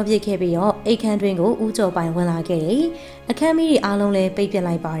ဇက်ပြောပြခဲ့ပြီးတော့အိတ်ခမ်းတွင်းကိုဦးကျော်ပိုင်ဝင်လာခဲ့တယ်အခန်းမီးတွေအားလုံးလည်းပိတ်ပစ်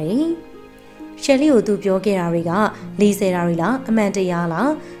လိုက်ပါတယ်ရှယ်လီကိုသူပြောခဲ့တာတွေကလီဆယ်တာတွေလားအမှန်တရား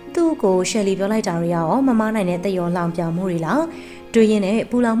လားသူ့ကိုရှယ်လီပြောလိုက်တာတွေရောမမနိုင်တဲ့တယောလောင်ပြောင်မှုတွေလားတွေ့ရင်လ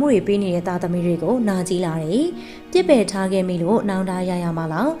ည်းပူလောင်မှုတွေပေးနေတဲ့သားသမီးတွေကိုနာကြည့်လာတယ်ပြစ်ပယ်ထားခဲ့မိလို့နောင်တရရ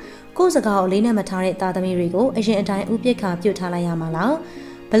မှာလားကိုယ်စကားကိုလေးနဲ့မထားတဲ့သားသမီးတွေကိုအရင်အတိုင်းဥပက္ခပြုတ်ထားလိုက်ရမှာလား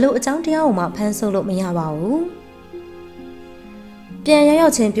ဘလို့အကြောင်းတရားကိုမှဖမ်းဆုပ်လို့မရပါဘူးပြန်ရော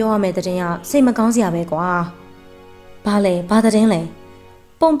က်ချင်းပြောရမယ့်တဲ့တင်ကစိတ်မကောင်းစရာပဲကွာဘာလဲဘာ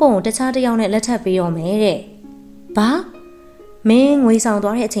တဲ့လဲပုံပုံတခြားတယောက်နဲ့လက်ထပ်ပေးရောမယ်တဲ့ဘာမင်းငွေ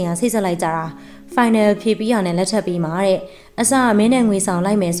ဆောင်သွားတဲ့အချိန်ကစိတ်ဆက်လိုက်ကြတာ final ဖြေပြီးရနဲ့လက်ထပ်ပြီးမှာတဲ့အစမင်းနဲ့ငွေဆောင်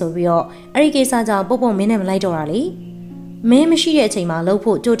လိုက်မယ်ဆိုပြီးတော့အဲ့ဒီကိစ္စကြောင့်ပုံပုံမင်းနဲ့မလိုက်တော့တာလေမင်းမရှိတဲ့အချိန်မှာလှုပ်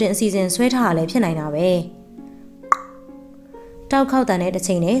ဖို့ကြိုတင်အစီအစဉ်ဆွဲထားရလဲဖြစ်နိုင်တာပဲတောက်ခောက်တန်တဲ့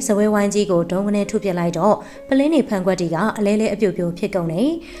တစ်ချိန်နဲ့ဇပွဲဝိုင်းကြီးကိုဒုံကနေထုပစ်လိုက်တော့ပလင်းနေဖန်ခွက်တီကအလဲလဲအပြုတ်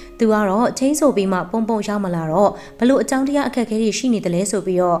ပြုတ်ဖြစ်ကုန်နေသူကတော့ချင်းဆိုပြီးမှပုံပုံရောက်မလာတော့ဘလို့အကြောင်းတရားအခက်အခဲတွေရှိနေတယ်လဲဆို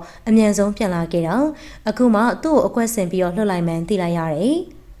ပြီးတော့အမြန်ဆုံးပြန်လာခဲ့တော့အခုမှသူ့ကိုအကွက်ဆင်ပြီးတော့လှုပ်လိုက်မှန်းသိလိုက်ရ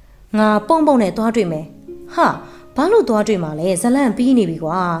တယ်ငါပုံပုံနဲ့သွားတွေ့မယ်ဟာဘာလို့သွားတွေ့မှာလဲဇလန့်ပြီးနေပြီ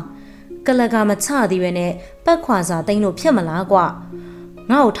ကွာကလကမချသေးပဲနဲ့ပတ်ခွာစာတိန်လို့ဖြစ်မလားကွာ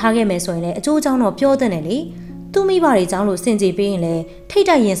ငါ့ကိုထားခဲ့မယ်ဆိုရင်လည်းအကျိုးအကြောင်းတော့ပြောတဲ့နဲ့လေသူမိဘတွေအကြောင်းလို့စင်ကြေပေးရင်လ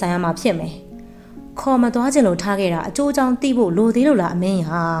ည်းထိတ်တိုက်ရင်ဆိုင်ရမှာဖြစ်မယ်ခေါ်မသွားခြင်းလို့ထားခဲ့တာအကျိုးအကြောင်းသိဖို့လိုသေးလို့လားအမ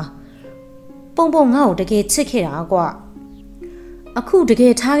င်းဟာပုံပုံငါ့ကိုတကယ်ချစ်ခဲ့တာကွာအခုတက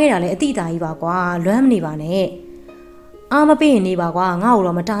ယ်ထားခဲ့တာလည်းအတိအတာကြီးပါကွာလွမ်းမနေပါနဲ့အာမပေးရင်နေပါကွာငါ့ကို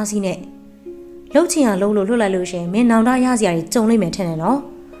တော့မတားစီးနဲ့လှုပ်ချင်ရလှုပ်လို့လွတ်လိုက်လို့ရှင်မင်းနောင်တရစရာကြီးကြုံလိမ့်မယ်ထင်တယ်နော်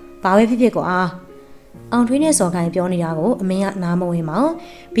ဘာပဲဖြစ်ဖြစ်ကွာအောင်ထွေးနဲ့စော်ခိုင်ပြောနေတာကိုအမင်းကနားမဝင်ပါ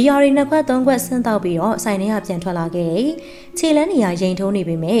ဘီယာရီနှစ်ခွက်သုံးခွက်ဆင်းတောက်ပြီးတော့ဆိုင်ထဲကပြန်ထွက်လာခဲ့တယ်ခြေလန်းနေရရင်ထုံးနေ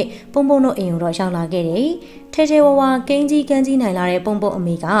ပေမဲ့ပုံပုံတို့အိမ်ကိုတော့ရောက်လာခဲ့တယ်ထဲထဲဝဝကင်းကြီးကန်းကြီးနိုင်လာတဲ့ပုံပုံအ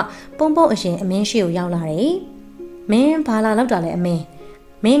မေကပုံပုံအရှင်အမင်းရှိကိုရောက်လာတယ်မင်းဘာလာလောက်တာလဲအမ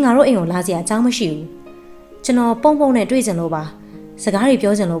င်းငါတို့အိမ်ကိုလာစရာအကြောင်းမရှိဘူးကျွန်တော်ပုံပုံနဲ့တွေ့ကြလို့ပါစကား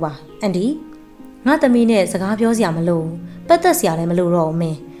တွေပြောကြလို့ပါအန်ဒီငါသမီးနဲ့စကားပြောစရာမလိုပတ်သက်စရာလည်းမလိုတော့ဘူး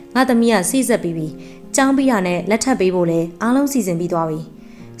မင်းငါသမီးကစီးဆက်ပြီးပြီကျောင်းပြီးရနဲ့လက်ထပ်ပေးဖို့လဲအားလုံးစီစဉ်ပြီးသွား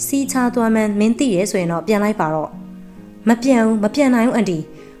ပြီစီးချသွားမှန်းမင်းသိရဲဆိုရင်တော့ပြန်လိုက်ပါတော့မပြန်နိုင်ဘူးအန်တီ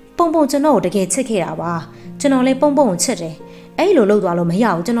ပုံပုံကျွန်တော်ကိုတကယ်ချစ်ခဲ့တာပါကျွန်တော်လည်းပုံပုံကိုချစ်တယ်အဲ့လိုလုပ်သွားလို့မရ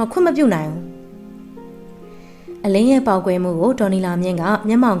ဘူးကျွန်တော်ခွင့်မပြုနိုင်ဘူးအလင်းရဲ့ပေါက်ကွဲမှုကိုဒေါ်နီလာမြင့်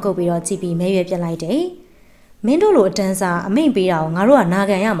ကမျက်မှောင်ကုပ်ပြီးတော့ကြည့်ပြီးမဲရွယ်ပြလိုက်တယ် မင်းတို့လိုအတန်းစားအမိန့်ပေးတာကိုငါတို့ကနာ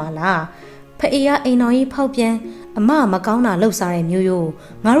ခံရမှာလားဖအေးကအိမ်တော်ကြီးဖောက်ပြန်အမမကောင်းတာလှုပ်စားတဲ့မျိုးရိုး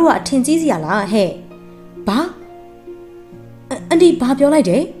ငါတို့ကအထင်ကြီးစရာလားဟဲ့ဘာအန်တီဘာပြောလိုက်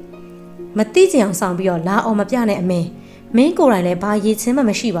တယ်မသိချင်အောင်ဆောင်ပြီးတော့လာအောင်မပြနဲ့အမင်းမင်းကိုယ်တိုင်လည်းဘာရည်ချင်းမှ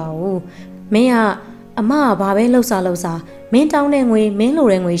မရှိပါဘူးမင်းကအမကဘာပဲလှုပ်စားမင်းတောင်းတဲ့ငွေမင်းလို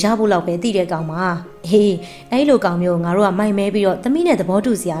တဲ့ငွေရဖို့လောက်ပဲတည်တဲ့ကောင်ပါဟေးအဲ့လိုကောင်မျိုးငါတို့ကမိုက်မဲပြီးတော့သမီးနဲ့သ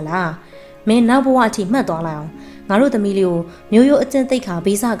ဘောတူစရာလားမင်းနောက်ဘဝအထိမှတ်သွားလိုက်အောင်ငါတို့သမီးလေးကိုမျိုးရိုးအကျဉ်းသိက္ခာ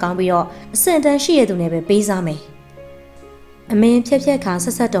ပေးစားကောင်းပြီးတော့အစင်တန်းရှိရသူနဲ့ပဲပေးစားမယ်အမင်းဖြက်ခါဆ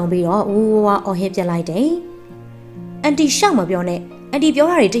က်တုံပြီးတော့ဝူဝါအော်ဟစ်ပြလိုက်တယ်အန်တီရှောက်မပြောနဲ့အန်တီပြော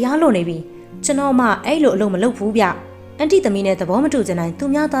တာတွေတရားလို့နေပြီကျွန်တော်မှအဲ့လိုအလုပ်မလုပ်ဘူးဗျအန်တီသမီးနဲ့သဘောမတူကြနိုင်သူ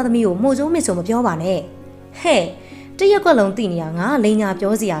များသားသမီးကိုမှုံကျုံးမဆိုမပြောပါနဲ့ဟဲ့တရက်ကွက်လုံးသိနေ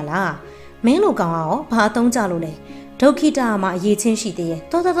ရငါလိန်ညာပြောစရာလားမင်းလိုကောင်ရောဘာအသုံးကြလို့လဲဒုက္ခိတမှာအရေးချင်းရှိသေး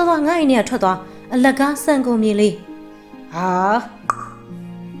ရဲ့တော်ငါ့အိမ်ထဲကထွက်သွားအလကားစံကုန်မြေလေးဟာ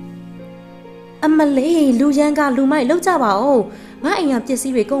အမလေးလူရန်ကလူမိုက်လောက်ကြပါဦးငါအိမ်ကပစ္စ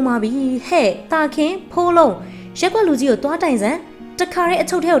ည်းတွေကုန်ပါပြီဟဲ့တာခင်ဖိုးလုံးရက်ကွက်လူကြီးကိုသွားတိုင်စမ်းတခါရဲအ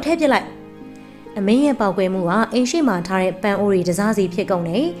ချုပ်ထဲကိုထည့်ပစ်လိုက်အမင်းရဲ့ပေါက်ကွဲမှုကအိမ်ရှိမှထားတဲ့ပန်းအိုးတွေတစားစီဖြစ်ကုန်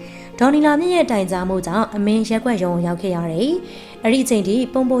တယ်ဒေါ်နီလာမြင့်ရဲ့တိုင်ကြားမှုကြောင့်အမင်းရက်ကွက်ရုံရောက်ခဲ့ရတယ်အဲ့ဒီအချိန်ထိ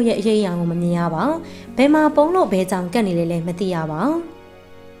ပုံပုံရဲ့အရေးအရာကိုမမြင်ရပါဘယ်မှာပုံလို့ဘဲကြောင်ကတ်နေလဲမသိ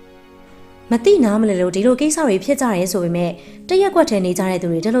ရပါမသိနားမလဲလို့ဒီလိုကိစ္စတွေဖြစ်ကြရဲဆိုပေမဲ့တရက်ကွက်ထဲနေကြတဲ့သူ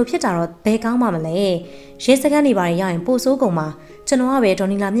တွေဒီလိုဖြစ်တာတော့ဘယ်ကောင်းမှမလဲရဲစခန်းနေပါရရင်ပို့ဆိုးကုန်မှာကျွန်တော်ကပဲဒေါ်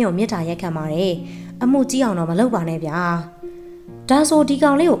နီလာမြင့်ကိုမြစ်တာရက်ခံပါတယ်အမှုကြီးအောင်တော့မလုပ်ပါနဲ့ဗျာဒါ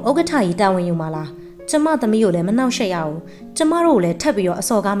ဆိုဒီကောင်လေးကိုဥက္ကဋ္ဌကြီးတာဝန်ယူမှာလားကျမသမီးကိုလည်းမနှောက်ရှက်ရဘူးကျမတို့ကိုလည်းထပ်ပြီးတော့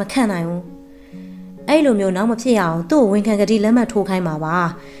အစော်ကားမခံနိုင်ဘူးအဲ့လိုမျိုးနောက်မဖြစ်ရအောင်သူ့ကိုဝန်ခံကတိလက်မှတ်ထိုးခို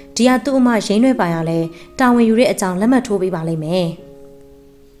င်းပါပါဒီကသူ့အမရင်းရွက်ပါရလဲတာဝန်ယူတဲ့အကြောင်းလက်မှတ်ထိုးပေးပါလိမ့်မယ်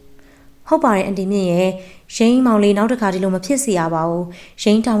ဟုတ်ပါတယ်အန်တီမြင့်ရဲ့ရင်းမောင်လေးနောက်တစ်ခါဒီလိုမဖြစ်စေရပါဘူး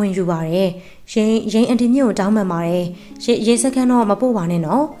ရင်းတာဝန်ယူပါတယ်ရင်းအန်တီမြင့်ကိုတောင်းပန်ပါတယ်ရေစခန်းတော့မပို့ပါနဲ့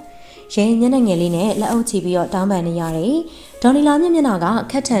နော်ရင်းမျက်နှာငယ်လေးနဲ့လက်အုပ်ချပြီးတော့တောင်းပန်နေရတယ်ဒေါ်နီလာမျက်နှာက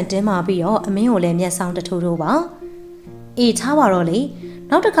ခက်ထန်တင်းမာပြီးတော့အမင်းကိုလည်းမျက်စောင်းတထိုးထိုးပါအေး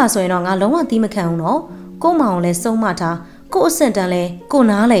ထားပါတော့လေနောက်တစ်ခါဆိုရင်တော့ငါလုံးဝသီးမခံဘူးနော်ကို့မောင်လည်းစုံမထားကို့အဆင့်တန်းလဲ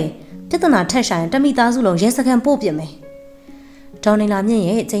ကိုနားလေပြဿနာထက်ဆိုင်တမိသားစုလုံးရဲစခန်းပို့ပြမယ်ဒေါ်နီလာမြင့်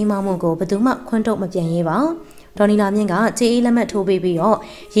ရဲ့ချိန်မမှုကိုဘယ်သူမှခွန်းထုတ်မပြန်ရေးပါဒေါ်နီလာမြင့်ကကြေးအေးလက်မှတ်ထိုးပေးပြီးတော့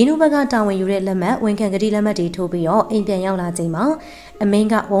ရင်းနှုတ်ဘက်ကတာဝန်ယူတဲ့လက်မှတ်ဝန်ခံကတိလက်မှတ်တွေထိုးပြီးတော့အိမ်ပြန်ရောက်လာချိန်မှာအမင်း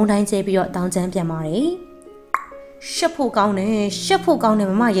ကဝုန်းတိုင်းကျဲပြီးတော့တောင်းချမ်းပြန်ပါတယ်ရှက်ဖို့ကောင်းတယ်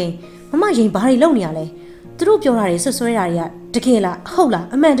မမရင်ဘာတွေလုပ်နေရလဲသူတို့ပြောတာတွေဆွဆွဲတာတွေကတကယ်လားဟုတ်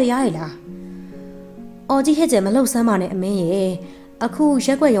လားအမှန်တရားရဲ့လားအော်ကြီးဟဲ့ကျဲမလှုပ်ဆမ်းပါနဲ့အမင်းရဲ့အခု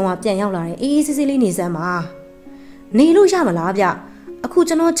ရက်ွက်ရုံကပြန်ရောက်လာတယ်အေးစစ်လေးနေစမ်းပါနေလို့ရမလားဗျ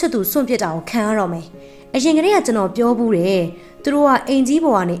အခုကျွန်တော်ချစ်သူစွန့်ပစ်တာကိုခံရတော့မယ်အရင်ကတည်းကကျွန်တော်ပြောဘူးတယ်သူတို့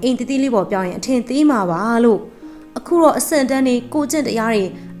ကအိမ်ကြီးပေါ်ကနေအိမ်တီးတီးလေးပေါ်ပြောင်းရင်အထင်သေးမှာပါလို့အခုတော့အစင်တန်းတွေကိုကျင့်တရားတွေ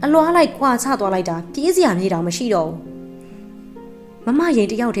အလွားလိုက်ကွာချသွားလိုက်တာပြေးစရာမြေတောင်မရှိတော့ဘူးမမ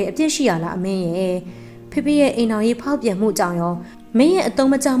ရင်တယောက်တည်းအပြစ်ရှိရလားအမင်းရဲ့ဖေရဲ့အိမ်တော်ကြီးဖောက်ပြန်မှုကြောင့်ရောမင်းရဲ့အတုံး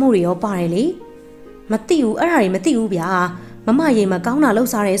မကြမှုတွေရောပါတယ်လေမသိဘူးအဲ့ဒါတွေမသိဘူးဗျာမမရင်မကောင်းတာ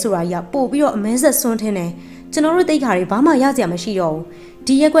လှုပ်ရှားရဲဆိုတာကြီးကပို့ပြီးတော့အမဲဆက်ဆွန်းထင်းတယ်ကျွန်တော်တို့တိတ်ခါတွေဘာမှရစရာမရှိတော့ဘူး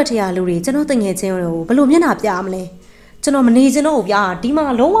ဒီရက်ွက်ထရာလူတွေကျွန်တော်တငယ်ချင်းတို့ဘယ်လိုမျက်နှာပြမလဲကျွန်တော်မနေချင်တော့ဘူးဗျာဒီ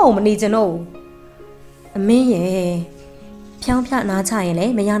မှာလုံးဝမနေချင်တော့ဘူးအမင်းရဲ့ဖြောင်းဖြနားချရင်လ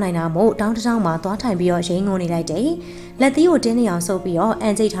ည်းမရနိုင်တာမို့တောင်းတောင်းမှာသွားထိုင်ပြီးတော့ရိန်ငုံနေလိုက်တယ်လက်သီးကိုတင်းနေအောင်ဆုပ်ပြီးတော့အ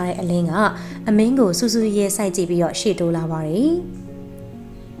န်ကျိတ်ထားတဲ့အလင်းကအမင်းကိုစူးစူးရဲစိုက်ကြည့်ပြီးတော့ရှေ့တိုးလာပါတယ်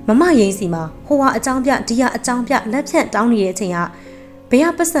မမရင်စီမှာဟိုဟာအကြောင်းပြဒီဟာအကြောင်းပြလက်ဖြန့်တောင်းနေတဲ့အချိန်ကဘယ်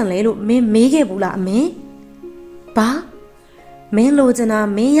ကပတ်စံလဲလို့မင်းမေးခဲ့ဘူးလားအမင်းဘာမင်းလိုချင်တာ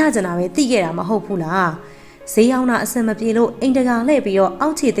မင်းရချင်တာပဲသိခဲ့တာမဟုတ်ဘူးလားဈေးရောက်တာအဆင်မပြေလို့အိမ်တကာလှည့်ပြီးတော့အော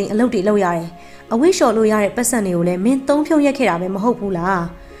က်ခြေသိမ်းအလုပ်တွေလုပ်ရတယ်အဝိရှော်လို့ရတဲ့ပတ်စံတွေကိုလည်းမင်းသုံးဖြုံရက်ခဲ့တာပဲမဟုတ်ဘူးလား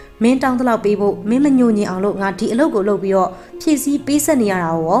မင်းတောင်းတလောက်ပေးဖို့မင်းမညိုညင်အောင်လို့ငါဒီအလုပ်ကိုလုပ်ပြီးတော့ဖြည့်ဆည်းပေးဆက်နေ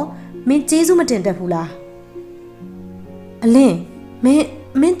ရတာရောမင်းကျေးဇူးမတင်တတ်ဘူးလားအလ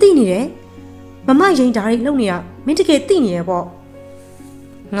င်းမင်းသိနေတယ်မမရင်ဓာတ်တွေလုပ်နေတာမင်းတကယ်သိနေ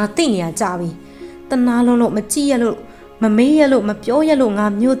ရပေါ့ငါသိနေရကြပြီတနာလုံးလို့မကြည့်ရလို့မမေးရလို့မပြောရလို့ငါ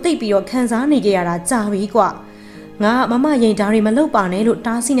မျိုးသိပ်ပြီးတော့ခံစားနေကြရတာကြာပြီကွာငါမမရင်ဓာတ်တွေမလုပ်ပါနဲ့လို့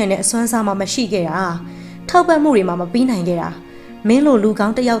တားဆီးနိုင်တဲ့အစွမ်းစားမှမရှိခဲ့တာထောက်ပံ့မှုတွေမှမပြီးနိုင်ခဲ့တာမင်းလိုလူ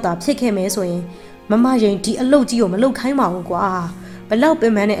ကောင်းတစ်ယောက်သာဖြစ်ခဲ့မယ်ဆိုရင်မမရင်ဒီအလုပ်ကြီးကိုမလုပ်ခိုင်းပါဘူးကွာဘလောက်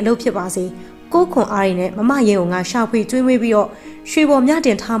ပင်ပန်းတဲ့အလုပ်ဖြစ်ပါစေကိုခွန်အားရနဲ့မမရင်ကိုငါရှာဖွေကျွေးမွေးပြီးတော့ရွှေပေါ်မြ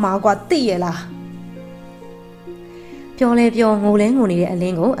တင်ထားမှာကွာသိရလားပြောလဲပြောငိုလဲငိုနေတဲ့အ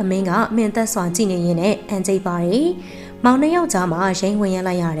လင်းကိုအမင်းကမင်းသက်စွာကြည့်နေရင်းနဲ့အန်ကျိတ်ပါတယ်မ မောင်နှစ်ယောက်ကြားမှာရိန်ဝင်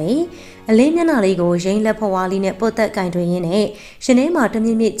ရလိုက်ရတယ်အလင်းမျက်နှာလေးကိုရိန်လက်ဖွားလေးနဲ့ပုတ်သက်ကင်တွင်ရင်းနဲ့ရှင်ထဲမှာတမြ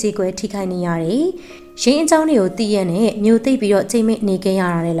င့်မြင့်ကြေကွဲထိခိုက်နေရတယ်ရိန်အကြောင်းတွေကိုသိရနဲ့မျိုးသိပ်ပြီးတော့ချိန်မိနေခဲ့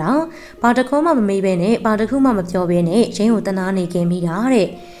ရတာလေလားဘာတခုမှမမေးဘဲနဲ့ဘာတခုမှမပြောဘဲနဲ့ရိန်ကိုတနာနေခင်မိတာ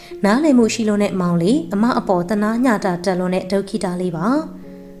တဲ့နားလည်မှုရှိလို့နဲ့မောင်လေးအမအပေါ်တနာညတာတက်လို့နဲ့ဒုက္ခိတာလေးပါ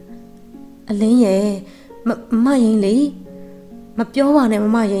အလင်းရဲ့မရင်လေးမပြောပါ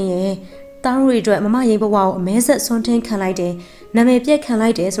နဲ့မရင်ရဲ့တားတို့အတွက်မရင်ဘဝကိုအမဲဆက်ဆွန်းထင်းခံလိုက်တယ်နာမည်ပြက်ခံလို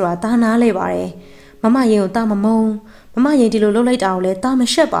က်တယ်ဆိုတာတားနားလဲပါတယ်မရင်ကိုတားမမုံမရင်ဒီလိုလှုပ်လိုက်တာကိုလည်းတား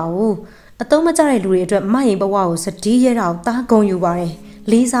မရှက်ပါဘူးအတုံးမကျတဲ့လူတွေအတွက်မရင်ဘဝကိုစတီးရဲတာကိုတားဂုံယူပါတယ်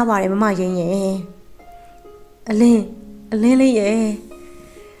လေးစားပါတယ်မရင်ရဲ့အလင်းလေး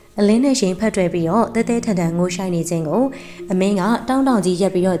ရဲ့အလင်းနဲ့ရှင်ဖတ်တွေ့ပြီးတော့တဲတဲထန်ထန်ငိုးဆိုင်နေခြင်းကိုအမင်းကတောင်းတောင်းကြီးရ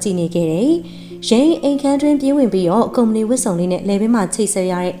က်ပြီးတော့ကြည်နေခဲ့တယ်။ရင်အိမ်ခန်းတွင်ပြေးဝင်ပြီးတော့ကုမ္ပဏီဝတ်စုံလေးနဲ့လေဘင်းမှာချိတ်ဆက်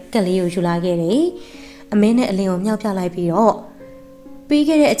ရတဲ့ကက်လေးကိုယူလာခဲ့တယ်။အမင်းနဲ့အလင်းကိုမြောက်ပြ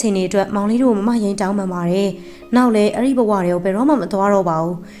လိုက်ပြီးတော့ပြီးခဲ့တဲ့အချိန်တွေအတွက်မောင်လေးတို့မရင်တောင်းပန်ပါတယ်။နောက်လည်းအဲ့ဒီဘဝတွေကိုဘယ်တော့မှမသွားတော့ပါ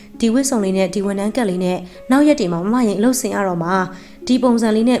ဘူး။ဒီဝတ်စုံလေးနဲ့ဒီဝန်ထမ်းကက်လေးနဲ့နောက်ရက်တွေမှာမရင်အလုပ်ဆင်ရတော့မှာဒီ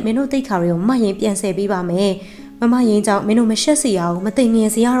ပုံစံလေးနဲ့မင်းတို့သိခါတွေကိုမရင်ပြန်ဆယ်ပေးပါမယ်။မရင်ကြောင့်မင်းတို့မရှက်စီရအောင်မသိငင်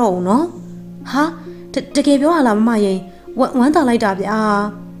စီရတော့ဘူးနော်ဟာတကယ်ပြောရလားမရင်ဝမ်းသာလိုက်တာဗျာ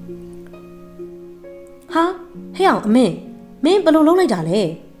ဟာဟဲ့အောင်အမင်းမင်းဘယ်လိုလုပ်လိုက်တာ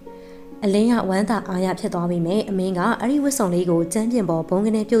လဲအလင်းကဝမ်းသာအားရဖြစ်သွားပြီမဲ့အမင်းကအဲ့ဒီဝတ်စုံလေးကိုကျန်းပြင်ပေါ်ဘုံက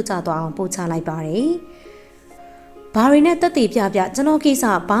နေပြုတ်ကျသွားအောင်ပို့ချလိုက်ပါတယ်ဘာရီနဲ့တက်တီပြကျွန်တော်ကိစ္စ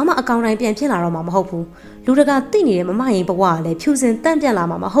ဘာမှအကောင့်တိုင်းပြန်ဖြစ်လာတော့မှာမဟုတ်ဘူးလူတကာသိနေတဲ့မရင်ဘဝကလည်းဖြူစင်တ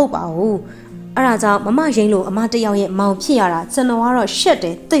န့်ပြတ်လာမှာမဟုတ်ပါဘူးအဲ့ဒါကြောင့်မရင်လို့အမတယောက်ရဲ့မောင်ဖြစ်ရတာကျွန်တော်ကတော့ရှက်တ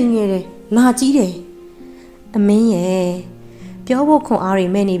ယ်တိမ်ငယ်တယ်နာကြီးတယ်အမင်းရဲ့ပြောဖို့ခွန်အား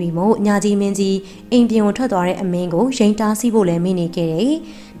တွေမဲ့နေပြီမို့ညာကြီးမင်းကြီးအိမ်ပြင်ကိုထွက်သွားတဲ့အမင်းကိုရင်တားစီးဖို့လည်းမိနေခဲ့တယ်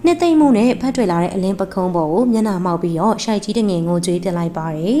နှစ်သိမ့်မှုနဲ့ဖတ်ထွက်လာတဲ့အလင်းပခုံးပေါ်ကိုမျက်နှာမှောက်ပြီးတော့ရှိုက်ကြီးတငယ်ငိုကြွေးပြလိုက်ပါ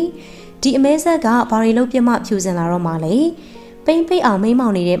တယ်ဒီအမဲဆက်ကဘာရီလုံးပြမဖြူစင်လာတော့မှလေပိမ့်ပိတ်အောင်မိမ့်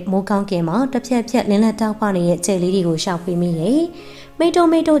မောင်နေတဲ့မိုးကောင်းကင်မှာတစ်ဖြက်ဖြက်လင်းလက်တောက်ပနေတဲ့ကျဲလေးတွေကိုရှောက်ပေးမိ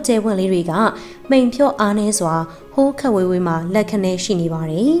တယ်မိတ်တုံကျဲပွင့်လေးတွေကမိန်ဖြော့အားနေစွာဟိုးခက်ဝေးဝေးမှာလက်ခနဲ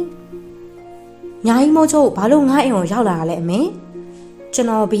ရှိနေပါတယ်။ညာကြီးမိုးချို့ဘာလို့ငါ့အိမ်ကိုရောက်လာတာလဲအမင်း။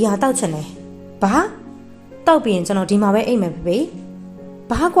ကျွန်တော်ဘီယာတောက်ချင်တယ်။ဘာ။တောက်ပြီးရင်ကျွန်တော်ဒီမှာပဲအိမ်မယ်ဖေ။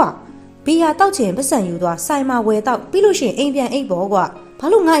ဘာကွာဘီယာတောက်ချင်ပတ်စံယူသွားဆိုင်မှာဝယ်တောက်ပြီးလို့ရှိရင်အိမ်ပြန်အိမ်ပေါ်ကွာ။ဘာ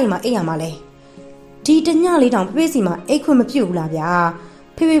လို့ငါ့အိမ်မှာအိမ်ရမှာလဲ။ဒီတညလေးတောင်ဖေစီမှာအိတ်ခွင့်မပြုတ်ဘူးလားဗျာ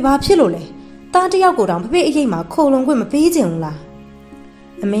။ဖေဘာဖြစ်လို့လဲ။တားတယောက်ကိုတောင်ဖေအရေးမှာခိုလုံခွင့်မပေးချင်ဘူးလား။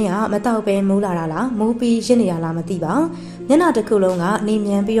အမင်းကမတောက်ပဲမိုးလာတာလားမိုးပြီးရစ်နေတာလားမသိပါမျက်နှာတစ်ခုလုံး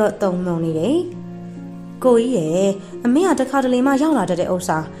ကနေမြန်ပြီးတော့တုံမှုံနေတယ်ကိုကြီးရဲ့အမင်းကတခါတလေမှရောက်လာတတ်တဲ့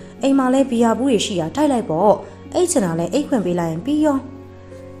ဥစ္စာအိမ်မှာလဲဘီယာဘူးတွေရှိတာတိုက်လိုက်ပေါ့အိတ်ချင်တာလဲအိတ်ခွင့်ပေးလိုက်ရင်ပြီးရော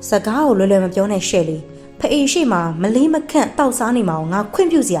စကားကိုလွယ်လွယ်မပြောနဲ့ရှယ်လီဖအေးရှိမှမလေးမခန့်တောက်စားနေမှာငါခွ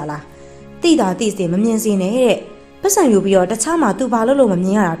င့်ပြုစီရလားတိတာတိစီမမြင်စင်နဲ့တဲ့ပတ်စံယူပြီးတော့တခြားမှာသူဘာလို့မမြ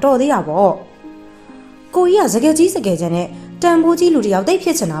င်ရတာတော်သေးတာပေါ့ကိုကြီးကစကယ်ကြီးစကယ်ချင်နဲ့တန်ဖိုးကြီးလူတယောက်တိတ်ဖြ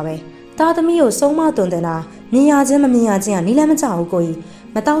စ်ချင်တာပဲသားသမီးကိုဆုံးမတွင်တင်တာမြင်ရခြင်းမမြင်ရခြင်းကနီးလမ်းမကျဘူးကိုကြီး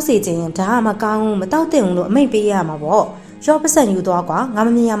မတောက်စေခြင်းရင်ဒါကမကောင်းဘူးမတောက်တဲ့ဘူးလို့အမိန့်ပေးရမှာပေါ့ရော့ပစံယူသွားကွာငါ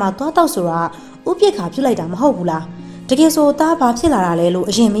မမြင်ရမှာသွားတောက်ဆိုတာဥပြစ်ခါပြုတ်လိုက်တာမဟုတ်ဘူးလားတကယ်ဆို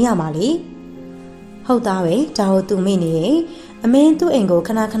သားဘာဖြစ်လာတာလဲလို့အရင်မရမှာလေဟုတ်သားပဲဒါကိုသူမိနေရင်အမင်းသူ့အိမ်ကို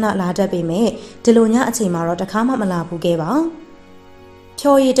ခဏခဏလာတတ်ပေမဲ့ဒီလိုညအချိန်မှာတော့တခါမှမလာဘူး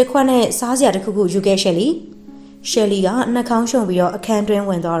ခဲ့ပါဖြော်ရည်တစ်ခွက်နဲ့စားစရာတစ်ခုခုယူခဲ့ရှယ်လီရှယ်လီကနှာခေါင်းရှုံပြီးတော့အခန်းတွ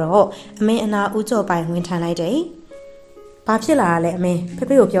င်းဝင်သွားတော့အမင်းအနာဦးကျော်ပိုင်ဝင်ထိုင်လိုက်တယ်။ဘာဖြစ်လာတာလဲအမ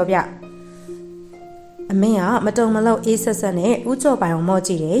င်းဖေဖေကိုပြောပြ။အမင်းကမတုံမလောက်အေးဆက်ဆက်နဲ့ဦးကျော်ပိုင်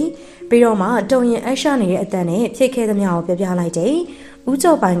ကိုမော့ကြည့်တယ်။ပြီးတော့မှတုံရင်အရှာနေတဲ့အတန်နဲ့ဖြစ်ခဲ့သမျှကိုပြောပြလိုက်တယ်။ဦး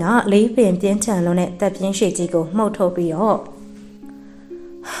ကျော်ပိုင်ကလေးပင်ပြင်းထန်လုံးနဲ့တက်ပြင်းရှည်ကြီးကိုမှုတ်ထုတ်ပြီးတော့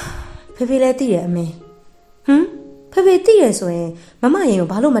ဖေဖေလည်းသိတယ်အမင်း။ဖေဖေသိရဆိုရင်မရင်ကို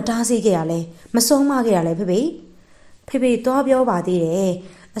ဘာလို့မတားဆီးခဲ့ရလဲမဆုံးမခဲ့ရလဲဖေဖေသွားပြောပါသေး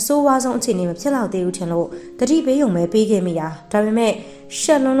တယ်အဆိုးဝါးဆုံးအခြေအနေမဖြစ်တော့သေးဘူးထင်လို့တတိပေးုံပဲပေးခဲ့မိတာဒါပေ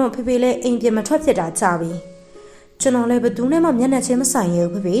မဲ့ရှက်လွန်းလို့ဖေလည်းအိမ်ပြင်မထွက်ဖြစ်တာကြာပြီကျွန်တော်လည်းဘယ်သူနဲ့မှမျက်နှာချင်းမဆိုင်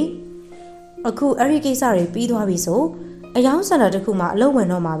ရဘူးဖေအခုအဲ့ဒီကိစ္စတွေပြီးသွားပြီဆိုအယောင်စံတာတစ်ခုမှအလုပ်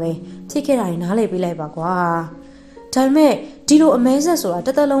ဝင်တော့မှာပဲဖြစ်ခဲ့တာတွေနားလည်ပေးလိုက်ပါကွာဒါပေမဲ့ဒီလိုအမဲဆက်ဆိုတာ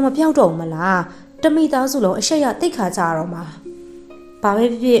တသက်လုံးမပြောက်တော့ဘူးမလားတမိသားစုလုံးအရှက်ရတိတ်ခါကြတော့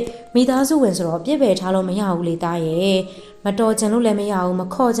မှာဘာပဲဖြစ်ဖြစ်မိသားစုဝင်ဆိုတော့ပြစ်ပယ်ထားလို့မရဘူးလေသားရဲ့မတော်ချင်လို့လည်းမရဘူးမ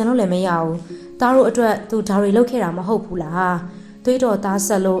ခေါ်ချင်လို့လည်းမရဘူးသားတို့အတွက်သူဒါတွေလုပ်ခဲ့တာမဟုတ်ဘူးလားသွေးတော်သားဆ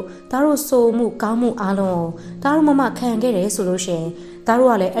က်လို့သားတို့စိုးမှုကောင်းမှုအားလုံးသားတို့မခံခဲ့တယ်ဆိုလို့ရှိရင်သားတို့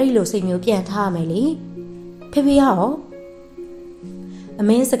ကလည်းအဲ့ဒီလိုစိတ်မျိုးပြန်ထားရမယ်လေဖေဖေရော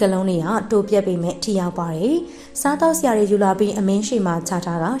အမင်းစကလုံးတွေကတိုးပြက်ပေမဲ့ထိရောက်ပါတယ်စားတော့ဆရာတွေယူလာပြီးအမင်း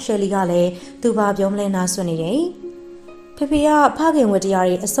ရှိမှချထားတာရှယ်လီကလည်းသူဘာပြောမလဲနားဆွနေတယ်ဖေဖေကဖခင်ဝတ္တရား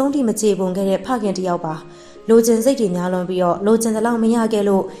တွေအဆုံးထိမကြေပွန်ခဲ့တဲ့ဖခင်တစ်ယောက်ပါလိုချင်စိတ်တွေများလွန်ပြီးတော့လိုချင်တဲ့လောက်မရခဲ့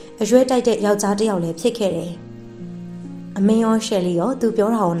လို့အရွယ်တိုက်တဲ့ယောက်ျားတစ်ယောက်လည်းဖြစ်ခဲ့တယ်အမင်းရောရှယ်လီရောသူပြော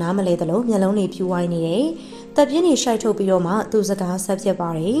တာကိုနားမလဲသလိုမျက်လုံးတွေဖြူဝိုင်းနေတယ်တပ်ပြင်းတွေရှိုက်ထုတ်ပြီးတော့မှသူစကားဆက်ဖြစ်ပါ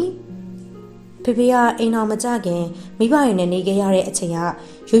တယ်ဖေဖေကအိမ်တော်မကြခင်မိဘတွေနဲ့နေခဲ့ရတဲ့အချိန်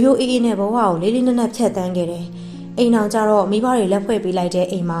ကရိုးရိုးအေးအေးနဲ့ဘဝကိုလေးလေးနက်နက်ဖြတ်တန်းခဲ့တယ်အိမ်တော်ကြတော့မိဘတွေလက်ဖွဲ့ပေးလိုက်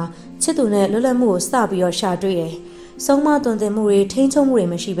တဲ့အိမ်မှာချစ်သူနဲ့လွတ်လပ်မှုကိုစပြီးတော့ရှာတွေ့တယ်ဆုံးမသွန်သင်မှုတွေထိန်းချုပ်မှု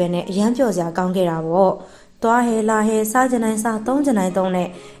တွေမရှိဘဲနဲ့အရန်ပြော့စရာကောင်းခဲ့တာပေါ့သွားဟဲလာဟဲစားကြနိုင်စားသုံးကြနိုင်သုံးနဲ့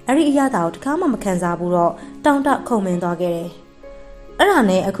အဲ့ဒီအရာတာကိုတခါမှမခံစားဘူးတော့တောင်းတခုံမင်းသွားခဲ့တယ်အဲ့ဒါ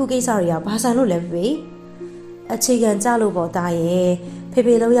နဲ့အခုကိစ္စတွေကဘာဆန်လို့လဲဖေအခြေခံကြလို့ပေါ့သားရဲ့ဖေဖေ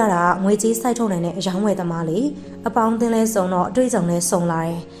လို့ရတာငွေကြီးစိုက်ထုတ်နိုင်တဲ့အယောင်းဝယ်သမားလေးအပေါင်းအသင်းလဲစုံတော့အတွေ့အကြုံလဲစုံလာ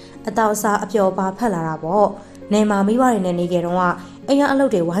တယ်အတော့အစားအပျော်ပါဖက်လာတာပေါ့နေမှာမိဘတွေနဲ့နေကြတော့အိမ်ရ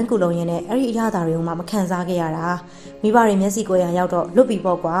အလုပ်တွေဝိုင်းကူလုံးရင်းနဲ့အဲ့ဒီအရာတာတွေကိုမှမခံစားခဲ့ရတာမိဘတွေမျက်စိကိုရရောက်တော့လွတ်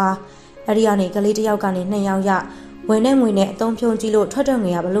ပြီပေါ့ကွာအဲ့ဒီကနေကလေးတစ်ယောက်ကနေ2ယောက်ရဝင်နဲ့ငွေနဲ့အသုံးဖြုံးကြ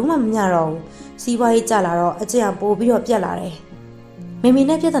ည့်လို့ထွက်တော့ငွေကဘလို့မှမမျှတော့ဘူးစီးပွားရေးကျလာတော့အကျင့်ပို့ပြီးတော့ပြက်လာတယ်မိမိ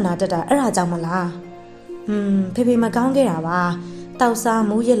နဲ့ပြဿနာတက်တာအဲ့ဒါကြောင့်မလားဖေဖေမကောင်းခဲ့တာပါတောက်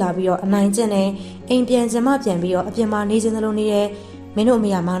စားမူးရစ်လာပြီးတော့အနိုင်ကျင့်နေအိမ်ပြန်ကျမပြန်ပြီးတော့အပြင်မှာနေခြင်းသလိုနေတယ်မင်းတို့အမေ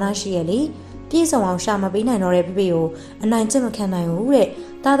ကမာနရှိရဲ့လေပြည့်စုံအောင်ရှာမပေးနိုင်တော့တဲ့ဖေဖေကိုအနိုင်ကျင့်မခံနိုင်ဘူးတဲ့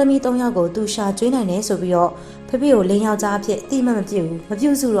သားသမီး3ယောက်ကိုသူရှာကျွေးနိုင်တယ်ဆိုပြီးတော့ဖေဖေကိုလင်းယောက်ျားအဖြစ်အတိမတ်မပြည့်ဘူး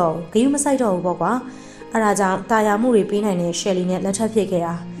မပြုစုတော့ဘူးဂရုမစိုက်တော့ဘူးပေါ့ကွာအဲ့ဒါကြောင့်တာယာမှုတွေပေးနိုင်တဲ့ရှယ်လီနဲ့လက်ထပ်ဖြစ်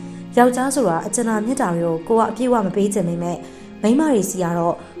ခဲ့တာယောက်ျားဆိုတာအကျဉ်းမြတ်တာတွေကိုကအပြည့်အဝမပေးချင်ပေမဲ့မိန်းမတွေစီက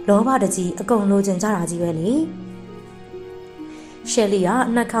တော့လောဘတကြီးအကုန်လိုချင်ကြတာကြီးပဲလေရှယ်လီက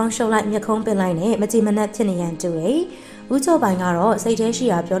နှက်ခေါင်းရှုပ်လိုက်မျက်ခုံးပင်လိုက်နဲ့မကြည်မနှက်ဖြစ်နေရန်တူတယ်ဦးကျော်ပိုင်ကတော့စိတ်ထဲ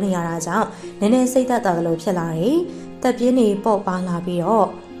ရှိတာပြောနေရတာကြောင့်နည်းနည်းစိတ်သက်သာသလိုဖြစ်လာတယ်တက်ပြ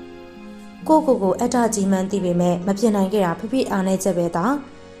င်းနေပေါ့ပါလာပြီးတော့ကိုအတ္တကြီးမှန်းသိပေမဲ့မပြစ်နိုင်ခဲ့တာဖိအားနဲ့ချက်ပဲသား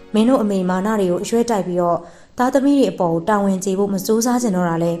မင်းတို့အမေမာနတွေကိုအရွက်တိုက်ပြီးတော့သားသမီးတွေအပေါ်တာဝန်ကျေဖို့မစိုး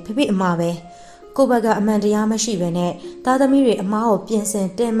စားကြတော့တာလဲဖိအမှားပဲကိုဘက်ကအမှန်တရားမရှိဘဲနဲ့သားသမီးတွေအမားကိုပြင်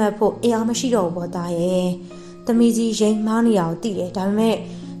ဆင်တင်မှတ်ဖို့အရာမရှိတော့ဘူးပေါ့သားရဲ့သမီးကြီးရင်မှားနေအောင်သိတယ်ဒါပေမဲ့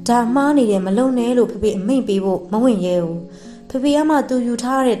ဒါမှားနေတယ်မလုံနဲ့လို့ဖေအမိန့်ပေးဖို့မဝင်ရဲဘူးဖေ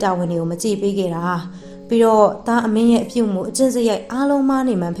ကမှသူယူထားတဲ့တာဝန်တွေကိုမကြည့်ပေးခဲ့တာပြီးတော့သားအမင်းရဲ့အပြုတ်မှုအကျင့်စရိုက်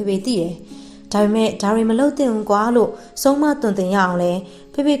အားလုံးမှားနေမှန်ဖေသိတယ်ဒါပေမဲ့ဒါတွေမလုပ်သင့်ဘူးကွာလို့ဆုံးမသွန်သင်ရ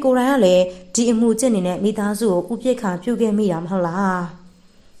အောင်လဲဖေကိုယ်တိုင်ကလည်းဒီအမှုကျင့်နေတဲ့မိသားစုကိုဥပိ္ပခါပြုခဲ့မိတာမဟုတ်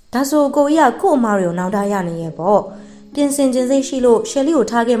လားဒါဆိုကိုကြီးကကို့အမားတွေကိုနောက်တရနေရဲ့ပေါ့ပြင်ဆင်ခြင်းစိတ်ရှိလို့ရှယ်လီကို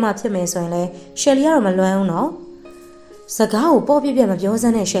ထားခဲ့မှဖြစ်မယ်ဆိုရင်လဲရှယ်လီကတော့မလွမ်းဘူးနော်စကားကိုပေါ့ပြပြမပြောစ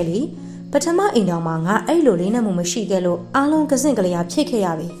မ်းနဲ့ရှယ်လီပထမအိမ်တော်မှာငါအဲ့လိုလေးနဲ့မှုမရှိခဲ့လို့အားလုံးကစင့်ကလေးဖြစ်ခဲ့ရ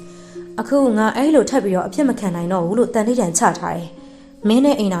ပြီအခုငါအဲ့လိုထပ်ပြီးတော့အဖြစ်မခံနိုင်တော့ဘူးလို့တန်တိတန်ချထားတယ်မ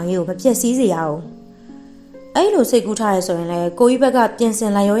င်းနဲ့အိမ်တော်ကြီးကိုမပြက်စီးစေရအောင်အဲ့လိုစိတ်ကူးထားရဲဆိုရင်လေကိုကြီးဘက်ကပြင်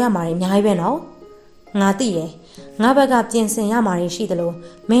ဆင်လိုက်ရောရမှာအများကြီးပဲနော်ငါသိတယ်ငါဘက်ကပြင်ဆင်ရမှာရှိတယ်လို့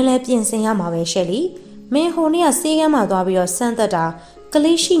မင်းလည်းပြင်ဆင်ရမှာပဲရှယ်လီမင်းဟိုနေ့ကစေးကမ်းမှာသွားပြီးတော့စမ်းသက်တာက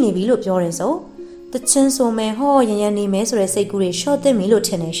လေးရှိနေပြီလို့ပြောတယ်ဆိုတချင်းဆိုမယ်ဟောရရနေမယ်ဆိုတဲ့စိတ်ကူးတွေရှော့သိမီလို့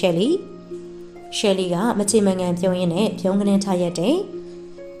ထင်တယ်ရှယ်လီကမချေမငံပြုံးရင်းနဲ့ပြုံးကနေထားရက်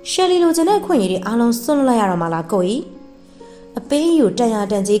တယ်ရှယ်လီလိုချင်တဲ့ခွင့်ရည်တွေအားလုံးစွန့်လွတ်လိုက်ရတော့မှလားကိုကြီးအပေးယူ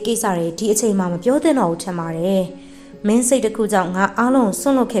တန်ရာတန်ကြီးကိစ္စတွေဒီအချိန်မှမပြောသင့်တော့ဘူးထင်ပါတယ်မင်းစိတ်တစ်ခုကြောင့်ငါ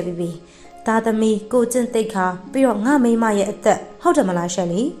အားလုံးစွန့်လွတ်ခဲ့ပြီသားသမီးကိုကျင့်သိက္ခာပြီးတော့ငါမိမရဲ့အသက်ဟုတ်တယ်မလားရှယ်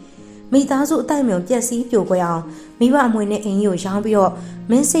လီမိသားစုအတိုင်းမြုံပြက်စီးပြိုကွဲအောင်မိဘအမွေနဲ့အိမ်ကြီးကိုရောင်းပြီးတော့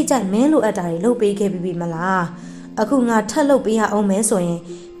မင်းစိတ်ကြိုက်မင်းလိုအပ်တာတွေလုပ်ပေးခဲ့ပြီမလားအခုငါထပ်လုပ်ပေးရအောင်မဲဆို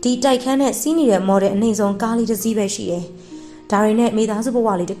ရင်ဒီတိုက်ခန်းနဲ့စီးနေတဲ့မော်ဒယ်အနှိမ့်ဆုံးကားလေးတစ်စီးပဲရှိတယ်ဒါတွေနဲ့မိသားစုဘဝ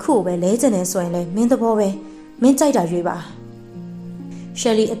လေးတစ်ခုပဲလဲကျင်နေဆိုရင်လည်းမင်းသဘောပဲမင်းကြိုက်တာရွေးပါရှ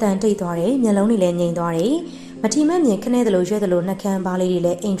ယ်လီအတန်တိတ်သွားတယ်မျက်လုံးတွေလည်းငြိမ်သွားတယ်မထီမဲ့မြင်ခနဲ့တယ်လို့ရွဲတယ်လို့နှက်ခမ်းပါးလေးတွေ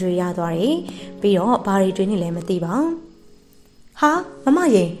လည်းအင်ဒရီရသွားတယ်ပြီးတော့ဘာတွေတွင်းနေလဲမသိပါဟာမ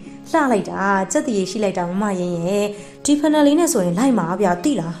မရင်လှလိုက်တာစက်တရေရှိလိုက်တာမမရင်ရဲ့ဒီဖနက်လေးနဲ့ဆိုရင်လိုက်မှာဗျာ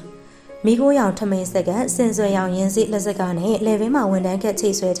တိလားမိခိုးရောင်ထမင်းစက်ကစင်ဆွဲရောင်ရင်းစိလက်စက်ကနဲ့လေဘင်းမှာဝန်တန်းကက်ချိ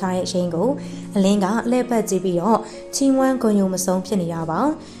တ်ဆွဲထားတဲ့ရင်ကိုအလင်းကအလဲပတ်ကြည့်ပြီးတော့ချီးမွမ်းဂုဏ်ယူမဆုံးဖြစ်နေတာပါ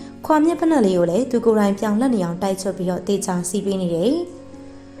ခွာမြက်ဖနက်လေးကိုလည်းသူကိုယ်တိုင်ပြောင်းလက်နေအောင်တိုက်ချွတ်ပြီးတော့တေချာစီးပေးနေတယ်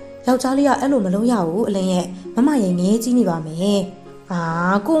ယောက်ျားလေးကအဲ့လိုမလုပ်ရဘူးအလင်းရဲ့မမရင်ငရဲကြီးနေပါမယ်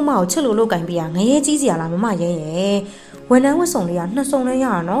ကိုမကိုချစ်လို့လုပ်ကင်ပေးရငရဲကြီးစီရလားမမရင်ရဲ့ဝန်တန်းဝတ်စုံလေးကနှစ်စုံလဲရ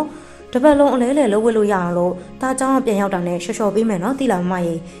တာနော်တပတ်လုံးအလဲလဲလို့ဝတ်လို့ရအောင်လို့တားเจ้าကပြန်ရောက်တာနဲ့ရှော့ရှော့ပေးမယ်နော်တိလာမမ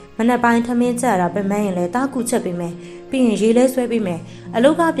ရေမနက်ပိုင်းထမင်းချက်ရတာပင်မရင်လဲတားကူချက်ပေးမယ်ပြီးရင်ရေလဲဆွဲပေးမယ်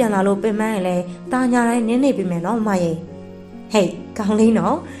အလုတ်ကပြန်လာလို့ပင်မရင်လဲတားညာတိုင်းနင်းနေပေးမယ်နော်မမရေ Hey, Kangli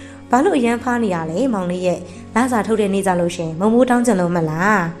no. Balu yan pani ale, Mongli ye. Laza told any zalushin, Momo down the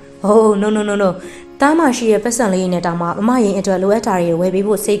lomala. Oh, no. Tama she a personally in a dama, my into a luetari where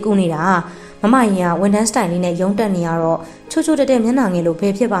people say gunida. Mamma, when I stand in a young Daniaro, Chuchu the Demianangelo,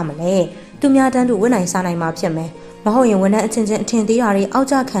 Pepe Bamale, to me attend to when I san I map me. Mahoy when I attend the Ari,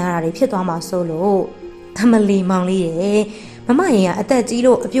 outer canary, Pietama solo. Tamali, Mongli, Mamma, at that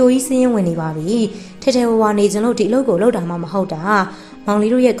zero, a few easy and winny baby. Tete one is a logo, load on Mamma Hoda.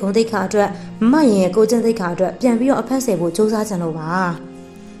 Mongli ye go the cadra, my goes in the cadra, then we are passive with Josas and over.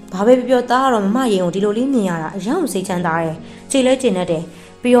 Baby, your dar on my own Dilolinia, Jam say Chandare, Chile Genade,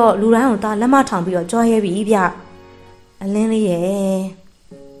 be your Luranta, Lamatan, be your joy bibia. Alene.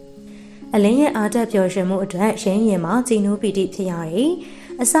 Alene ata pure shemo attraction, ye mountain no pity tiari.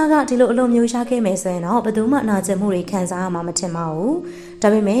 A saga till Olomio Shake Mason, but do not not a muri canza mamma temao.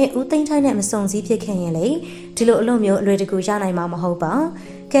 Tabime, Utain Time songs if you can lay, till Olomio Redicujana mamma hoba.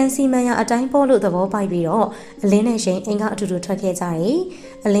 Can see Maya a time polo the wall by biro, Alena Shane ain't got to do Traketari,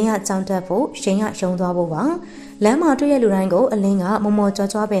 Alena Sound Tapo, Shane at Shon Dabova, Lama to Lurango, Alena, Momo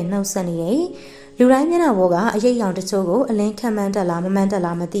Jojob, no sunny. Lurangana Woga, a young to Togo, a link Mandala,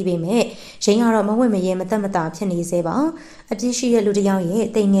 Mandala, Matibi me, Shane are a women ye matamata, Penny Seba, a dishy Ludian ye,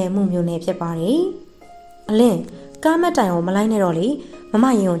 they near Mumune Pepari. A link, Gamma Dio, Maline Rolly,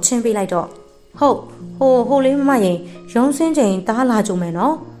 Mamma, you chimby like dog. Ho, holy my, Johnson Jane, Dala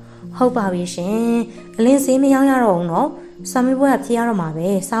Jumeno. Hope I wish, Lindsay me young or no, some will appear on my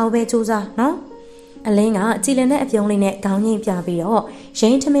way, Salve Juza, no? A linga, Tilene if you only net down in Piabio,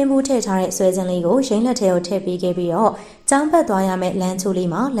 Shane to me would take her Suez and Lego, Shane la tail tepi gabio, jump at Doya land to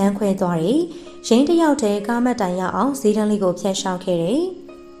Lima, Lanque Dory, Shane to Yaute, Gamma Daya, Zidane Lego Piasha Kere.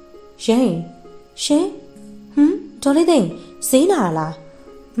 Shane? Jolly thing, see Nala.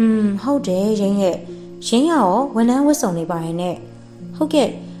 How dare Jane? Shane yao, when I was only by a net.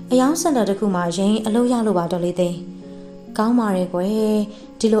 Okay, a young son of the Kuma Jane, a low yellow dolly. Gaumare Gwe,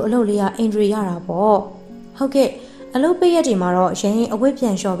 Dilo Lolia, Andrea Bo. Okay, a low pay at Imaro, Jane, a whip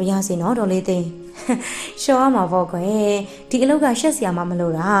and shop yasi not dolly thing. Show am of Ogwe, Diloga Shesia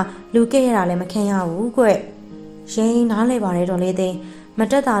Mamalura, Luke Alemacaya Ugwe. Jane, Hale Barre dolly thing.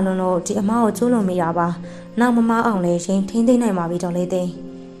 Matata no, the amount to Miraba. Now mamma only, Jane, Tindy Namavi dolly thing.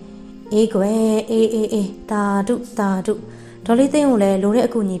 Egwe, da do. Dolly thing will lure a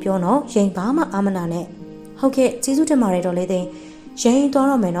cuni piono, Jane Bama Amanane. Okay, Tizu de Mare dolly thing. Jane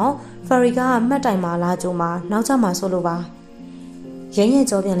Doromeno, Fariga, Mataima la Juma, Nautama Solova. Jane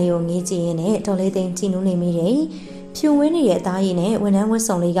Jobian Leo Niji in it, dolly thing Tinuni Mire. Pew winning yet die in it when I was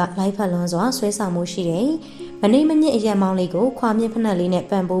only got life alonzo, Swesa Mushire. My name and yet Yamanligo, Kwame Penaline,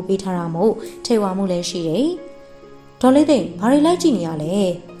 Bamboo Bitaramo, Tewamule Shire. Dolly thing,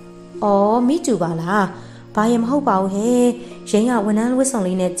 Parilaginiale. Oh, me too, Bala. Buy him hope out here. Shane when I was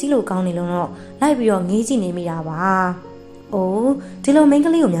only net Zilo County Lono, like we are easy name Miraba. Oh, Tilo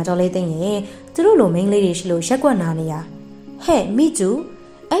Mangalium, dolly thing, eh? Tilo Manglady Shilo Shakwanania. Hey, me too.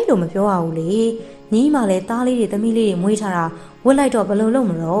 I don't know Auli. Nima le Tali, the Mili, Muitara, will I drop a low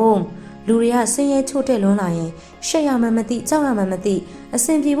room. Luria say to Telona, Shaya Mamati, Zara Mamati, a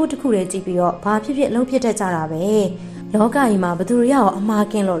same people to cool GPO, Papi Lopieta Zarabe. Loga ima Baturia, a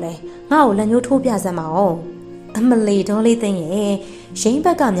marking lole. Now, Lanutopia Zamao. Emily, dolly thing, eh? Shane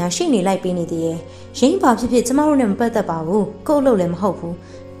Bagania, Shiny like Benny dear. Shane Papi, tomorrow and better babu, go low them hopeful.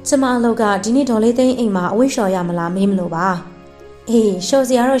 Tomorrow, Loga, Ginny dolly thing, Ima, wish or Yamala, Mim Loba. Eh, shows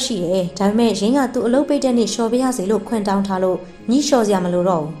the arrow she, eh? Time Jinga to a low bait and it shall be as a look went down Talo, ni shows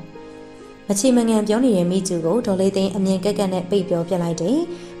Yamaluro. A chiming and Johnny and me to go, dolly thing, and then get a baby of your light.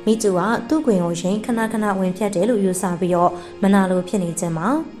 Me too, two green ocean, Kanakana when Piatelo you Sabio, Manalo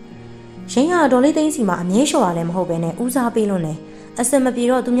Pianizema. Shane dolly things in my Nesho Alem Hobene, Uza Bilone. A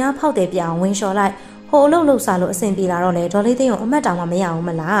semapiro to Mia Powdebia, when shall like, Holo Salo, Saint Bilarole, dolly thing on Madame Mea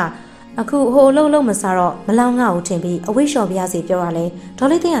Mala. A cool holo masaro, Malanga Timby, a wish of Yazi Piorale,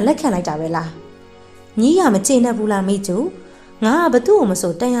 dolly thing and Lecan like Davila. Ni am a Tina Bula me too. Nga, but do almost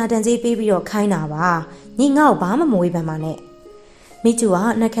so Daya than the baby or Kainava. Ni now Bama Moibamane. Me too,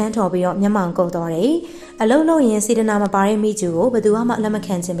 Nakan Toby or Yamango Dore. A low in Sidanama Barry me too, but do Ama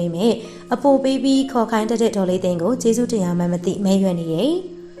Lamacan to me, a poor baby call kind of dolly dingo, Jesu to Yamamati, Mayuani.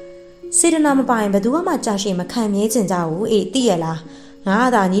 Sidanama Barry, but do Ama Jashi Macam Yates and Dao, Diala.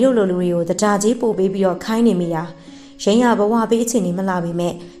 Nada, Nilo Lurio, the Jaji, poor baby or kind Mia. Shane Abawa beats in Malawi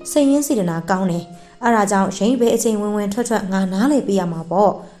me, saying Sidana County. Araja, Shane beats in when went to Nale be a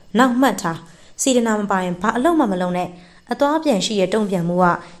mabo. Now matter. Sidanama Barry, Paloma Malone. A dog and she don't be a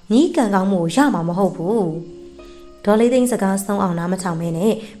mua, ni can go more yama hopu. ဒေါ်လေးသိန်းစကားဆုံးအောင်နား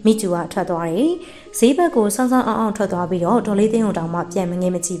မချောင်မဲနဲ့မိကျူကထွက်သွားတယ်။ဈေးဘက်ကိုဆောင်းဆောင်းအောင်ထွက်သွားပြီးတော့ဒေါ်လေးသိန်းကိုတောင်မှပြန်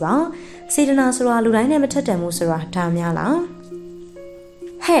မငဲမကြည့်ပါ။စေတနာဆိုတာလူတိုင်းနဲ့မထက်တန်ဘူးဆိုတာဒါများလား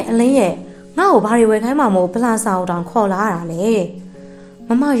။ဟဲ့အလင်းရဲ့ငါ့ကိုဘာတွေဝယ်ခိုင်းမှမို့ပလာစာကိုတောင်ခေါ်လာရတာလေ။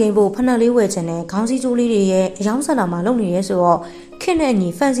မမရင်ဖို့ဖနက်လေးဝယ်ချင်တဲ့ခေါင်းစည်းကြိုးလေးတွေရဲ့အယောင်စက်တာမှလုပ်နေရဲဆိုတော့ခက်နဲ့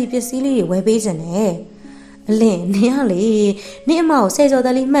ညီဖန်စီပစ္စည်းလေးတွေဝယ်ပေးချင်တယ်။အလင်းနင်ကလေနင်အမကိုဆယ်ကျော်သ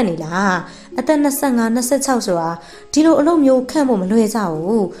က်လေးမှတ်နေလားအသက်25 26ဆိုတာဒီလိုအလုပ်မျိုးခန့်ဖို့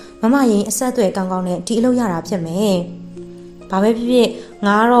မလွယ်ကြဘူးမမရင်အဆက်အသွယ်ကောင်းကောင်းနဲ့ဒီအလုပ်ရတာဖြစ်မယ်ဘာပဲဖြစ်ဖြစ်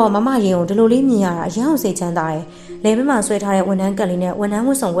ငါကတော့မမရင်ကိုဒီလိုလေးမြင်ရတာအရင်ကစိတ်ချမ်းသာတယ်လေဘက်မှာဆွဲထားတဲ့ဝန်ထမ်းကက်လေးနဲ့ဝန်ထမ်းဝ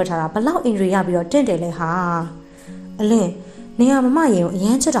တ်စုံဝတ်ထားတာဘလောက်အင်ဂျီရပြီးတော့တင့်တယ်လဲဟာအလင်းနင်ကမမရင်ကိုအရ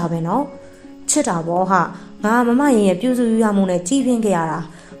င်ချစ်တာပဲနော်ချစ်တာပေါ့ဟာငါမမရင်ရဲ့ပြုစုရမှုနဲ့ကြီးပြင်းခဲ့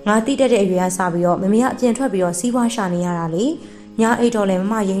ရတာငါတိတက်တဲ့အရွယ်ကစပြီးတော့မမေကအပြင်ထွက်ပြီးတော့စီးပွားရှာနေရတာလေညာအိတ်တော်လည်း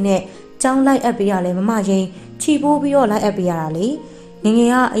မမရင်နဲ့ကျောင်းလိုက်အပ်ပေးရလဲမမရင်ခြိပိုးပြီးတော့လိုက်အပ်ပေးရတာလေင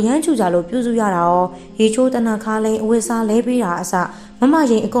ငယ်ကအရန်ချူကြလို့ပြုစုရတာရောရေချိုးတနခါလိန်အဝတ်စားလဲပေးတာအစမ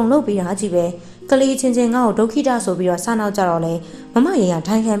မရင်အကုန်လုပ်ပေးတာကြည့်ပဲကလေးချင်းချင်းငါ့ကိုဒုက္ခိတဆိုပြီးတော့စနောက်ကြတော့လဲမမရင်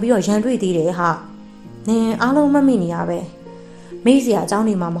ကထိုင်ခံပြီးတော့ရန်တွေ့သေးတယ်ဟာနင်အားလုံးမမိနေရပဲမိစရာအကြောင်း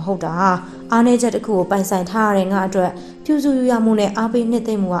နေမှာမဟုတ်တာအားနေချက်တစ်ခုကိုပိုင်ဆိုင်ထားရတဲ့ငါအတွက်ပြုစုရမှုနဲ့အား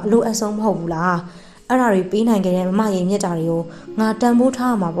ပေးနှစ်သိမ့်မှုကအလိုအဆုံးမဟုတ်ဘူးလားအဲ့ဒါတွေပေးနိုင်ကြတဲ့မမရင်မြတ်တာတွေကိုငါ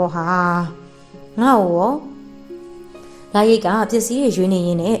တန်ဖိုးထားမှာပေါ့ဟာငါ့ကိုရောလာရိတ်ကပစ္စည်းတွေရွေးနေရ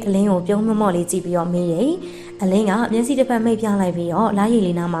င်းနဲ့အလင်းကိုပြုံးမမော့လေးကြည့်ပြီးတော့မေးတယ်အလင်းကမျက်စိတစ်ဖက်မိတ်ပြ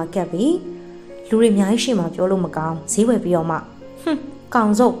လိုက်ပြီးတော့လာရိတ်လေးနားမှာကပ်ပြီးလူတွေအများကြီးရှိမှပြောလို့မကောင်းဈေးဝယ်ပြီးတော့မှကော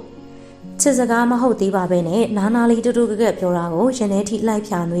င်စုပ်ချစ်စကားမဟုတ်သေးပါပဲနဲ့နားနာလေးတူတူကကက်ပြောတာကိုရင်ထဲထိလိုက်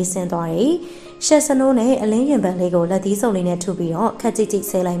ဖြာနှွေးဆင်းသွားတယ်ရှက်စနိုးနဲ့အလင်းရင်ပန်လေးကိုလက်သီးစုပ်လေးနဲ့ထုပြီးတော့ခက်ကြိတ်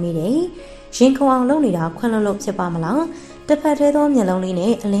ကြိတ်ဆဲလိုက်မိတယ်ရင်ခုံအောင်လုပ်နေတာခွန်းလုံးဖြစ်ပါမလားတစ်ဖက်သေးသောမျက်လုံးလေး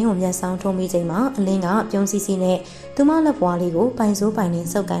နဲ့အလင်းကိုမျက်စောင်းထုံးပြီးချိန်မှာအလင်းကပြုံးစီစီနဲ့သူမလက်ပွားလေးကိုပိုင်စိုးပိုင်နဲ့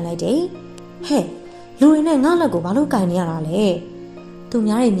စုပ်ကိုင်လိုက်တယ်ဟဲ့လူတွေနဲ့ငါ့လက်ကိုဘာလို့ကိုင်နေ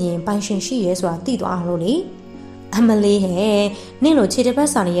ရတာလဲသူများတွေမြင်ပိုင်ရှင်ရှိရဲဆိုတာသိသွားအောင်လို့လေအမလေးဟဲ့နင့်လိုခြေတစ်ဖက်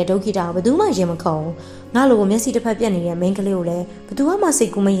စာနေရဲ့ဒုက္ခိတာကိုဘယ်သူမှရင်မခုံငါလိုကိုမျက်စိတစ်ဖက်ပြက်နေတဲ့မိန်းကလေးကိုလည်းဘယ်သူမှစိ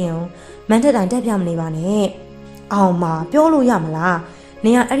တ်ကူးမရင်မန်းတက်တိုင်းတက်ပြမနေပါနဲ့အောင်မပြောလို့ရမလား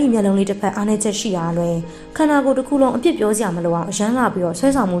နင်ကအဲ့ဒီမျက်လုံးလေးတစ်ဖက်အားနေချက်ရှိတာလွယ်ခန္ဓာကိုယ်တစ်ခုလုံးအပြစ်ပြောစရာမလိုအောင်အရန်လာပြီးတော့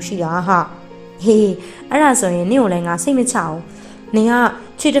ဆွဲဆောင်မှုရှိတာဟာဟေးအဲ့ဒါဆိုရင်နင့်ကိုလည်းငါစိတ်မချအောင်နင်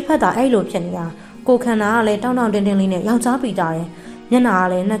ကခြေတစ်ဖက်သာအဲ့လိုဖြစ်နေတာကိုခန္ဓာကလည်းတောင်းတောင်းတင်းတင်းလေးနဲ့ယောက်ျားပီတာတယ်မျက်နှာက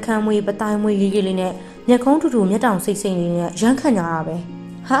လည်းနှက်ခမ်းမွေးပတိုင်းမွေးရေးရေးလေးနဲ့မျက်ခုံးထူထူမျက်တောင်စိတ်စိတ်လေးနဲ့ရမ်းခန့်ကြတာပဲ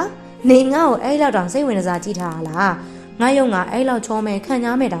ဟာနေငါ့ကိုအဲ့လောက်တောင်စိတ်ဝင်စားကြည့်ထားတာလားငါယုံငါအဲ့လောက်ချောမဲခ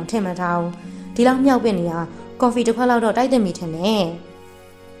န့်ညားမဲတောင်ထင်မှထားအောင်ဒီလောက်မြောက်ပင့်နေတာကော်ဖီတစ်ခွက်လောက်တော့တိုက်သိမိထင်တယ်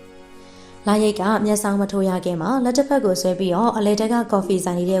လာရိတ်ကမျက်စောင်းမထိုးရခင်မှာလက်တစ်ဖက်ကိုဆွဲပြီးတော့အလဲတက်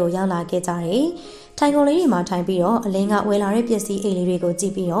ကကော်ဖီဆိုင်လေးတွေကိုရောက်လာခဲ့ကြတယ်ထိုင်ကုန်လေးတွေမှာထိုင်ပြီးတော့အလင်းကဝယ်လာတဲ့ပစ္စည်းအိတ်လေးတွေ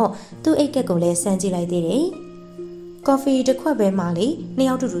ကိုကြည့်ပြီးတော့သူ့အိတ်ကက်ကိုလည်းစမ်းကြည့်လိုက်သေးတယ်ကော်ဖီတစ်ခွက်ပဲမှလေနှစ်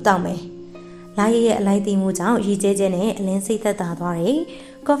ယောက်တူတူတောက်မယ်လာရိတ်ရဲ့အလိုက်တီးမှုကြောင့်ရီကျဲကျဲနဲ့အလင်းစိတ်သက်သာသွား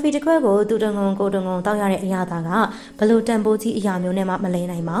တယ်ကော်ဖီတစ်ခွက်ကိုသူတငုံကိုတငုံတောက်ရတဲ့အရာသာကဘလို့တန်ဖိုးကြီးအရာမျိုးနဲ့မှ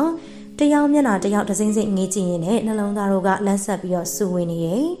မလဲနိုင်ပါတယောက်မျက်နှာတယောက်တစိမ့်စိမ့်ငေးကြည့်ရင်လည်းနှလုံးသားတို့ကလန့်ဆက်ပြီးတော့စူဝင်နေတ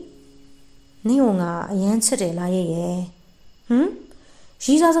ယ်နင့်ကငါအရန်ချစ်တယ်လာရိတ်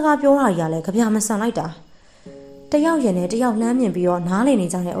ရဲ့ရီးစားစကားပြောတာကြီးကလည်းကြပြမဆန်လိုက်တာတယောက်ရင်နဲ့တယောက်လှမ်းမြင်ပြီးတော့နားလည်နေ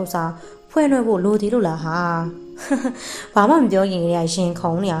ကြတဲ့ဥစ္စာဖွဲ့နှွဲဖို့လိုသေးလို့လားဟာဘာမှမပြောရင်လည်းရင်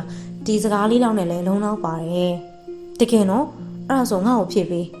ခုံနေရဒီစကားလေးလောက်နဲ့လည်းလုံးလောက်ပါတယ်တကယ်နော်အဲ့ဒါဆိုငါ့ကိုဖြည့်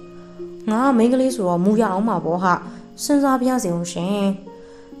ပေးငါကမိန်းကလေးဆိုတော့မူရအောင်မှာပေါ့ဟာစဉ်းစားပြစေ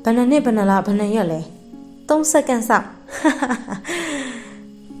အောင်ရှင်ဘယ်နှစ်ဘယ်နှလားဘယ်နှရက်လဲ3စက္ကန့်စ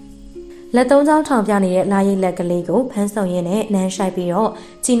လက်သုံးချောင်းထောင်ပြနေတဲ့လာရိတ်လက်ကလေးကိုဖမ်းဆုံရင်းနဲ့နမ်းရှိုက်ပြီးတော့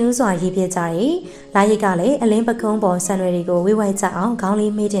ကြည်နူးစွာရေးပြကြတယ်။လာရိတ်ကလည်းအလင်းပကုံးပေါ်ဆန်ရွယ်တွေကိုဝေးဝိုက်ကြအောင်ခေါ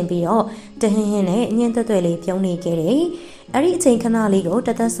င်းလေးမေးတင်ပြီးတော့တဟင်းဟင်းနဲ့ညှင်းသွက်သွက်လေးပြုံးနေခဲ့တယ်။အဲ့ဒီအချိန်ခဏလေးကိုတ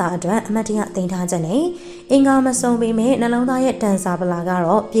သက်စာအတွက်အမတ်တရတင်ထားချက်နဲ့အင်္ဂါမစုံပေမဲ့နှလုံးသားရဲ့တန်စာပလာ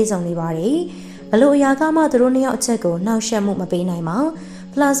ကတော့ပြည့်စုံနေပါတယ်။ဘလို့အရာကမှသူတို့နှစ်ယောက်အချက်ကိုနှောက်ယှက်မှုမပေးနိုင်ပါ။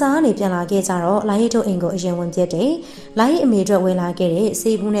ပလာဇာကနေပြန်လာခဲ့ကြတော့လာရိတ်တို့အိမ်ကိုအရင်ဝင်ပြတယ်။လာရိတ်အမေအတွက်ဝင်လာခဲ့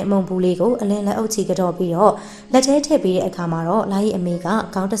တဲ့စေဘူးနဲ့မုံဘူးလေးကိုအလင်းလက်အုပ်ချီကတော့ပြီးတော့လက်ထဲထည့်ပေးတဲ့အခါမှာတော့လာရိတ်အမေက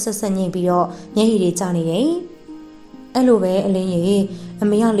ခေါင်းတဆက်ဆက်ညှိပြီးတော့မျက်ရည်တွေကျနေတယ်။အဲ့လိုပဲအလင်းရေအ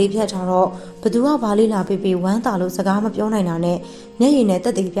မေကလေးဖြတ်ထားတော့ဘသူကဘာလေးလာပေးဝမ်းသာလို့စကားမပြောနိုင်တာနဲ့မျက်ရည်နဲ့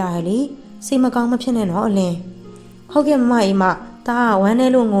တက်တည်ပြရလေစိတ်မကောင်းမဖြစ်နဲ့တော့အလင်းဟုတ်ကဲ့မမအိမ်မဒါကဝမ်းထဲ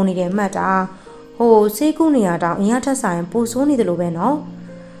လို့ငုံနေတယ်မှတ်တာဟိုဆေးကုနေရတောင်အရင်ထက်ဆိုင်ပိုဆိုးနေတယ်လို့ပဲနော်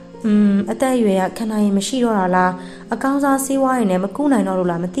အသက်အရွယ်ကခဏရင်မရှိတော့တာလားအကောင်းစားဆေးဝါးတွေနဲ့မကုနိုင်တော့လို့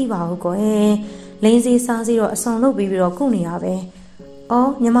လားမသိပါဘူးကွယ်လိန်စီစားစီတော့အစုံလုပ်ပြီးတော့ကုနေ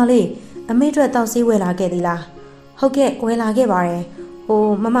ရပဲအော်ညီမလေးအမေအတွက်တောက်ဆေးဝယ်လာခဲ့သေးလားဟ ဟုတ်ကဲ့ဝယ်လာခဲ့ပါတယ်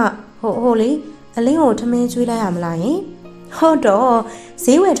ဟိုမမဟိုလေအလင်းကိုထမင်းကျွေးလိုက်ရမလား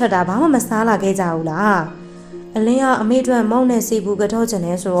ယင်ဟုတ်တော့ဈေးဝယ်ထွက်တာဘာမှမစားလာခဲ့ကြဘူးလားအလင်းကအမေအတွက်မောင်းနဲ့စီဘူး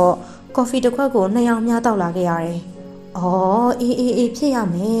ကတော့ကျန်နေဆိုတော့ကော်ဖီတစ်ခွက်ကို2ယောက်မျှတောက်လာခဲ့ရတယ်အော်အေးဖြစ်ရ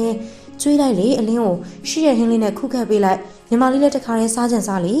မယ်ကျွေးလိုက်လေအလင်းကိုရှိရဟင်းလေးနဲ့ခုခတ်ပေးလိုက်ညီမလေးလည်းတခါတည်းစားကြင်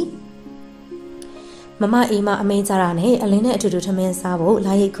စားလေမမအိမ်မအမေကြတာနဲ့အလင်းနဲ့အတူတူထမင်း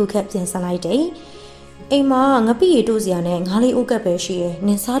စားဖို့လာရိတ်ခုခတ်ပြန်စားလိုက်တယ်အိမ်မှာငပိရီတိုးစရာနဲ့ငါးလေးဥကပ်ပဲရှိတယ်န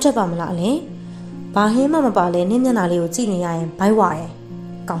င်စားတတ်ပါမလားအလင်းဘာဟင်းမှမပါလဲနင်းမျက်နှာလေးကိုကြည့်နေရရင်ဘိုက်ဝရတယ်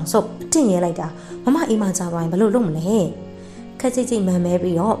ကောင်စုပ်အထင်ရဲလိုက်တာမမအိမ်မကြပါရင်ဘလို့လုပ်မလဲခက်ကြည့်မှန်မဲ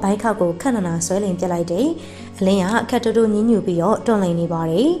ပြီးတော့ဘိုက်ခောက်ကိုခက်နနာဆွဲလင်ပြလိုက်တယ်အလင်းကအခက်တူတူညင်းညူပြီးတော့တွန့်လိန်နေပါ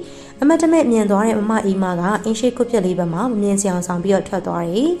တယ်အမတ်တမဲ့မြင်သွားတဲ့မမအိမ်မကအင်းရှိခုပြက်လေးဘက်မှာမမြင်စအောင်ဆောင်ပြီးတော့ထွက်သွား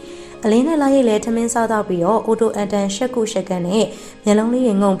တယ်အလင်းနဲ့လာရိတ်လဲထမင်းစားတော့ပြီးတော့အိုတိုအန်တန်ရှက်ကုရှက်ကန်နဲ့မျက်လုံးလေး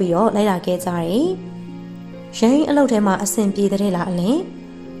တွေငုံပြီးတော့လိုက်လာခဲ့ကြတယ်ရင်းအလုပ်ထဲမှာအဆင်ပြေတဲ့လားအလ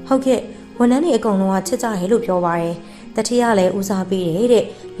င်းဟုတ်ကဲ့ဝန်ထမ်းတွေအကုန်လုံးကချစ်ကြတယ်လို့ပြောပါတယ်တတိယလည်းဦးစားပေးတယ်တဲ့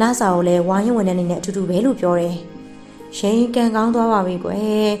လစာကိုလည်းဝါရင်ဝန်ထမ်းတွေနဲ့အတူတူပဲလို့ပြောတယ်ရင်းကန်ကောင်းသွားပါပြီကွ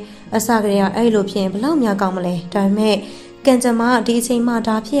ယ်အစကတည်းကအဲ့လိုဖြစ်ရင်ဘလောက်များကောင်းမလဲဒါပေမဲ့ကန်ကြမဒီအ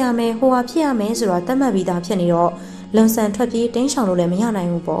ချိန်မှဒါဖြစ်ရမယ်ဟိုဟာဖြစ်ရမယ်ဆိုတော့တတ်မှတ်ပြီးသားဖြစ်နေတော့လုံဆန်ထွက်ပြေးတင်းရှောင်လို့လည်းမရနိုင်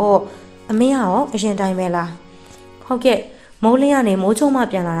ဘူးပေါ့အမေရောအရင်တိုင်းပဲလားဟုတ်ကဲ့မိုးလင်းကနေမိုးချုံမှ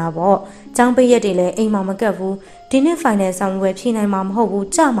ပြန်လာတာပေါ့ကျောင်းပိတ်ရက်တွေလည်းအိမ်မှာမကပ်ဘူးဒီနှစ် final ဆောင်ပွဲဖြေနိုင်မှာမဟုတ်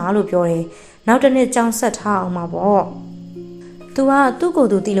ဘူးကြမှာလို့ပြောတယ်နောက်တစ်နှစ်ကျောင်းဆက်ထားအောင်မှာပေါ့သူကသူ့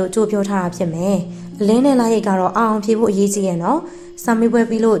ကိုယ်သူတီလို့ကြိုးပြောထားတာဖြစ်မယ်အလင်းနဲ့လာရိတ်ကတော့အောင်ဖြေဖို့အရေးကြီးရဲ့နော်စာမေးပွဲ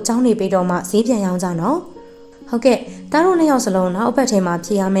ပြီးလို့ကျောင်းနေပြီးတော့မှဈေးပြန်ရောင်းကြနော်ဟုတ်ကဲ့တားတို့နှစ်ယောက်စလုံးနောက်အပတ်ထဲမှာ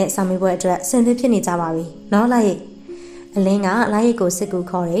ဖြေရမယ့်စာမေးပွဲအတွက်စင်သစ်ဖြစ်နေကြပါပြီနော်လာရိတ်အလင်းကလာရိတ်ကိုစစ်ကူ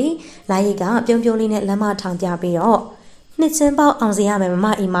ခေါ်တယ်လာရိတ်ကပြုံးပြုံးလေးနဲ့လမ်းမထောင်ပြပြီးတော့နှစ်ချင်းပေါက်အောင်စေရမယ်မ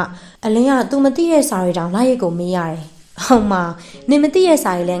မအိမ်မအလင်းကသူမသိတဲ့စာတွေတောင်လာရိတ်ကိုမေးရတယ်ဟုတ်မှာနင်မသိတဲ့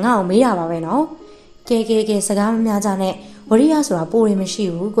စာတွေလည်းငါ့ကိုမေးတာပါပဲနော်ကဲစကားမများကြနဲ့ဝရိယဆိုတာပိုတွေမ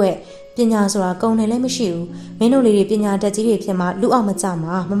ရှိဘူးကွပညာဆိုတာကုံတယ်လည်းမရှိဘူးမင်းတို့လေးတွေပညာတတ်ကြီးတွေဖြစ်မှလူအောင်မကြ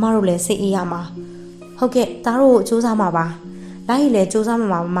မှာမမတို့လည်းစိတ်အေးရမှာဟုတ်ကဲ့သားတို့စူးစမ်းမှာပါလာရိတ်လည်းစူးစ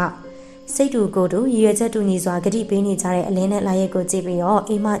မ်းမှာမမစိတ်တူကိုယ်တူရည်ရွယ်ချက်တူညီစွာဂတိပေးနေကြတဲ့အလင်းနဲ့လာရိတ်ကိုကြည့်ပြီးတော့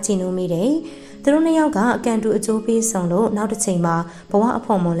အိမ်မချီနူးမိတယ်သူတို့နှစ်ယောက်ကအကန်တူအကျိုးပေးဆောင်လို့နောက်တစ်ချိန်မှာဘဝ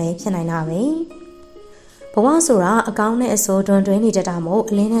အဖို့မွန်လည်းဖြစ်နိုင်တာပဲဘဝဆိုတာအကောင်းနဲ့အဆိုးတွင်တွင်နေ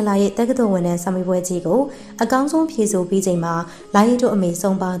တတ်တာမို့အလင်းနဲ့လာရိတ်တက္ကသိုလ်ဝင်တဲ့စာမေးပွဲကြီးကိုအကောင်းဆုံးဖြေဆိုပြီးချိန်မှာလာရိတ်တို့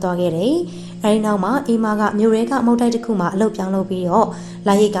အမေဆုံးပါသွားခဲ့တယ်အဲဒီနောက်မှာအိမ်မကမြို့ရဲကမုတ်တိုက်တစ်ခုမှာအလုပ်ပြောင်းလုပ်ပြီးတော့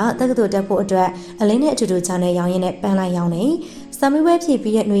လာရိတ်ကတက္ကသိုလ်တက်ဖို့အတွက်အလင်းနဲ့အတူတူချာနဲ့ရောင်းရင်းနဲ့ပန်းလိုက်ရောင်းနေစာမေးပွဲဖြေ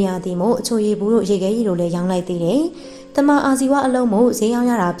ပြီးတဲ့ຫນွေရာသီမို့အချိုရည်ဘူးတို့ရေခဲရည်တို့လည်းရောင်းလိုက်သေးတယ်တမအာဇီဝအလုံးမို့ဈေးရော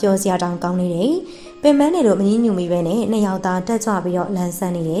င်းရတာပျော်စရာတောင်ကောင်းနေတယ်ပင်ပန်းနေလို့မငြင်းညူမိပဲနဲ့နှစ်ယောက်သားတက်ကြွပြီးတော့လန်ဆ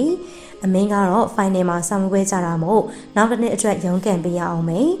န်းနေတယ်အမင်းကတော့ final မှာစာမေးပွဲကြတာမို့နောက်တစ်နှစ်အတွက်ရုန်းကန်ပေးရ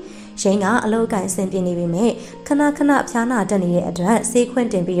အောင်မယ်ရင်းကအလုပ်ကိုင်အဆင်ပြေနေပြီမဲ့ခဏဖျားနာတက်နေတဲ့အတွက်ဆေးခွ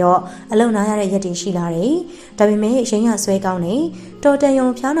င့်တင်ပြီးတော့အလုပ်နာရတဲ့ရက်တွေရှိလာတယ်ဒါပေမဲ့ရင်းကဆွဲကောင်းနေတော်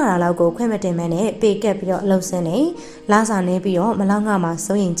တန်ယုံဖျားနာတာလောက်ကိုခွင့်မတင်မဲနဲ့ပေကက်ပြီးတော့အလုပ်ဆင်းနေလာစာနေပြီးတော့မလောက်ငါမှ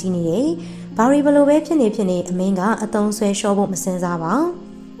စိုးရင်ကြီးနေတယ်ဘာရီဘလိုပဲဖြစ်နေအမင်းကအတုံးဆွဲလျှော့ဖို့မစင်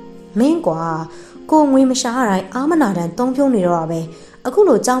စားပါမင်းကွာကိုငွေမရှာရတိုင်းအာမနာတန်သုံးဖြုံးနေတော့တာပဲ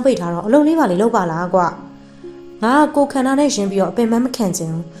အခုလိုကြောင်းပိတ်ထားတော့အလုပ်လေးပါလေလုပ်ပါလားကွာငါကိုခန္ဓာနဲ့ရှင်ပြီးတော့အပင်မခံချင်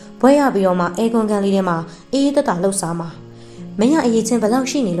ဘူးဘွဲရပြီးတော့မှအဲကွန်ကန်လေးထဲမှာအေးသက်တာလှုပ်စားမှာမင်းကအရေးချင်းဘယ်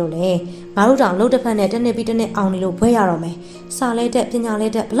လောက်ရှိနေလို့လဲငါတို့တောင်လှုပ်တစ်ဖက်နဲ့တစ်နှစ်ပြီးတစ်နှစ်အောင်နေလို့ဘွဲရတော့မယ်စာလဲတက်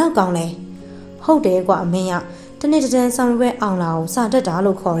ပညာလဲတက်ဘယ်လောက်ကောင်းလဲဟုတ်တယ်ကွာအမင်းကတစ်နှစ်တစ်တန်းဆောင်ရွက်အောင်လာအောင်စာတက်တာ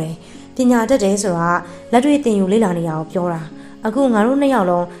လို့ခေါ်တယ်ပညာတက်တယ်ဆိုတာလက်တွေ့သင်ယူလေ့လာနေတာကိုပြောတာအခုငါတို့နှစ်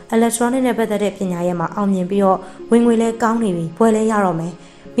ယောက်လုံး electronic နဲ့ပတ်သက်တဲ့ပညာရဲ့မှာအောင်မြင်ပြီးတော့ဝင်ငွေလဲကောင်းနေပြီဘွဲလဲရတော့မယ်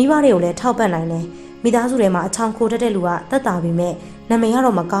မိဘတွေကိုလည်းထောက်ပံ့နိုင်တယ်မိသားစုထဲမှာအချောင်ခိုတတ်တဲ့လူကတက်တာပြီမဲ့နာမည်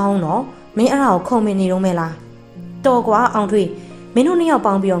ကတော့မကောင်းတော့မင်းအဲ့ဒါကိုခုံမင်နေတော့မဲ့လားတော်ကွာအောင်ထွေးမင်းတို့နှစ်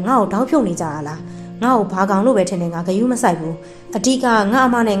ယောက်ပေါင်းပြီးတော့ငါ့ကိုတောက်ဖြုတ်နေကြတာလားငါ့ကိုဘာကောင်လို့ပဲထင်နေငါဂယုမဆိုင်ဘူးအတိကငါ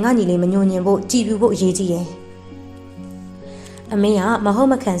အမနဲ့ငါညီလေးမညွန်ညင်ဖို့ကြည်ပြူဖို့အရေးကြီးတယ်အမေက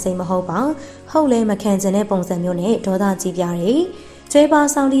မဟုတ်မခံစိတ်မဟုတ်ပါဟုတ်လဲမခံကျင်တဲ့ပုံစံမျိုးနဲ့ဒေါသကြီးပြ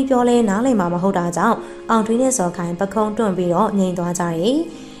တယ်ကျွဲပါဆောင်တီပြောလဲနားလည်မှာမဟုတ်တာကြောင့်အောင်ထွေးနဲ့စော်ခိုင်ပခုံးတွန့်ပြီးတော့ငြိမ်သွားကြတယ်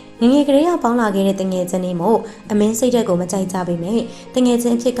ငငယ်ကလေးကပေါင်းလာခဲ့တဲ့တငယ်ချင်းတွေမို့အမင်းစိတ်တက်ကိုမကြိုက်ကြပေမဲ့တငယ်ချ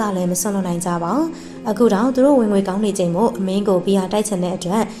င်းအဖြစ်ကလည်းမစွန့်လွတ်နိုင်ကြပါအခုတော့သူတို့ဝင်ငွေကောင်းနေချိန်မို့အမင်းကိုဘီယာတိုက်ချင်တဲ့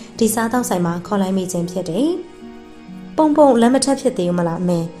အတွက်ဒီစားတောက်ဆိုင်မှာခေါ်လိုက်မိခြင်းဖြစ်တယ်ပုံလက်မထက်ဖြစ်သေးဘူးမလား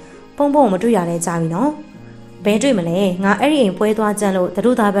အမင်းပုံမတွေ့ရတဲ့ကြာပြီနော်ဘဲတွေ့မလဲငါအဲ့ဒီအိမ်ပွဲသွားကြလို့သူ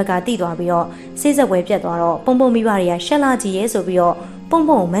တို့သားဘက်ကတိသွားပြီးတော့စိတ်ဆက်ပွဲပြတ်သွားတော့ပုံမိဘတွေကရှက်လာကြည့်ရဲ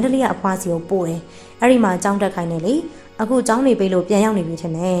ဆိုပြီးတော့ပုံမန္တလေးကအဖွားစီကိုပို့တယ်အဲ့ဒီမှာကြောင်းတက်ခိုင်းတယ်လေအခုကြောင်းနေပြီလို့ပြန်ရောက်နေပြီထ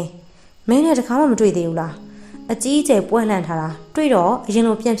င်တယ်မင်းနဲ့တခါမှမတွေ့သေးဘူးလား ကြီးကျယ်ပွဲလန့်ထားတာတွေ့တော့အရင်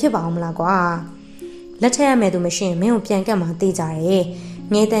လိုပြန်ဖြစ်ပါအောင်မလားကွာလက်ထက်ရမယ်သူမရှိရင်မင်းကိုပြန်ကတ်မှသိကြ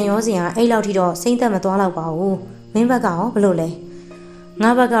တယ်ငယ်တန်ရောစင်ကအဲ့လောက်ထိတော့စိမ့်သက်မသွားတော့ပါဘူးမင်းဘက်ကရောဘလို့လဲ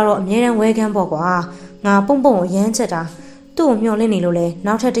ငါဘက်ကတော့အမြဲတမ်းဝဲကန်းပေါ့ကွာငါပုံကိုရမ်းချက်တာသူ့ကိုမျှော်လ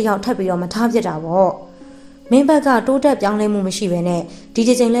င့်နေလို့လဲနောက်ထပ်တစ်ယောက်ထပ်ပြီးတော့မထားပြစ်တာပေါ့မင်းဘက်ကတိုးတက်ပြောင်းလဲမှုမရှိဘဲနဲ့ဒီ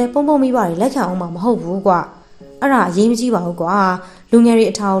တစ်ချိန်လဲပုံမိပါတွေလက်ခံအောင်မှာမဟုတ်ဘူးကွာအဲ့ဒါအရေးမကြီးပါဘူးကွာလူငယ်တွေ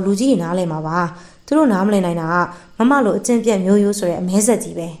အထောက်လူကြီးတွေနားလည်မှာပါသူတို့နားမလည်နိုင်တာကမမလိုအကျင့်ပြတ်မျိုးရိုးဆိုတဲ့အမဲ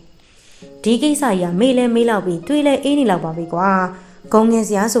ဆက်ကြီးပဲဒီကိစ္စကြီးကမေးလဲမေးလောက်ပြီးတွေးလဲအေးနေလောက်ပါပြီကွာဂုံငယ်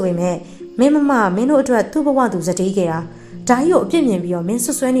စရာဆိုပေမဲ့မင်းမင်းတို့အတွက်သူ့ဘဝသူစတေးခဲ့တာဒါကြီးကိုအပြစ်မြင်ပြီးတော့မင်း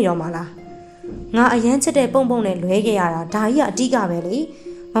ဆွဆွဲနေတော့မှာလားငါအရန်ချစ်တဲ့ပုံနဲ့လွဲခဲ့ရတာဒါကြီးကအတိကပဲလေ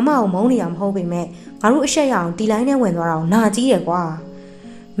မမကိုမုန်းနေရမဟုတ်ပေမဲ့ငါတို့အဆက်ရအောင်ဒီလိုင်းနဲ့ဝင်သွားတာကိုနာကြီးတယ်ကွာ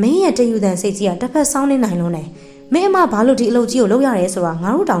မင်းရဲ့တယူတန်စိတ်ကြီးကတစ်ဖက်ဆောင်းနေနိုင်လို့နဲ့မင်းအမဘာလို့ဒီအလုပ်ကြီးကိုလုပ်ရတယ်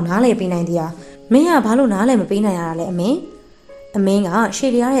ဆိုတာငါတို့တောင်နားလည်ပေးနိုင်တရားမင်းကဘာလို့နားလည်မပေးနိုင်ရတာလဲအမင်း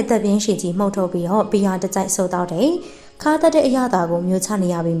ကရှေ့ပြားတဲ့တက်ပြင်းရှည်ကြီးမှုတ်ထုတ်ပြီးတော့ဘီယာတစ်ကြိုက်ဆိုတော့တယ်ခါတက်တဲ့အရာတာကို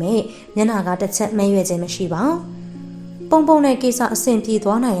မျိုးချနေရပြီမဲ့မျက်နှာကတစ်ချက်မဲရွယ်ခြင်းမရှိပါပုံနဲ့ကိစ္စအဆင်ပြေ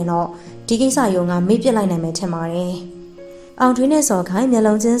သွားနိုင်ရင်တော့ဒီကိစ္စရောငါမေ့ပြစ်လိုက်နိုင်မယ်ထင်ပါတယ်အောင်ထွေးနဲ့စော်ခိုင်းမျက်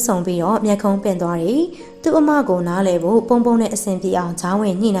လုံးချင်းစုံပြီးတော့မျက်ခုံးပင်သွားတယ်သူ့အမကိုနားလဲဖို့ပုံနဲ့အဆင်ပြေအောင်ချောင်း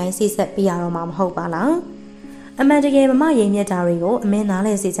ဝင်ညှိနှိုင်းစိဆက်ပေးရတော့မှာမဟုတ်ပါလားအမှန်တကယ်မမရိမ်မြတ်တာတွေကိုအမင်းနား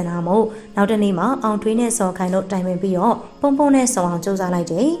လဲစေချင်တာမို့နောက်တနေ့မှအောင်ထွေးနဲ့စော်ခိုင်းတို့တိုင်ပင်ပြီးတော့ပုံနဲ့စုံအောင်စူးစမ်း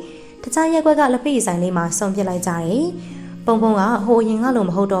လိုက်တယ်တခြားရက်ကွက်ကလက်ပိဆိုင်လေးမှာစုံပစ်လိုက်ကြတယ်ပုံကဟိုအရင်ကလို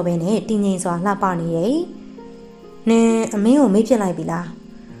မဟုတ်တော့ဘဲနဲ့တင်းငိမ်စွာလှပနေတယ်နင်အမင်းကိုမေ့ဖြစ်လိုက်ပြီလား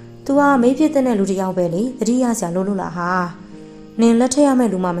။ तू ကမေ့ဖြစ်တဲ့လူတစ်ယောက်ပဲလေ။တတိယဆရာလို့လားဟာ။နင်လက်ထက်ရမယ့်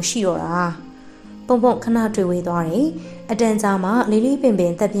လူမှမရှိတော့တာ။ပုံခဏတွေ့ဝေးသွားတယ်။အတန်ကြာမှလေးပင်တ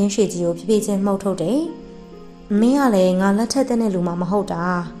က်ပြင်းရှည်ကြီးကိုဖြည်းဖြည်းချင်းမှုတ်ထုတ်တယ်။မင်းကလည်းငါလက်ထက်တဲ့လူမှမဟုတ်တာ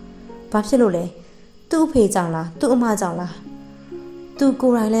။ဘာဖြစ်လို့လဲ။သူ့အဖေကြောင့်လား။သူ့အမကြောင့်လား။ तू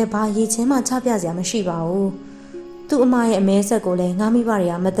ကိုယ်တိုင်လည်းဘာရည်ချင်းမှချပြစရာမရှိပါဘူး။သူ့အမရဲ့အမဲဆက်ကိုလည်းငါမိဘ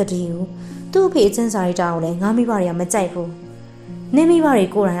တွေကမသက်တည်ဘူး။သူ့အဖေအချင်းစာရိတာကိုလည်းငါမိဘတွေကမကြိုက်ဘူးနင်းမိဘတွေ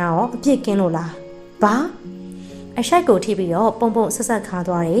ကိုယ်တိုင်ရောအပြစ်ကင်းလို့လားဘာအရှိုက်ကိုထိပြီးတော့ပုံ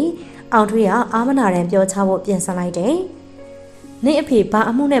ဆက်ခါသွားတယ်အောင်ထွေးကအာမနာရန်ပြောချဖို့ပြင်ဆင်လိုက်တယ်နင်းအဖေဘာ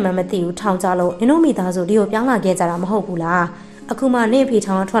အမှုနဲ့မှမသိဘူးထောင်ကြလို့နင်တို့မိသားစုဒီကိုပြောင်းလာခဲ့ကြတာမဟုတ်ဘူးလားအခုမှနင်းအဖေ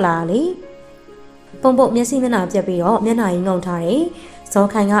ထောင်ထွက်လာတာလေပုံမျက်စိမျက်နှာပြက်ပြီးတော့မျက်နှာကြီးငုံထား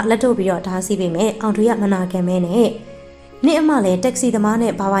တယ်ဇော်ခိုင်ကလက်ထုတ်ပြီးတော့ဓာတ်စီးပေးမယ်အောင်ထွေးကမနာခံမဲနဲ့နင့်အမလည်းတက်ဆီသမား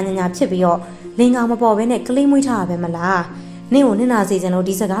နဲ့ဘာညာဖြစ်ပြီးတော့လင်ကောင်မပေါ်ဘဲနဲ့ကလေးမွေးထားတာပဲမလားနင့်ကိုနင့်နာစီစဉ်လို့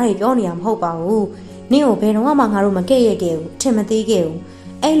ဒီစကားတွေပြောနေရမှာမဟုတ်ပါဘူးနင့်ကိုဘယ်တော့မှငါတို့မကဲ့ရဲ့ခဲ့ဘူးထင်မသေးခဲ့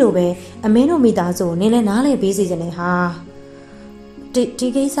ဘူးအဲ့လိုပဲအမင်းတို့မိသားစုနင်းလည်းနားလည်ပေးစီ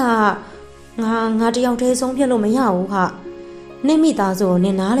စဉ်နေဟာဒီကိစ္စငါတယောက်တည်းဆုံးဖြတ်လို့မရဘူးဟာနင့်မိသားစုကိုန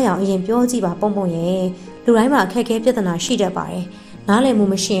င်းနားလည်အောင်အရင်ပြောကြည့်ပါပုံရဲ့လူတိုင်းမှာအခက်အခဲပြဿနာရှိတတ်ပါတယ်နားလည်မှု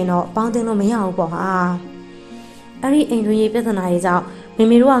မရှိရင်တော့ပေါင်းတင်လို့မရဘူးပေါ့ဟာအဲ့ဒီအိမ်တွင်းရေးပြဿနာတွေကြော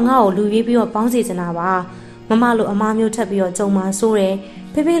င့်မေမေတို့ကငါ့ကိုလူရွေးပြီးတော့ပေါင်းစီချင်တာပါမမလိုအမားမျိုးထပ်ပြီးတော့ကြုံမှဆိုးတယ်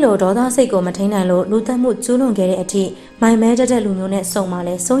ဖေလိုဒေါသစိတ်ကိုမထိန်နိုင်လို့လူသက်မှုကျူးလွန်ခဲ့တဲ့အထိမိုင်မဲတက်တဲ့လူမျိုးနဲ့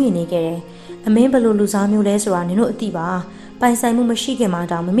စုံမှလဲစိုးရင်နေခဲ့တယ်အမင်းဘလိုလူစားမျိုးလဲဆိုတာနင်တို့အသိပါပိုင်ဆိုင်မှုမရှိခင်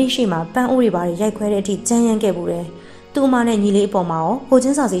မှာတောင်မမေ့ရှိမှပန်းအိုးတွေပါရိုက်ခွဲတဲ့အထိကြမ်းရမ်းခဲ့ဘူးတယ်သူ့အမနဲ့ညီလေးအပေါ်မှာရော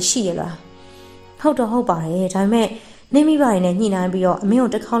ဟိုချင်းစာစီရှိရလားဟုတ်တော့ဟုတ်ပါတယ်ဒါပေမဲ့နင်းမိဘတွေနဲ့ညှိနှိုင်းပြီးတော့အမင်းကို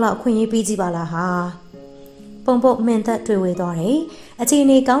တစ်ခေါက်လောက်အခွင့်အရေးပေးကြည့်ပါလားဟာပုံမင်းသက်တွေ့ဝေသွားတယ်အခြေအ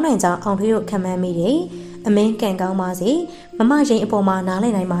နေကောင်းနိုင်ကြောင်းအောင်ထွေးတို့ခံမှန်းမိတယ်အမင်းကန်ကောင်းပါစေမမရင်အပေါ်မှာနားလ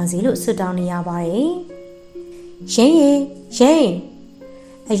ည်နိုင်ပါစေလို့ဆုတောင်းနေရပါတယ်ရင်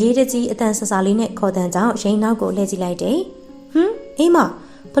အရေးတကြီးအတန်ဆဆလေးနဲ့ခေါ်တန်ကြောင်းရင်နောက်ကိုလှည့်ကြည့်လိုက်တယ်အေးမ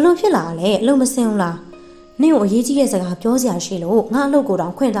ဘလို့ဖြစ်လာလဲအလုံးမစင်ဘူးလားနင့်ကိုအရေးကြီးတဲ့စကားပြောစရာရှိလို့ငါအလုပ်ကို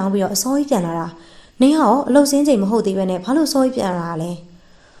တောင်ခွင့်တောင်းပြီးတော့အစောကြီးပြန်လာတာနင်ရောအလုပ်စင်းချိန်မဟုတ်သေးပဲနဲ့ဘာလို့စောကြီးပြန်လာတာလဲ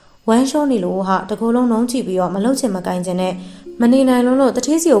ဝမ်းရှောနေလို့ဟာတကူလုံးလုံးကြည့်ပြီးတော့မလုပ်ချင်မကင်ချင်နဲ့မနေနိုင်လို့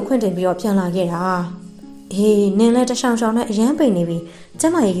တထေးစီကိုခွင့်တင်ပြီးတော့ပြန်လာခဲ့တာအေးနင်လည်းတရှောင်ရှောင်နဲ့အရန်ပိန်နေ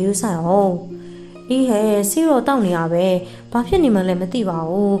ပြီကျမရေယူဆိုင်အောင်အေးဟဲ့စီးတော့တောက်နေရပဲဘာဖြစ်နေမှလည်းမသိပါ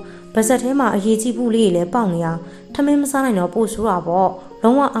ဘူးပါဇက်ထဲမှာအရေးကြီးဘူးလေးတွေလည်းပေါက်နေရထမင်းမစားနိုင်တော့ပို့ဆိုးတာပေါ့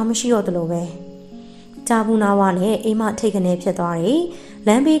လုံးဝအားမရှိတော့တယ်လို့ပဲကြာဘူးနာဝနဲ့အိမ်မထိတ်ကနေဖြစ်သွားတယ်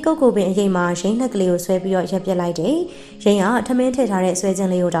လမ်းဘေးကုတ်ကိုပင်အရင်မှာရင်းလက်ကလေးကိုဆွဲပြီးတော့ရက်ပြက်လိုက်တယ်ရင်းကထမင်းထည့်ထားတဲ့ဆွဲခြင်း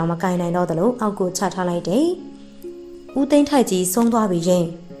လေးကိုတောင်မကင်နိုင်တော့တယ်လို့အောက်ကိုချထားလိုက်တယ်ဦးသိန်းထိုက်ကြီးဆုံးသွားပြီရ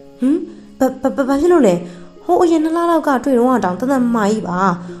င်းဘာဖြစ်လို့လဲဟိုအရင်2လလောက်ကတွေ့တော့တောင်တသက်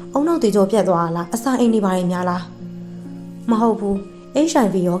မကြီးပါအုံနောက်တေကြောပြက်သွားလားအစာအိမ်နေပါရင်များလားမဟုတ်ဘူး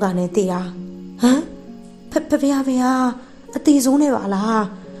HIV ယောဂနဲ့တည်တာဖေအတီဆုံးနေပါလား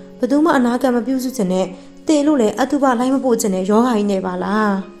ဘယ်သူမှအနာကမပြုစုချင်နဲ့တည်လို့လေအတုပလိုက်မပို့ချင်တဲ့ယောဂကြီးနေပါ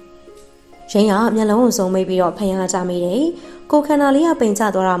လား ရင်ကမျက်လုံးကိုစုံမိပြီးတော့ဖျားကြမိတယ်ကိုခန္ဓာလေး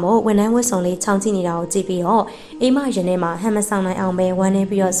ကပိန်ကျသွားတာမို့ဝန်ထမ်းဝတ်စုံလေးချောင်းကြည့်နေတာကိုကြည့်ပြီးတော့အိမ်မရင်ထဲမှာဟန်မဆောင်နိုင်အောင်ပဲဝ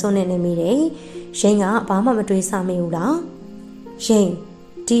မ်းနေပြီးတော့စိုးနေမိတယ်ရင်ကဘာမှမတွေးဆမိဘူးလား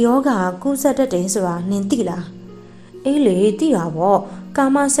ရင်ဒီယောဂကူးစက်တတ်တယ်ဆိုတာနင်သိလား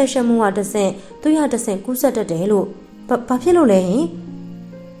အေးလေသိတာပေါ့ကာမဆက်ရှမှုကတဆင့်သူရတဆင့်ကူးစက်တတ်တယ်လို့ဘာဖြစ်လို့လဲ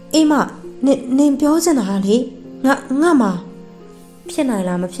ဟင်အိမ်မနင်ပြောချင်တာလေငါမဖြစ်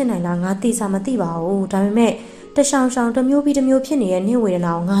နိုင်လားမဖြစ်နိုင်လားငါသိစားမသိပါဘူးဒါပေမဲ့တရှောင်တစ်မျိုးပြီးတစ်မျိုးဖြစ်နေတဲ့နှိမ့်ဝေဒ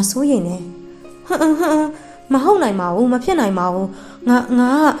နာကိုငါစိုးရိမ်နေမဟုတ်နိုင်ပါဘူးမဖြစ်နိုင်ပါ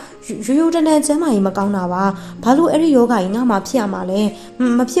ဘူးငါရိုးတန်းကျမ်းမာကြီးမကောင်းတာပါဘာလို့အဲ့ဒီယောဂကြီးငါမှဖြစ်ရမှာလဲ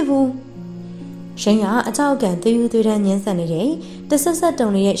မဖြစ်ဘူးရင်ကအကြောက်ကန်သွေးယူသွေးတန်းညှင်းဆန်နေတယ်တ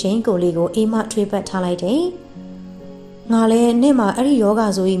ဆက်တုံနေတဲ့ရင်ကိုလေးကိုအိမ်မထွေးပတ်ထားလိုက်တယ်ငါလည်းနေ့မှာအဲ့ဒီယော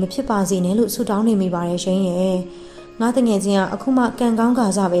ဂဆိုကြီးမဖြစ်ပါစေနဲ့လို့ဆုတောင်းနေမိပါတယ်ရှင်ရဲ့ငါတငယ်ချင်းကအခုမှကံကော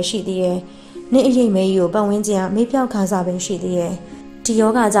င်းကားစားပဲရှိသေးတယ်နေ့အရေးမဲကြီးကိုပတ်ဝန်းကျင်ကမေးပြောက်ခါစားပဲရှိသေး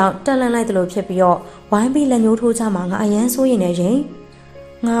တယ်ဒီယောဂကြောင့်တက်လန့်လိုက်တယ်လို့ဖြစ်ပြီးတော့ဝိုင်းပြီးလက်ညှိုးထိုးချမှာငါအရန်စိုးရင်နေရင်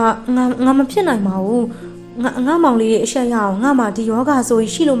ငါမဖြစ်နိုင်ပါဘူးငါမောင်လေးရဲ့အရှက်ရအောင်ငါမှဒီယောဂဆို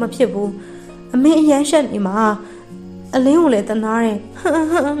ရှိလို့မဖြစ်ဘူးအမေအရန်ရှက်နေမှာအလင်းကိုလည်းတနာ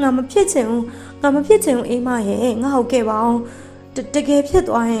တယ်ငါမဖြစ်ချင်ဘူးအိမ်မရဲ့ငါဟုတ်ခဲ့ပါအောင်တ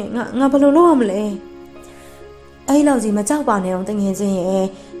ကယ်ဖြစ်သွားရင်ငါဘယ်လိုလုပ်ရမလဲအဲ့လောက်ကြီးမကြောက်ပါနဲ့အောင်တငယ်ချင်း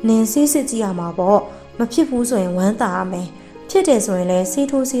ရဲ့နင်ဆေးစစ်ကြည့်ရမှာပေါ့မဖြစ်ဘူးဆိုရင်ဝမ်းသာရမယ်ဖြစ်တယ်ဆိုရင်လည်း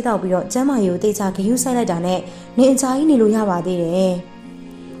ဆေးထိုးဆေးတောက်ပြီးတော့ကျန်းမာရေးကိုတေချာဂရုစိုက်လိုက်တာနဲ့နင်အချာကြီးနေလို့ရပါသေး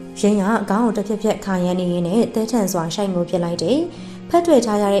တယ်ရင်ကခေါင်းကိုတစ်ဖြက်ခါရမ်းနေရင်းနဲ့တဲထန်စွာရှိုက်ငိုဖြစ်လိုက်တယ်ဖက်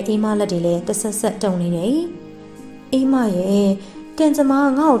ထွေထားရတဲ့အိမ်မလက်တွေလည်းတဆက်တုံနေတယ်အိမ်မ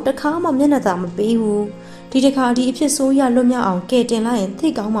ရဲ့ကံကြမ္မာငါ့ကိုတခါမှမျက်နှာသာမပေးဘူးဒီတစ်ခါဒီအဖြစ်ဆိုးရလွတ်မြောက်အောင်ကဲတင်လိုက်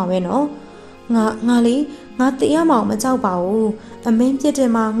ရင်သိကောင်းမှာပဲနော်ငါတေးရမအောင်မကြောက်ပါဘူးအမင်းပြစ်တယ်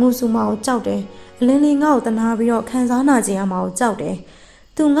မှာငုစုမအောင်ကြောက်တယ်အလင်းလေးငါ့ကိုတနာပြီးတော့ခံစားနာခြင်းရမအောင်ကြောက်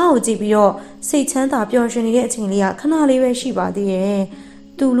တယ်သူငါ့ကိုကြည့်ပြီးတော့စိတ်ချမ်းသာပျော်ရွှင်နေတဲ့အချိန်လေးကခဏလေးပဲရှိပါသေးရဲ့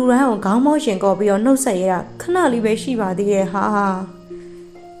သူလူတိုင်းကိုခေါင်းမောရှင်ကောပြီးတော့နှုတ်ဆက်ရတာခဏလေးပဲရှိပါသေးရဲ့ဟာ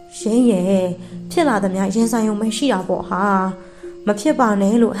ရင်ရဲ့ဖြစ်လာသမျှရင်ဆိုင်ုံမရှိတာပေါ့ဟာ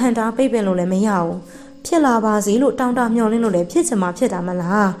မဖြစ်ပါနဲ့လို့ဟန်တာပိတ်ပင်လို့လည်းမရဘူးဖြစ်လာပါစေလို့တောင်းတမျှော်လင့်လို့လည်းဖြစ်ချင်မှဖြစ်တာ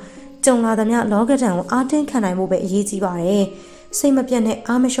မလားကြုံလာသမျှလောကဓာတ်ကိုအားတင်းခံနိုင်ဖို့ပဲအရေးကြီးပါတယ်စိတ်မပြတ်နဲ့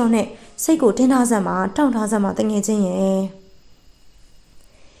အားမလျှော့နဲ့စိတ်ကိုတင်းထားစမ်းပါတောင့်ထားစမ်းပါတငယ်ချင်းရဲ့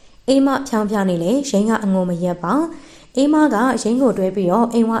အိမ်မဖြောင်းပြနေလေရင်ကအငုံမရက်ပါအိမ်မကရင်ကို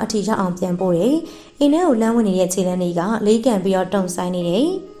တွဲပြီးတော့အိမ်ဝအထီရောက်အောင်ပြန်ပို့တယ်အိမ်ထဲကိုလမ်းဝင်နေတဲ့ခြေလမ်းလေးကလေးကန်ပြီးတော့တုံဆိုင်နေ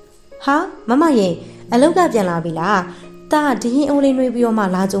တယ်ဟာမမရင်အလောက်ကပြန်လာပြီလားတာဒီရင်အုံးလေးနှွေးပြီးတော့မှ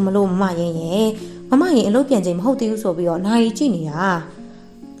လာကြုံမလို့မမရင်ရဲ့မမရင်အလုပ်ပြန်ချိန်မဟုတ်သေးဘူးဆိုပြီးတော့နိုင်ကြည့်နေတာ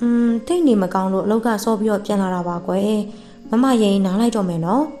တိတ်နေမကောင်းလို့အလောက်ကစောပြီးတော့ပြန်လာတာပါကွယ်မမရင်နားလိုက်တော့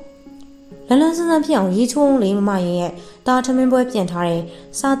မယ်နော်လန်းလန်းဆန်းဆန်းဖြစ်အောင်ရေးချိုးလေးမမရင်ရဲ့တာထမင်းပွဲပြန်ထား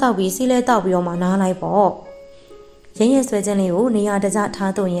တယ်စားတော့ပြီးစီးလဲတောက်ပြီးတော့မှနားလိုက်ပေါ့ရင်ရဲ့ဆွဲခြင်းလေးကိုနေရာ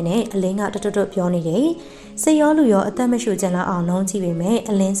တကျထားသွင်းရင်းနဲ့အလင်းကတွတ်ပြောနေတယ်စိတ်ရောလူရောအသက်မရှူကြလောက်အောင်နှုံးကြည့်ပေမဲ့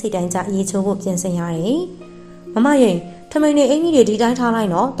အလင်းစိတ်တိုင်းကျရေးချိုးဖို့ပြင်ဆင်ရတယ်မမရင်ထမင်းနေအင်ကြီးတွေဒီတိုင်းထားလိုက်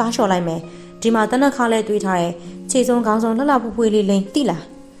နော်တားလျှော်လိုက်မယ်ဒီမှာတနက်ခါလဲတွေးထားတယ်ခြေစုံခေါင်းစုံလှလှပူပွေးလေးလိမ့်တိလား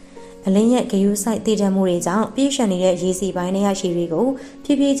အလင်းရဲ့ဂယုဆိုင်တည်တံမှုတွေကြောင့်ပြေးရှံနေတဲ့ရေစီပိုင်းနဲ့ရရှိတွေ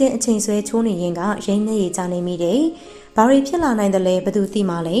ကိုဖြည်းဖြည်းချင်းအချိန်ဆွဲချိုးနေရင်ကရိမ့်နေရကြနေမိတယ်။ဘာတွေဖြစ်လာနိုင်တယ်လဲဘယ်သူသိ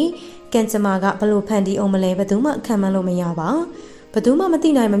မှလဲ။ကံကြမ္မာကဘလို့ဖန်တီးအောင်မလဲဘယ်သူမှခံမှန်းလို့မရပါ။ဘယ်သူမှမသိ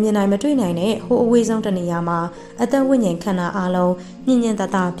နိုင်မမြင်နိုင်မတွေ့နိုင်တဲ့ဟိုအဝေးဆုံးတနေရာမှာအသက်ဝိညာဉ်ခန္ဓာအလုံးညဉ့်ညံ့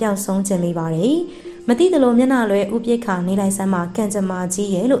တတပျောက်ဆုံးခြင်းမိပါတယ်။မသိသလိုမျက်နှာလွယ်ဥပိ္ပခာနေလိုက်စမ်း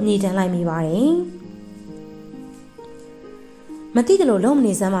မှာကံကြမ္မာကြီးရဲ့လို့ညီတန်းလိုက်မိပါတယ်။မသိတယ်လို့လုံး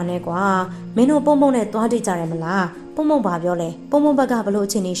မနေစမ်းပါနဲ့ကွာမင်းတို့ပုံနဲ့သွားတိကြတယ်မလားပုံဘာပြောလဲပုံဘက်ကဘလို့အ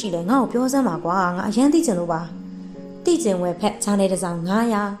ခြေအနေရှိလဲငါ့ကိုပြောစမ်းပါကွာငါအရန်သိချင်လို့ပါသိချင်ဝယ်ဖက်ချားနေတစောင်း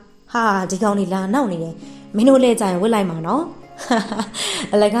900ဟာဒီကောင်လေးလာနောက်နေတယ်မင်းတို့လဲကြရင်ဝစ်လိုက်မှာနော်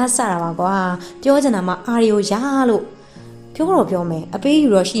အလကားစတာပါကွာပြောချင်တာမှအာရီယိုရလို့ပြောတော့ပြောမယ်အပေးယူ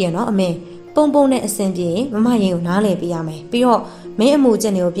တော့ရှိရနော်အမင်းပုံနဲ့အစင်ပြေမမရင်ကိုနားလည်ပေးရမယ်ပြီးတော့မင်းအ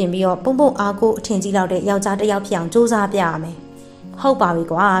မှုချက်တွေကိုပြင်ပြီးတော့ပုံအားကိုအထင်ကြီးလောက်တဲ့ယောက်ျားတစ်ယောက်ဖြစ်အောင်စူးစမ်းပြရမယ်ဟုတ်ပါ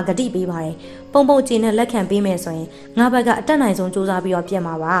ပြီကွာဂတိပေးပါတယ်ပုံကျင်းနဲ့လက်ခံပေးမယ်ဆိုရင်ငါဘက်ကအတက်နိုင်ဆုံးစူးစ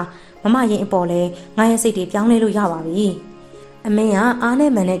မ်းပြီးတော့ပြင်ပါပါမမရင်အပေါ်လဲငါရဲ့စိတ်တွေပြောင်းလဲလို့ရပါပြီအမင်းက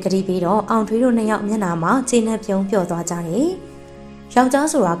အားနဲ့မန်နဲ့ဂတိပေးတော့အောင်ထွေးတို့နှစ်ယောက်မျက်နှာမှာခြေနဲ့ပြုံးပြော့သွားကြတယ်ယော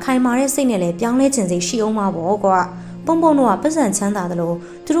က်ျားဆိုတာခိုင်မာတဲ့စိတ်နဲ့လဲပြောင်းလဲခြင်းစိတ်ရှိအောင်ပါပေါ့ကွာပုံတို့ကပတ်စံချမ်းသာ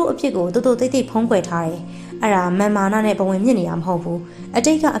တယ်လို့သူတို့အဖြစ်ကိုတိုးတိတ်ဖုံးကွယ်ထားတယ်အဲ့ဒါမန်မာနနဲ့ဘဝင်မြင့်နေတာမဟုတ်ဘူး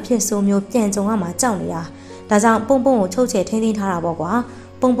အတိတ်ကအဖြစ်ဆိုးမျိုးပြန်ကြုံရမှာကြောက်နေတာဒါကြောင့်ပုံကိုချုပ်ချယ်ထိန်းသိမ်းထားတာပေါ့ကွာ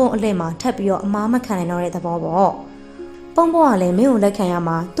ပုံအလှည့်မှာထပ်ပြီးတော့အမားမခံနိုင်တော့တဲ့သဘောပေါ့ ပုံပေါ်ကလည်းမင်းကိုလက်ခံ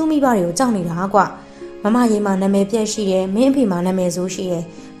ရမှာသူ့မိဘတွေကိုကြောက်နေတာကွာမမရင်မှာနာမည်ပြက်ရှိတယ်မင်းအဖေမှာနာမည်ဆိုးရှိ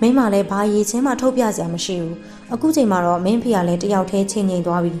တယ်မင်းမလည်းဘာရည်ချင်းမှထုတ်ပြစရာမရှိဘူးအခုချိန်မှာတော့မင်းဖေကလည်းတယောက်တည်းချ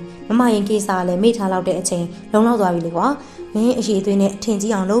င်းငိမ်သွားပြီမမရင်ကိစ္စကလည်းမိထားလောက်တဲ့အချိန်လုံလောက်သွားပြီလေကွာမင်းအရေးအသွေးနဲ့အထင်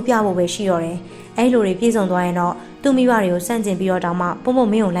ကြီးအောင်လုပ်ပြဖို့ပဲရှိတော့တယ်အဲ့လိုတွေပြည့်စုံသွားရင်တော့သူ့မိဘတွေကိုစန့်ကျင်ပြီးတော့တောင်မှ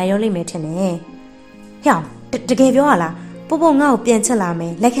ပုံမင်းကိုလိုက်ရောလိမ့်မယ်ထင်တယ်ဟဲ့တကယ်ပြောရလားပုံငါ့ကိုပြန်ချက်လာ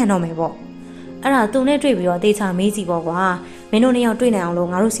မယ်လက်ခံတော့မယ်ပေါ့အဲ့ဒါသူနဲ့တွေ့ပြီးတော့တေချာမေးစီပေါ့ကွာမင်းတို့နှစ်ယောက်တွေ့နိုင်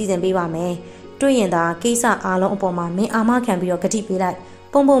အောင်လို့ငါတို့စီစဉ်ပေးပါမယ်တွေ့ရင်သာကိစ္စအားလုံးအပေါ်မှာမင်းအာမခံပြီးတော့ဂတိပေး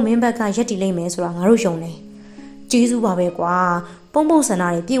လိုက်ပုံမင်းဘက်ကရက်တီလိမ့်မယ်ဆိုတာငါတို့ယုံတယ်ကျေးဇူးပါပဲကွာ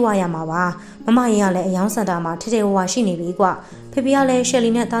ပုံစံနာတွေပြေဝရမှာပါမမရင်ကလည်းအယောင်စင်တာမှာထဲထဲဝါရှိနေပြီကွာဖေဖေကလည်းရှယ်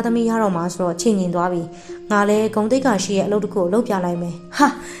လီနဲ့သားသမီးရတော့မှာဆိုတော့ချိန်ငင်သွားပြီငါလည်းဂုံတိတ်ကရှိရဲ့အလုပ်တစ်ခုကိုလုပ်ပြလိုက်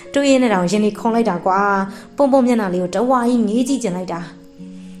မယ်ဟာတွေ့ရတဲ့တောင်ရင်နေခုံလိုက်တာကွာပုံမျက်နှာလေးကိုတဝါကြီးငေးကြည့်ကျင်လိုက်တာ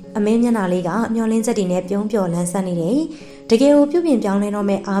အမင်းမျက်နှာလေးကမျောလင်းချက်တွေနဲ့ပြုံးပျော်လန်းဆန်းနေတယ်တကယ်ကိုပြုပြင်ပြောင်းလဲတော့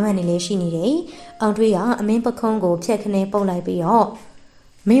မဲ့အားမန်နေလေးရှိနေတယ်အောင်တွေးကအမင်းပခုံးကိုဖြက်ခနဲပုတ်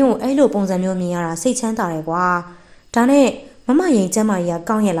လိုက်ပြီးတော့မင်းကိုအဲ့လိုပုံစံမျိုးမြင်ရတာစိတ်ချမ်းသာတယ်ကွာဒါနဲ့မမရင်ကျမ်းမာကြီးက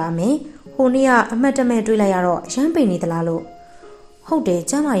ကောင်းရလားမင်းဟိုနေ့ကအမှတ်တမဲ့တွေးလိုက်ရတော့ရမ်းပိန်နေသလားလို့ဟုတ်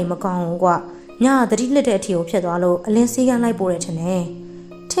တယ်ကျမ်းမာကြီးမကောင်းဘူးကွာညသတိလက်တဲ့အထီကိုဖြစ်သွားလို့အလင်းစေးကန်းလိုက်ပို့တယ်ထင်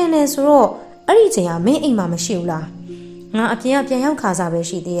တယ်ဆိုတော့အဲ့ဒီချိန်ကမင်းအိမ်မှာမရှိဘူးလားငါအပြင်ကပြန်ရောက်ခါစားပဲ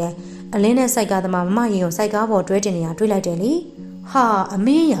ရှိသေးရဲ့အလင်းနဲ့စိုက်ကားသမားမမရင်ကိုစိုက်ကားပေါ်တွဲတင်နေတာတွေးလိုက်တယ်လေဟာအ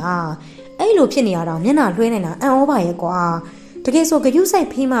မင်းရအဲ့လိုဖြစ်နေရတော့မျက်နှာလွှဲနေတာအံ့ဩပါရဲ့ကွာတကယ်ဆိုဂယုစိုက်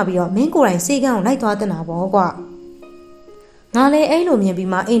ဖိမှပြီးတော့မင်းကိုယ်တိုင်စေးကန်းကိုလိုက်သွားတင်တာပေါ့ကွာငါလည်းအဲ့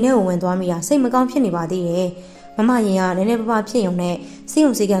လိုမြင်ပြီးမှအိမ်ထဲကိုဝင်သွားမိတာစိတ်မကောင်းဖြစ်နေပါသေးတယ်မမရင်ကနည်းနည်းပါးပါးဖြစ်ုံ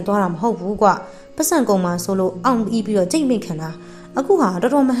နဲ့စေးုံစေးကန်းသွားတာမဟုတ်ဘူးကွာပတ်စံကုန်မှာဆိုလို့အောင်ပြီးပြီးတော့ကြိတ်မိတ်ခံတာအခုဟာ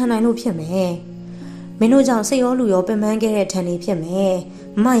တော်တော်မဟန်နိုင်လို့ဖြစ်မယ်မင်းတို့ကြောင့်စိတ်ရောလူရောပင်ပန်းခဲ့တဲ့ထန်လေးဖြစ်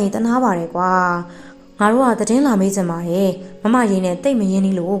မယ်မမရင်တနာပါတယ်ကွာငါတို့ကသတင်းလာမေးစင်ပါတယ်မမရင်နဲ့တိတ်မရ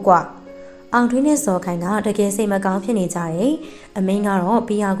င်းနေလို့ကွာအောင်ထွေးနဲ့စော်ခိုင်ကတကယ်စိတ်မကောင်းဖြစ်နေကြတယ်အမင်းကတော့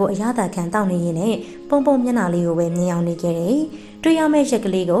ဘီယာကိုအရသာခံတောက်နေရင်နဲ့ပုံမျက်နှာလေးကိုပဲမြင်အောင်နေခဲ့တယ်တွေ့ရမယ့်ရက်က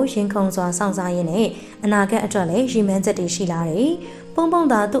လေးကိုရင်ခုန်စွာစောင့်စားရင်းနဲ့အနာဂတ်အတွက်လည်းရည်မှန်းချက်တွေရှိလာတယ်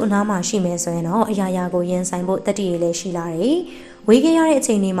ပုံသာသူ့အနားမှာရှိမယ်ဆိုရင်တော့အရာရာကိုရင်ဆိုင်ဖို့တတိရလည်းရှိလာတယ်ဝေးခဲ့ရတဲ့အ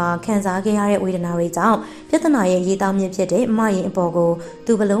ချိန်တွေမှာခံစားခဲ့ရတဲ့ဝေဒနာတွေကြောင့်ပြဿနာရဲ့ရေးသားမြင့်ဖြစ်တဲ့မရင်အပေါ်ကို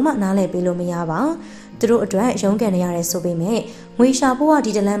သူဘလုံးမှနားလည်ပေးလို့မရပါသူတို့အတွက်ရုန်းကန်နေရတယ်ဆိုပေမဲ့ငွေရှာဖို့က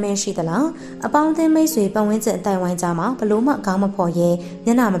ဒီတလန်းပဲရှိသလားအပေါင်းအသင်းမိတ်ဆွေပတ်ဝန်းကျင်အတိုင်းဝိုင်းကြမှာဘလို့မှကောင်းမဖော်ရဲမျ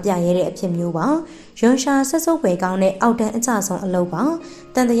က်နှာမပြရဲတဲ့အဖြစ်မျိုးပါရွန်ရှာဆက်စုပ်ပဲကောင်းတဲ့အောက်တန်းအကျဆုံး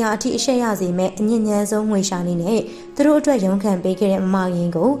အလုပ်ပါတန်တရာအထိအရှက်ရစေမဲ့အညဉ့်ညမ်းဆုံးငွေရှာနေနဲ့သူတို့အတွက်ရုန်းကန်ပေးခဲ့တဲ့မမရင်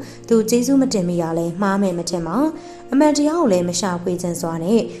ကိုသူကျေးဇူးမတင်မိရလဲမှားမယ်မထင်ပါအမှန်တရားကိုလည်းမရှာဖွေခြင်း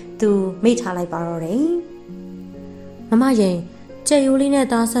စွာနဲ့သူမိထားလိုက်ပါတော့တယ်မမရင်ကြက်ရိုးလေးနဲ့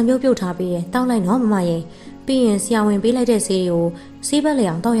သားဆံပြုတ်ထားပြီးရင်တောက်လိုက်နော်မမရင်ပြီးရင်ဆရာဝန်ပေးလိုက်တဲ့ဆေးကိုဆေး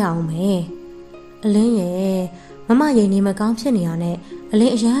ဘက်လေအောင်တောက်ရအောင်မယ်အလင်းရဲ့မမရင်နေမကောင်းဖြစ်နေရနဲ့အလ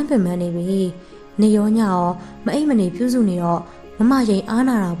င်းအရန်ပင်ပန်းနေပြီနေရောညရောမအိမ်မနေပြုစုနေတော့မမရင်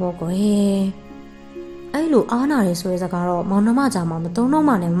အားနာတာပေါ့ကွယ်အဲ့လိုအားနာတယ်ဆိုတဲ့စကားတော့မောင်နှမကြောင့်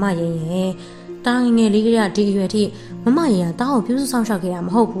မသုံးတော့မှနဲ့မမရင်ရဲ့တာငယ်လေးကဒီအရွယ်ထိမမရင်ကတားကိုပြုစုဆောင်ရှောက်ခဲ့တာမ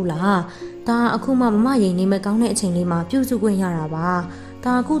ဟုတ်ဘူးလားဒါအခုမှမမရင်နေမကောင်းတဲ့အချိန်လေးမှာပြုစုခွင့်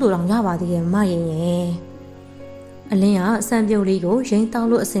ရတာပါဒါအခုတို့တော့ရပါသေးရဲ့မမရင်ရဲ့အလင်းကစံပြုတ်လေးကိုရိမ့်တောက်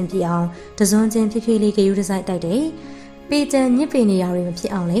လို့အဆင်ပြေအောင်တစွန်းချင်းဖြည်းဖြည်းလေးဂရုတစိုက်တိုက်တယ်ပေတန်ညစ်ပေနေရတွေမဖြ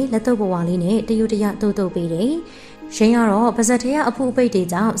စ်အောင်လေလက်တော့ဘဝလေးနဲ့တယူတရတုတ်တုတ်ပေးတယ်ရင်းကတော့ပါဇက်ထဲကအဖူအပိတ်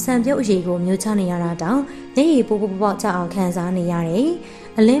တွေကြောင့်စံပြုတ်အရေးကိုမျိုးချနေရတာတောင်မျက်ရည်ပိုးပေါက်ကြအောင်ခံစားနေရ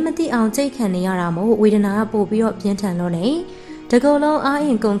တယ်အလင်းမသိအောင်ကြိတ်ခံနေရတာမို့ဝေဒနာကပို့ပြီးတော့ပြင်းထန်လို့နေတကုံလုံးအားအ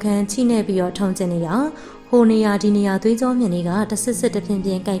င်ကုန်ခန်းချိနေပြီးတော့ထုံကျင်နေတာဟိုနေရာဒီနေရာသွေးကြောမြင့်တွေကတဆစ်စစ်တပြ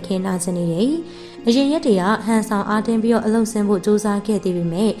င်းပြင်းကြိုက်ခင်းနာကျင်နေတယ်အရင်ရက်တွေကဟန်ဆောင်အားတင်းပြီးတော့အလုံဆင်းဖို့စူးစမ်းခဲ့သေးပေ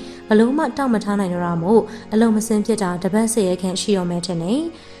မဲ့ဘလို့မှတောက်မထားနိုင်တော့တာမို့အလုံမဆင်းဖြစ်တာတပတ်10ရက်ခန့်ရှိရောမယ်ထင်တယ်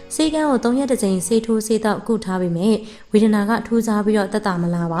စေကန်းကို3ရက်တစ်ချိန်ဆေးထိုးဆေးတော့ကုထားပြီးမြဲဝေဒနာကထူးခြားပြီးတော့တက်တာမ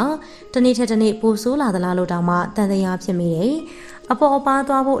လားပါတနေ့ထက်တနေ့ပိုဆိုးလာသလားလို့တောင်မှတန်တရားဖြစ်မိတယ်အပေါ်အပါ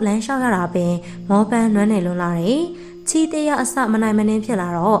သွားဖို့လမ်းလျှောက်ရတာပင်မောပန်းနွမ်းနယ်လွန်လာတယ်ချီသေးရအစမနိုင်မနှင်းဖြစ်လာ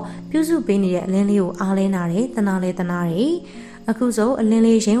တော့ပြုစုပေးနေတဲ့အလင်းလေးကိုအားလဲနာတယ်တနာလဲတနာတယ်အခုဆိုအလင်း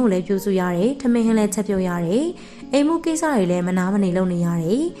လေးရင်းကိုလည်းပြုစုရတယ်ထမင်းဟင်းလည်းချက်ပြုတ်ရတယ်အိမ်မှုကိစ္စတွေလည်းမနာမနေလုပ်နေရတ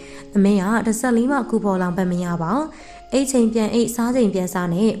ယ်အမင်းကတစ်ဆက်လေးမှကူပေါ်လောင်ပတ်မရပါအိတ်ချိန်ပြန်အိတ်စားချိန်ပြန်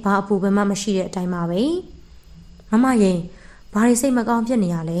စားနဲ့ဘာအပူပဲမှမရှိတဲ့အတိုင်းပါပဲမမရင်ဘာတွေစိတ်မကောင်းဖြစ်နေ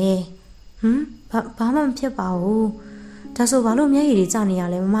ရလဲဘာမှမဖြစ်ပါဘူးဒါဆိုဘာလို့မျက်ရည်တွေကျနေ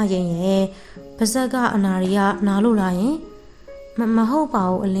ရလဲမမရင်ရဲ့ပါဇက်ကအနာတွေကနာလို့လားယင်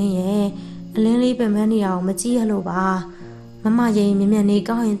မဟုတ်ပါဘူးအလင်းရဲ့အလင်းလေးပင်ပန်းနေအောင်မကြည့်ရလို့ပါမမရင်မြင်မြင်နေ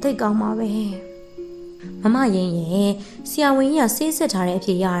ကောင်းရင်တိတ်ကောင်းပါပဲမ မမရင်ရဲ့ဆရာဝန်ကြီးကဆေးစစ်ထားတဲ့အဖြ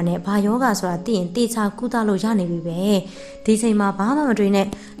စ်ရတာနဲ့ဘာယောဂဆိုတာသိရင်တေချာကုသလို့ရနေပြီပဲဒီချိန်မှာဘာမှမတွေးနဲ့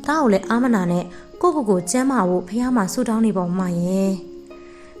တားကိုလည်းအာမနာနဲ့ကိုကျမ်းမာဖို့ဖះမှာဆူတောင်းနေပါမမရဲ့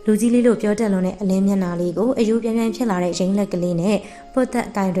လူကြီးလေးလို့ပြောတတ်လို့နဲ့အလင်းမျက်နှာလေးကိုအယူပြန်ပြန်ဖြစ်လာတဲ့ရင်းလက်ကလေးနဲ့ပုတ်သက်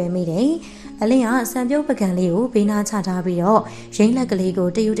ကင်တွယ်မိတယ်အလင်းကစံပြုတ်ပကံလေးကိုဘေးနားချထားပြီးတော့ရင်းလက်ကလေးကို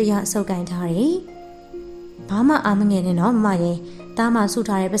တယူတရဆုပ်ကင်ထားတယ်ဘာမှအာမငယ်နဲ့တော့မမရဲ့တားမှဆူ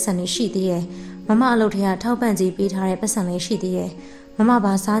ထားတဲ့ပတ်စံလေးရှိသေးရဲ့မမအလုပ်ထဲကထောက်ပံ့ကြီးပေးထားတဲ့ပတ်စံလေးရှိသေးရဲ့မမ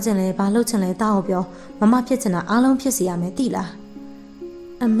ဘာစားချင်လဲဘာလုပ်ချင်လဲတားကိုပြောမမဖြစ်ချင်တာအားလုံးဖြစ်စီရမယ်သိလား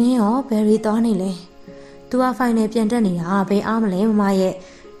အမင်းရောဘယ်ရီသွားနေလဲသူကဖိုင်နယ်ပြန်တက်နေတာဘယ်အားမလဲမမရဲ့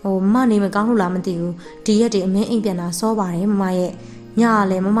မနေမကောင်းလို့လားမသိဘူးဒီရက်တွေအမင်းအိမ်ပြန်လာစောပါတယ်မမရဲ့ညက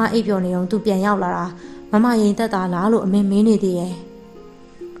လည်းမမအိပ်ပျော်နေအောင်သူပြန်ရောက်လာတာမမရင်သက်တာလားလို့အမင်းမင်းနေသေးရဲ့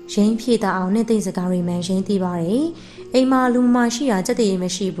ရင်းဖြည့်တာအောင်နဲ့တိတ်စကားတွေမှန်ရင်းသိပါတယ်အိမ်မှာလူမရှိတာစက်တည်းမ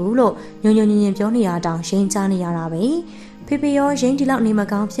ရှိဘူးလို့ညင်ပြောနေရတောင်ရင်းချနေရတာပဲဖေဖေရောရင်းဒီလောက်နေမ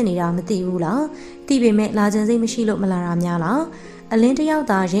ကောင်းဖြစ်နေတာမသိဘူးလားသိပေမဲ့လာခြင်းစိတ်မရှိလို့မလာတာများလားအလင်းတယောက်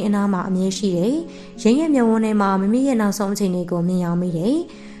သာရင်းအနာမှာအမြဲရှိတယ်ရင်းရဲ့မျက်ဝန်းထဲမှာမမရဲ့နောက်ဆုံးအချိန်တွေကိုမြင်အောင်မိတယ်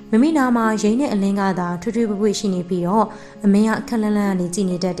မမနာမှာရင်းနဲ့အလင်းကသာထွေပွေရှိနေပြီးတော့အမင်းကခက်လန်းလန်းကနေကြည်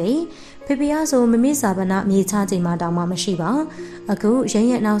နေတတ်တယ်ဖေဖေကဆိုမမစာပနာမြေချချိန်မှာတောင်မှမရှိပါအခုရင်း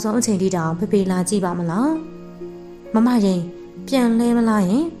ရဲ့နောက်ဆုံးအချိန်ထိတောင်ဖေဖေလာကြည့်ပါမလားမမရင်ပြန်လဲမလား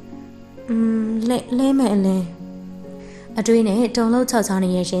ယင်လဲမယ်အလင်းအတွေးနဲ့တုံလုံးချောက်ချနေ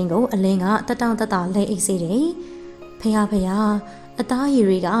တဲ့ရင်းကိုအလင်းကတက်တောင့်တက်တာလဲအိတ်စေတယ်ဖေအသားရည်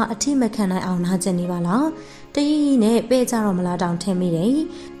တွေကအထိမခံနိုင်အောင်နာကျင်နေပါလားတရီနဲ့ပဲ့ကြတော့မလားတောင်ထင်မိတယ်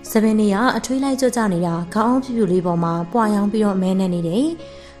စပင်းနေကအထွေးလိုက်ကြွကြနေတာခေါင်းဖြူဖြူလေးပေါ်မှာပွာရောင်ပြီးတော့မဲနေနေတယ်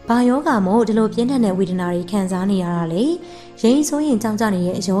ဘာယောဂမို့ဒီလိုပြင်းထန်တဲ့ဝေဒနာတွေခံစားနေရတာလေရင်းဆိုရင်ကြောက်ကြနေ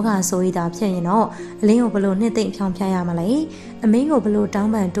ရဲ့ယောဂဆိုရတာဖြစ်ရင်တော့အလင်းကိုဘလို့နှစ်သိမ့်ဖြောင်းဖျားရမလဲအမင်းကိုဘလို့တော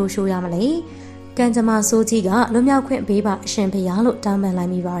င်းပန်တိုးရှိုးရမလဲကံကြမ္မာဆိုးကြီးကလွတ်မြောက်ခွင့်ပေးပါအရှင်ဖျားလို့တောင်းပန်လို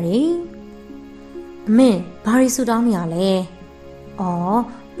က်မိပါတယ်အမင်းဘာရီဆူတောင်းနေရလဲအော်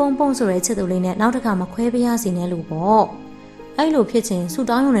ပုံဆိုတဲ့ချစ်သူလေးနဲ့နောက်တစ်ခါမခွဲပြရစီနဲ့လို့ပေါ့အဲ့လိုဖြစ်ချင်းဆူ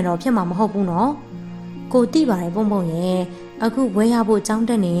တောင်းရုံနဲ့တော့ဖြစ်မှာမဟုတ်ဘူးနော်ကိုတိပါတယ်ပုံရဲ့အခုဝဲရဖို့ကြောင်း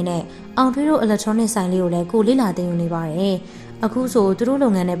တက်နေနဲ့အောင်ထွေးတို့ electronic ဆိုင်လေးကိုလည်းကိုလေးလာတင်ယူနေပါတယ်အခုဆိုသူတို့လု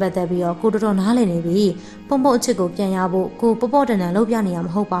ပ်ငန်းနဲ့ပတ်သက်ပြီးတော့ကိုတော်တော်နားလည်နေပြီပုံအချစ်ကိုပြန်ရဖို့ကိုပေါ့တန်လုပ်ပြနေရ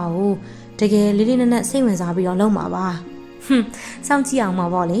မှာမဟုတ်ပါဘူးတကယ်လေးလေးနက်နက်စိတ်ဝင်စားပြီးတော့လုပ်မှာပါစောင့်ကြည့်အောင်ပါ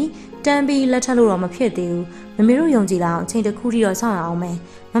ပေါ့လေတန်ပြီးလက်ထပ်လို့တော့မဖြစ်သေးဘူးမမေတို့ယုံကြည်လာအောင်အချိန်တစ်ခုထိတော့စောင့်ရအောင်မယ်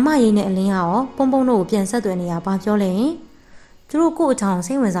မမရင်းနဲ့အလင်းကရောပုံတို့ကိုပြန်ဆက်သွယ်နေရဘာပြောလဲသူတို့ကို့အထောင်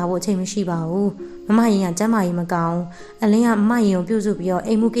စိတ်ဝင်စားဖို့အချိန်မရှိပါဘူးမမရင်းကကျမ်းမာရေးမကောင်းအလင်းကမမရင်းကိုပြုစုပြီးတော့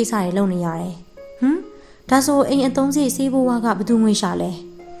အိမ်မှုကိစ္စတွေလုပ်နေရတယ်ဒါဆိုအိမ်အသုံးစိတ်စီးဖို့ကဘယ်သူငွေရှာလဲ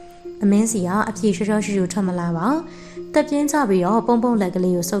အမင်းစီကအပြေရှောရှူထွက်မလာပါတက်ပြင်းချပြီးတော့ပုံလက်က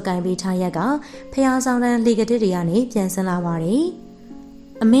လေးကိုစုပ်ကိုင်းပြီးထားရက်ကဖျားဆောင်တဲ့လေကတစ်တွေကနေပြန်ဆင်းလာပါတယ်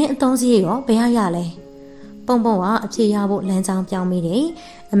အမင်းအသုံးစရိတ်ရောဘယ်ရလဲပုံကအဖြေရဖို့လမ်းကြောင်းပြောင်းမိတယ်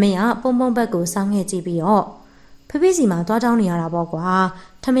အမင်းကပုံဘက်ကိုစောင်းခဲ့ကြည့်ပြီးတော့ဖေစီမှာသွားတောင်းနေရတာပေါ့ကွာ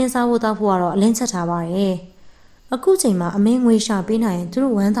ထမင်းစားဖို့တောက်ဖို့ကတော့အလင်းချက်ထားပါတယ်အခုချိန်မှာအမင်းငွေရှာပေးနိုင်ရင်သူ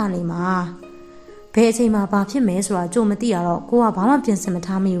တို့ဝမ်းသာနေမှာဘယ်အချိန်မှာဘာဖြစ်မယ်ဆိုတာကြိုမသိရတော့ကိုကဘာမှပြင်ဆင်မ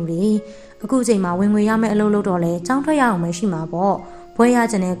ထားမိဘူးလေအခုချိန်မှာဝင်ငွေရမယ့်အလုပ်လုပ်တော့လဲចောင်းထွက်ရအောင်မရှိမှာပေါ့ဘွဲရ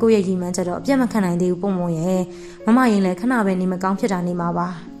ကျင်တဲ့ကိုယ့်ရဲ့ရည်မှန်းချက်တော့အပြတ်မခံနိုင်သေးဘူးပုံရဲ့မမရင်လည်းခဏပဲနေမကောင်းဖြစ်တာနေမှာပါ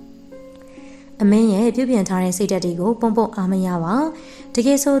အမင်းရဲ့ပြုပြင်ထားတဲ့စိတ်ဓာတ်တွေကိုပုံအားမရပါတက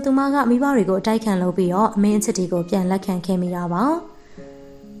ယ်ဆိုသူမကမိဘတွေကိုအတိုက်ခံလုပ်ပြီးတော့အမင်းအချစ်တွေကိုပြန်လက်ခံခဲ့မိတာပါ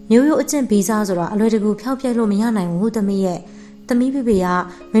မျိုးရိုးအကျင့်ဗီဇဆိုတာအလွယ်တကူဖျောက်ပြက်လို့မရနိုင်ဘူးသမီးရဲ့သမီးဖေဖေက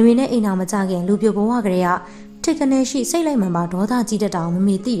မမေနဲ့အိမ်အောင်မကြခင်လူပြိုဘဝကလေးကထိတ်ကနေရှိစိတ်လိုက်မှန်ပါဒေါသကြီးတတ်တာမ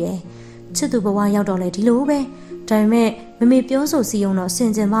မေသိတယ်ချစ်သူဘဝရောက်တော့လေဒီလိုပဲဒါပေမဲ့မမေပြောဆိုစီအောင်တော့စ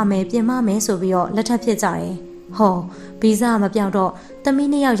င်ကြင်မမယ်ပြင်မမယ်ဆိုပြီးတော့လက်ထပ်ဖြစ်ကြတယ်ဟောဗီဇမပြောက်တော့သမီး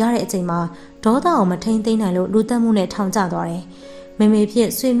နှစ်ယောက်ရတဲ့အချိန်မှာဒေါသအောင်မထိန်သိမ်းနိုင်လို့လူတက်မှုနဲ့ထောင်ကျသွားတယ်မမေဖြစ်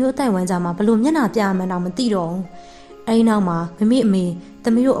ဆွေမျိုးတိုက်ဝမ်းကြမှာဘလို့မျက်နှာပြမှန်းတော့မသိတော့ဘူးအဲဒီနောက်မှာမမေအမေသ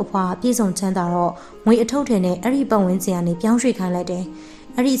မီးတို့အဖွာပြေဆုံးချမ်းသာတော့ငွေအထုတ်ထည်နဲ့အဲ့ဒီပတ်ဝန်းကျင်ကနေပြောင်းရွှေ့ခိုင်းလိုက်တယ်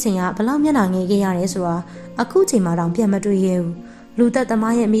အဲ့ဒီအချိန်ကဘလောက်မျက်နှာငယ်ခဲ့ရတယ်ဆိုတာအခုချိန်မှတော့ပြန်မတွေ့ရဘူးလူသက်သ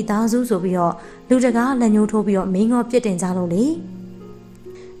မားရဲ့မိသားစုဆိုပြီးတော့လူတကားလက်ညှိုးထိုးပြီးတော့မင်းငေါပြစ်တင်ကြလို့လေ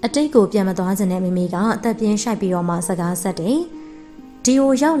အတိတ်ကိုပြန်မသွားခြင်းနဲ့မိမိကအသက်ပြင်းရှိုက်ပြီးတော့မှစကားဆက်တယ်ဒီ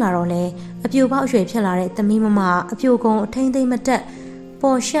ကိုရောက်လာတော့လေအပြိုပေါက်ရွှေဖြစ်လာတဲ့သမီးမမအပြိုကုံအထိန်သိမ့်မတက်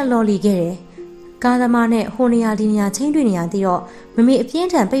ပေါ်ရှက်လော်လီခဲ့တယ်ကားသမားနဲ့ဟိုနေရာဒီနေရာချင်းတွေ့နေရသေးတော့မမေအပြင်း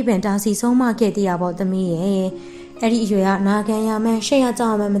ထန်ပိတ်ပင်တားစီဆုံးမခဲ့သေးတာပေါ့သမီးရဲ့အဲ့ဒီအရွယ်ကနာခံရမှန်းရှက်ရကြ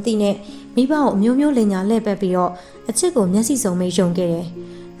မှန်းမသိနဲ့မိဘကိုအမျိုးမျိုးလင်ညာလှည့်ပက်ပြီးတော့အချစ်ကိုမျက်စိစုံမိတ်ယုံခဲ့တယ်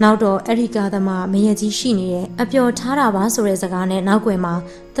နောက်တော့အဲ့ဒီကားသမားမရကြီးရှိနေတယ်အပျော်ထားတာပါဆိုတဲ့စကားနဲ့နောက်ကွယ်မှာ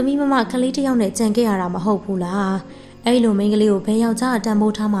သမီးမမကလေးတစ်ယောက်နဲ့ကြံခဲ့ရတာမဟုတ်ဘူးလားအဲ့လိုမိန်းကလေးကိုဘယ်ယောက်ျားအတန်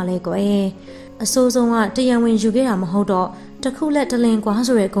ဖိုးထားမှလဲကွယ်အဆိုးဆုံးကတရားဝင်ယူခဲ့တာမဟုတ်တော့တခုလက်တလင်ကွာ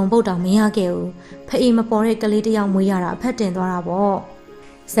ဆိုတဲ့ဂုံပုတ်တောင်မရခဲ့ဘူးဖအေးမပေါ်တဲ့ကလေးတစ်ယောက်မွေးရတာအဖက်တင်သွားတာပေါ့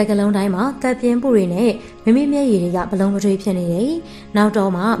စက်ကလုံးတိုင်းမှာတပ်ပြင်းပူတွေနဲ့မမေမျက်ရည်တွေကဘလုံးမထွေးဖြစ်နေတယ်နောက်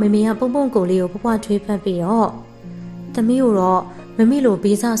တော့မှမမေကပုံပုံကိုလေးကိုဖွားထွေးဖက်ပြီးတော့သမီးကိုတော့မမေလို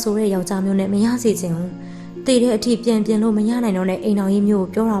ဘေးစားဆိုတဲ့ယောက်ျားမျိုးနဲ့မရစေချင်ဘူးတည်တဲ့အထိပြန်လို့မရနိုင်တော့တဲ့အိမ်တော်ကြီးမျိုး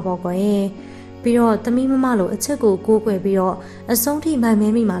ကိုပြောတာပေါ့ကွယ်ပြီးတော့သမီးမမလိုအချစ်ကိုကိုးကွယ်ပြီးတော့အဆုံးထိမိုင်မဲ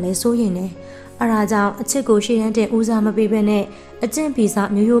မိမှလည်းစိုးရင်တယ်အဲဒါကြောင့်အချစ်ကိုရှေ့တန်းတင်ဦးစားမပေးဘဲနဲ့အကျင့်ပီစာ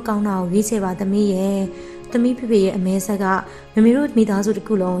မျိုးရိုးကောင်းတာကိုရွေးချယ်ပါသမီးရဲ့သမီးဖေဖေရဲ့အမဲဆက်ကမမေတို့မိသားစုတစ်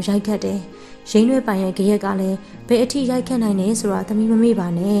ခုလုံးရိုက်ခတ်တယ်ရင်းရွယ်ပိုင်ရဲ့ကြရက်ကလည်းဘယ်အထိရိုက်ခတ်နိုင်လဲဆိုတာသမီးမမေ့ပါ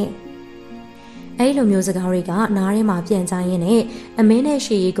နဲ့အဲ့လိုမျိုးစကားတွေကနားထဲမှာပြန်ကြရင်းနဲ့အမင်းနဲ့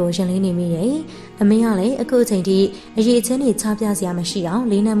ရှေရီကိုရင်လေးနေမိတယ်အမင်းကလည်းအခုအချိန်ထိအရေးချင်းတွေချပြစရာမရှိအောင်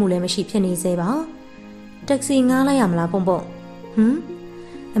လေးနက်မှုလည်းမရှိဖြစ်နေသေးပါတက္ကစီငှားလိုက်ရမလားပုံပုံ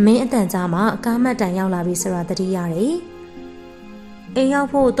အမင်းအတန်ကြားမှာကားမတ်တိုင်ရောက်လာပြီဆိုတာတတိရတယ်အိမ်ရောက်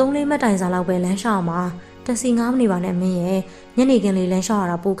ဖို့3-4မတ်တိုင်စာလောက်ပဲလမ်းလျှောက်မှာတက္ကစီငှားမနေပါနဲ့အမင်းရဲ့ညနေခင်းလေးလမ်းလျှောက်ရ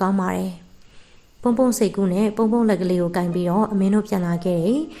တာပိုကောင်းပါတယ်ပုံပုံစိတ်ကူးနဲ့ပုံပုံလက်ကလေးကိုကင်ပြီးတော့အမင်းတို့ပြန်လာခဲ့တ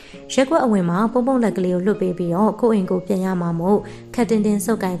ယ်။ရက်ကွက်အဝင်မှာပုံပုံလက်ကလေးကိုလွတ်ပေးပြီးတော့ကိုယ့်အိမ်ကိုပြန်ရမှာမို့ခက်တင်တင်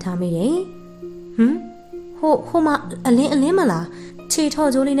စုပ်ကင်ထားမိတယ်။ဟိုမှာအလင်းမလားခြေထော်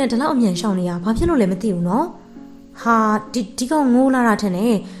ကြိုးလေးနဲ့ဒီလောက်အမြန်ရှောင်နေရဘာဖြစ်လို့လဲမသိဘူးနော်။ဟာဒီကောင်ငိုးလာတာထင်တ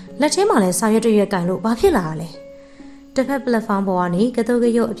ယ်။လက်ထဲမှာလည်းစာရွက်တွေကင်လို့ဘာဖြစ်လာတာလဲ။တစ်ဖက်ပလက်ဖောင်းပေါ်ကနေကတုတ်က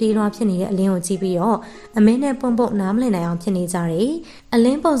ရုတ်အပြေးလွှားဖြစ်နေတဲ့အလင်းကိုကြည့်ပြီးတော့အမင်းနဲ့ပုံနားမလည်နိုင်အောင်ဖြစ်နေကြတယ်။အလ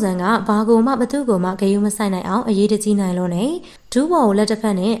င်းပုံစံကဘာကိုမှဘသူ့ကိုမှဂယုမဆိုင်နိုင်အောင်အရေးတကြီးနိုင်လို့နဲ့ဒူးဘော်ကိုလက်တစ်ဖ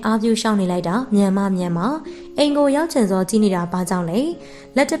က်နဲ့အာပြူရှောင်းနေလိုက်တာမြန်မအိမ်ကိုရောက်ချင်စောကြည့်နေတာဘာကြောင့်လဲ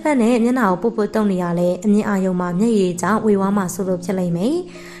။လက်တစ်ဖက်နဲ့မျက်နှာကိုပုတ်တုံနေရလဲအမြင်အာရုံမှာမျက်ရည်ကြောင့်ဝေဝါးမှဆိုလို့ဖြစ်လိမ့်မယ်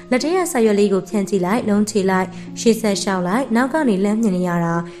။လက်ထဲကဆာရွက်လေးကိုဖြန့်ကြည့်လိုက်လုံးချလိုက်ရှေ့ဆက်လျှောက်လိုက်နောက်ကနေလမ်းမြင်နေရ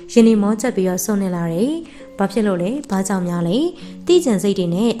တာရင်ဒီမောချက်ပြီးတော့ဆုံးနေလာတယ်။ဘာဖြစ်လို့လဲဘာကြောင့်များလဲတိကျန်စိတ်တွေ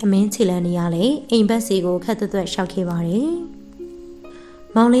နဲ့အမင်းချီလန်းနေရလဲအိမ်ဘက်စီကိုခက်သွက်ရှောက်ခဲ့ပါတယ်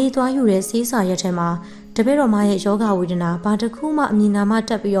မောင်လေးသွားယူတဲ့စီးစာရက်ထဲမှာတပည့်တော်မရဲ့ယောဂဝေဒနာဘာတစ်ခုမှအမြင်နာမှ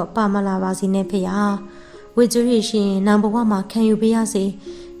တက်ပြီးတော့ပါမလာပါစေနဲ့ဖေဟာဝေကျွေးရှင်နောင်ဘဝမှာခံယူပေးရစေ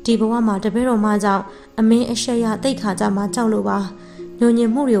ဒီဘဝမှာတပည့်တော်မကြောင့်အမင်းအရှက်ရတိတ်ခါကြမှာကြောက်လို့ပါညှို့ည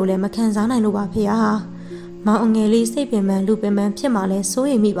င်မှုတွေကိုလည်းမခံစားနိုင်လို့ပါဖေဟာမောင်အငယ်လေးစိတ်ပင်ပန်းလူပင်ပန်းဖြစ်မှလဲစိုး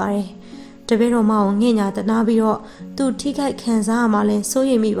ရိမ်မိပါတယ်တပည့်တော်မကိုငှင့်ညာတနာပြီးတော့သူထိခိုက်ခံစားရမှလဲစိုး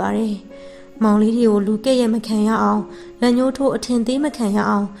ရိမ်မိပါတယ်မောင်လေးတွေကိုလူကဲ့ရဲ့မခံရအောင်လက်ညှိုးထိုးအထင်သေးမခံရ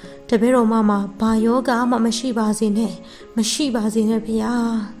အောင်တပည့်တော်မမှာဘာယောဂမှမရှိပါစေနဲ့မရှိပါစေနဲ့ဖေဟာ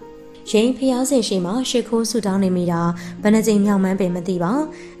ရင်ဖျားစင်ရှိမှရှ िख ိုးဆူတောင်းနေမိတာဘယ်နှကြိမ်မြောက်မှန်းပင်မသိပါ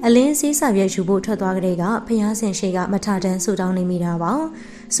အလင်းစည်းစာရွက်ယူဖို့ထွက်သွားကြတဲ့ကဖျားစင်ရှိကမထတန်းဆူတောင်းနေမိတာပါ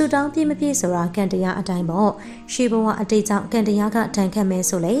ဆူတောင်းပြည့်မပြည့်ဆိုတာကံတရားအတိုင်းပေါ့ရှေးဘဝအတိတ်ကြောင့်ကံတရားကတန်ခတ်မဲ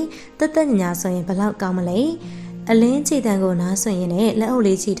ဆိုလေတက်တက်ညာဆိုရင်ဘလောက်ကောင်းမလဲအလင်းခြေတံကိုနားဆွရင်လည်းလက်အုပ်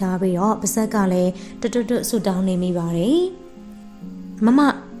လေးခြိထားပြီးတော့ပါဇက်ကလည်းတွတ်ဆူတောင်းနေမိပါတယ်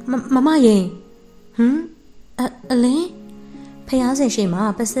မမရင်အလင်းဖျားစင်ရှိမှာ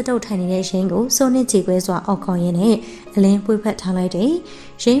ပစစ်တုတ်ထိုင်နေတဲ့ရင်းကိုစိုးနစ်ကြည်ခွဲစွာအောက်ခေါ်ရင်းနဲ့အလင်းပွေဖက်ထားလိုက်တယ်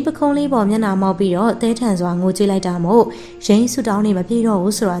။ရင်းပခုံးလေးပေါ်မျက်နှာမောက်ပြီးတော့သဲထန်စွာငိုကြည့်လိုက်တာမို့ရင်းဆူတောင်းနေမပြေတော့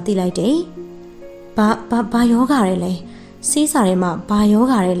ဘူးဆိုတာသိလိုက်တယ်။ဘာယောဂါရဲလဲ။စီးစာထဲမှာဘာယော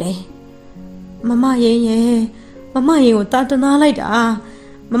ဂါရဲလဲ။မမရင်ကိုတာတနာလိုက်တာ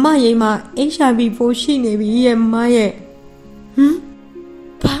။မမရင်မှာ HIV ပိုးရှိနေပြီရဲ့မမရဲ့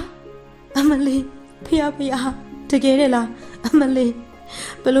။ဘာအမလေးဖျားတကယ်တယ်လားအမလေး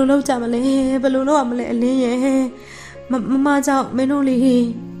ဘယ်လိုလုပ်ကြမလဲဘယ်လိုလုပ်ရမလဲအလင်းရဲ့မကြောင့်မင်းတို့လေး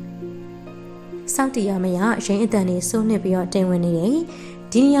စောင့်တည်ရမရရင်အတန်လေးစိုးနစ်ပြီးတော့တင်ဝင်နေတယ်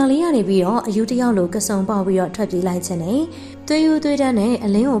ဒီနေရာလေးကနေပြီးတော့အယူတယောက်လိုကစုံပေါက်ပြီးတော့ထွက်ပြေးလိုက်ခြင်းနဲ့သွေးယူသွေးတန်းနဲ့အ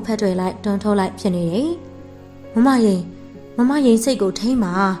လင်းကိုဖက်ထွေလိုက်တွန်းထုတ်လိုက်ဖြစ်နေတယ်မမရင်စိတ်ကိုထိမ့်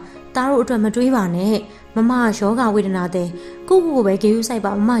ပါတားတို့အတွက်မတွေးပါနဲ့မမယောဂဝေဒနာတဲ့ကိုပဲဂေယူဆိုင်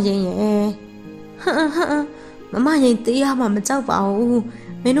ပါမမရင်ရဲ့မမရင်သေးရမှမကြောက်ပါဘူး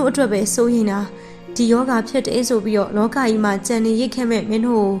မင်းတို့အတွက်ပဲစိုးရင်တာဒီယောဂဖြစ်တဲ့ဆိုပြီးတော့လောကကြီးမှာကြံနေရစ်ခဲ့မဲ့မင်း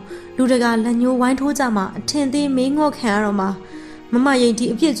တို့လူတကာလက်ညှိုးဝိုင်းထိုးကြမှာအထင်သေးမင်းငေါ့ခံရတော့မှာမမရင်ဒီ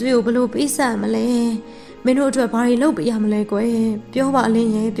အဖြစ်ကျွေးကိုဘလို့ပေးဆက်မလဲမင်းတို့အတွက်ဘာတွေလုပ်ပေးရမလဲကွယ်ပြောပါအလ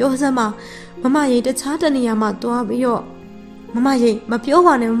င်းရဲ့ပြောစမ်းပါမမရင်တခြားတနေရာမှာသွားပြီးတော့မမရင်မပြော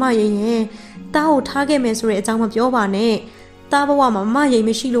ပါနဲ့မမရင်ရဲ့တားကိုထားခဲ့မယ်ဆိုတဲ့အကြောင်းမပြောပါနဲ့တားဘဝမှာမမရင်မ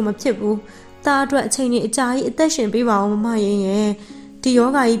ရှိလို့မဖြစ်ဘူးတားအတွက်အချိန်ကြီးအကြာကြီးအသက်ရှင်ပေးပါအောင်မမရင်ရဲ့ ဒီယော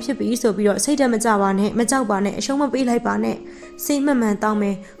ဂါကြီးဖြစ်ပြီးဆိုပြီးတော့စိတ်ဓာတ်မကြပါနဲ့မကြောက်ပါနဲ့အရှုံးမပေးလိုက်ပါနဲ့စိတ်မှန်မှန်တောင်းမ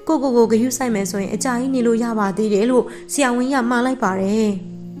ယ်ကိုဂယုဆိုင်မယ်ဆိုရင်အကြာကြီးနေလို့ရပါသေးတယ်လို့ဆရာဝန်ကမှားလိုက်ပါတယ်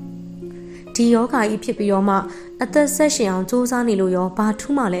ဒီယောဂါကြီးဖြစ်ပြီးတော့မှအသက်ဆက်ရှင်အောင်စူးစမ်းနေလို့ရောဘာ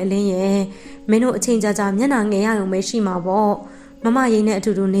ထူးမှလည်းအလင်းရဲ့မင်းတို့အချိန်ကြာမျက်နှာငယ်ရရုံပဲရှိမှာပေါ့မမရင်းနဲ့အ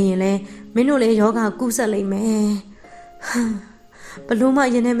တူတူနေရင်လဲမင်းတို့လည်းယောဂါကူးဆက်လိမ့်မယ်ဘလို့မှ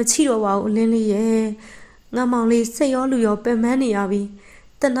ရင်နဲ့မချိတော့ပါဘူးအလင်းလေးရဲ့ငါမောင်လေးစိတ်ရောလူရောပင်ပန်းနေရပြီ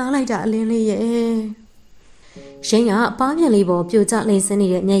တနာလိုက်တာအလင်းလေးရဲ့ရင်းကအပားပြန်လေးပေါ်ပြိုကျလိမ့်စင်းနေ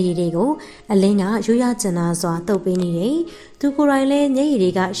တဲ့မျက်ရည်တွေကိုအလင်းကရိုးရကျန်နာစွာတုပ်ပေးနေတယ်သူကိုယ်တိုင်လည်းမျက်ရည်တွေ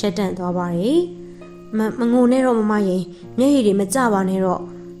ကရှက်တန့်သွားပါတယ်မငိုနဲ့တော့မမရင်မျက်ရည်တွေမကျပါနဲ့တော့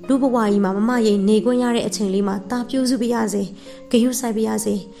လူဘဝကြီးမှာမမရင်နေခွင့်ရတဲ့အချိန်လေးမှာတာပြိုးစုပြရစေဂယုဆိုင်ပြရ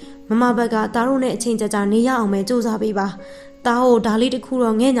စေမမဘက်ကတားတို့နဲ့အချိန်ကြာနေရအောင်ပဲစူးစမ်းပေးပါတားဟိုဒါလေးတစ်ခု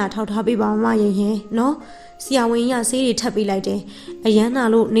တော့ငဲ့ညာထောက်ထားပေးပါမမရင်ဟင်နော်ဆရာဝန်ကြီးကဆေးတွေထပ်ပေးလိုက်တယ်အရန်နာ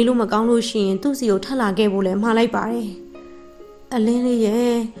လို့နေလို့မကောင်းလို့ရှိရင်သူ့စီကိုထပ်လာခဲ့ဖို့လည်းမှားလိုက်ပါတယ်အလင်းလေး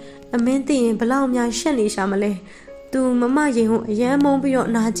ရဲ့အမင်းသိရင်ဘလောက်များရှက်နေရှာမလဲသူမမရင်ဟိုအရန်မုန်းပြီးတော့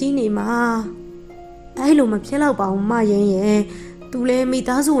နာကြီးနေမှာအဲ့လိုမဖြစ်တော့ပါဘူးမရင်ရဲ့သူလည်းမိ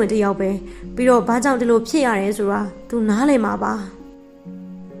သားစုဝင်တစ်ယောက်ပဲပြီးတော့ဘာကြောင့်ဒီလိုဖြစ်ရတယ်ဆိုတာသူနားလည်မှာပါ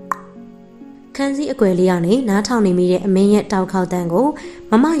ခန်းစည်းအကွယ်လေးကနေနားထောင်နေမိတဲ့အမင်းရဲ့တောက်ခေါက်တန်းကို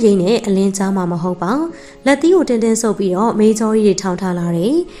မမရိမ့်နဲ့အလင်းချားမှမဟုတ်ပါလက်သီးကိုတင်းတင်းဆုပ်ပြီးတော့မေးကြောကြီးတွေထောင်ထားလာတ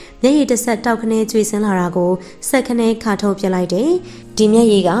ယ်မျက်ရည်တစ်ဆက်တောက်ခနဲကျွေးစင်းလာတာကိုဆက်ခနဲခါထုတ်ပြလိုက်တယ်ဒီမျက်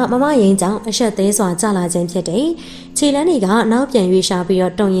ရည်ကမမရိမ့်ကြောင့်အဆက်သေးစွာကျလာခြင်းဖြစ်တယ်ခြေလမ်းတွေကနောက်ပြန်ရွေးရှာပြီး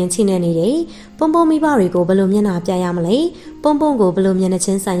တော့တုံရင်ချိနေနေတယ်ပုံပုံမိဘတွေကိုဘယ်လိုမျက်နှာပြရမလဲပုံပုံကိုဘယ်လိုမျက်နှာချ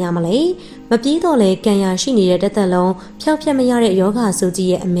င်းဆိုင်ရမလဲမပြေးတော့လဲကံရရှိနေတဲ့တစ်သက်လုံးဖျောက်ဖျက်မရတဲ့ယောဂဆူကြီး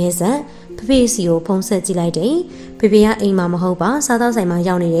ရဲ့အမဲဆက်ဖေဖေစီကိုဖုံးဆက်ကြည့်လိုက်တယ်ဖေဖေကအိမ်မှာမဟုတ်ပါစားသောက်ဆိုင်မှာ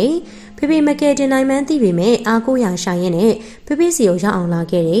ရောက်နေတယ်ဖေဖေမကယ်တင်နိုင်မှန်းသိပေမဲ့အားကိုးရာရှာရင်းနဲ့ဖေဖေစီကိုရောက်အောင်လာ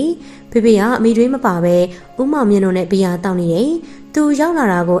ခဲ့တယ်ဖေဖေကအမိတွေးမပါပဲဥမောင်မြင့်တို့နဲ့ဘီယာတောက်နေတယ်သူရောက်လာ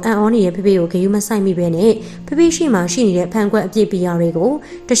တာကိုအံ့ဩနေတဲ့ဖေဖေကိုဂယုမဆိုင်မိပဲနဲ့ဖေဖေရှိမှရှိနေတဲ့ဖန်ခွက်အပြစ်ဘီယာတွေကို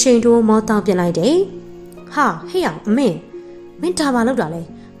တရှိန်တိုးမောတောက်ပြလိုက်တယ်ဟာဟေ့အောင်အမင်းဒါပါလောက်တာလဲ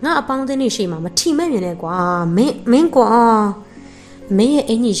ငါအပေါင်းအသင်းတွေရှိမှမထီမဲ့မြင်နဲ့ကွာမင်းကွာမင်းရဲ့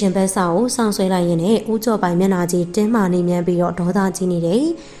အင်ကြီးရှင်ဘက်စာကိုစောင့်ဆွဲလိုက်ရင်လည်းဦးကျော်ပိုင်မျက်နှာကြီးတင်းမာနေမြန်ပြီးတော့ဒေါသကြီးနေတယ်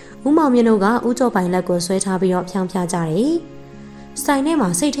။ဦးမောင်မြင့်တို့ကဦးကျော်ပိုင်လက်ကိုဆွဲထားပြီးတော့ဖြောင်းပြကြတယ်။ဆိုင်ထဲမှာ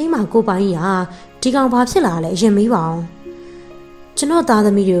စိတ်ထိန်မှာကိုပိုင်ကြီးဟာဒီကောင်ဘာဖြစ်လာလဲရင်မေးပါအောင်။ကျွန်တော်သားသ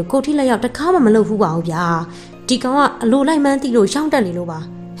မီးတွေကိုထိလက်ရောက်တခါမှမလုပ်ဘူးပါဘူးဗျာ။ဒီကောင်ကအလိုလိုက်မှန်းသိလို့ရှောင်းတက်နေလို့ပါ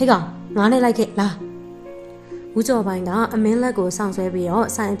။ဟဲ့ကောင်ငါနဲ့လိုက်ခဲ့လား။ဦးကျော်ပိုင်ကအမင်းလက်ကိုစောင့်ဆွဲပြီးတော့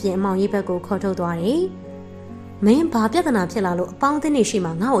ဆိုင်အပြင်အမောင်ကြီးဘက်ကိုခေါ်ထုတ်သွားတယ်။မင်းဘာပြဿနာဖြစ်လာလို့အပေါင်းအသင်းတွေရှိမှ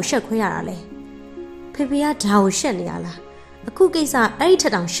ငါ့ကိုရှက်ခွဲရတာလဲဖေဖေကဒါကိုရှက်နေရလားအခုကိစ္စအဲ့ဒီထ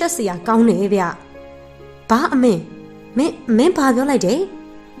က်တောင်ရှက်စရာကောင်းနေဗျဘာအမင်းဘာပြောလိုက်တယ်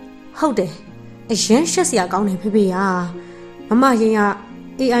ဟုတ်တယ်အရင်ရှက်စရာကောင်းတယ်ဖေဖေကမမရင်က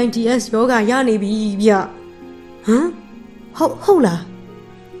AIDS ယောဂရနေပြီဗျဟမ်ဟုတ်လား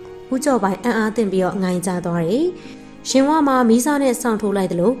ဦးကျော်ပိုင်အံ့အားသင့်ပြီးတော့ငိုင်းကြသွားတယ်ရှင်ဝါမှာမီးစားနဲ့စောင့်ထိုးလိုက်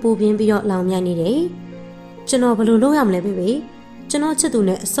တယ်လို့ပူပြင်းပြီးတော့လောင်မြိုက်နေတယ်ကျွန်တော်ဘယ်လိုလုပ်ရမလဲဖေဖေကျွန်တော်ချစ်သူ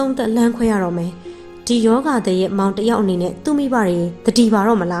နဲ့အဆုံးသက်လမ်းခွဲရတော့မယ်ဒီယောဂတဲ့ရဲ့မောင်တယောက်အနေနဲ့သူ့မိဘတွေတတိပါ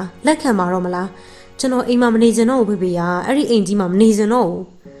တော့မလားလက်ခံပါတော့မလားကျွန်တော်အိမ်မှာမနေချင်တော့ဘူးဖေဖေကအဲ့ဒီအိမ်ကြီးမှာမနေချင်တော့ဘူး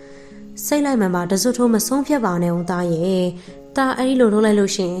စိတ်လိုက်မှန်ပါတစွတ်ထိုးမဆုံးဖြတ်ပါနဲ့ဦးသားရဲ့တာအဲ့ဒီလိုလုပ်လိုက်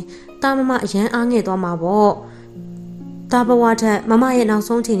လို့ရှင်တာမမအရန်အားငယ်သွားမှာပေါ့တာဘဝထက်မမရဲ့နောက်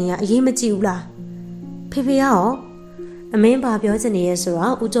ဆုံးချိန်တွေကအရေးမကြီးဘူးလားဖေဖေရောအမင်းဘာပြောချင်နေရဲဆို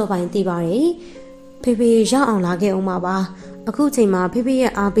တော့ဦးကျော်ပိုင်သိပါတယ်ဖေဖေရောက်အောင်လာခဲ့အောင်ပါအခုချိန်မှာဖေဖေ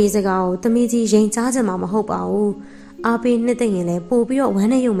ရဲ့အားပေးစကားကိုသမီးကြီးရင်ကြားချင်မှာမဟုတ်ပါဘူးအားပေးနှစ်သိမ့်ရင်လည်းပို့ပြီးတော့ဝ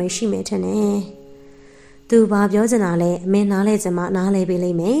မ်းနဲ့ရုံပဲရှိမယ်ထင်တယ်သူဘာပြောချင်တာလဲအမင်းနားလဲချင်မှနားလဲပေးလိ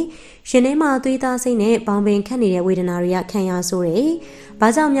မ့်မယ်ရှင်ထဲမှာသွေးသားစိတ်နဲ့ပေါင်ပင်ခတ်နေတဲ့ဝေဒနာတွေကခံရဆိုးတယ်ဘာ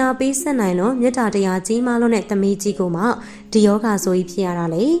ကြောင့်များပေးဆက်နိုင်လို့မြတ်တာတရားကြီးမားလို့နဲ့သမီးကြီးကိုမှဒီယောဂဆိုကြီးဖြစ်ရတာ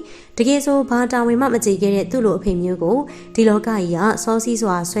လေတကယ်ဆိုဘာတာဝန်မှမကြည့်ခဲ့တဲ့သူ့လိုအဖေမျိုးကိုဒီလောကကြီးကစောစီး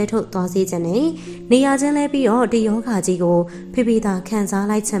စွာဆွဲထုတ်သွားစေခြင်းနဲ့နေရာချင်းလဲပြီးတော့ဒီယောဂကြီးကိုဖိဖိသာခံစား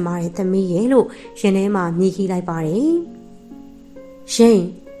လိုက်ချင်ပါတယ်သမီးရဲ့လို့ရင်ထဲမှာမြည်ခိလိုက်ပါတယ်ရှင်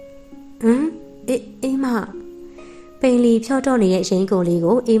အေးမပိန်လီဖြော့တော့နေတဲ့ရင်းကိုလေး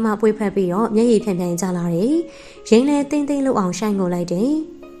ကိုအေးမပွေးဖက်ပြီးတော့မျက်ရည်ဖြန်ဖြန်ကျလာတယ်ရင်းလည်းတင်းတင်းလို့အောင်ရှိုင်းကိုလိုက်တယ်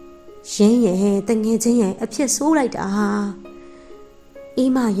ရင်းရဲ့တငယ်ချင်းရဲ့အဖြစ်ဆိုးလိုက်တာ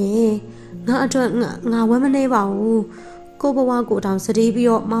အေးမရဲ့ငါအတွက်ငါဝမ်းမနေပါဘူးကိုဘဝကိုတောင်စတေးပြီး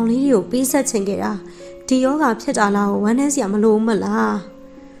တော့မောင်လေးတွေကိုပေးဆက်ချင်ခဲ့တာဒီယောဂဖြစ်တာလားဝမ်းနေစရာမလိုမလား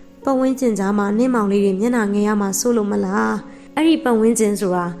ပဝင်းကျင်ကြားမှာနင့်မောင်လေးတွေမျက်နှာငယ်ရမှာစိုးလို့မလားအဲ့ဒီပတ်ဝန်းကျင်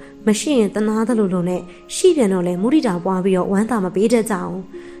ဆိုတာ မရှိရင်တနာသလိုလိုနဲ့ရှိပြန်တော့လဲမုဒိတာပွားပြီးတော့ဝမ်းသာမပေးတတ်ကြ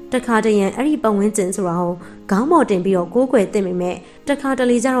အောင်တခါတရံအဲ့ဒီပတ်ဝန်းကျင်ဆိုတာကိုခေါင်းပေါ်တင်ပြီးတော့ကိုးကွယ်တင်မိမဲ့တခါတ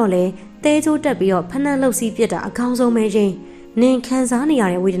လေကြတော့လဲတဲချိုးတက်ပြီးတော့ဖနှက်လှုပ်စီးပြစ်တာအကောင်းဆုံးပဲချင်းနင်ခံစားနေရ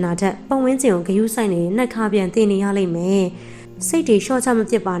တဲ့ဝေဒနာထက်ပတ်ဝန်းကျင်ကိုဂရုစိုက်နေတဲ့နှက်ခါပြန်တင်နေရလိမ့်မယ်စိတ်တွေလျှော့ချမ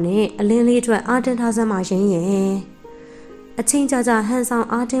ပြစ်ပါနဲ့အလင်းလေးအတွက်အားတင်းထားစမ်းပါရှင်ရဲ့အချင်းကြကြဟန်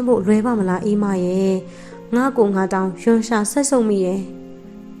ဆောင်အားတင်းဖို့လွယ်ပါမလားအေးမရဲ့ငါကိုငါတောင်ရွှန်ရှာဆက်ဆုံမိရဲ့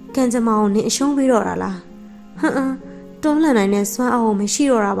ကံကြမ္မာကိုနင်အရှုံးပြီးတော့တာလားဟမ်တွန်းလှန်နိုင်တဲ့စွမ်းအားကိုမရှိ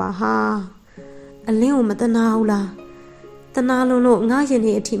တော့တာပါဟာအလင်းကိုမတနာဘူးလားတနာလုံးလို့ငါရင်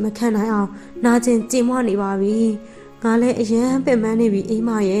နေအထိမခံနိုင်အောင်နာကျင်ကြင်မွနေပါပြီငါလည်းအရန်ပင်ပန်းနေပြီအေး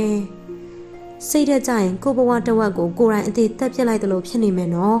မရဲ့စိတ်တက်ကြရင်ကိုဘဝတဝက်ကိုကိုယ်တိုင်အသေးတက်ပြစ်လိုက်သလိုဖြစ်နေ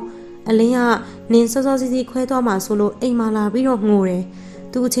မယ်နော်အလင်းကနင်စောစောစီးစီးခွဲသွားမှဆိုလို့အိမ်မှာလာပြီးတော့ငို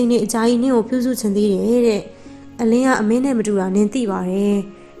တယ်သူအချိန်နဲ့အကြာကြီးနင့်ကိုပြုစုချင်သေးတယ်တဲ့အလင်းကအမင်းနဲ့မတူတာနင်သိပါတယ်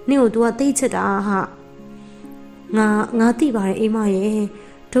နင့်ကို तू ကသိချစ်တာဟာငါသိပါတယ်အိမ်မရဲ့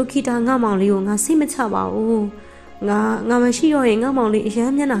ဒုက္ခိတာငါမောင်လေးကိုငါစိတ်မချပါဘူးငါမရှိတော့ရင်ငါမောင်လေးအရန်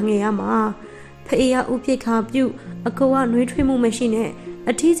မျက်နှာငယ်ရမှာဖေးရဥပိ္ပခာပြုအကောကနှွေးထွေးမှုမရှိနဲ့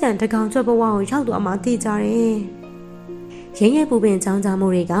အထီးကျန်တကောင်ကျွတ်ဘဝကိုရောက်သွားမှသိကြတယ်ရင်းရဲ့ပူပင်ချောင်းချမှု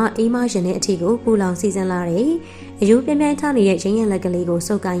တွေကအိမ်မရှင်တဲ့အထီကိုပူလောင်စီစဉ်လာတယ်အယိုးပြင်းပြင်းထနေတဲ့ရင်းရဲ့လက်ကလေး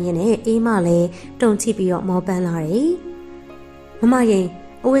ကိုစုပ်ကိုင်းရင်းနဲ့အိမ်မလည်းတုံချိပြီးတော့မောပန်းလာတယ်မမရင်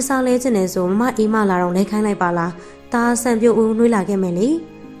အဝိစားလဲချင်တယ်ဆိုမမအိမ်မလာတော့လဲခိုင်းလိုက်ပါလားတာဆန်ပြုတ်ဦးနှွေးလာခဲ့မယ်လေ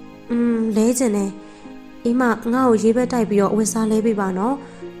လဲချင်တယ်အိမ်မငါ့ကိုရေးဘက်တိုက်ပြီးတော့အဝိစားလဲပေးပါနော်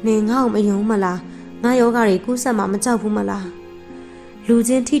နင်ငါ့ကိုမယုံမလားငါယောဂါတွေကူးဆက်မှမကြောက်ဘူးမ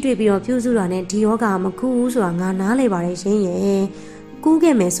လားလူချင်းထိတွေ့ပြီးတော့ပြုစုတာနဲ့ဒီယောဂါမကူဘူးဆိုတာငါနားလေပါတယ်ရှင်ရဲ့ကူး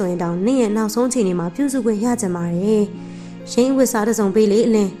ခဲ့မယ်ဆိုရင်တောင်နင့်ရဲ့နောက်ဆုံးချိန်တွေမှာပြုစုခွင့်ရကြမှာတယ်ရှင်ဝိစားတစ်စုံ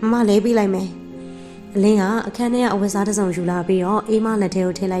ပေးလေအလင်းမမလဲပေးလိုက်မယ်အလင်းကအခန်းထဲကအဝိစားတစ်စုံယူလာပြီးတော့အိမ်မ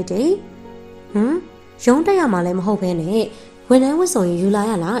လက်ထဲကိုထည့်လိုက်တယ်ရုံးတက်ရမှာလည်းမဟုတ်ဘဲနဲ့ဝန်ထမ်းဝတ်စုံယူလာ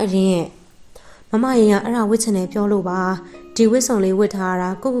ရလားအရင်ရဲ့မမရင်ကအဲ့ဒါဝတ်ချင်တယ်ပြောလို့ပါဒီဝတ်စုံလေးဝတ်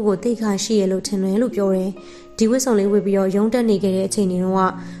ထားတာကိုသိခါရှိရလို့ထင်တယ်လို့ပြောတယ်ဒီဝတ်စုံလေးဝတ်ပြီးတော့ရုံးတက်နေခဲ့တဲ့အချိန်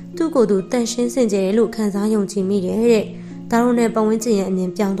တွေတော့သူ့ကိုယ်သူတန်ရှင်းစင်ကြယ်တယ်လို့ခံစားယုံကြည်မိတယ်တဲ့ဒါတို့နဲ့ပတ်ဝန်းကျင်ရဲ့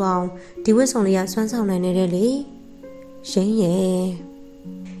အမြင်ပြောင်းသွားအောင်ဒီဝတ်စုံလေးကစွမ်းဆောင်နိုင်တယ်လေရင်းရဲ့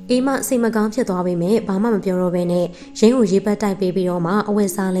အိမ်မစိတ်မကောင်းဖြစ်သွားပေမဲ့ဘာမှမပြောတော့ဘဲနဲ့ရင်းကိုရေးပတ်တိုက်ပေးပြီးတော့မှအဝတ်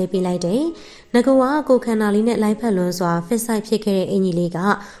စားလေးပေးလိုက်တယ်။ငကောကကိုခန္ဓာလေးနဲ့လိုက်ဖက်လွန်းစွာဖစ်ဆိုင်ဖြစ်ခဲ့တဲ့အင်ကြီးလေးက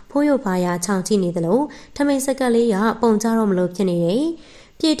ဖိုးရုပ်ပါရချောင်ကြည့်နေသလိုထမိန်စက်ကလေးကပုံကြတော့မလို့ဖြစ်နေတယ်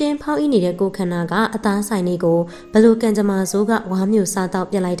။ပြေတင်းဖောင်းဤနေတဲ့ကိုခန္ဓာကအသားဆိုင်လေးကိုဘလို့ကန်ကြမာစိုးကဝါမျိုးစားတော့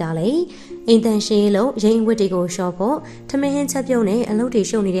ပြလိုက်တာလေ။အိမ်တန်ရှင်းလို့ရင်းဝတ်တွေကိုရှော့ဖို့ထမင်းဟင်းချက်ပြုံးနဲ့အလုပ်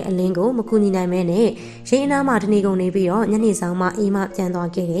တွေရှုပ်နေတဲ့အလင်းကိုမကူညီနိုင်မဲနဲ့ရင်းအနားမှာတနေကုန်နေပြီးတော့ညနေဆောင်မှအိမ်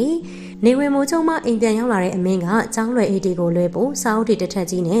မပြန်သွားခဲ့တယ်။နေဝင်မိုးချုံမှအိမ်ပြန်ရောက်လာတဲ့အမင်းကကျောင်းလွယ်အိတ်တွေကိုလွှဲဖို့စာအုပ်တွေတစ်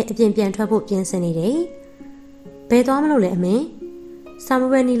ထက်ကြီးနဲ့အပြင်ပြန်ထွက်ဖို့ပြင်ဆင်နေတယ်။ဘယ်သွားမလို့လဲအမင်း။စာ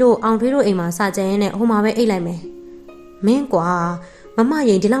မဝဲနီလို့အောင်ထွေးတို့အိမ်မှာစာကြံရင်းနဲ့ဟိုမှာပဲအိတ်လိုက်မယ်။မင်းကွာမ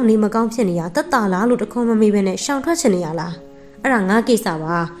မရင်ဒီလောက်နေမကောင်းဖြစ်နေရတက်တာလားလို့တခွန်မမေးပဲနဲ့ရှောင်ထွက်ချင်နေရလား။အဲ့ဒါငါကိစ္စပါ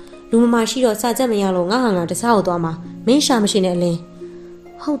။လူမမရှိတော့စာချက်မရလို့ငါဟာငါတစားကိုသွားမှာမင်းရှာမရှိနဲ့အလင်း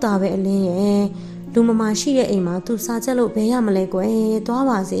ဟုတ်တာပဲအလင်းရဲ့လူမမရှိတဲ့အိမ်မှာသူစာချက်လို့ဘယ်ရမလဲကွယ်သွား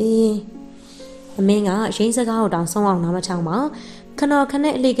ပါစေအမင်းကရင်းစကားကိုတောင်ဆုံးအောင်နားမချောင်းပါခဏ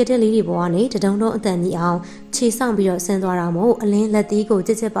ခနဲ့အလေကတဲ့လေးတွေပေါ်ကနေတဒုံတော့အတန်ကြီးအောင်ခြေဆောင်ပြီးတော့ဆင်းသွားတာမို့အလင်းလက်သီး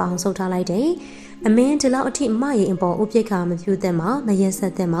ကိုကြစ်ကြစ်ပါအောင်ဆုပ်ထားလိုက်တယ်အမင်းဒီလောက်အထိမရင်အပေါ်ဥပိ္ပခါမပြူတဲ့မှာမရက်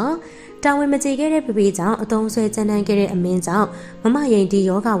ဆက်တဲ့မှာတာဝန်မကြေခဲ့တဲ့ပပိကြောင့်အတုံးဆွဲကြမ်းတမ်းခဲ့တဲ့အမင်းကြောင့်မ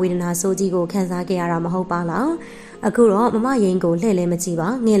ရင်ဒီယောဂဝေဒနာဆိုးကြီးကိုခံစားခဲ့ရတာမဟုတ်ပါလားအခုတော့မရင်ကိုလှဲ့လဲမကြည့်ပါ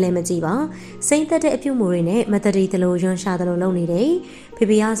ငဲ့လဲမကြည့်ပါစိမ့်သက်တဲ့အပြုမှုတွေနဲ့မတရီတလို့ရွံရှာတလို့လုပ်နေတယ်ဖေ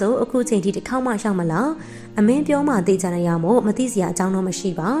ဖေအားဆိုအခုချိန်ထိတစ်ခေါက်မှရှောက်မလားအမင်းပြောမှသိကြရမို့မသိစရာအကြောင်းတော့မရှိ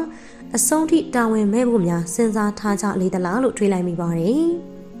ပါအဆုံးထိတာဝန်မဲ့ဖို့များစဉ်းစားထားကြလေသလားလို့တွေးလိုက်မိပါ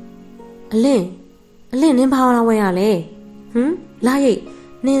တယ်အလင်းနင်းဘာလာဝဲ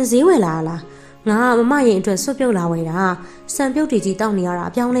ရလဲလာရိတ်နင်းဈေးဝယ်လာလားငါမရင်အတွက်ဆွတ်ပြုတ်လာဝဲတာစံပြုတ်တီကြီးတောက်နေ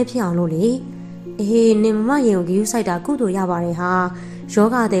ရတာအပြောင်းလဲဖြစ်အောင်လို့လေအေးနင်မရင်ကိုဂယူးဆိုင်တာကုသိုလ်ရပါတယ်ဟာယော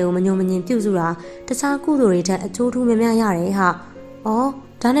ဂတဲ့ကိုမညုံမညင်ပြုစုတာတခြားကုသိုလ်တွေထက်အကျိုးထူးများများရတယ်ဟာဩ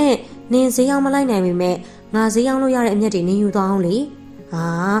ဒါနဲ့နင်ဈေးရောက်မလိုက်နိုင်ပေမဲ့ငါဈေးရောက်လို့ရတဲ့အမျက်တွေနင်ယူသွားအောင်လေဟာ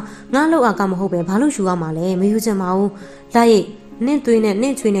ငါလောက်အကမဟုတ်ပဲဘာလို့ယူရမှာလဲမယူချင်ပါဘူးလာရိတ်နင့်သွေးနဲ့န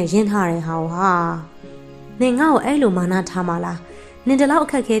င့်ချွေးနဲ့ရင်းထားတယ်ဟာနင်ငါ့ကိုအဲ့လိုမာနထားမှာလားနင်တလောက်အ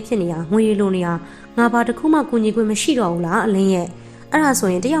ခက်ခဲဖြစ်နေတာငွေလိုနေတာငါဘာတစ်ခုမှကူညီခွင့်မရှိတော့ဘူးလားအလင်းရဲ့အဲ့ဒါ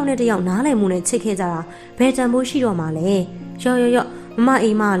ဆိုရင်တယောက်နဲ့တယောက်နားလည်မှုနဲ့ချစ်ခဲ့ကြတာဘယ်တန်ဖိုးရှိတော့မှာလဲရော့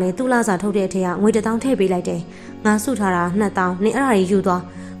မအိမ်မကလည်းသူ့လာစာထုတ်တဲ့အထက်ကငွေ1000ထည့်ပေးလိုက်တယ်ငါစုထားတာ2000နင်အဲ့ဒါကြီးယူသွား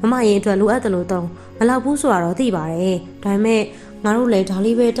မရင်အတွက်လိုအပ်တယ်လို့တော့မလောက်ဘူးဆိုတာတော့သိပါတယ်ဒါပေမဲ့ ငါတို့လည်းဒါ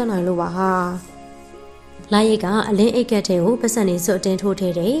လေးပဲတက်နိုင်လို့ပါဟာလာရီကအလင်းအိတ်ကက်ထဲကိုပတ်စံနေစွတ်တင်ထိုးထဲ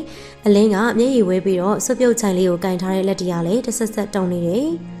တယ်အလင်းကမျက်ရည်ဝဲပြီးတော့စွပ်ပြုတ်ချိုင်လေးကိုကင်ထားတဲ့လက်တရားလေးတစ်ဆက်ဆက်တုံနေတယ်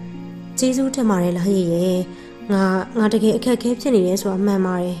ကျေးဇူးတင်ပါတယ်လာရီရဲ့ငါတကယ်အခက်အခဲဖြစ်နေရဲဆိုတာမှန်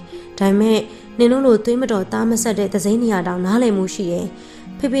ပါတယ်ဒါပေမဲ့နင်တို့လိုသွေးမတော်သားမဆက်တဲ့သစိမ်းနေရတောင်နားလည်မှုရှိရဲ့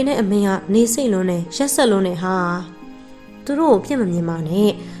ဖေဖေနဲ့အမေကနေစိတ်လုံးနဲ့ရက်ဆက်လုံးနဲ့ဟာသူတို့ကိုပြစ်မမြင်ပါ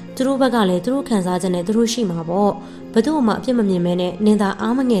နဲ့သူတို့ဘက်ကလည်းသူတို့ခံစားချက်နဲ့သူတို့ရှိမှာပေါ့ဘယ်သူမှအပြစ်မမြင်မဲနဲ့နင်သာ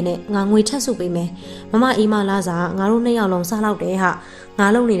အားမငယ်နဲ့ငါငွေထပ်စုပေးမယ်မမအေးမလားစာငါတို့နှစ်ယောက်လုံးစားလောက်တယ်ဟာငါ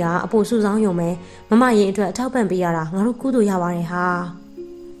လုံနေတာအဖို့စုဆောင်းယုံမယ်မမရင်အတွက်အထောက်ပံ့ပေးရတာငါတို့ကုသိုလ်ရပါတယ်ဟာ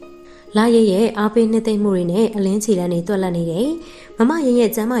လာရဲ့အားပေးနှစ်သိမ့်မှုတွေနဲ့အလင်းချီလန်းနေတွက်လက်နေတယ်မမရဲ့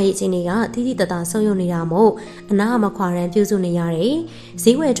ကျမ်းမာရေးအခြေအနေကတိတိတတ်တာဆုံးယုံနေတာမို့အနာမခွာရန်ပြုစုနေရတယ်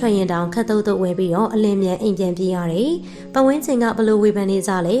ဈေးဝယ်ထွက်ရင်တောင်ခတ်တုတ်တုတ်ဝယ်ပြီးတော့အလင်းမြန်အိမ်ပြန်ပြေးရတယ်ပဝင်းချင်းကဘလို့ဝေဖန်နေ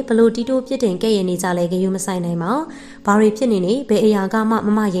ကြလဲဘလို့တီတိုးပြစ်တင်ကဲ့ရဲ့နေကြလဲဂရုမဆိုင်နိုင်ပါဘာတွေဖြစ်နေနေဘယ်အရာကမှမ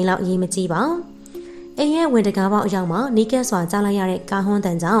မရင်လောက်အရေးမကြီးပါအိမ်ရဲ့ဝင်တကားပေါက်အရောက်မှာနီးကက်စွာကြားလိုက်ရတဲ့ကားဟွန်းတ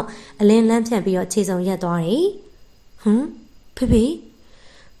န်ကြောင့်အလင်းလန့်ဖြန့်ပြီးတော့ခြေစုံရက်သွားတယ်ဟမ်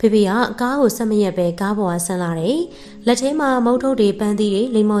ဖေဖေကကားကိုဆက်မရက်ပဲကားပေါ်ကဆင်းလာတယ်။လက်ထဲမှာမုတ်ထုတ်တွေပန်းသီးတွေ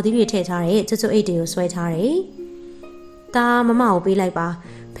လိမ္မော်သီးတွေထည့်ထားတဲ့ကျွတ်ကျွတ်အိတ်တွေကိုဆွဲထားတယ်။ဒါမမကိုပေးလိုက်ပါ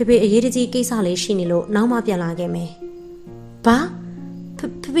။ဖေအရေးတကြီးကိစ္စလေးရှိနေလို့နောက်မှပြန်လာခဲ့မယ်။ဘာ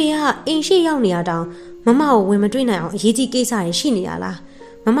ဖေကအိမ်ရှိရောက်နေရတောင်မမကိုဝင်မတွေ့နိုင်အောင်အရေးကြီးကိစ္စတွေရှိနေရလား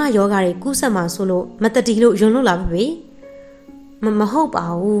။မမယောဂါတွေကူးဆက်မှဆိုလို့မတတိလို့ယွန်းလို့လားဖေ။မဟုတ်ပါ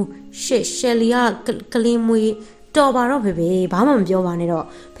ဘူး။ရှယ်လီကလင်းမွေးတော်ပါတော့ဖေဘာမှမပြောပါနဲ့တော့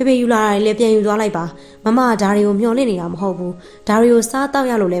ဖေယူလာတာလည်းပြန်ယူသွားလိုက်ပါမမဒါတွေကိုမျှော်လင့်နေတာမဟုတ်ဘူးဒါတွေကိုစားတောက်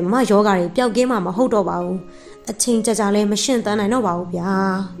ရလို့လည်းမမယောဂါတွေပျောက်ကင်းမှမဟုတ်တော့ပါဘူးအချိန်ကြာလည်းမရှင့်တန်းနိုင်တော့ပါဘူးဗျာ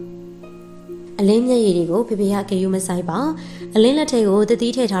အလင်းမျက်ရည်တွေကိုဖေကဂရုမစိုက်ပါအလင်းလက်ထဲကိုတတိ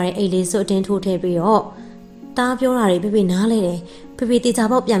ထည့်ထားတဲ့အိတ်လေးစွတ်တင်းထိုးထည့်ပြီးတော့တားပြောတာတွေဖေနားလဲတယ်ဖေတေချာ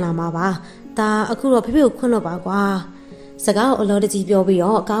ပေါက်ပြန်လာမှာပါဒါအခုတော့ဖေကိုခွန့်လို့ပါကွာစကားကိုအလောတကြီးပြောပြီး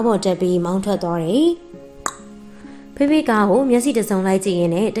တော့ကားပေါ်တက်ပြီးမောင်းထွက်သွားတယ်ဖေကားကိုမျက်စိတစုံလိုက်ကြည့်ရ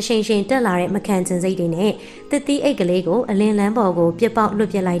င်တရှိန်ရှိန်တက်လာတဲ့မခံချင်စိတ်တွေနဲ့တစ်သီးအိတ်ကလေးကိုအလင်းလန်းပေါ်ကိုပြစ်ပေါက်လွတ်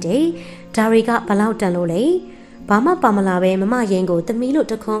ပြစ်လိုက်တယ်။ဒါတွေကဘလောက်တန်လို့လဲ။ဘာမှပါမလာပဲမမရင်ကိုသမီးလို့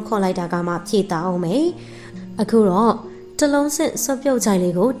တခွန်းခေါ်လိုက်တာကမှဖြေတာအောင်မယ်။အခုတော့တလုံးစစ်ဆွပြုတ်ချိုင်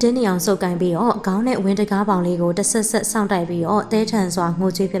လေးကိုတင်းနေအောင်စုပ်ကင်ပြီးတော့ခေါင်းနဲ့ဝင်းတကားပေါင်လေးကိုတဆက်ဆက်စောင့်တိုက်ပြီးတော့တဲထန်စွာ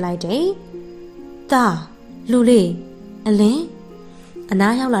ငိုကြွေးပြလိုက်တယ်။တာလူလေးအလင်းအ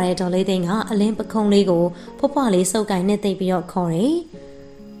နားရောက်လာတဲ့ဒေါ်လေးသိန်းကအလင်းပခုံးလေးကိုဖွဖွလေးစုပ်ကိုင်နဲ့သိပ်ပြီးတော့ခေါ်တယ်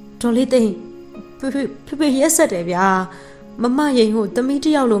။ဒေါ်လေးသိန်းဖေရက်ဆက်တယ်ဗျာ။မမရင်ကိုတမီးတ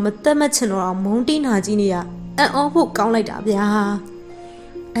ယောက်လိုမသက်မချင်တော့မုန်းတိနာကြီးနေရအံ့ဩဖို့ကောင်းလိုက်တာဗျာ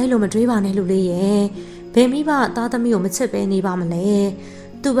။အဲ့လိုမတွေးပါနဲ့လူလေးရဲ့။ဘယ်မိဘသားသမီးကိုမချစ်ပဲနေပါမလဲ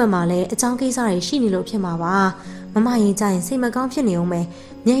။သူ့ဘက်မှာလည်းအကြောင်းကိစ္စတွေရှိနေလို့ဖြစ်မှာပါ။မမရင်ကြရင်စိတ်မကောင်းဖြစ်နေအောင်ပဲ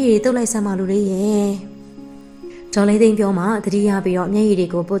။မျက်ရည်တုပ်လိုက်စမ်းပါလူလေးရဲ့။ဒေါ်လေးသိန်းပြောမှတတိယပြီးတော့မျက်ရည်တွေ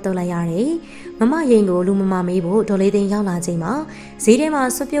ကိုပို့တုပ်လိုက်ရတယ်။မမရင်ကိုလူမမမေးဖို့ဒေါ်လေးသိန်းရောက်လာချိန်မှာဈေးထဲမှာ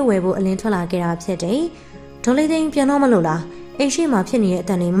ဆွပြုတ်ဝယ်ဖို့အလင်းထွက်လာခဲ့တာဖြစ်တယ်။ဒေါ်လေးသိန်းပြန်တော့မလို့လား။အိမ်ရှိမှာဖြစ်နေတဲ့အ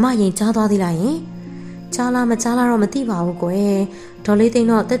တန်လေးမမရင်ကြားသွားသေးလားယင်။ကြားလားမကြားလားတော့မသိပါဘူးကွယ်။ဒေါ်လေးသိန်း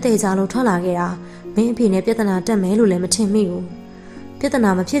တော့တက်တက်ကြားလို့ထွက်လာခဲ့တာ။မင်းအဖေနဲ့ပြဿနာတက်မယ်လို့လည်းမထင်မိဘူး။ပြဿနာ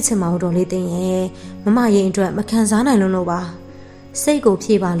မဖြစ်ချင်ပါဘူးဒေါ်လေးသိန်းရဲ့။မမရင်အတွက်မခံစားနိုင်လို့ပါ။စိတ်ကို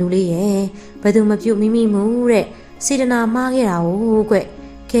ဖြေပါလူလေးရဲ့။ဘယ်သူမပြုတ်မိမိမှုတဲ့။စေတနာမှားခဲ့တာဟုတ်ကွ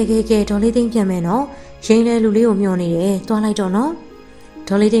ကဲဒေါ်လေးသိန်းပြန်မယ်နော်ရင်းလဲလူလေးကိုမျှော်နေတယ်တွားလိုက်တော့နော်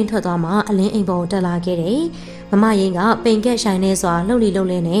ဒေါ်လေးသိန်းထွက်သွားမှအလင်းအိမ်ပေါ်တက်လာခဲ့တယ်မမရင်ကပိန်ကက်ဆိုင်နေစွာလှုပ်လီလှုပ်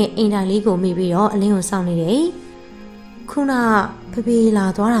လဲနဲ့အိမ်တိုင်လေးကိုမိပြီးတော့အလင်းကိုစောင့်နေတယ်ခုနဖေလာ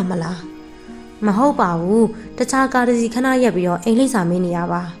သွားတာမလားမဟုတ်ပါဘူးတခြားကားတစ်စီးခဏရက်ပြီးတော့အိမ်လိပ်စာမင်းနေရ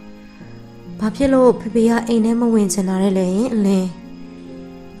ပါဘာဖြစ်လို့ဖေကအိမ်ထဲမဝင်ချင်တာလဲရင်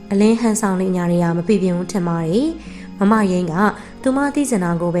အလင်းဟန်ဆောင်လေးညာတွေကမပြပြဘူးထင်ပါတယ်မမရင်ကသူမသိစင်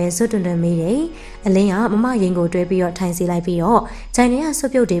တာကိုပဲစွတ်တွန်မိတယ်အလင်းကမမရင်ကိုတွဲပြီးတော့ထိုင်စီလိုက်ပြီးတော့ဂျိုင်ထဲကဆွ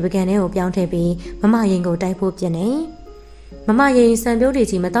ပြုတ်တွေပကံထဲကိုပြောင်းထည့်ပြီးမမရင်ကိုတိုက်ဖို့ပြင်နေမမရင်စံပြုတ်တွေ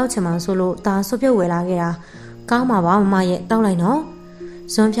ကြီးမတောက်ချင်မှဆိုလို့ဒါဆွပြုတ်ဝယ်လာခဲ့တာကောင်းပါပါမမရဲ့တောက်လိုက်နော်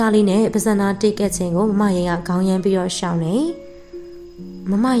ဇွန်ဖြားလေးနဲ့ပစနာတိတ်ကက်ချင်းကိုမမရင်ကခေါင်းရမ်းပြီးတော့ရှောင်းနေ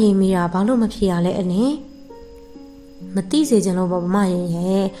မမရင်မိတာဘာလို့မဖြေရလဲအလင်းမသိစေချင်လို့ပေါ့မမရင်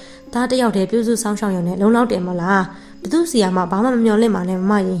ရဲ့သားတယောက်တည်းပြုစုဆောင်းရှောင်းရုံနဲ့လုံလောက်တယ်မလားဘသူစီယာမှဘာမှမမျော်လင့်ပါနဲ့မ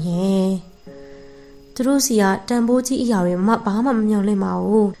မရင်ရဲ့သူတို့စီကတန်ဖိုးကြီးအရာတွေမမဘာမှမမျော်လင့်ပါ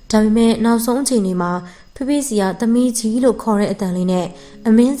ဘူးဒါပေမဲ့နောက်ဆုံးအချိန်တွေမှာဖေစီကသမီးကြီးလို့ခေါ်တဲ့အတန်လေးနဲ့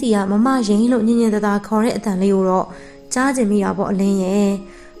အမင်းစီကမမရင်လို့ညင်ညင်တသာခေါ်တဲ့အတန်လေးကိုတော့ကြားကျင်မိတာပေါ့အလင်းရဲ့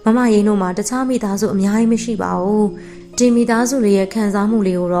မမရင်တို့မှာတခြားမိသားစုအများကြီးမရှိပါဘူးဒီမိသားစုလေးရဲ့ခံစားမှု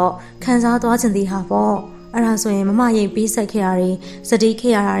လေးကိုတော့ခံစားသွားချင်သေးတာပေါ့ အဲ့ဒါဆိုရင်မမရင်ပေးဆက်ခဲ့ရတွေစတိ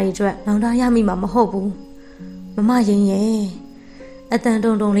ခဲ့ရတာတွေအတွက်နောင်တရမိမှာမဟုတ်ဘူးမမရင်ရဲ့အတန်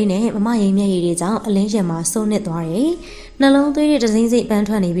တုံတုံလေးနဲ့မမရင်မျက်ရည်တွေကြောင့်အလင်းရှင်မှာစိုးနစ်သွားတယ်နှလုံးသွေးတွေတစိမ့်စိမ့်ပန်းထွ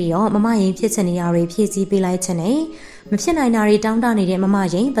က်နေပြီးတော့မမရင်ဖြစ်ချင်နေရတွေဖြည့်ဆည်းပေးလိုက်ခြင်းနဲ့မဖြစ်နိုင်တာတွေတောင်းတနေတဲ့မ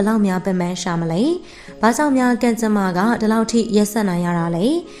မရင်ဘလောက်များပင်ပန်းရှာမလဲဘာကြောင့်များကန့်ကျမကဒီလောက်ထိရက်ဆက်နိုင်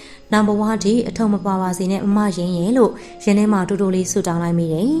ရတာလဲနံပါတ်1ထိအထုံမပါပါစေနဲ့မမရင်ရဲ့လို့ရင်ထဲမှာတူတူလေးဆူတောင်းလိုက်မိ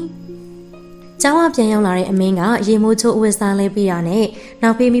တယ်ကျောင်းဝပြန်ရောက်လာတဲ့အမင်းကရေမိုးချိုးအဝတ်စားလေးပြရနဲ့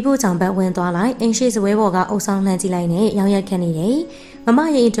နောက်ဖေးမိဖို့ကြောင့်ဘက်ဝင်သွားလိုက်အင်းရှိစပွဲပေါ်ကအုပ်ဆောင်လှမ်းကြည့်လိုက်နဲ့ရောင်ရက်ခတ်နေတယ်မ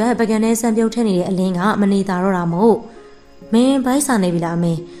မရင်အတွက်ပကံနဲ့ဆံပြုတ်ထက်နေတဲ့အလင်းကမနေတာတော့တာမို့မင်းဘိုက်စာနေပြီလားအမ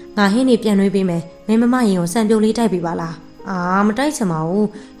င်းငါဟင်းနေပြန်နှွေးပေးမယ်မင်းမမရင်ကိုဆံပြုတ်လေးတိုက်ပေးပါလားမတိုက်ချင်ပါဘူး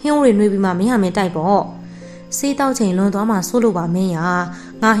ဟင်းအိုးတွေနှွေးပြီးမှမင်းရမင်းတိုက်ပေါ့စေးတောက်ချိန်လွန်သွားမှဆိုးလို့ပါမင်းရ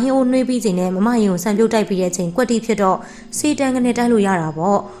ငါဟင်းအိုးနှွေးပြီးချိန်နဲ့မမရင်ကိုဆံပြုတ်တိုက်ပြီးတဲ့ချိန်ကွက်တီဖြစ်တော့စေးတန်းကနေတိုက်လို့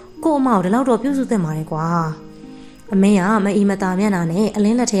ရတာပေါ့ကို့အမောက်ဒီလောက်တော့ပြုစုသင့်ပါတယ်ကွာအမင်းကမအီမတာမျက်နှာနဲ့အ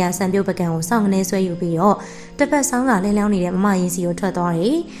လင်းလက်ထရဆံပြုတ်ပကံကိုစောင့်ကနေဆွဲယူပြီးတော့တစ်ဖက်ဆောင်းစာလဲလျောင်းနေတဲ့မမရင်စီကိုထွက်သွား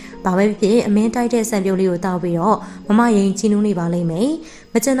တယ်။ဘာပဲဖြစ်အမင်းတိုက်တဲ့ဆံပြုတ်လေးကိုတောက်ပြီးတော့မမရင်ချီနူးနေပါလိမ့်မယ်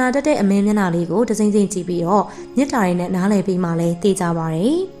။မကျင်နာတတ်တဲ့အမင်းမျက်နှာလေးကိုတစိမ့်စိမ့်ကြည့်ပြီးတော့မြစ်တာတွေနဲ့နားလည်ပြီးမှလည်းတေးကြပါ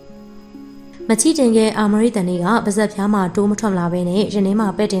တယ်။မချီတင်ခဲ့အာမရီတန်တွေကပါဇက်ဖျားမှာတိုးမထွက်လာဘဲနဲ့ရင်းနှင်းမှာ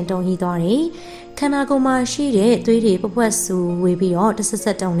ပဲ့တင်တုံဟီးသွားတယ်။ခန္ဓာကိုယ်မှာရှိတဲ့သွေးတွေပပွက်ဆူဝေပြီးတော့တဆက်ဆ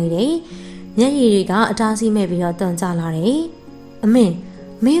က်တုံနေတယ်။မျက်ရည်တွေကအတားစီးမဲ့ပြီးတော့တန်ကြလာတယ်။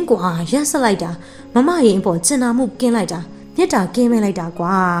အမင်းကွာရက်ဆက်လိုက်တာမမရင်အပေါ်ကျင်နာမှုကင်းလိုက်တာမြစ်တာကင်းမဲ့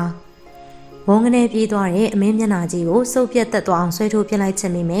လိုက်တာကွာဝုန်းကနေပြေးသွားတဲ့အမင်းမျက်နှာကြီးကိုစုပ်ပြတ်တက်သွားအောင်ဆွဲထိုးပြလိုက်ချ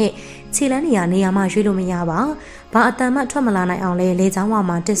င်မိမဲ့ခြေလန်းနေရာမှရွေးလို့မရပါဘာအတန်မှထွက်မလာနိုင်အောင်လေချောင်းဝါ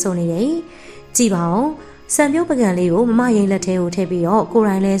မှာတစ်ဆုံနေတယ်ကြည်ပါဦးစံပြုတ်ပကံလေးကိုမမရင်လက်ထဲကိုထည့်ပြီးတော့ကိုယ်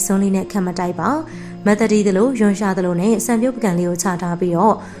တိုင်လဲစွန်းလေးနဲ့ခတ်မတိုက်ပါမတတိသလိုရွန်ရှာသလိုနဲ့စံပြုတ်ပကံလေးကိုချထားပြီး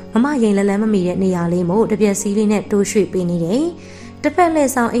တော့မမရင်လက်မမီတဲ့နေရာလေးမို့တပြက်စီးလေးနဲ့တိုးရွှေ့ပေးနေတယ်တစ်ဖက်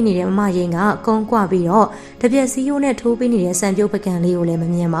လက်ဆောင်အိတ်နေတဲ့မမရင်ကကုန်းကွပြီးတော့တပြက်စီးရိုးနဲ့ထိုးပေးနေတဲ့စံပြုတ်ပကံလေးကိုလည်းမ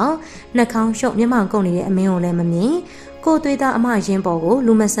မြင်ပါနှာခေါင်းရှုပ်မျက်မှောင်ကုန်နေတဲ့အမင်းကိုလည်းမမြင်ကိုသွေးသားအမရင်ပေါ်ကို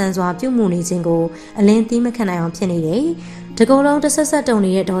လူမဆန်စွာပြုတ်မှုနေခြင်းကိုအလင်းသီးမခံနိုင်အောင်ဖြစ်နေတယ်တကောလုံးတဆက်ဆက်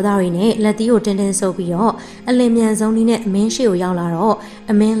တုံနေတဲ့ဒေါသတွေနဲ့လက်သီးကိုတင်းဆုပ်ပြီးတော့အလင်းမြန်ဆုံးလေးနဲ့အမင်းရှိကိုရောက်လာတော့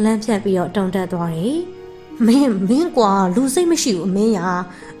အမင်းလမ်းဖြတ်ပြီးတော့တုံတက်သွားတယ်မင်းကွာလူစိတ်မရှိဘူးအမ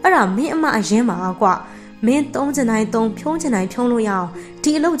င်းရာအဲ့ဒါမင်းအမအရင်ပါကွာမင်းသုံးချင်တိုင်းသုံးဖြုံးချင်တိုင်းဖြုံးလို့ရ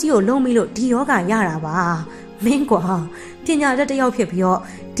အောင်ဒီအလုပ်ကြီးကိုလုံးပြီးလို့ဒီယောဂရတာပါမင်းကွာပညာတတ်တ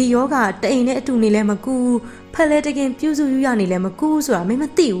ယောက်ဖြစ်ပြီးတော့ဒီယောဂတအိမ်နဲ့အတူနေလဲမကူဖက်လဲတကင်ပြုစုယူရနေလဲမကူဆိုတာမင်း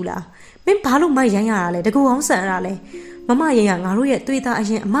မသိဘူးလားမင်းဘာလို့မိုက်ရိုင်းရတာလဲတကူအောင်ဆန်ရတာလဲမမရင်ကငါတို့ရဲ့သွေးသားအ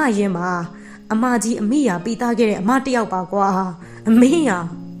ရင်အမရင်ပါအမကြီးအမိရာပြီးသားခဲ့တဲ့အမတယောက်ပါကွာအမင်း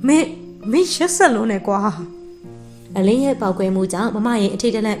ရမင်းရက်ဆက်လုံးနဲ့ကွာအလင်းရဲ့ပေါက်ကွဲမှုကြောင့်မမရင်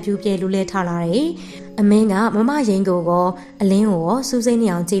အထိတ်တလန့်ပြူပြဲလူလဲထားလာတယ်အမင်းကမမရင်ကိုကောအလင်းကိုရောစူးစိမ့်နေ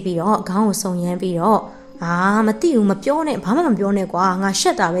အောင်ကြည့်ပြီးတော့ခေါင်းကိုစုံရမ်းပြီးတော့မသိဘူးမပြောနဲ့ဘာမှမပြောနဲ့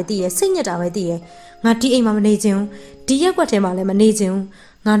ကွာငါရှက်တာပဲသိရစိတ်ညစ်တာပဲသိရငါဒီအိမ်မှာမနေချင်ဘူးဒီရက်ွက်ထဲမှာလည်းမနေချင်ဘူး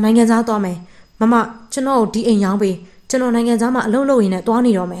ငါနိုင်ငံသားသွားမယ်မမကျွန်တော်ကိုဒီအိမ်ရောင်းပေးကျွန်တော်နိုင်ငံသားမှာအလုပ်လုပ်ရင်းနဲ့သွား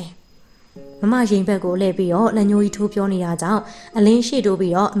နေတော့မယ်မမရင်ဘက်ကိုလှည့်ပြီးတော့လက်ညှိုးကြီးထိုးပြောနေတာကြောင့်အလ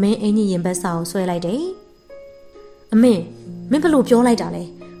င်းရှေ့တိုးပြီးတော့အမင်းအင်ကြီးရင်ဘက်စာကိုဆွဲလိုက်တယ်အမင်းဘလို့ပြောလိုက်တာလဲ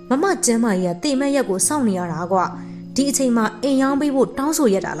မမကျမ်းမကြီးကတေမက်ရက်ကိုစောင့်နေရတာကွာဒီအချိန်မှာအိမ်ရောင်းပေးဖို့တောင်း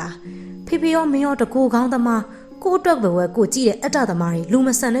ဆိုရတာလားဖေရောမင်းရောတကူကောင်းသမားကိုအတွက်ပဲကိုကြည့်တဲ့အတ္တသမားတွေလူ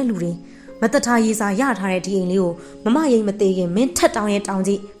မဆန်တဲ့လူတွေမတထားရေးစာရထားတဲ့ဒီအိမ်လေးကိုမမရင်မသေးခင်မင်းထက်တောင်းရဲ့တော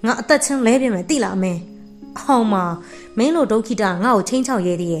င်းကြည့်ငါအသက်ချင်းလဲပြမယ်သိလားမင်းအောင်မမင်းလိုဒုက္ခိတငါ့ကိုချင်းချောက်ရဲ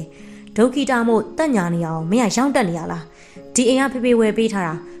သေးရဲ့ဒုက္ခိတမို့တက်ညာနေအောင်မင်းကရောင်းတက်နေရလားဒီအိမ်ကဖေဝယ်ပေး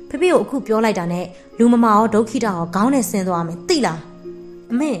ထားတာဖေကိုအခုပြောလိုက်တာနဲ့လူမမရောဒုက္ခိတရောခေါင်းနဲ့ဆင်းသွားမယ်သိ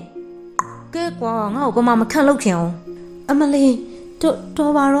လားအမေကဲကွာငါ့ကိုကမခန့်လို့ခင်အောင်အမလေး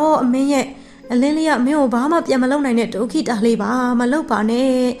တော်ပါတော့အမင်းရဲ့အလင်းလေးကမင်းကိုဘာမှပြန်မလုပ်နိုင်တဲ့ဒုက္ခိတလေးပါမလုပ်ပါ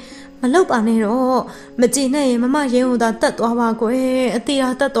နဲ့တော့မကြည်နဲ့ရင်မမရင်ဟိုသာတက်သွားပါကွယ်အ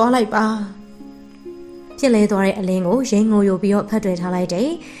သေးအားတက်သွားလိုက်ပါပြစ်လဲသွားတဲ့အလင်းကိုရင်ငိုယိုပြီးတော့ဖတ်တွယ်ထားလိုက်တယ်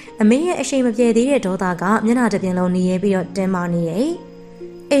အမင်းရဲ့အရှိန်မပြေသေးတဲ့ဒေါသကမျက်နှာတစ်ပြင်လုံးနေရဲပြီးတော့တင်းမာနေတယ်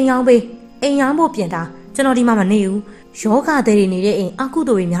အိမ်ရောင်းဖို့ပြင်တာကျွန်တော်ဒီမှာမနေဘူးယောဂသည်တွေနေတဲ့အိမ်အကု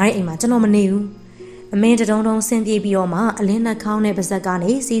သိုလ်တွေများတဲ့အိမ်မှာကျွန်တော်မနေဘူးအမင်းတုံဆင်းပြေးပြီးတော့မှအလင်းနှာခေါင်းနဲ့ပါဇက်က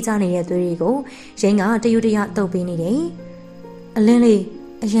နေစီးချနေတဲ့သွေးတွေကိုရင်းကတယူတရတုပ်ပေးနေတယ်အလင်းလေး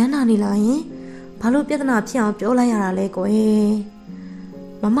အရန်နာနေလားယင်ဘာလို့ပြဿနာဖြစ်အောင်ပြောလိုက်ရတာလဲကွယ်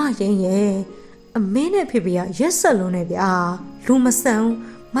မမရင်ရဲ့အမင်းနဲ့ဖေဖေကရက်ဆက်လုံးနဲ့ဗျာလူမ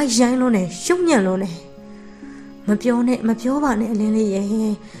ဆန်မိုက်ရိုင်းလုံးနဲ့ရှုံညံ့လုံးနဲ့မပြောပါနဲ့အလင်းလေးရဲ့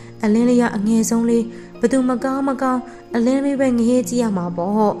အလင်းလေးကအငယ်ဆုံးလေးဘသူမကောင်းအလင်းလေးပဲငရေးကြည့်ရ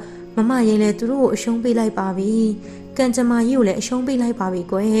မှာပေါ့ မမရင်လည်းသူတို့ကိုအရှုံးပေးလိုက်ပါပြီကံကြမ္မာကြီးကိုလည်းအရှုံးပေးလိုက်ပါ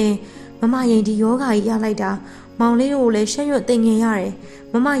ပြီကွယ်မမရင်ဒီယောဂါကြီးရလိုက်တာမောင်လေးတို့ကိုလည်းရှက်ရွတ်တင်ငင်ရတယ်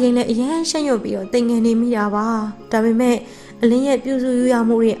မမရင်လည်းအရန်ရှက်ရွတ်ပြီးတော့တင်ငင်နေမိတာပါဒါပေမဲ့အလင်းရဲ့ပြုစုယူရ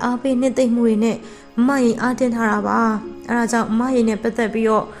မှုတွေအားပေးနှစ်သိမ့်မှုတွေနဲ့မမရင်အားတင်းထားတာပါအဲဒါကြောင့်မမရင်နဲ့ပတ်သက်ပြီး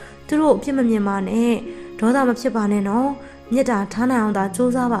တော့သူတို့အပြစ်မမြင်ပါနဲ့ဒေါသမဖြစ်ပါနဲ့နော်မြတ်တာထားနိုင်အောင်သာ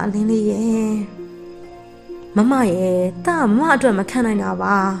စူးစမ်းပါအလင်းလေးရဲ့မမရဲ့တာမမအတွက်မခံနိုင်တာ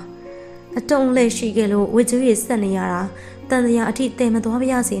ပါအတုံးလက်ရှိခဲ့လို့ဝေကျွေးဆက်နေရတာတန်တရားအထိတည်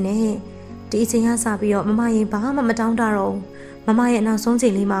မသွားပါရစေနဲ့ဒီအချိန်ကစပြီးတော့မမရင်ဘာမှမတောင်းတတော့မမရဲ့နောက်ဆုံး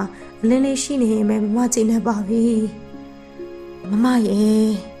ချိန်လေးမှာအလင်းလေးရှိနေရင်ပဲမမချိန်နေပါပြီမမရဲ့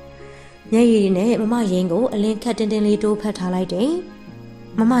မျက်ရည်နဲ့မမရင်ကိုအလင်းခက်တင်းတင်းလေးတိုးဖက်ထားလိုက်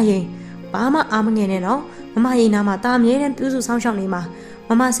တယ်မမရင်ဘာမှအားမငယ်နဲ့နော်မမရင်နာမှာတာအမြဲတမ်းပြုစုဆောင်းရှောက်နေမှာ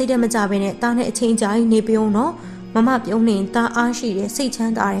မမစိတ်တမကြဘဲနဲ့တာနဲ့အချိန်ကြာနေပြုံးနော်မမပြုံးနေတာအားရှိတယ်စိတ်ချ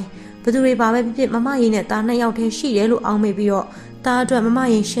မ်းသာတယ်ဘသူတွေပါပဲဖြစ်ဖြစ်မမရင်နဲ့တာနှစ်ယောက်တည်းရှိတယ်လို့အောင်းမိပြီးတော့တာအတွက်မမ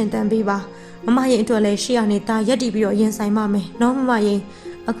ရင်ရှင်တန်ပေးပါမမရင်အတွက်လည်းရှေ့ကနေတာရက်တည်ပြီးတော့ရင်ဆိုင်ပါမယ်နော်မမရင်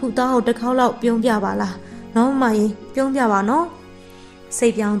အခုတာကိုတစ်ခေါက်လောက်ပြုံးပြပါလားနော်မမရင်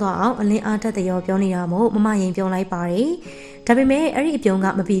ပြုံးပြပါနော်စိတ်ပြောင်းသွားအောင်အလင်းအားတက်တရောပြောနေတာမို့မမရင်ပြုံးလိုက်ပါတယ်ဒါပေမဲ့အဲ့ဒီအပြုံး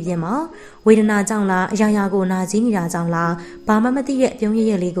ကမပြီးပြင်မှာဝေဒနာကြောင့်လားအရာရာကိုနာကျင်နေတာကြောင့်လားဘာမှမသိတဲ့အပြုံး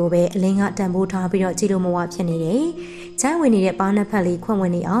ရရလေးကိုပဲအလင်းကတန်ဖိုးထားပြီးတော့ကြည့်လို့မဝဖြစ်နေတယ်။ချမ်းဝင်နေတဲ့ပါးနှစ်ဖက်လေးခွန့်ဝ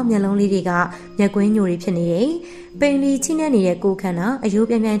င်နေအောင်မျက်လုံးလေးတွေကမျက်ကွင်းညိုတွေဖြစ်နေတယ်။ပိန်လီချိနဲ့နေတဲ့ကိုယ်ခန္ဓာအယိုး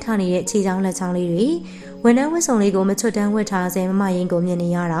ပြင်းပြင်းထနေတဲ့ခြေချောင်းလက်ချောင်းလေးတွေဝန်နှန်းဝတ်စုံလေးကိုမချွတ်တန်းဝတ်ထားစေမမရင်ကိုမြင်နေ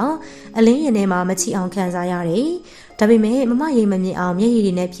ရတော့အလင်းရင်ထဲမှာမချီအောင်ခံစားရတယ်။ဒါပေမဲ့မမရင်မမြင်အောင်မျက်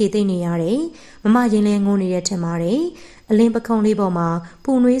ရည်တွေနဲ့ဖြည့်သိမ့်နေရတယ်။မမရင်လည်းငိုနေတဲ့ထင်ပါတယ်။အလင်းပခုံးလေးပေါ်မှာ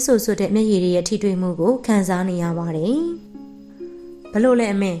ပူနွေးဆူဆွတ်တဲ့မျက်ရည်တွေရဲ့ထိတွေ့မှုကိုခံစားနေရပါတယ်။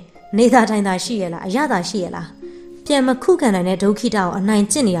ဘလို့လဲအမင်းနေသားတိုင်းသာရှိရလားအရသာရှိရလားပြန်မခုခံနိုင်တဲ့ဒုက္ခိတကိုအနိုင်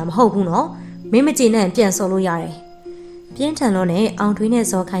ကျင့်နေတာမဟုတ်ဘူးနော်မင်းမကြည်နဲ့ပြန်ဆိုလို့ရတယ်။ပြင်းထန်လို့နဲ့အောင်ထွေး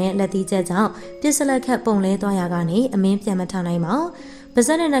နဲ့ဇော်ခိုင်ရဲ့လက်သီးချက်ကြောင့်ပြစ်စလက်ခတ်ပုံလဲသွားရကနေအမင်းပြန်မထနိုင်ပါပါ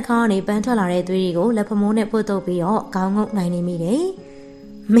ဇက်နဲ့နှာခေါင်းကနေပန်းထွက်လာတဲ့သွေးတွေကိုလက်ဖမိုးနဲ့ပုတ်တုပ်ပြီးတော့ခေါင်းငုံနိုင်နေမိတယ်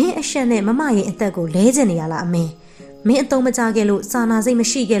။မင်းအရှက်နဲ့မမရဲ့အသက်ကိုလဲကျင်နေရလားအမင်းမင်းအတုံးမကြခဲ့လို့စာနာစိတ်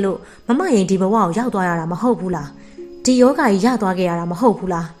မရှိခဲ့လို့မမရင်ဒီဘဝကိုရောက်သွားရတာမဟုတ်ဘူးလားဒီယောဂါကြီးရသွားခဲ့ရတာမဟုတ်ဘူး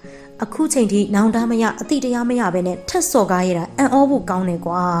လားအခုချိန်ထိနောင်တမရအတိတရားမရဘဲနဲ့ထက်စော်ကားရတာအံ့ဩဖို့ကောင်း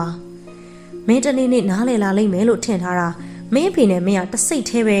တယ်ကွာမင်းတနေ့နေ့နားလည်လာလိမ့်မယ်လို့ထင်ထားတာမင်းအဖေနဲ့မင်းက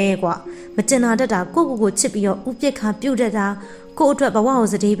တစိတ်သေးပဲကွာမကျင်နာတတ်တာကိုချစ်ပြီးတော့ဥပြစ်ခါပြုတ်တတ်တာကို့အတွက်ဘဝ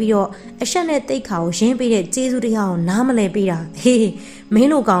ကိုစတေးပြီးတော့အရှက်နဲ့တိတ်ခါကိုရင်းပေးတဲ့ကျေးဇူးတရားကိုနားမလည်ပေးတာဟေးမ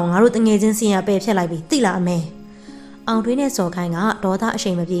င်းတို့ကောင်ငါတို့တငယ်ချင်းစင်ရပဲဖြတ်လိုက်ပြီသိလားအမေအောင်ထွေးနဲ့စော်ခိုင်းကဒေါသအရှိ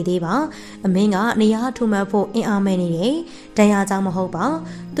န်မပြေသေးပါအမင်းကနေရာထူမှတ်ဖို့အင်အားမဲနေတယ်တန်ရာကြောင့်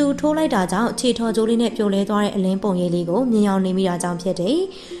မဟုတ်ပါသူထိုးလိုက်တာကြောင့်ခြေထော်ကြိုးလေးနဲ့ပြိုလဲသွားတဲ့အလင်းပုံရိပ်လေးကိုမြင်အောင်နေမိတာကြောင့်ဖြစ်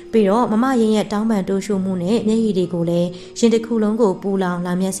တယ်ပြီးတော့မမရင်ရဲ့တောင်းပန်တိုးရှုမှုနဲ့မျက်ရည်တွေကိုလည်းရင်တစ်ခုလုံးကိုပူလောင်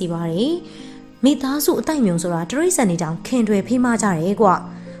လာမျက်စီပါတယ်မိသားစုအတိုက်မြုံဆိုတာတရိတ်ဆန်နေတောင်ခင်တွေဖိမကြတယ်ကွ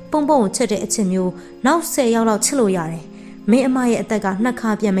ပုံပုံကိုချစ်တဲ့အချစ်မျိုးနောက်10ရောက်လောက်ချစ်လို့ရတယ်မင်းအမရဲ့အသက်ကနှစ်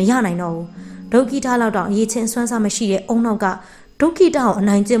ခါပြန်မရနိုင်တော့ဘူးဒုက္ခိတလောက်တောင်အရေးချင်းဆွမ်းစားမရှိတဲ့အုံနောက်ကဒုက္ခိတကို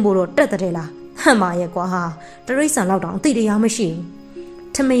အနိုင်ကျင့်ဖို့တော့တက်တဲ့လားဟမ်ပါရဲ့ကွာဟာတရိတ်ဆန်လောက်တောင်အသိတရားမရှိ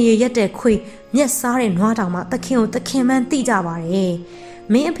ဘူးထမရေရက်တဲ့ခွေမျက်စားတဲ့နွားတောင်မှသခင်ကိုသခင်မှန်းသိကြပါတယ်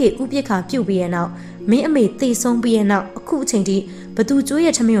မင်းအဖေဥပိ္ပခါပြုတ်ပြီးရဲ့နောက်မင်းအမေသေဆုံးပြီးရဲ့နောက်အခုအချိန်ထိဘသူ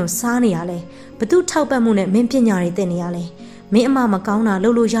ကျွေးရဲ့ထမင်းကိုစားနေရလဲဘသူထောက်ပတ်မှုနဲ့မင်းပညာတွေသင်နေရလဲမင်းအမမကောင်းတာလု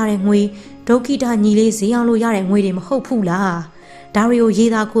ပ်လို့ရတဲ့ငွေဒုက္ခိတညီလေးဈေးအောင်လို့ရတဲ့ငွေတွေမဟုတ်ဘူးလားဒါတွေကို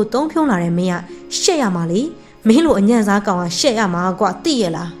ရေးသားကိုသုံးဖြုံးလာတဲ့မင်းကရှက်ရမှာလေမင်းလိုအညံ့စားကောင်ကရှက်ရမှာကွာသိရ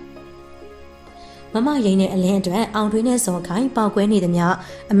လားမမရိန်နဲ့အလင်းအတွက်အောင်ထွေးနဲ့စော်ခိုင်းပေါက်ကွဲနေ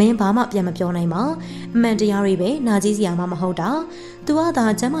သည်များအမင်းဘာမှပြန်မပြောနိုင်ပါအမှန်တရားတွေပဲနာကြီးစရာမှမဟုတ်တာသူ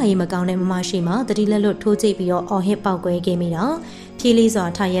ကသာကျမ်းမာရေးမကောင်းတဲ့မမရှိမှတတိလက်လွတ်ထိုးကျိတ်ပြီးတော့အော်ဟစ်ပေါက်ကွဲခဲ့မိတာဖြီးလေး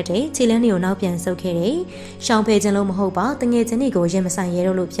စွာထိုင်ရက်တဲ့ခြေလန်းတွေကိုနောက်ပြန်ဆုပ်ခဲ့တယ်ရှောင်ဖယ်ခြင်းလို့မဟုတ်ပါတငယ်ချင်းတွေကိုရင်မ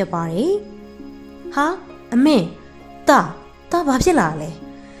ဆိုင်ရဲလို့ဖြစ်ပါတယ်ဟာအမ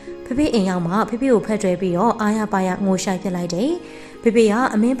င်းတာဘာဖြစ်လာလဲဖေဖေအိမ်ရောက်မှဖေဖေကိုဖက်တွဲပြီးတော့အားရပါရငိုရှိုက်ဖြစ်လိုက်တယ်ဖေဖေက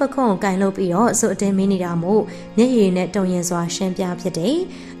အမင်းပခုံးကိုကင်လုပ်ပြီးတော့စွတ်အတင်းမင်းနေတာမို့မျက်ရည်နဲ့တုံရင်စွာရှင်းပြဖြစ်တယ်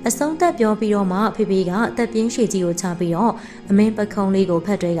အဆုံးသက်ပြောပြီးတော့မှဖေဖေကအသက်ပြင်းရှည်ကြီးကိုချပြီးတော့အမင်းပခုံးလေးကိုဖ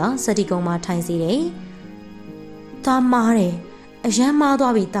က်တွဲကစတီကုံမှာထိုင်စီတယ်တာမားတယ်အရန်မား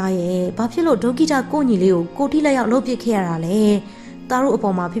သွားပြီတာရဲ့ဘာဖြစ်လို့ဒုက္ခိတကိုညီလေးကိုတိလက်ရောက်လှုပ်ပစ်ခဲ့ရတာလဲသားတို့အ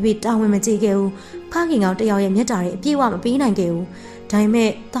ပေါ်မှာဖေဖေတာဝန်မကြေခဲ့ဘူးဖခင်ကောင်တယောက်ရဲ့မျက်တာတွေအပြည့်အဝမပေးနိုင်ခဲ့ဘူးဒါပေ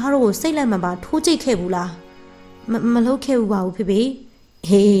မဲ့သားတို့ကိုစိတ်လက်မှန်ပါထိုးကြိတ်ခဲ့ဘူးလားမလုပ်ခဲ့ဘူးပါဘူးဖေဖေ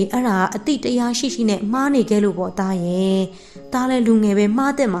ဟေးအဲ့ဒါအတိတရားရှိနဲ့မှားနေခဲ့လို့ပေါ့သားရဲ့သားလည်းလူငယ်ပဲ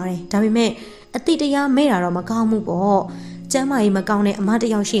မှားတဲ့ပါတယ်ဒါပေမဲ့အတိတရားမဲ့တာတော့မကောင်းဘူးပေါ့ ကျမ်းမာရေးမကောင်းတဲ့အမတ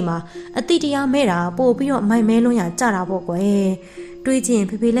ယောက်ရှိမှာအတိတရားမဲ့တာပို့ပြီးတော့မိုင်မဲလွန်းရကြတာပေါ့ကွယ်တွေးကြည့်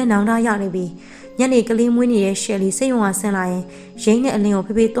ဖေဖေလည်းနောင်တရနေပြီညနေကလေးမွေးနေတဲ့ရှယ်လီစိတ်ဝင်ဆင်းလာရင်ရင်းနဲ့အလင်းကို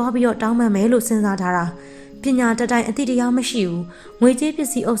ဖေဖေသွားပြီးတော့တောင်းပန်မယ်လို့စဉ်းစားထားတာပညာတတိုင်းအတိတရားမရှိဘူးငွေကြေးပစ္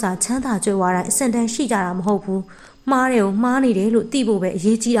စည်းဥစ္စာချမ်းသာကြွယ်ဝတိုင်းအစံတန်းရှိကြတာမဟုတ်ဘူးမှားတယ်ကိုမှားနေတယ်လို့သိဖို့ပဲအ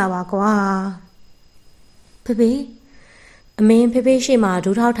ရေးကြီးတာပါကွာဖေဖေအမင်းဖေဖေရှေ့မှာ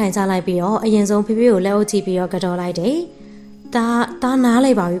ဒူးထောက်ထိုင်ချလိုက်ပြီးတော့အရင်ဆုံးဖေဖေကိုလက်အုပ်ကြည့်ပြီးတော့ကြော်လိုက်တယ်ဒါနား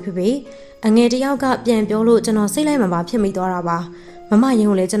လိုက်ပါပြီဖေဖေအငယ်တယောက်ကပြန်ပြောလို့ကျွန်တော်စိတ်လိုက်မှပါဖြစ်မိသွားတာပါမမရင်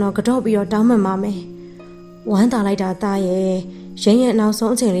ကိုလည်းကျွန်တော်ကြော့ပြီးတော့တောင်းပန်ပါမယ်ဝမ်းသာလိုက်တာသားရဲ့ရင်းရဲ့နောက်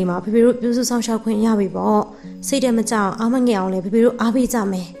ဆုံးအချိန်လေးမှာဖေဖေတို့ပြုစုဆောင်ရှောက်ခွင့်ရပြီပေါ့စိတ်တမကြောက်အားမငယ်အောင်လည်းဖေဖေတို့အားပေးကြ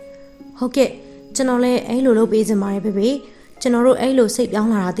မယ်ဟုတ်ကဲ့ကျွန်တော်လည်းအဲ့လိုလုပ်ပေးစင်ပါတယ်ဖေဖေကျွန်တော်တို့အဲ့လိုစိတ်ပြော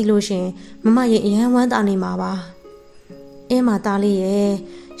င်းလာတာသိလို့ရှင်မမရင်အရန်ဝမ်းသာနေမှာပါအဲမှာသားလေးရဲ့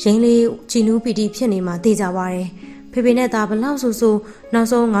ရင်းလေးကြည်နူးပီတီဖြစ်နေမှာသိကြပါတယ်ဖေဖေနဲ့သားဘလောက်ဆူဆူနောက်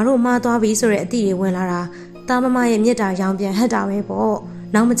ဆုံးငါတို့မှားသွားပြီဆိုတဲ့အသည့်တွေဝင်လာတာသားမမရဲ့မြစ်တာရောင်ပြန်ဟတ်တာပဲပေါ့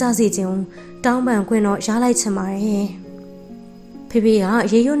နောက်မကြစေချင်ဘူးတောင်းပန်ခွင့်တော့ရလိုက်ချင်ပါတယ်ဖေဖေက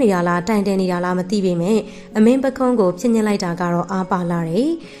ရေရွနေတာလားတိုင်တယ်နေတာလားမသိပေမဲ့အမင်းပခုံးကိုဖြစ်ညစ်လိုက်တာကတော့အားပါလာတယ်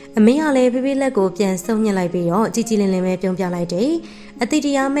အမင်းကလည်းဖေဖေလက်ကိုပြန်ဆုပ်ညစ်လိုက်ပြီးတော့ကြည်ကြည်လင်လင်ပဲပြုံးပြလိုက်တယ်အတိတ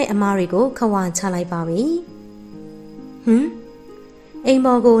ရားမဲ့အမားတွေကိုခဝါချလိုက်ပါပြီအိမ်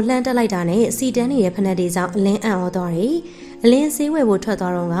ပေါ်ကိုလှမ်းတက်လိုက်တာနဲ့စီတန်းနေတဲ့ဖနက်တွေကြောင့်အလင်းအံ့ဩသွားတယ်အလင်းဆေးဝယ်ဖို့ထွက်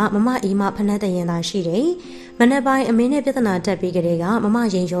သွားတော့ကမမအီမဖနက်တရင်သာရှိတယ်မနက်ပိုင်းအမင်းနဲ့ပြဿနာတက်ပြီးကြတဲ့ကမမ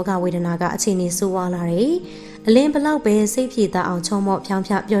ရင်ယောဂဝေဒနာကအခြေအနေဆိုးဝါးလာတယ်အလင်းဘလောက်ပဲစိတ်ဖြေသားအောင်ချုံမော့ဖြောင်း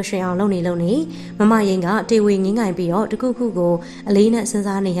ဖြပျော်ရွှင်အောင်လုပ်နေမမရင်ကတေဝေငင်းငိုင်ပြီးတော့တခုခုကိုအလေးနဲ့စဉ်း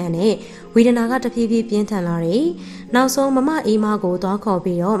စားနေဟန်နဲ့ဝေဒနာကတဖြည်းဖြည်းပြင်းထန်လာတယ်နောက်ဆုံးမမအီမကိုသွားခေါ်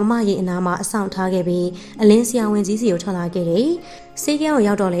ပြီးတော့မမရင်အနာမှာအဆောင်ထားခဲ့ပြီးအလင်းဆရာဝန်ကြီးစီကိုထွက်လာခဲ့တယ်ဆေးကန်းကို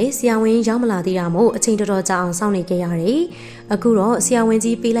ရောက်တော့လေဆရာဝန်ရောက်မလာသေးတာမို့အချိန်တော်တော်ကြာအောင်စောင့်နေခဲ့ရတယ်အခုတော့ဆရာဝန်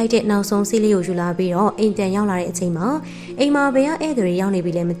ကြီးပေးလိုက်တဲ့နောက်ဆုံးဆေးလေးကိုယူလာပြီးတော့အိမ်ပြန်ရောက်လာတဲ့အချိန်မှာအိမ်မှာဘယ်ကဧည့်သည်တွေရောက်နေ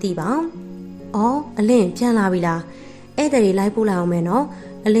ပြီလဲမသိပါအော်အလင်းပြန်လာပြီလားဧည့်သည်တွေလိုက်ပို့လာအောင်မယ်နော်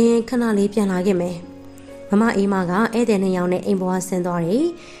အလင်းခဏလေးပြန်လာခဲ့မယ်မမအေးမကဧည့်သည်နှစ်ယောက်နဲ့အိမ်ပေါ်ဆင်းသွားတယ်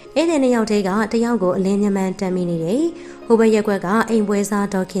ဧည့်သည်နှစ်ယောက်တည်းကတယောက်ကိုအလင်းညမှန်တမ်းမိနေတယ်ဟိုဘက်ရက်ကွက်ကအိမ်ပွဲစား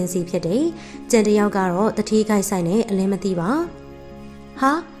ဒေါခင်စီဖြစ်တယ်ကျန်တယောက်ကတော့တတိခိုက်ဆိုင်နဲ့အလင်းမသိပါ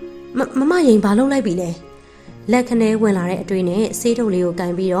ဟာမမရင်ဘာလုပ်လိုက်ပြီလဲလက်ခနဲဝင်လာတဲ့အတွေ့နဲ့ဆေးထုတ်လေးကိုက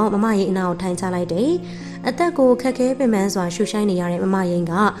င်ပြီးတော့မမရင်အနာကိုထိုင်ချလိုက်တယ်အသက်ကိုခက်ခဲပင်ပန်းစွာရှူရှိုင်းနေရတဲ့မမရင်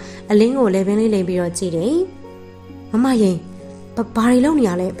ကအလင်းကိုလေပင်လေးလိမ်ပြီးတော့ကြည့်တယ်မမရင်ဘာတွေလုပ်နေရ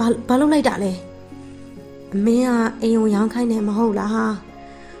လဲဘာလုပ်လိုက်တာလဲအမင်းကအိမ်ကိုရောင်းခိုင်းနေမဟုတ်လား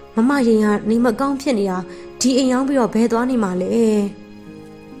မမရင်ကနေမကောင်းဖြစ်နေတာဒီအိမ်ရောင်းပြီးတော့ဘယ်သွားနေမှာလဲ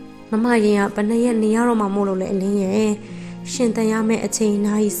မမရင်ကဘယ်နှစ်ရက်နေရတော့မှမို့လို့လဲအလင်းရဲ့ရှင်တန်ရမယ့်အချိန်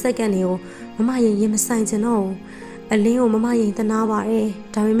နာရီစက္ကန့်တွေကိုမမရင်မဆိုင်ချင်တော့ဘူးအလင်းကိုမမရင်တနာပါတယ်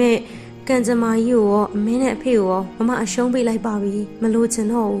ဒါပေမဲ့ကန်ကြမာကြီးကိုရောအမင်းနဲ့အဖေကိုရောမမအရှုံးပေးလိုက်ပါပြီမလို့ချင်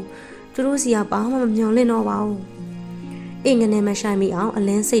တော့ဘူးသူတို့စီကဘာမှမမျှော်လင့်တော့ပါဘူးအိမ်ငနဲ့မဆိုင်မိအောင်အလ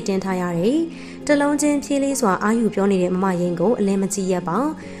င်းစိတ်တင်းထားရတယ်တလုံးချင်းဖြည်းလေးစွာအာယူပြောနေတဲ့မမရင်ကိုအလင်းမကြည့်ရပါ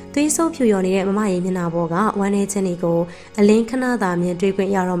သွေးဆုပ်ဖြူရော်နေတဲ့မမရင်မျက်နှာပေါ်ကဝမ်းနေခြင်းတွေကိုအလင်းခဏသာမြင်တွေ့ခွ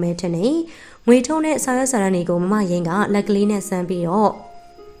င့်ရတော့မယ်ထင်နေငွေထုံးတဲ့စာရွက်စာတမ်းတွေကိုမမရင်ကလက်ကလေးနဲ့ဆန်းပြီးတော့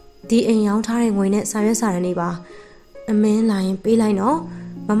ဒီအိမ်ရောင်းထားတဲ့ငွေနဲ့စာရွက်စာတမ်းတွေပါအမင်းလာရင်ပေးလိုက်နော်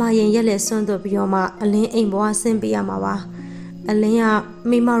မမရင်ရက်လက်ဆွန့်သွတ်ပြီးတော့မှအလင်းအိမ်ပေါ်ဆင်းပေးရမှာပါအလင်းက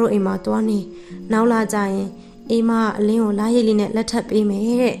မိမတို့အိမ်မှာတွားနေနောက်လာကြရင်အိမ်မအလင်းကိုလားရိတ်လေးနဲ့လက်ထပ်ပေးမယ်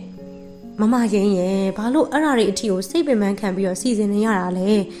တဲ့မမရင်ရဲ့ဘာလို့အဲ့ဓာတွေအထီကိုစိတ်ပင်ပန်းခံပြီးတော့စီစဉ်နေရတာလဲ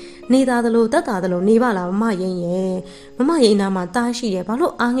နေသားသလိုတက်တာသလိုနေပါလားမမရင်ရဲ့မမရင်နာမှာတားရှိတယ်ဘာ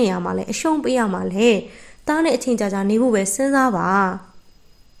လို့အားငယ်ရမှာလဲအရှုံးပေးရမှာလဲတားနဲ့အချိန်ကြာကြာနေဖို့ပဲစဉ်းစားပါ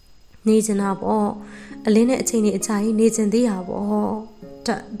နေချင်တာပေါ့အလင်းနဲ့အချိန်ကြီးအချာကြီးနေချင်သေးတာပေါ့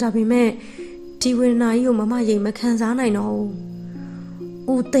ဒါပေမဲ့ဒီဝေဒနာကြီးကိုမမရင်မခံစားနိုင်တော့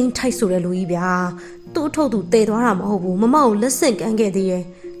ဘူးဦးသိန်းထိုက်ဆိုတဲ့လူကြီးဗျာသူ့အထုပ်သူတည်သွားတာမဟုတ်ဘူးမမကိုလက်ဆင့်ကမ်းခဲ့သေးရဲ့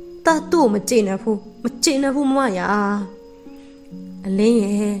တာသူ့ကိုမကျေနပ်ဘူးမမရာအလင်း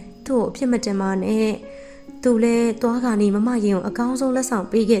ရဲ့သူ့ကိုအဖြစ်မတင်ပါနဲ့သူလဲသွားခါနေမမရင်ကိုအကောင်းဆုံးလက်ဆောင်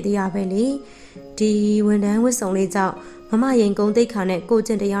ပေးခဲ့သေးရပဲလေဒီဝန်တန်းဝတ်စုံလေးကြောင့်မမရင်ကုန်းသိက္ခာနဲ့ကိုကျ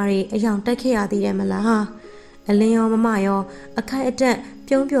င့်တရားတွေအယောင်တက်ခဲ့ရသေးတယ်မလားအလင်းရောမမရောအခိုက်အတန့်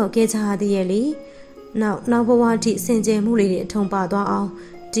ပြုံးပျော်ခဲ့ကြရသေးရဲ့လေနောက်ဘဝအထိစင်ကြယ်မှုလေးတွေအထုံပါသွားအောင်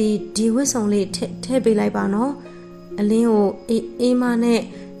ဒီဝတ်စုံလေးထည့်ပေးလိုက်ပါနော်အလင်းကိုအေးမနဲ့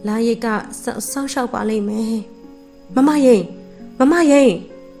လာရိတ်ကစောင့်ရှောက်ပါလိမ့်မယ်မမရင်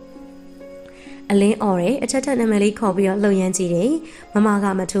အလင်းအော်တယ်အထက်နာမည်လေးခေါ်ပြီးတော့လှုပ်ရမ်းကြည့်တယ်မမက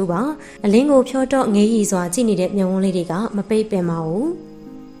မထူးပါအလင်းကိုဖြောတော့ငေးရီစွာကြည့်နေတဲ့မျက်ဝန်းလေးတွေကမပိတ်ပင်ပါဘူး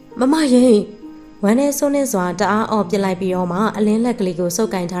မမရင် ဝမ်းနဲ့ဆိုးနဲ့စွာတအားအော်ပြစ်လိုက်ပြီးတော့မှအလင်းလက်ကလေး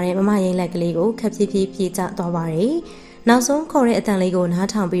ကိုစုပ်ကင်ထားတဲ့မမရင်းလက်ကလေးကိုခက်ဖြည်းဖြည်းပြေးကျသွားပါတယ်။နောက်ဆုံးခေါ်တဲ့အတန်လေးကို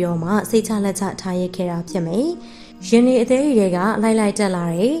နားထောင်ပြီးတော့မှစိတ်ချလက်ချထားရခဲ့တာဖြစ်မယ်။ရင်ဒီအသေးတွေကလိုက်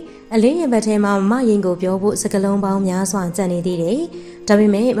တက်လာတယ်။အလင်းရင်ဘက်ထဲမှာမမရင်းကိုပြောဖို့စကလုံးပေါင်းများစွာကြံ့နေသေးတယ်။ဒါပေ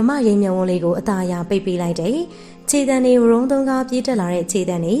မဲ့မမရင်းမျက်ဝန်းလေးကိုအသာရပိတ်ပေးလိုက်တယ်။ခြေတံတွေရုံးသုံးကားပြေးတက်လာတဲ့ခြေ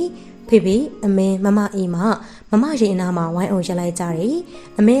တံတွေဖေအမင်းမမအီမမရင်အနာမှာဝိုင်းအောင်ရလိုက်ကြတယ်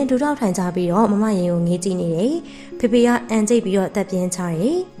။အမင်းဒူထောက်ထိုင်ကြပြီးတော့မမရင်ကိုငေးကြည့်နေတယ်။ဖေကအန်ကျိတ်ပြီးတော့တက်ပြင်းချတ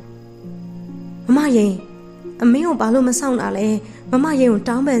ယ်။မမရင်အမင်းကိုဘာလို့မဆောင်တာလဲ။မမရင်ကို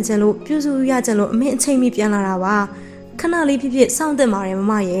တောင်းပန်ခြင်းလို့ပြုစုရခြင်းလို့အမင်းအချိန်မီပြန်လာတာပါ။ခဏလေးဖြစ်စောင့်တင်ပါတယ်မ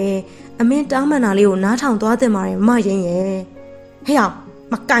မရင်။အမင်းတောင်းပန်တာလေးကိုနားထောင်သွားတင်ပါတယ်မမရင်ရဲ့။ဟဲ့အောင်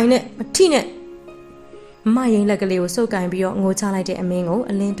မကင်နဲ့မထိနဲ့မမရင်လက်ကလေးကိုစုပ်ကင်ပြီးတော့ငိုချလိုက်တဲ့အမင်းကို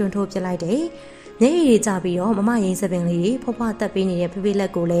အလင်းတွန်းထိုးပြလိုက်တယ်။မျက်ရည်တွေကျပြီးတော့မမရင်စပင်လေးတွေဖွားတက်ပေးနေတဲ့ဖေ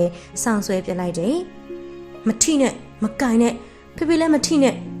လက်ကိုလည်းဆောင်းဆွဲပြလိုက်တယ်။မထိနဲ့မကင်နဲ့ဖေလည်းမထိ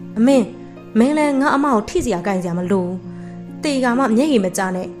နဲ့အမင်းလည်းငါအမကိုထိစရာကင်စရာမလို။တေကမှမျက်ရည်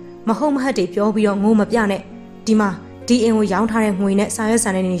မကျနဲ့မဟုတ်မဟတ်တွေပြောပြီးတော့ငိုမပြနဲ့ဒီမှာဒီအိမ်ကိုရောင်းထားတဲ့ငွေ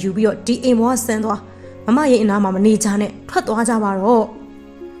နဲ့စာရွက်စာတမ်းတွေယူပြီးတော့ဒီအိမ်ဘောကဆန်းသွားမမရင်အနာမှာမနေကြနဲ့ထွက်သွားကြပါတော့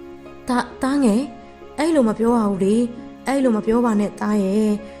။တားငယ်အဲ့လိုမပြောပါဘူးလေအဲ့လိုမပြောပါနဲ့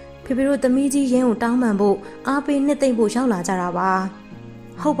တားရဲ့ဖေတို့သမီးကြီးရင်းကိုတောင်းပန်ဖို့အားပေးနှစ်သိမ့်ဖို့ရောက်လာကြတာပါ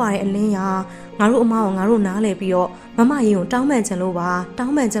ဟုတ်ပါတယ်အလင်းရငါတို့အမကိုငါတို့နားလဲပြီးတော့မမရင်းကိုတောင်း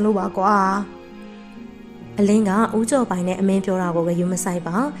ပန်ချင်လို့ပါကွာအလင်းကဦးကျော်ပိုင်နဲ့အမင်းပြောတာကိုပဲယူမ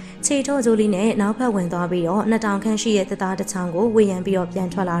ဆိုင်ပါခြေထော့ကြိုးလေးနဲ့နောက်ဖက်ဝင်သွားပြီးတော့နှစ်တောင်ခန့်ရှိတဲ့တသားတစ်ချောင်းကိုဝေယံပြီးတော့ပြန်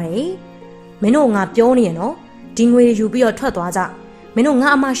ထွက်လာတယ်မင်းတို့ငါပြောနေရနော်ဒီငွေယူပြီးတော့ထွက်သွားကြမ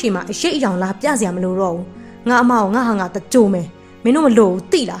င်းတို့ငါအမရှိမှအရှိအယောင်လားပြစရာမလိုတော့ဘူးငါအမကိုငါဟာငါတကြိုမယ်မင်းတို့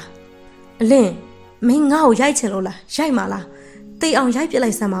မလို့သိလားအလင်းမင်းငါ့ကိုရိုက်ချင်လို့လားရိုက်မှာလားတေးအောင်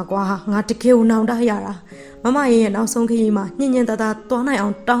ရိုက်ပြလိုက်စမ်းပါကွာငါတကယ်ကိုနောင်တရတာမမရင်ရဲ့နောက်ဆုံးခရီးမှာညင်ညင်တသားသွားနိုင်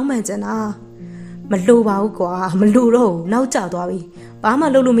အောင်တောင်းပန်ကြတာမလို့ပါဘူးကွာမလို့တော့ဘူးနောက်ကျသွား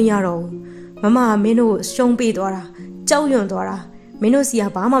ပြီဘာမှလုပ်လို့မရတော့ဘူးမမကမင်းတို့ရှုံးပေးသွားတာကြောက်ရွံ့သွားတာမင်းတို့စီက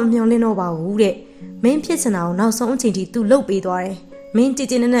ဘာမှမမျှော်လင့်တော့ပါဘူးတဲ့မင်းဖြစ်စင်တာကိုနောက်ဆုံးအချိန်ထိသူလှုပ်ပေးသွားတယ်မ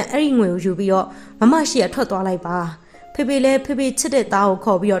င်းကြည်နဲ့အဲ့ဒီငွေကိုယူပြီးတော့မမရှိရထွက်သွားလိုက်ပါဖေလည်းဖေချစ်တဲ့သား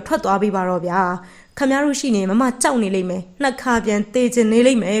ကိုခေါ်ပြီးတော့ထွက်သွားပြီးပါတော့ဗျာခမရတို့ရှိနေမမကြောက်နေလိမ့်မယ်နှစ်ခါပြန်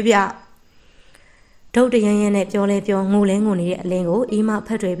တေးချင်နေလိမ့်မယ်ဗျဒုတ်တရန်ရန်နဲ့ပြောလဲပြောငိုလဲငိုနေတဲ့အလင်းကိုအီးမ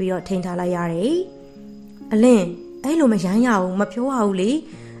ဖက်ထွယ်ပြီးတော့ထိန်ထားလိုက်ရတယ်အလင်းအဲ့လိုမရမ်းရဘူးမပြောရဘူးလေ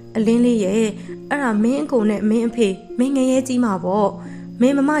အလင်းလေးရဲ့အဲ့ဒါမင်းအကိုနဲ့မင်းအဖေမင်းငရဲကြီးမှာပေါ့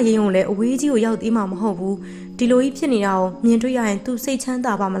မင်းမမရင်ုံလဲအဝေးကြီးကိုရောက်သေးမှာမဟုတ်ဘူးဒီလိုကြီးဖြစ်နေတာကိုမြင်တွေ့ရရင် तू စိတ်ချ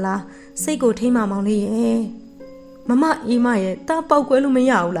မ်းသာပါမလားစိတ်ကိုထိမ့်မောင်လေးရဲ့မမအီးမရဲ့တားပေါက်ကွဲလို့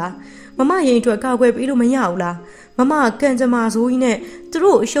မရဘူးလားမမရင်အတွက်ကောက်ကွဲပြီးလို့မရဘူးလားမမကန်ကြမာဆိုးကြီးနဲ့သူ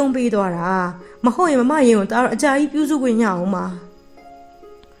တို့အရှုံးပေးသွားတာမဟုတ်ရင်မမရင်ကိုတားတော့အကြာကြီးပြုစုခွင့်ရအောင်ပါ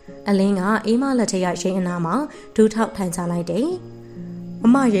အလင်းကအေးမလက်ထက်ရရင်အနာမှာဒူးထောက်ထိုင်ချလိုက်တယ်မ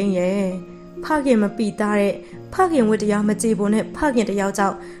မရင်ရဲ့ဖခင်မပီသားတဲ့ဖခင်ဝတ်တရားမကြေပုံနဲ့ဖခင်တ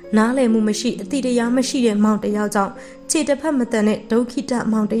ယောက်ကြောင့်နားလည်မှုမရှိအတိတရားမရှိတဲ့မောင်တယောက်ကြောင့်ခြေတစ်ဖက်မတန်တဲ့ဒုက္ခိတ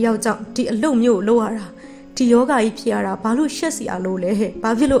မောင်တယောက်ကြောင့်ဒီအလုပ်မျိုးကိုလုပ်ရတာဒီယောဂကြီးဖြစ်ရတာဘာလို့ရှက်စီအောင်လို့လဲဘာ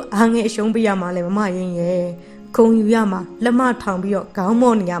ဖြစ်လို့အားငယ်အရှုံးပေးရမှာလဲမမရင်ရဲ့ခုံယူရမှာလက်မထောင်ပြီးတော့ခေါ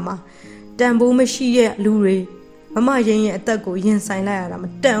င်းမော့နေရမှာတန်ဖိုးမရှိတဲ့လူတွေမမရင်ရဲ့အသက်ကိုရင်ဆိုင်လိုက်ရတာမ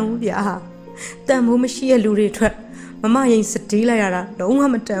တန်ဘူးဗျာတန်ဖိုးမရှိတဲ့လူတွေထွက်မမရင်စတေးလိုက်ရတာလုံးဝ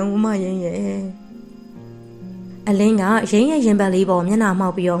မတန်ဘူးမမရင်ရဲ့အလင်းကရင်းရဲ့ရင်ပတ်လေးပေါ်မျက်နှာမှော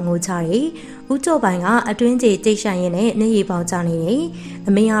က်ပြီးတော့ငိုချတယ်။ဦးကျော်ပိုင်ကအတွင်းကြီးတိတ်ဆိုင်ရင်းနဲ့နေရီပေါချနေတယ်။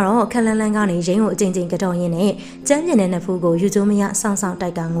အမင်းကတော့ခက်လန်းလန်းကနေရင်းကိုအကျဉ်းချင်းကတော့ရင်းနဲ့ကျန်းကျင်တဲ့နှစ်ဖူးကိုယူကျိုးမရဆောင်းဆောင်းတို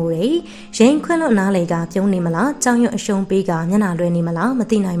က်ကငိုတယ်။ရင်းခွန်းလွတ်နားလေကပြုံးနေမလားကြောင်ရွံ့အရှုံးပေးကမျက်နှာလွှဲနေမလားမ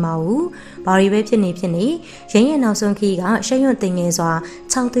သိနိုင်ပါဘူး။ဘာတွေပဲဖြစ်နေရင်းရဲ့နောက်ဆုံးခီးကရှရွံ့တင်ငယ်စွာ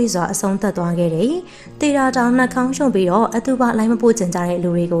ခြောက်သွေးစွာအဆုံးသက်သွားခဲ့တယ်။တေရာတောင်နှာခေါင်းရှုံပြီးတော့အတူပါလိုက်မပို့ကျင်ကြတဲ့လူ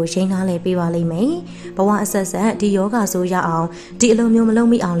တွေကိုရင်းနားလေပေးပါလိမ့်မယ်။ဘဝအဆက်ဆက်ဒီယောဂဆိုရအောင်ဒီအလိုမျိုးမလုပ်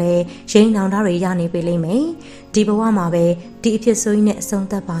မိအောင်လဲရင်းနောင်သားတွေရနေပေးလိမ့်မယ်ဒီဘဝမှာပဲဒီအဖြစ်ဆိုးကြီးနဲ့အဆုံး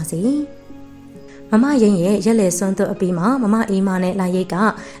သတ်ပါစေမမရင်ရဲ့ရက်လေစွန်းသွအပြီးမှာမမအေးမနဲ့လာရိတ်ကအ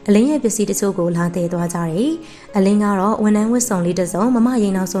လင်းရဲ့ပစ္စည်းတချို့ကိုလာတည်သွားကြတယ်အလင်းကတော့ဝန်ထမ်းဝတ်စုံလေးတစ်စုံမမရ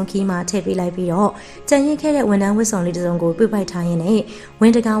င်နောက်ဆုံးခီးမှာထည့်ပေးလိုက်ပြီးတော့ကြံရစ်ခဲ့တဲ့ဝန်ထမ်းဝတ်စုံလေးတစ်စုံကိုပြပိုက်ထားရင်းနဲ့ဝ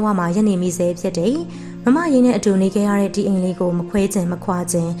င်းတကားဝမှာရက်နေမိစေဖြစ်တယ်မမရင်နဲ့အတူနေခဲ့ရတဲ့ဒီအိမ်လေးကိုမခွဲခြင်းမခွာ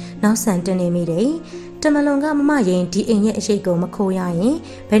ခြင်းနောက်ဆန်တင်နေမိတယ်တမလွန်ကမမရင်ဒီအိမ်ရဲ့အရှိတ်ကိုမခိုးရရင်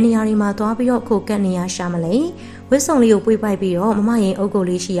ဘယ်နေရာတွေမှာသွားပြီးတော့ခိုကတ်နေရရှာမလဲဝစ်စုံလေးကိုပွေးပိုက်ပြီးတော့မမရင်အုပ်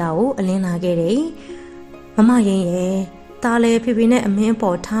ကိုလေးရှိရကိုအလင်းလာခဲ့တယ်မမရင်ရဲ့တားလဲဖေဖေနဲ့အမ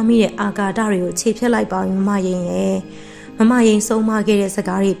င်းပေါ်ထားမိတဲ့အာကာဒတွေကိုခြေဖြတ်လိုက်ပါမမရင်ရဲ့မမရင်ဆုံးမခဲ့တဲ့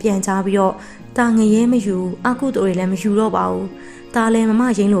စကားတွေပြန်ကြားပြီးတော့ တာငရဲမယူအကုတို့တွေလည်းမယူတော့ပါဘူးဒါလည်းမမ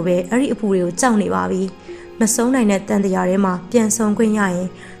ရင်းလိုပဲအဲ့ဒီအပူတွေကိုကြောက်နေပါပြီမဆုံးနိုင်တဲ့တန်တရားထဲမှာပြန်ဆောင်ခွင့်ရ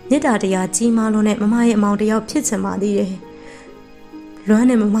ရင်မေတ္တာတရားကြီးမားလို့နဲ့မမရဲ့အမောင်တယောက်ဖြစ်ချင်ပါသေးတယ်လွ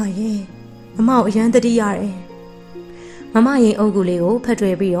မ်းနဲ့မမရဲ့မမကိုအရန်တတိရတယ်မမရင်အုပ်ကူလေးကို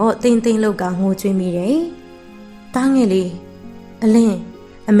ဖတ်ထွယ်ပြီးတော့တင်းတင်းလောက်ကငိုကြွေးမိတယ်တားငယ်လေးအလင်း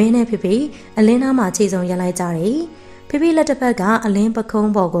အမင်းနဲ့ဖေဖေအလင်းသားမှာခြေစုံရလိုက်ကြတယ်ဖေဖေလက်တစ်ဖက်ကအလင်းပ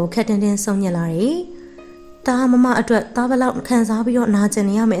ခုံးပေါ်ကိုခက်တင်းတင်းဆုံးညစ်လာတယ်တားမမအတွက်တားဘလောက်ခံစားပြီးတော့နာကျင်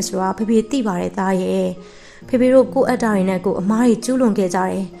နေရမယ်ဆိုတာဖေဖေသိပါတယ်တားရဲ့ဖေဖေတို့ကိုယ့်အတ္တတွေနဲ့ကိုယ်အမားတွေကျူးလွန်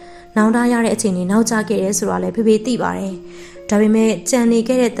ခဲ့ကြတယ်နောင်တရတဲ့အချိန်တွေနောက်ကျခဲ့တယ်ဆိုတာလည်းဖေဖေသိပါတယ်ဒါပေမဲ့ကြံနေ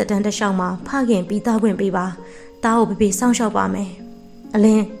ခဲ့တဲ့တက်တန်းတစ်လျှောက်မှာဖခင်ပြီးသားခွင့်ပေးပါတားကိုဖေဖေစောင့်ရှောက်ပါမယ်အလ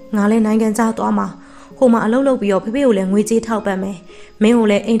င်းငါလည်းနိုင်ငံခြားသွားမှာဟိုမှာအလုပ်လုပ်ပြီးတော့ဖေဖေကိုလည်းငွေကြေးထောက်ပံ့မယ်မင်းကို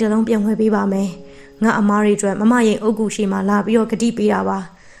လည်းအိမ်တစ်လုံးပြန်ဝယ်ပေးပါမယ်ငါအမားတွေအတွက်မမရင်အုပ်ကူရှိမှလာပြီးတော့ဂတိပေးတာပါ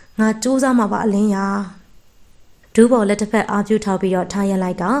ငါစူးစမ်းမှာပါအလင်းရာဒူးပေါ်လက်တစ်ဖက်အားပြုထောက်ပြီးတော့ထားရ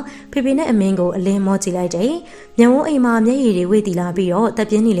လိုက်ကဖေဖေနဲ့အမင်းကိုအလင်းမောကြည့်လိုက်တယ်။ညဝန်းအိမ်မှာမျက်ရည်တွေဝေ့တီလာပြီးတော့တပ်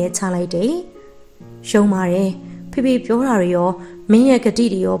ပြင်းနေလဲချလိုက်တယ်။ရှုံးပါတယ်ဖေဖေပြောတာတွေရောမင်းရဲ့ဂတိ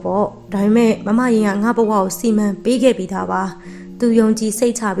တွေရောပေါ့ဒါပေမဲ့မမရင်ကငါဘဝကိုစီမံပေးခဲ့ပြီးသားပါ။သူ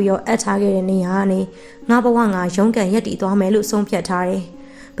ယုံကြည်စိတ်ချပြီးတော့အပ်ထားခဲ့တဲ့နေရာကနေငါဘဝငါရုန်းကန်ရက်တည်သွားမယ်လို့ဆုံးဖြတ်ထားတယ်။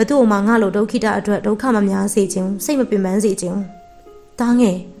ဘသူ့အမငါလိုဒုက္ခိတအတွက်ဒုက္ခမများစေခြင်းစိတ်မပင်ပန်းစေခြင်းတား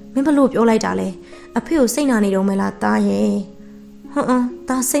ငယ်မင်းဘလို့ပြောလိုက်တာလဲအဖေကိုစိတ်နာနေတော့မလားတား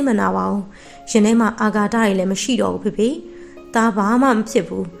ရဲ့တားစိတ်မနာပါဘူးရင်ထဲမှာအာဃာတတွေလည်းမရှိတော့ဘူးဖေဖေတားဘာမှ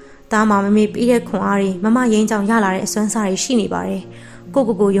မဖြစ်ဘူးတားမမမေပြီးတဲ့ခွန်အားတွေမမရင်းကြောင်ရလာတဲ့အစွမ်းစားတွေရှိနေပါတယ်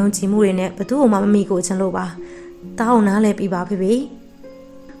ကိုယုံကြည်မှုတွေနဲ့ဘသူ့မှမမိကိုချင်လို့ပါတားအောင်နားလဲပြီးပါဖေဖေ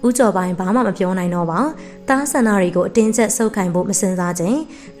ဦးကျော်ပိုင်းဘာမှမပြောနိုင်တော့ပါတားဆန္ဒတွေကိုအတင်းကျပ်ဆုပ်ခိုင်းဖို့မစင်စားခြ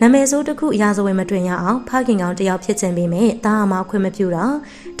င်းနာမည်ဆိုးတစ်ခုအရာစဝယ်မတွင်ရအောင်ဖခင်ကောင်တယောက်ဖြစ်ခြင်းပေမဲ့တားအမခွင့်မပြုတာ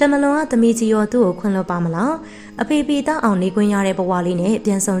တမလွန်ကသမီးကြီးရောသူ့ကိုခွင့်လွှတ်ပါမလားအဖေပီတားအောင်နေခွင့်ရတဲ့ဘဝလေးနဲ့ပြ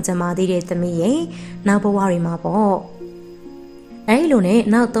န်ဆောင်ကြမှာသေးတဲ့သမီးရဲ့နောက်ဘဝတွေမှာပေါ့အဲဒီလိုနဲ့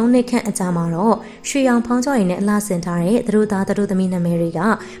နောက်3နှစ်ခန့်အကြာမှာတော့ရွှေရောင်ဖောင်းကြောရင်နဲ့အလားဆင်ထားတဲ့သူတို့သားသူတို့သမီးနာမည်တွေ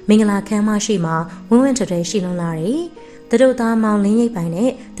ကမင်္ဂလာခမ်းမရှိမှာဝင်းဝင်းထွဲထွဲရှိလွန်လာတယ်သူတို့သားမောင်လင်းရိပ်ပိုင်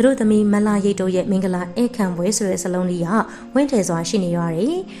နဲ့သူတို့သမီးမလာရိပ်တို့ရဲ့မင်္ဂလာဧခံပွဲဆိုတဲ့စလုံးလေးကဝင်းထဲစွာရှိနေရ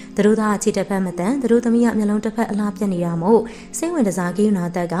တယ်။သူတို့သားအခြေတစ်ဖက်မတန်သူတို့သမီးကမျက်လုံးတစ်ဖက်အလားပြတ်နေတာမို့စိတ်ဝင်တ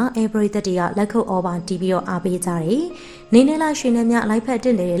စားကိယူနာတက်ကအေဘရီတက်တီကလက်ခုပ်အော်ပါတီးပြီးတော့အားပေးကြတယ်။နေနေလာရွှေနဲ့မြအလိုက်ဖက်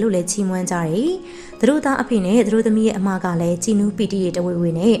တင့်တယ်လို့လည်းချီးမွမ်းကြတယ်။သူတို့သားအဖေနဲ့သူတို့သမီးရဲ့အမကလည်းကြည်နူးပီတီရဲ့တဝေ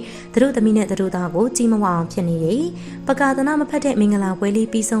ဝေနဲ့သူတို့သမီးနဲ့သူတို့သားကိုကြီးမဝအောင်ဖြစ်နေတယ်။ပကာသနာမဖက်တဲ့မင်္ဂလာပွဲလေး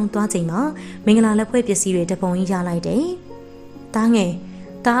ပြီးဆုံးသွားချိန်မှာမင်္ဂလာလက်ဖွဲ့ပစ္စည်းတွေတပုံကြီးရလိုက်တယ်။တားငယ်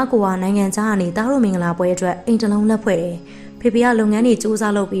တားကိုကနိုင်ငံခြားကနေတားတို့မင်္ဂလာပွဲအတွက်အိမ်တလုံးလက်ဖွဲ့တယ်ဖေဖေကလုပ်ငန်းတွေစူးစ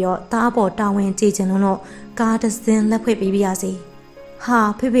မ်းလုပ်ပြီးတော့တားအပေါ်တာဝန်ကျေချင်လို့ကားတစ်စင်းလက်ဖွဲ့ပေးပြရစီ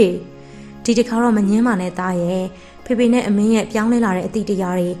ဟာဖေဖေဒီတစ်ခါတော့မငင်းပါနဲ့တားရဲ့ဖေဖေနဲ့အမင်းရဲ့ပြောင်းလဲလာတဲ့အသည့်တ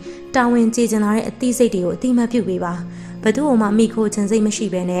ရားတွေတာဝန်ကျေချင်လာတဲ့အသည့်စိတ်တွေကိုအတိမတ်ပြုပေးပါဘသူ့မှမိခိုချင်စိတ်မ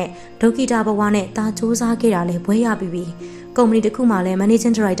ရှိဘဲနဲ့ဒုက္ခိတဘဝနဲ့တားစူးစမ်းခဲ့တာလေဘွဲရပြီးပြီကုမ္ပဏီတစ်ခုမှလည်း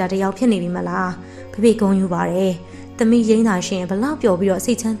managing director တယောက်ဖြစ်နေပြီမလားဖေဖေဂုဏ်ယူပါတယ်သမီးရင်းသာရှင်ဘလောက်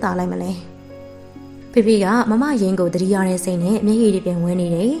ပျော်ပြီးတော့စိတ်ချမ်းသာလိုက်မလဲဖေဖေကမမရင်းကိုတတိယတဲ့စိတ်နဲ့မျက်ရည်တွေပြန်ဝဲနေ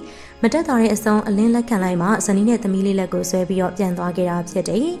တယ်မတက်တာတဲ့အစုံအလင်းလက်ခံလိုက်မှဇနီးနဲ့သမီးလေးလက်ကိုဆွဲပြီးတော့ပြန်သွား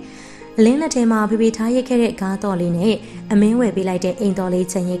ခဲ့တာဖြစ်တယ်အလင်းလက်ထဲမှာဖေဖေထားရစ်ခဲ့တဲ့ကားတော်လေးနဲ့အမင်းဝယ်ပေးလိုက်တဲ့အိမ်တော်လေး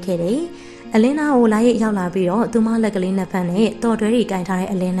ချန်ရစ်ခဲ့တယ်အလင်းနာကိုလာရရောက်လာပြီးတော့သူမလက်ကလေးနှစ်ဖက်နဲ့တော်တွဲတွေကင်ထားတဲ့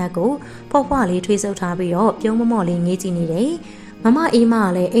အလင်းလက်ကိုဖွားဖွားလေးထွေးဆုပ်ထားပြီးတော့ပြုံးမမော့လေးငေးကြည့်နေတယ်မမအေး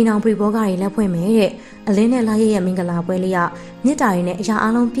မကလည်းအိမ်အောင်ပရိဘောဂါတွေလက်ဖွင့်မယ်တဲ့အလင်းနဲ့လာရရဲ့မင်္ဂလာပွဲလေးကမြစ်တာတွေနဲ့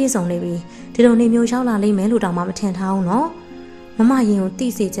အရာအလုံးပြည့်စုံနေပြီဒီလိုနေမျိုးရောက်လာလိမ့်မယ်လို့တောင်မှမထင်ထားဘူးနော်မမရင်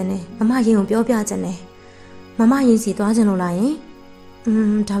ကိုတိစေခြင်းနဲ့မမရင်ကိုပြောပြခြင်းနဲ့မမရင်စီသွားခြင်းလို့လား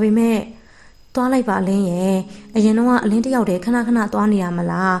ယင်ဒါပေမဲ့သွားလိုက်ပါအလင်းရဲ့အရင်တော့အလင်းတယောက်တည်းခဏခဏသွားနေရမ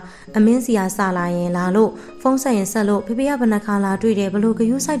လားအမင်းစီယာစလာရင်လာလို့ဖုန်းဆက်ရင်ဆက်လို့ဖေဖေကဘဏ္ဍခါလာတွေ့တယ်ဘလို့ဂ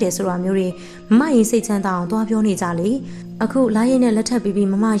ယုစိုက်တယ်ဆိုတာမျိုးတွေမမရင်စိတ်ချမ်းသာအောင်သွားပြောနေကြလေအခုလာရင်နဲ့လက်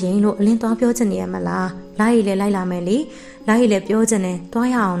ထပ်ပြီးမမရင်လို့အလင်းသွားပြောချင်နေရမလားလာရင်လည်းလိုက်လာမယ်လေလာရင်လည်းပြောချင်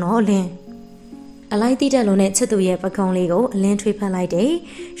တယ်သွားရအောင်နော်အလင်းအလိုက်တိတက်လုံးနဲ့ချစ်သူရဲ့ပကုံးလေးကိုအလင်းထွေးဖက်လိုက်တယ်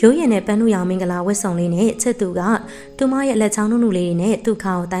ရိုးရင်နဲ့ပန်းနုရောင်မင်္ဂလာဝတ်ဆောင်လေးနဲ့ချစ်သူကသူမရဲ့လက်ချောင်းနုနုလေးတွေနဲ့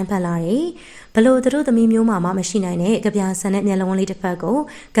သူ့ခါကိုတိုင်းဖက်လာတယ်ဘလို့သူတို့သမီးမျိုးမှမရှိနိုင်တဲ့ကြပြဆန်တဲ့မျက်လုံးလေးတစ်ဖက်ကို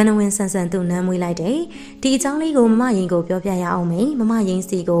ကနဝင်ဆန်ဆန်သူနမ်းမွေးလိုက်တယ်ဒီအကြောင်းလေးကိုမမရင်ကိုပြောပြရအောင်မေမမရင်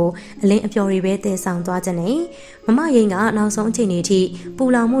စီကိုအလင်းအပျော်တွေပဲတည်ဆောင်သွားခြင်းနဲ့မမရင်ကနောက်ဆုံးအချိန်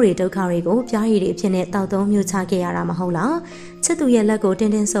လေးထိပူလောင်မှုတွေဒုက္ခတွေကိုပြားရည်တွေအဖြစ်နဲ့တောက်သုံးမျိုးချခဲ့ရတာမဟုတ်လားချစ်သူရဲ့လက်ကို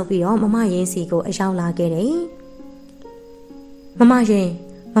တင်းတင်းဆုပ်ပြီးတော့မမရင်စီကိုအရောက်လာခဲ့တယ်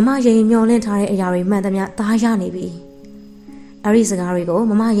မမရင်မျောလင့်ထားတဲ့အရာတွေမှန်သမျှသားရနေပြီ အဲ့ဒီစကားတွေကို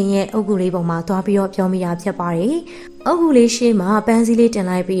မမရင်ရဲ့အုတ်ဂူလေးပေါ်မှာသွားပြီးတော့ပြောမိတာဖြစ်ပါတယ်။အုတ်ဂူလေးရှေ့မှာပန်းစည်းလေးတင်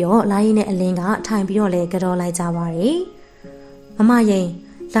လိုက်ပြီးတော့လာရင်နဲ့အလင်းကထိုင်ပြီးတော့လဲကြော်လိုက်ကြပါတယ်။မမရင်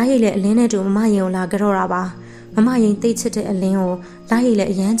လာရိတ်လည်းအလင်းနဲ့တူမမရင်ကိုလာကြော်တာပါ။မမရင်သိချစ်တဲ့အလင်းကိုလာရိတ်လ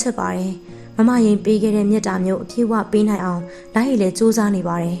ည်းအရန်ချစ်ပါတယ်။မမရင်ပေးခဲ့တဲ့မြတ်တာမျိုးအပြည့်အဝပေးနိုင်အောင်လာရိတ်လည်းစူးစမ်းနေ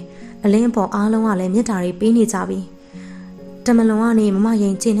ပါတယ်။အလင်းပေါ်အားလုံးကလည်းမြတ်တာတွေပေးနေကြပြီ။တမလွန်ကနေမမရ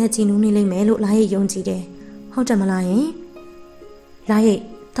င်ကျင်နဲ့ကျင်နူးနေလိမ့်မယ်လို့လာရိတ်ယုံကြည်တယ်။ဟုတ်တယ်မလားယင်။လာရိတ်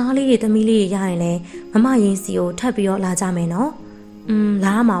သားလေးတွေသမီးလေးတွေရရင်လည်းမမရင်စီကိုထပ်ပြီးတော့လာကြမယ်နော်။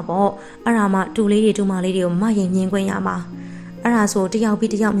လာမှာပေါ့။အဲ့ဒါမှတူလေးတွေတူမလေးတွေကိုမမရင်မြင်ခွင့်ရမှာ။အဲ့ဒါဆိုတယောက်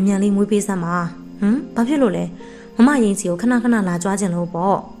ပြီးတယောက်မြန်လေးမွေးပေးစမ်းပါဘာဖြစ်လို့လဲမမရင်စီကိုခဏခဏလာကြွားခြင်းလို့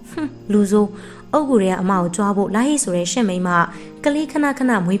ပေါ့လူဆိုးအုတ်ကူတွေကအမကိုကြွားဖို့လာဟိဆိုတဲ့ရှင့်မိန်းမကလေးခဏခ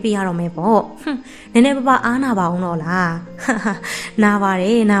ဏမွေးပေးရတော့မယ်ပေါ့နည်းနည်းပါးပါးအားနာပါအောင်တော့လားနာပါတ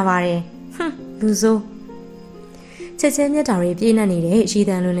ယ်လူဆိုးချက်ချင်းမြတ်တာတွေပြည့်နှက်နေတဲ့ရည်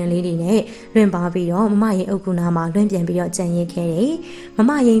တန်လွန်လင်းလေးတွေနဲ့လွင်ပါပြီးတော့မမရင်အုတ်ကူနာမှာလွင်ပြန်ပြီးတော့ကြံရစ်ခဲ့တယ်။မ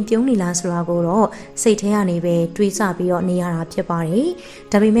မရင်ပြုံးနေလားဆိုတာကိုတော့စိတ်ထဲကနေပဲတွေးဆပြီးတော့နေရတာဖြစ်ပါတယ်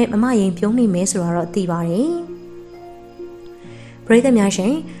။ဒါပေမဲ့မမရင်ပြုံးနေမယ်ဆိုတာတော့သိပါတယ်။ပရိသတ်များရှ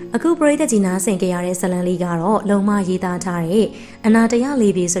င်အခုပရိသတ်ကြီးနားဆင်ကြရတဲ့ဇလံလေးကတော့လုံမရေးသားထားတဲ့အနာတရား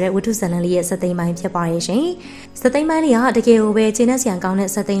လေးပြီဆိုတဲ့ဝတ္ထုဇလံလေးရဲ့စသိမ်းပိုင်းဖြစ်ပါရဲ့ရှင်။စသိမ်းပိုင်းလေးကတကယ်ကိုပဲကျင်းတဲ့ဆရာကောင်းတဲ့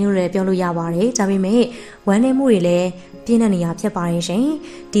စသိမ်းလို့လည်းပြောလို့ရပါတယ်။ဒါပေမဲ့ဝမ်းနည်းမှုတွေလည်းပြင်းတဲ့နေရာဖြစ်ပါရဲ့ရှင်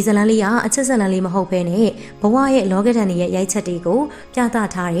။ဒီဇလံလေးကအချစ်ဇလံလေးမဟုတ်ဘဲနဲ့ဘဝရဲ့လောကဓာတ်တွေရဲ့ရိုက်ချက်တွေကိုပြသ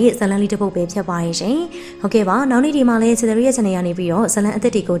ထားတဲ့ဇလံလေးတစ်ပုဒ်ပဲဖြစ်ပါရဲ့ရှင်။ဟုတ်ကဲ့ပါနောက်နေ့ဒီမှာလည်းချစ်တဲ့ရဲ့ channel ကနေပြီးတော့ဇလံအသ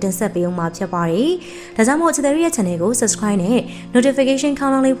စ်တွေကိုတင်ဆက်ပေးအောင်မှာဖြစ်ပါတယ်။ဒါကြောင့်မို့ချစ်တဲ့ရဲ့ channel ကို subscribe နဲ့ notification ခေါ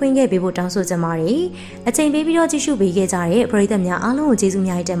င်းလောင်းလေးဖွင့်ခဲ့ပေးဖို့တောင်းဆိုချင်ပါတယ်။အချိန်ပေးပြီးတော့ကြည့်ရှုပေးခဲ့ကြတဲ့ပရိသတ်များအားလုံးကိုကျေးဇူး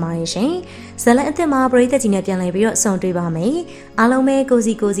များတင်ပါတယ်ရှင်။ဇလံအသစ်မှာပရိသတ်ကြီးနဲ့ပြန်လည်ပြီးတော့ဆုံတွေ့ပါမယ်။အားလုံးပဲကို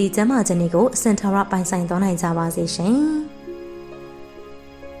စီကျမ်းမာခြင်းတွေကိုစင်တာရပိုင်ဆိုင်သွားနိုင်ကြပါစေရှင်။